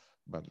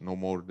 but no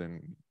more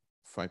than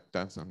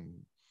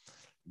 5,000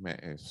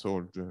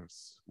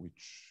 soldiers,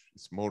 which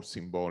is more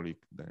symbolic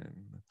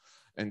than,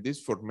 and this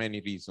for many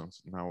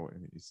reasons. Now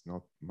it's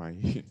not my,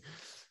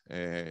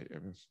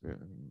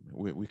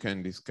 we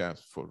can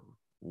discuss for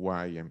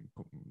why I'm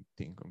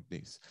thinking of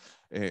this.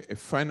 A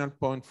final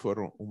point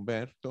for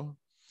Umberto.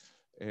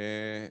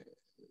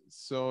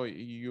 So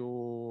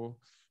you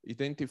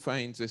identify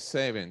in the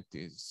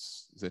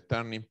 70s the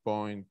turning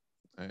point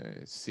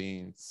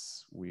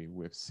since we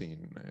have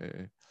seen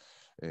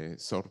a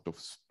sort of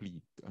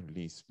split, at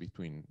least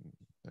between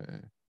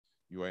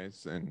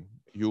US and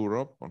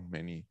Europe on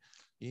many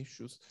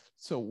issues.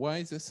 So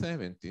why the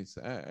 70s?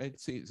 I'd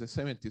say the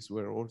 70s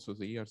were also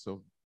the years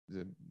of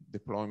the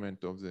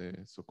deployment of the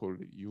so-called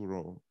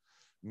Euro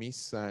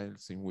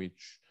missiles, in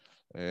which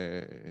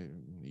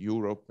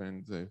Europe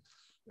and the,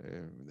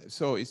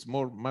 so it's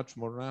much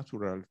more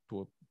natural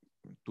to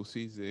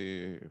see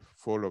the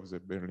fall of the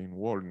Berlin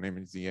Wall,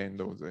 namely the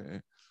end of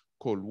the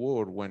Cold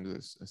War, when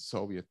the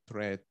Soviet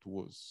threat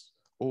was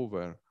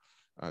over,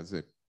 as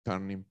a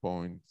turning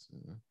point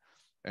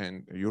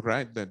And you're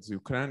right that the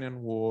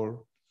Ukrainian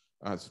war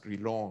has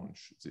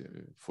relaunched,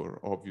 for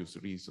obvious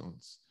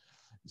reasons,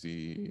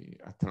 the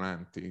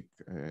Atlantic,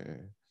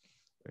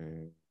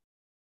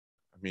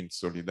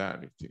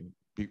 solidarity.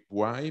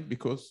 Why?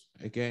 Because,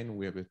 again,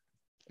 we have a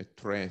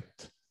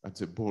threat at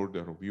the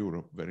border of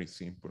Europe, very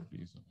simple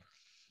reason.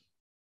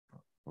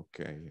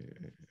 Okay,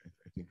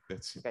 I think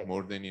that's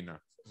more than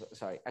enough.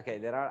 Sorry, okay,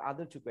 there are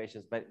other two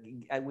questions, but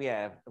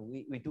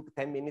we took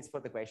 10 minutes for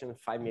the question,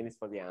 5 minutes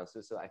for the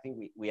answer. So I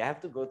think we have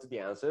to go to the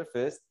answer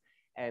first.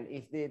 And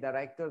if the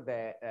director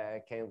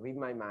that can read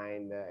my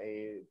mind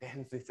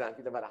can say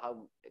something about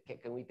how,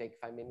 can we take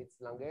 5 minutes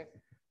longer?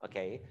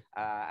 Okay,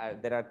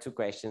 there are two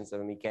questions,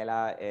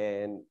 Michela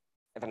and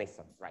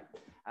Vanessa, right?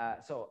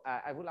 So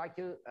I would like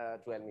you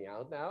to help me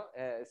out now.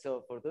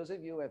 So for those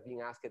of you who have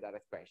been asked a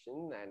direct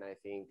question, and I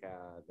think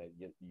that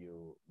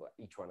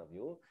each one of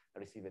you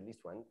receive at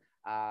least one,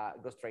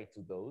 go straight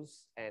to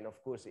those. And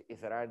of course,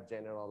 if there are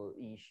general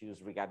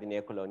issues regarding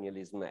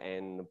neocolonialism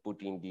and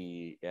putting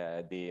the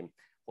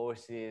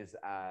horses,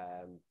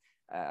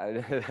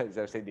 as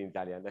I said in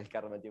Italian,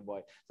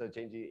 so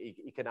changing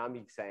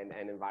economics and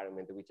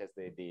environment, which has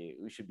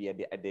we should be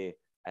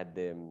at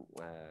the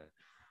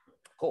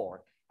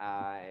core.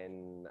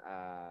 And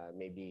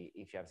maybe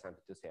if you have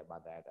something to say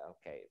about that,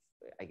 okay,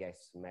 I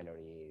guess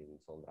Mallory,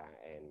 Sondra,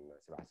 and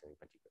Sebastian in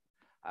particular.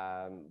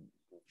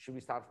 Should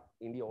we start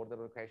in the order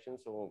of the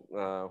questions? So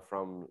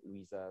from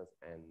Luisa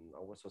and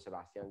also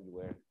Sebastian, you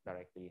were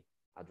directly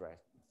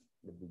addressed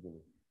at the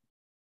beginning.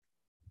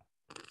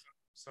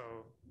 So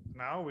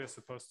now we're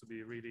supposed to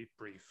be really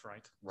brief,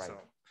 right? Right.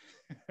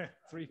 So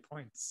 3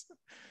 points.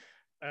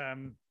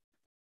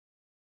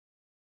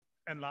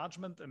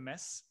 Enlargement, a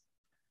mess.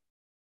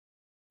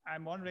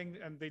 I'm wondering,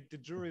 and the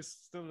jury is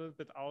still a little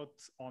bit out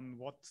on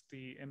what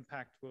the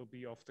impact will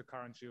be of the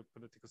current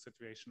geopolitical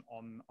situation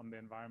on the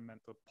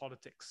environmental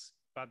politics.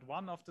 But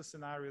one of the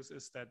scenarios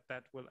is that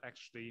that will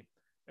actually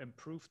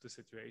improve the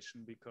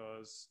situation,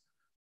 because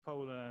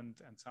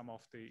Poland and some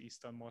of the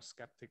Eastern more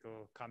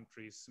skeptical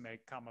countries may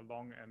come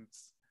along and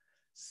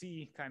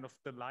see kind of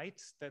the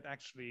light that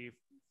actually,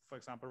 for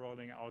example,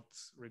 rolling out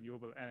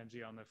renewable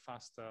energy on a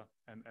faster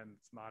and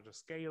larger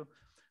scale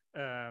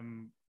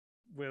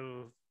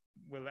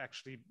will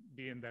actually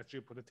be in their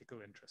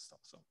geopolitical interest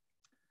also.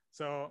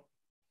 So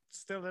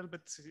still a little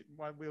bit,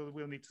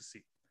 we'll need to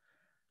see.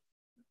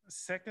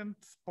 Second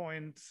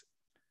point,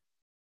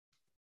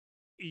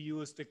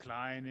 EU is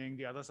declining,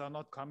 the others are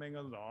not coming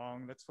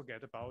along, let's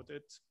forget about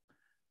it.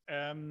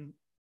 A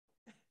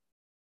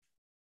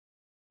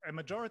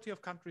majority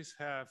of countries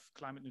have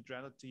climate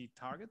neutrality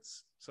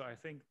targets. So I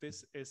think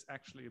this is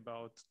actually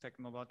about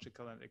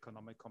technological and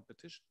economic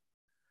competition.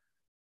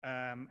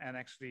 And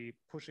actually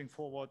pushing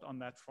forward on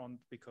that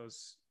front,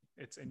 because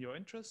it's in your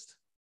interest,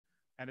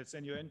 and it's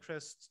in your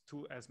interest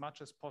to, as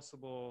much as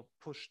possible,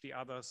 push the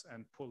others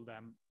and pull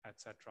them,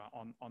 etc.,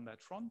 on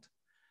that front.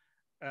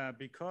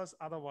 Because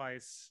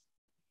otherwise,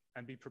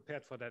 and be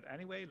prepared for that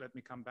anyway, let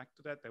me come back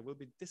to that, there will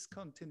be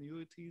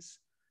discontinuities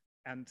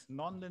and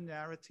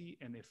non-linearity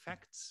in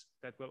effects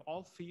that we'll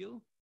all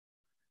feel,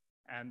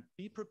 and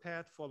be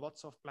prepared for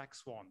lots of black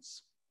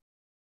swans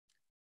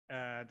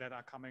that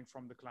are coming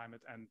from the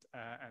climate and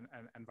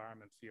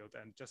environment field.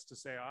 And just to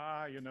say,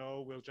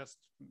 we'll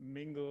just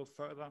mingle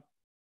further,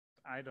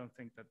 I don't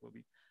think that will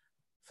be.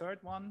 Third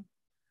one,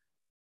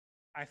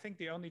 I think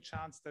the only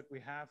chance that we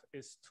have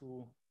is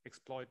to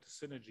exploit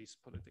synergies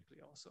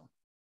politically also.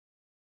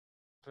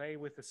 Play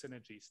with the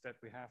synergies that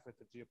we have with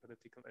the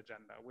geopolitical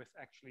agenda, with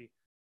actually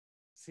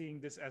seeing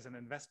this as an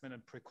investment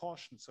and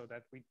precaution, so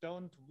that we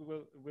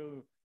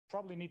will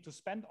probably need to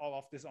spend all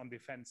of this on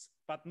defense,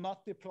 but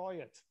not deploy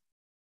it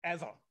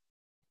ever,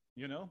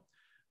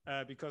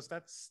 because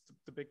that's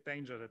the big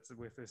danger that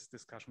with this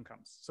discussion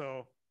comes.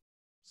 So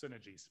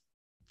synergies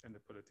in the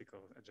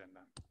political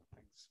agenda.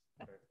 Thanks.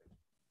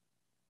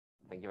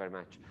 Thank you very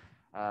much.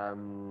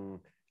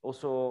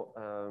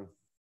 Also,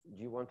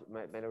 do you want,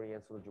 Mallory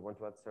and Sulu, do you want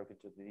to add something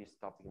to this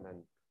topic? And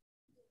then...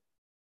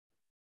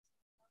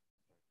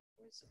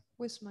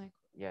 With my...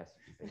 Yes.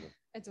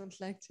 I don't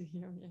like to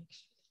hear me,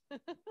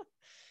 actually.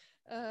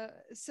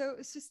 So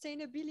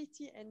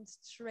sustainability and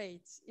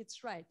trade,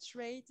 it's right.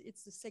 Trade,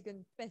 it's the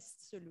second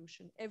best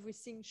solution.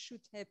 Everything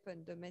should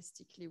happen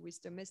domestically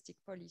with domestic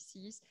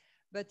policies,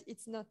 but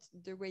it's not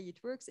the way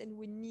it works, and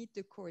we need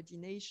the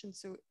coordination.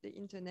 So the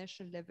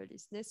international level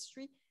is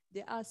necessary.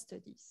 There are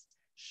studies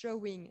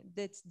showing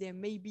that there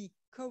may be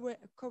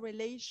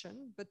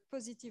correlation, but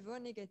positive or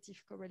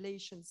negative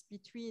correlations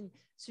between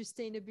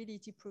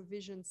sustainability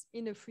provisions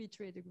in a free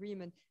trade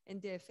agreement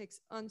and their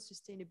effects on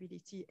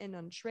sustainability and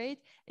on trade.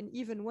 And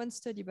even one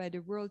study by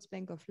the World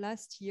Bank of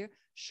last year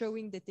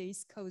showing that there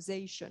is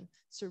causation.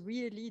 So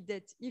really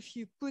that if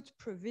you put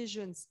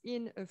provisions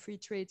in a free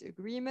trade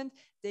agreement,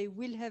 they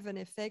will have an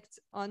effect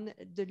on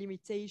the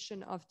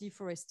limitation of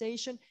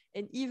deforestation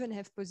and even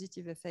have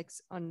positive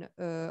effects on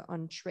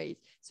trade.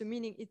 So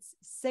meaning it's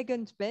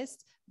second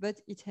best, but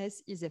it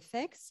has its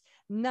effects.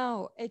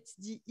 Now at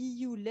the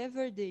EU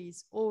level, there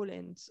is all,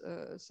 and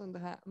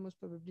Sandra most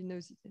probably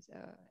knows it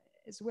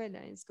as well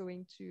is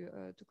going to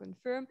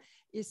confirm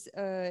is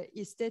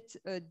that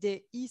there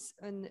is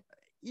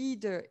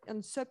either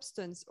on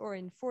substance or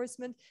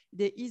enforcement,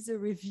 there is a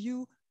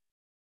review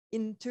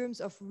in terms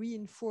of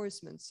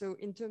reinforcement. So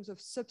in terms of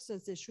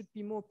substance, there should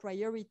be more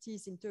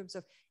priorities in terms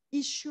of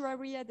issue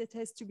area that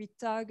has to be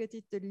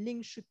targeted. The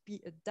link should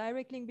be a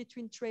direct link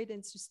between trade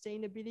and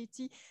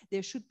sustainability.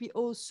 There should be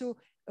also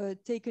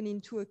taken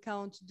into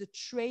account the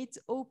trade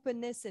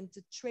openness and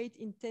the trade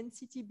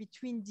intensity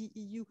between the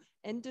EU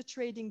and the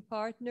trading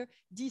partner.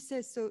 This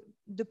says so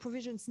the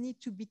provisions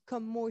need to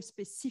become more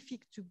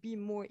specific to be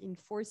more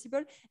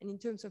enforceable. And in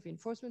terms of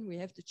enforcement, we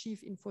have the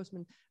chief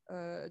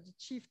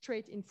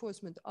trade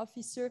enforcement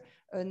officer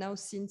now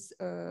since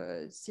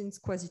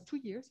quasi 2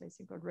 years, I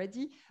think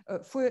already,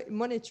 for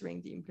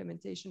monitoring the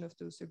implementation of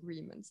those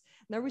agreements.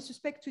 Now, with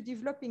respect to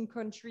developing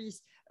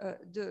countries,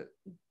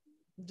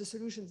 the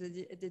solutions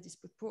that is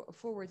put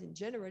forward in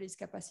general is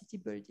capacity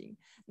building.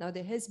 Now,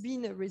 there has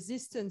been a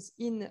resistance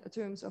in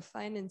terms of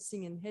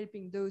financing and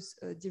helping those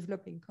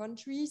developing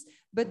countries,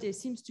 but there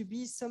seems to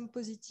be some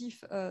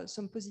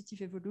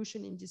positive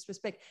evolution in this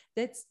respect.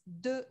 That's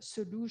the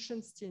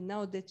solution still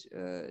now that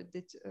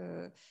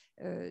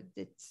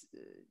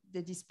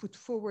is put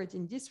forward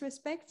in this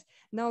respect.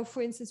 Now,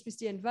 for instance, with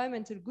the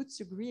environmental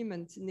goods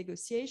agreement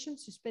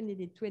negotiations suspended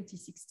in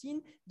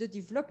 2016, the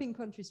developing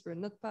countries were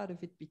not part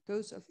of it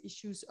because of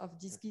issues of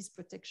disease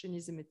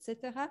protectionism,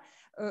 etc.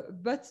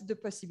 But the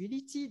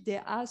possibility,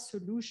 there are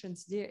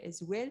solutions there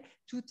as well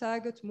to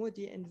target more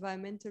the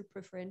environmental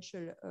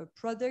preferential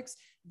products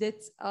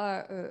that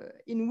are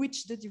in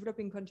which the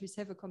developing countries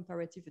have a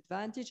comparative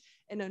advantage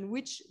and on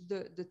which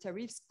the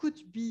tariffs could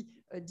be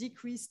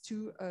decreased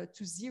to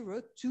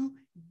zero to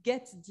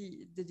get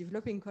the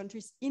developing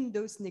countries in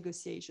those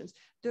negotiations.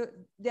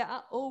 There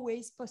are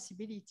always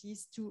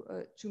possibilities to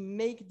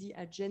make the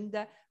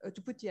agenda,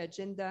 to put the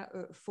agenda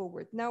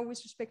forward. Now,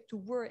 with respect to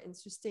war and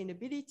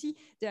sustainability,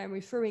 there I'm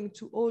referring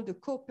to all the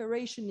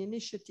cooperation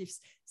initiatives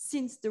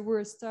since the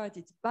war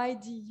started by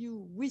the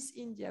EU with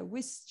India,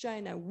 with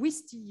China,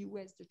 with the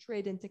US, the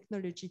Trade and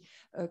Technology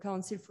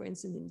Council, for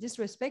instance, in this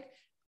respect.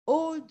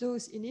 All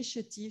those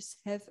initiatives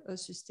have a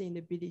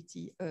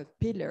sustainability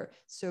pillar.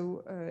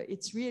 So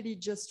it's really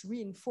just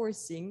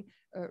reinforcing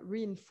the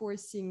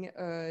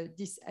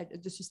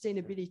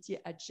sustainability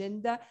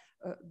agenda,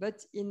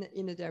 but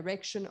in a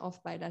direction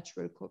of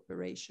bilateral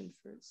cooperation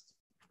first.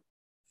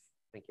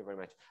 Thank you very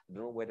much. I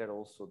don't know whether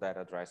also that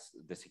addressed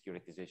the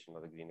securitization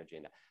of the green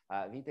agenda.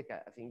 Vitek,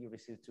 I think you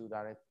received 2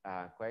 direct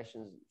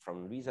questions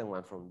from Luisa and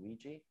one from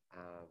Luigi.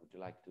 Would you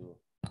like to?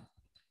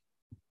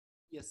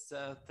 Yes,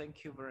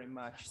 thank you very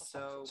much.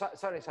 So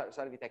sorry,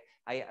 Vitek.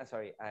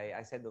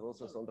 I said that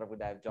also Sondra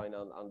would have joined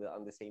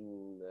on the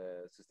same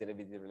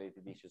sustainability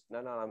related issues. No,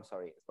 I'm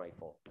sorry. It's my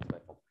fault.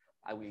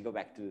 I will go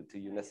back to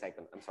you in a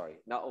second. I'm sorry.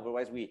 Now,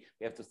 otherwise we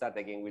have to start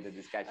again with the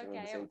discussion on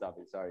the same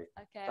topic. Sorry.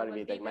 Okay, sorry, I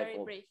will Vitek, be very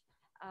brief.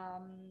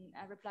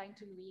 I'm replying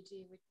to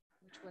Luigi, which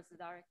was the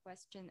direct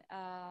question.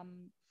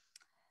 I'm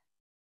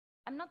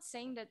not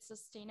saying that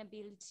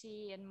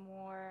sustainability and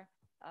more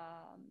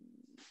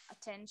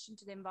attention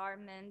to the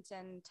environment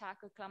and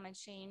tackle climate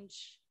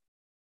change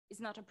is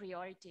not a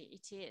priority.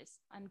 It is.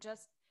 I'm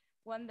just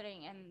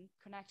wondering and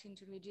connecting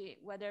to Luigi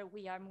whether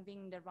we are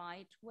moving the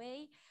right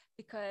way,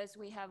 because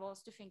we have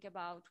also to think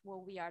about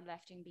what we are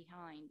left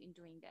behind in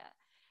doing that.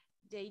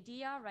 The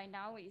idea right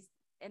now is,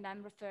 and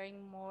I'm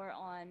referring more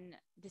on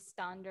the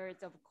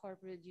standards of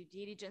corporate due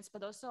diligence,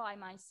 but also I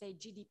might say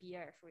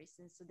GDPR, for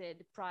instance, so the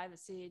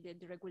privacy,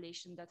 the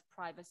regulation that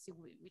privacy,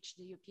 which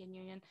the European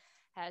Union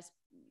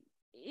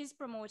is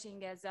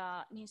promoting as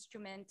an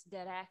instrument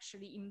that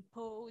actually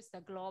imposed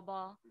a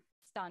global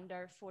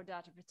standard for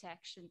data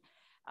protection.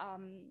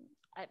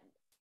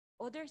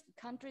 Other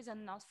countries are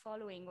not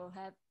following or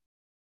have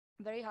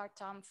very hard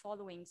time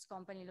following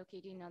companies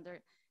located in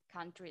other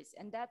countries.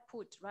 And that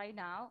put right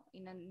now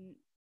in an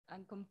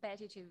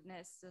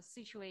uncompetitiveness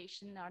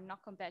situation, are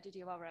not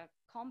competitive our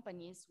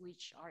companies,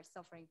 which are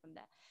suffering from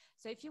that.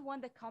 So if you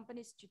want the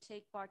companies to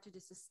take part to the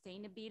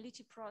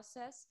sustainability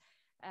process,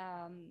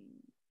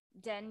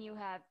 then you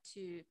have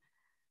to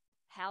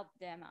help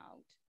them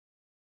out,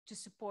 to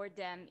support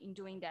them in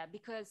doing that,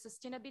 because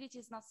sustainability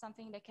is not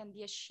something that can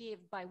be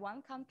achieved by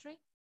one country,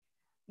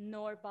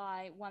 nor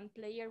by one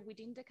player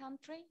within the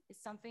country.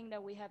 It's something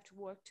that we have to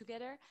work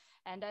together.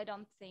 And I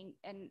don't think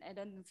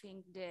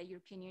the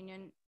European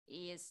Union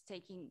is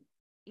taking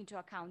into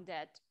account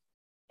that,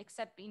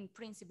 except in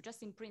principle,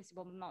 just in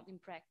principle, not in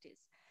practice.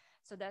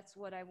 So that's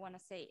what I want to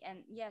say.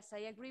 And yes, I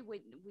agree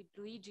with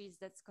Luigi's,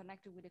 that's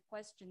connected with the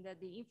question that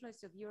the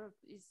influence of Europe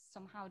is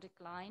somehow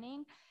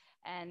declining,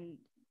 and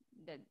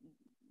the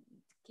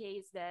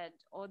case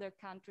that other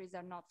countries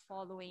are not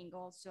following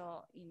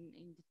also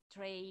in the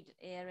trade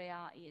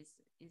area is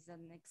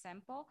an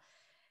example.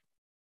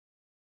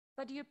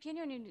 But the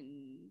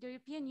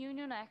European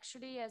Union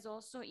actually has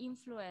also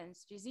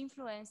is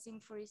influencing,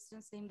 for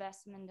instance, the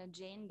investment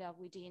agenda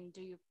within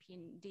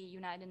the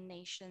United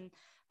Nations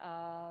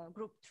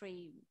Group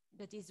 3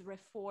 that is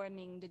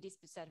reforming the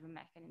dispute settlement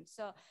mechanism.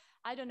 So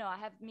I don't know, I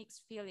have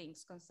mixed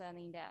feelings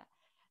concerning that.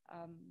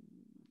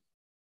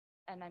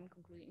 And I'm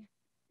concluding.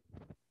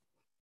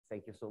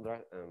 Thank you,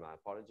 Sundra.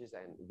 Apologies.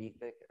 And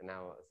Vitek,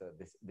 now, so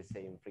the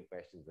same three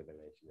questions that I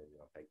mentioned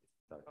earlier. Thank you.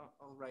 Sorry.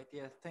 All right.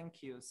 Yeah,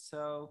 thank you.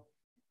 So,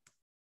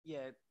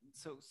 yeah,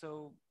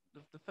 so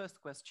the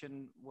first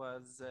question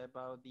was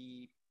about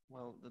the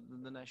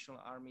national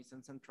armies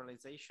and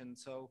centralization.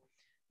 So,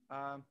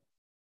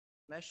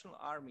 national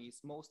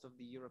armies, most of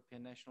the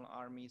European national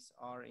armies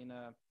are in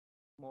a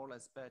more or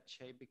less bad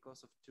shape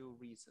because of two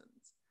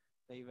reasons.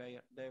 They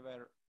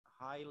were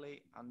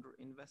highly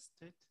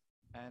underinvested,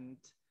 and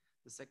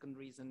the second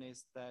reason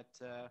is that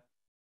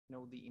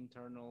the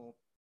internal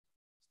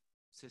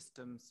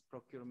systems,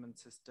 procurement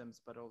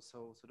systems, but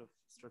also sort of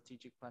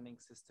strategic planning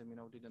system,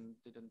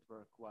 didn't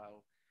work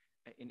well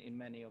in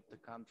many of the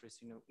countries,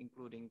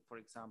 including, for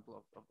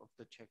example, of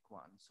the Czech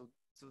one. So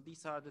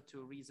these are the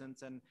two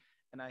reasons, and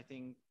I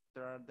think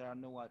there are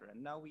no other.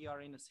 And now we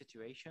are in a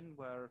situation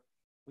where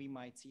we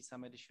might see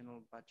some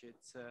additional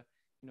budgets,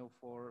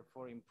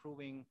 for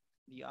improving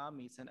the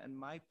armies. And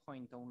my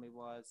point only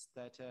was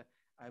that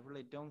I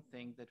really don't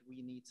think that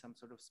we need some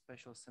sort of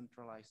special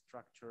centralized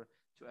structure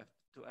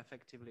to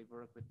effectively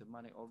work with the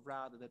money, or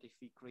rather that if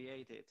we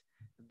create it,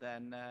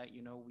 then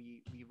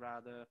we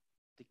rather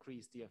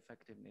decrease the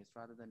effectiveness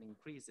rather than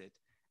increase it.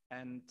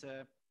 And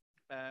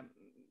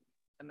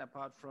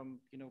apart from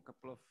a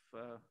couple of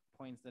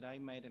points that I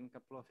made and a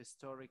couple of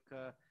historic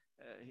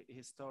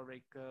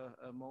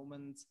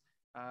moments,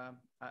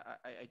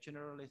 I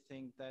generally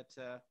think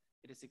that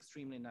it is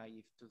extremely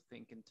naive to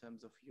think in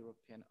terms of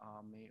European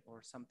army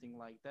or something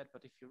like that.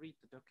 But if you read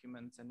the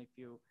documents, and if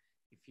you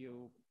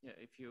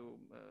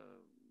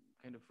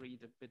kind of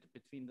read a bit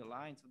between the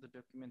lines of the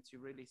documents, you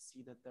really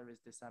see that there is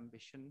this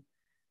ambition,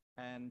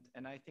 and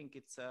I think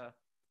it's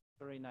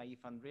very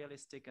naive,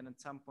 unrealistic, and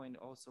at some point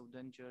also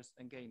dangerous.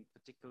 Again,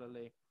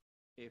 particularly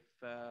if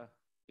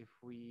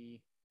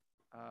we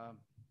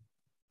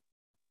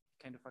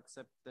kind of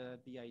accept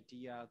the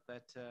idea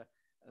that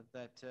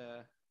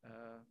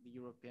the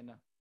European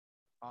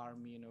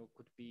army,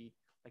 could be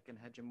like an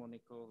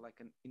hegemonical, like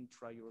an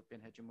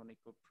intra-European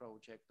hegemonical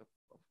project of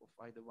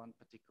either one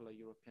particular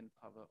European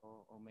power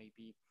or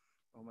maybe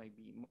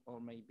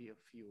a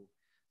few.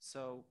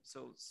 So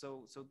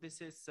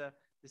this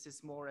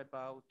is more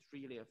about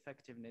really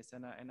effectiveness,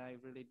 and I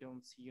really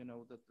don't see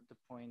the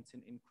points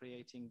in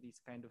creating these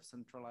kind of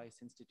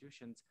centralized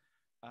institutions,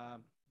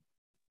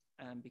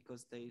 and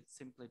because they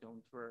simply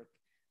don't work.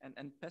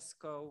 And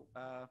PESCO,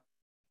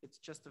 it's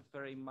just a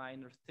very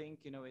minor thing.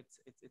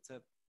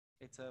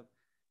 It's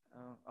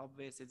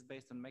obvious. It's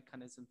based on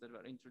mechanisms that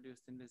were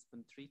introduced in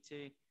Lisbon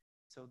Treaty.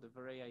 So the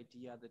very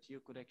idea that you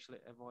could actually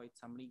avoid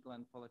some legal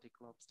and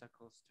political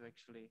obstacles to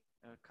actually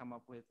come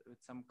up with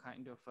some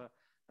kind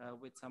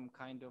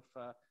of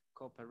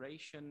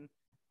cooperation.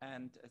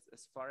 And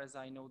as far as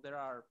I know, there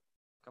are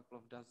a couple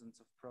of dozens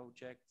of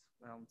projects,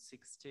 around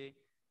 60.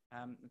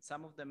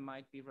 Some of them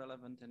might be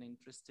relevant and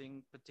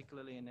interesting,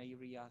 particularly in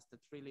areas that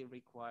really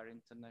require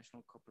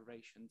international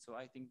cooperation. So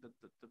I think that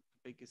the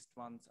biggest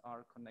ones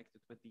are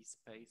connected with these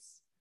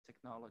space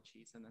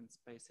technologies and then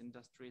space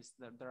industries.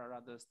 There are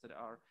others that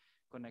are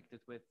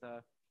connected with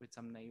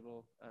some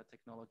naval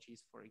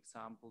technologies, for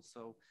example.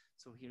 So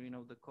here,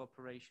 the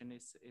cooperation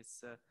is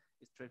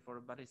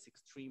straightforward, but it's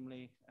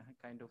extremely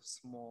kind of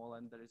small,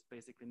 and there is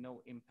basically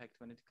no impact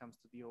when it comes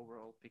to the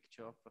overall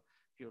picture of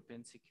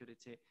European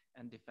security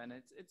and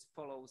defense. It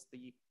follows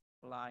the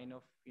line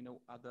of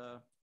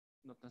other,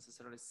 not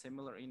necessarily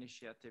similar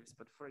initiatives,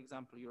 but for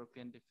example,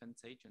 European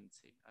Defense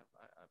Agency.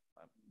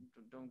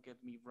 Don't get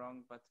me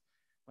wrong, but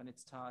when it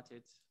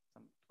started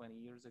some 20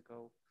 years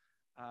ago,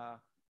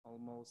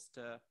 almost,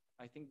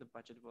 I think the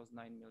budget was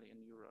 9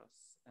 million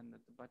euros, and the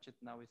budget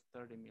now is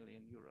 30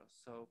 million euros.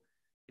 So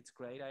it's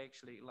great. I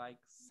actually like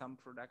some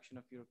production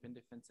of European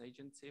Defense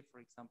Agency. For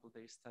example,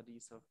 their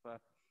studies of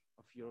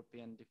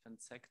European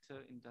defense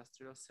sector,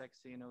 industrial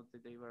sector,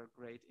 that they were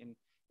great in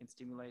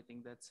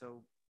stimulating that.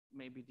 So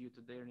maybe due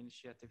to their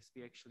initiatives,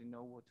 we actually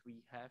know what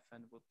we have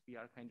and what we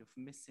are kind of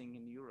missing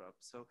in Europe.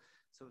 So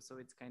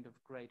it's kind of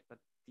great, but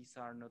these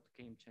are not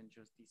game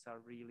changers. These are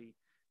really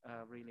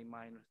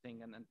minor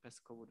thing, and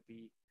PESCO would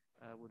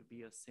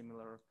be a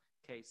similar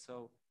case.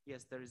 So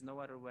yes, there is no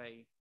other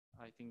way,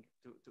 I think,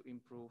 to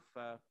improve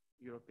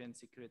European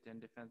security and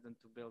defense than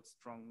to build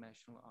strong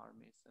national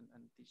armies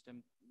and teach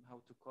them how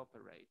to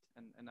cooperate.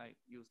 And I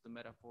use the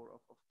metaphor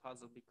of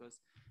puzzle because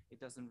it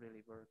doesn't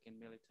really work in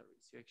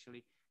militaries. You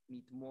actually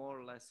need more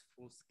or less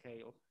full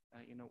scale,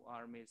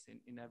 armies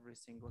in every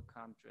single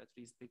country, at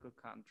least bigger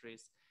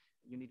countries.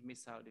 You need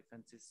missile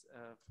defenses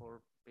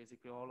for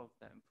basically all of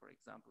them, for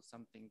example,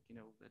 something,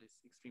 that is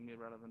extremely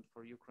relevant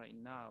for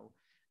Ukraine now.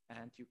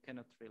 And you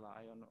cannot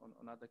rely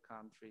on other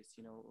countries,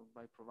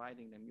 by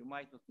providing them. You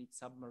might not need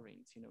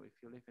submarines,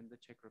 if you live in the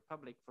Czech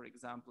Republic, for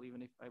example,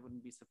 even if I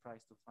wouldn't be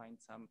surprised to find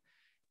some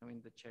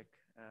in the Czech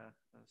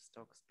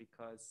stocks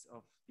because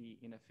of the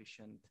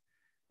inefficient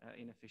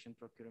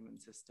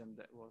procurement system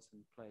that was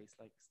in place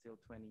like still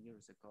 20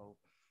 years ago.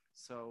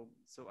 So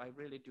I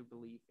really do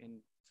believe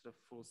in sort of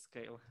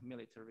full-scale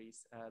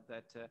militaries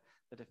that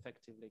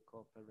effectively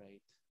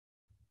cooperate.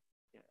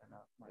 Yeah, and I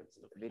might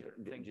stop here.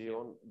 Thank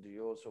you. Do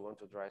you also want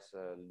to address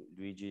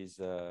Luigi's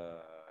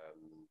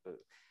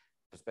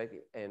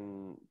perspective?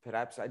 And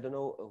perhaps, I don't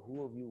know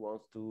who of you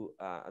wants to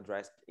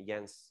address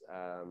Jens.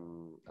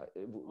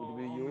 Would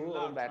be you,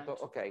 Umberto?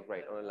 Okay,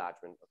 great, on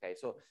enlargement. Okay,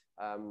 so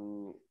are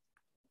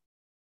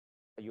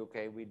you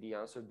okay with the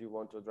answer? Do you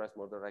want to address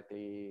more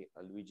directly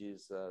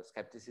Luigi's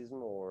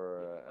skepticism,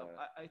 or?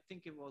 I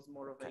think it was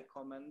more of a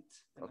comment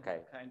and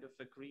a kind of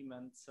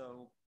agreement.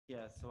 So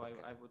yeah, so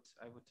I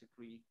would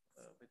agree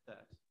with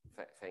that.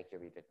 Thank you,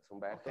 Vite.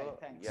 Umberto, Okay,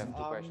 thanks. you have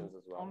two questions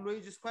as well. On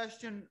Luigi's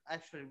question,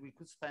 actually, we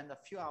could spend a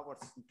few hours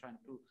in trying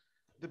to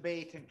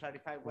debate and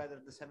clarify whether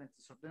the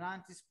 70s or the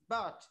 90s,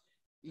 but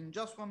in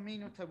just 1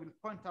 minute, I will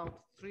point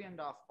out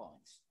 3.5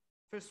 points.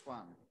 First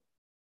one,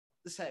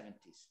 the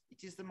 70s.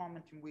 It is the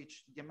moment in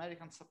which the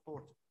American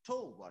support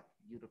toward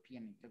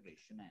European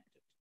integration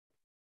ended.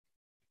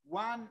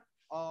 One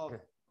of,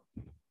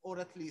 or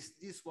at least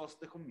this was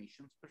the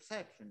Commission's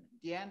perception.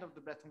 The end of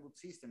the Bretton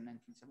Woods system in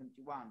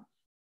 1971,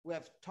 we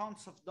have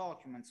tons of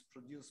documents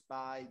produced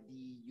by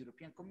the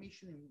European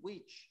Commission in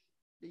which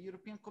the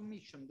European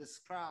Commission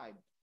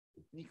described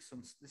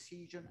Nixon's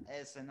decision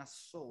as an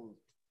assault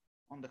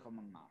on the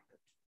common market.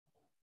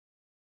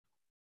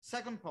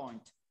 Second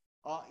point,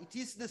 it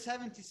is the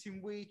 70s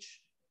in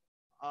which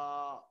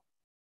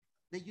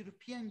the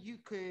European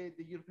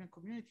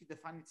community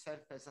defined itself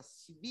as a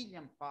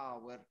civilian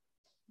power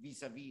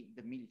vis-a-vis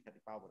the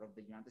military power of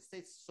the United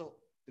States. So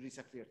there is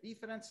a clear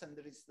difference, and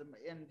it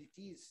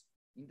is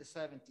in the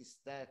 70s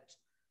that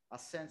a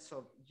sense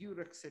of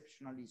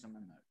Euro-exceptionalism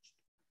emerged.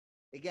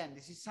 Again,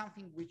 this is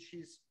something which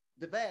is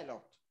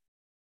developed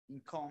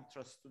in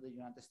contrast to the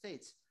United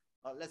States.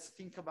 Let's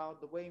think about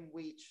the way in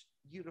which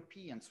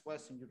Europeans,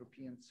 Western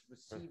Europeans,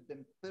 received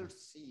and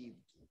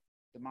perceived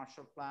the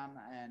Marshall Plan,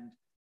 and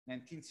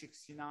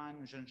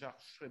 1969,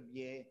 Jean-Jacques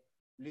Chrebier,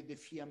 Les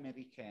Défis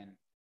Américains.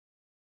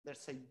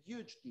 There's a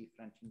huge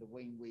difference in the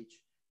way in which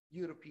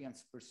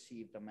Europeans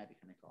perceived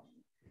American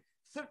economy.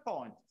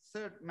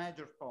 Third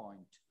major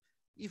point,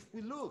 if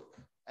we look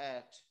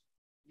at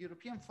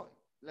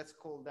let's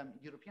call them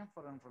European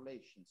foreign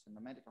relations and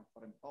American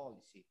foreign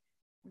policy,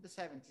 in the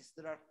 70s,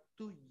 there are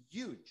two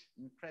huge,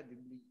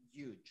 incredibly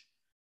huge,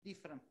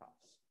 different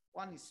paths.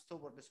 One is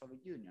toward the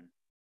Soviet Union.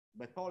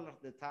 Bipolar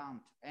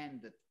detente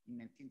ended in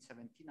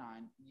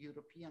 1979,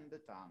 European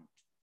detente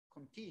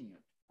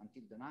continued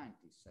until the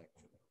 90s,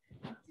 actually,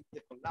 until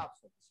the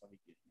collapse of the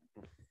Soviet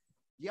Union.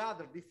 The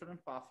other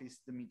different path is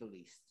the Middle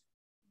East.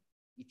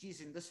 It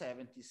is in the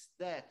 70s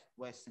that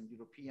Western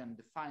Europeans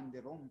defined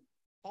their own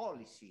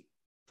policy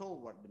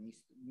toward the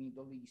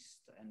Middle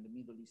East and the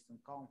Middle Eastern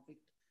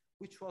conflict,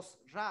 which was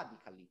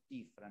radically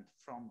different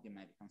from the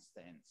American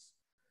stance.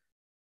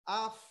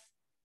 Half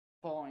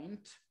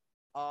point,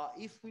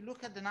 if we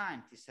look at the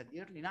 90s, at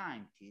the early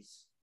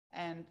 90s,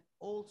 and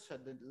also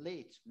the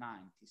late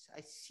 90s,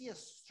 I see a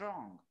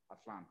strong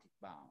Atlantic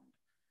bound.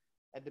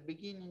 At the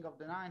beginning of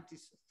the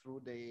 90s,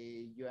 through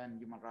the UN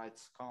Human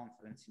Rights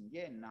Conference in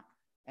Vienna,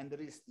 and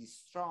there is this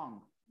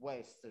strong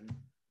Western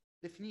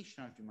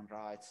definition of human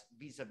rights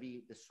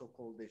vis-a-vis the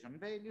so-called Asian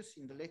values.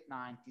 In the late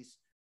 90s,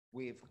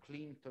 with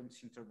Clinton's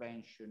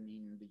intervention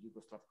in the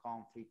Yugoslav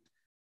conflict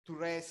to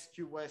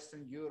rescue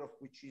Western Europe,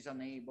 which is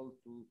unable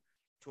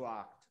to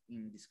act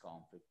in this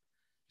conflict.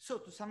 So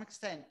to some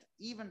extent,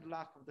 even the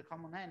lack of the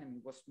common enemy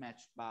was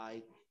matched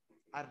by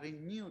a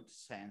renewed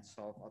sense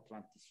of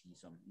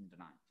Atlanticism in the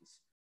 90s.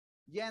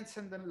 Jens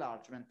and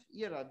enlargement,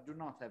 here I do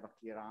not have a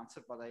clear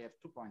answer, but I have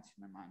 2 points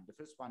in my mind. The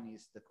first one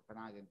is the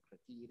Copenhagen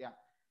criteria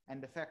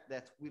and the fact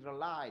that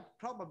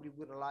probably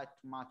we relied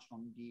too much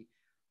on the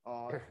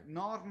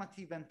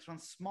normative and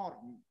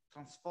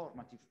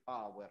transformative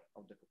power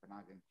of the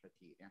Copenhagen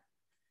criteria.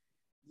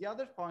 The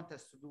other point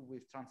has to do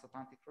with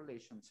transatlantic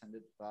relations and the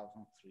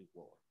 2003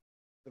 war.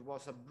 There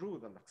was a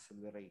brutal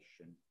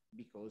acceleration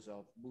because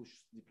of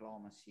Bush's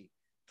diplomacy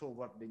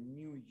toward the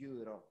new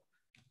Europe,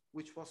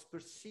 which was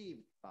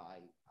perceived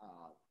by,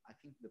 I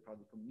think, the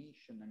Prodi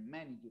Commission and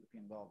many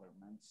European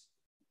governments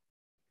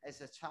as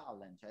a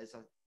challenge,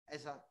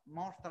 as a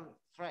mortal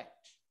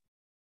threat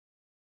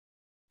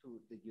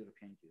to the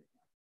European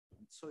Union.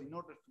 And so in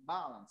order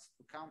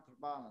to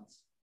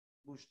counterbalance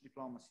Bush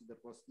diplomacy, there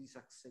was this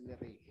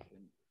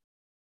acceleration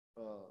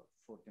for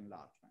the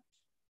enlargement.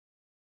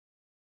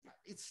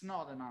 It's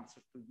not an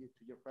answer to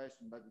your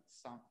question, but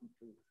it's something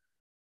to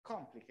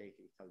complicate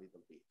it a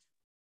little bit.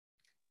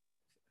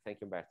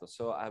 Thank you, Umberto.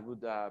 So I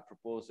would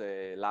propose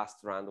a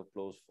last round of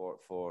applause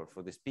for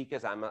the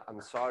speakers.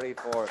 I'm sorry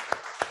for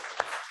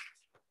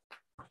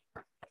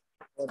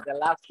the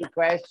last 2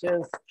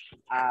 questions,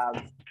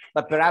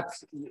 but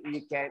perhaps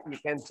you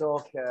can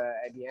talk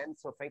at the end.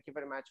 So thank you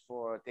very much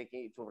for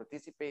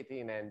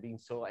participating and being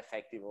so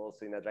effective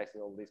also in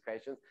addressing all these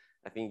questions.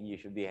 I think you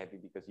should be happy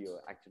because you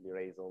actually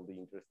raised all the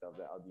interest of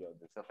the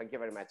audience. So thank you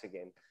very much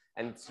again,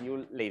 and see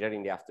you later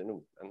in the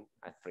afternoon and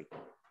at 3.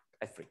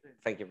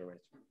 Thank you very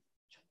much.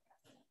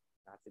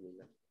 Grazie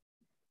mille.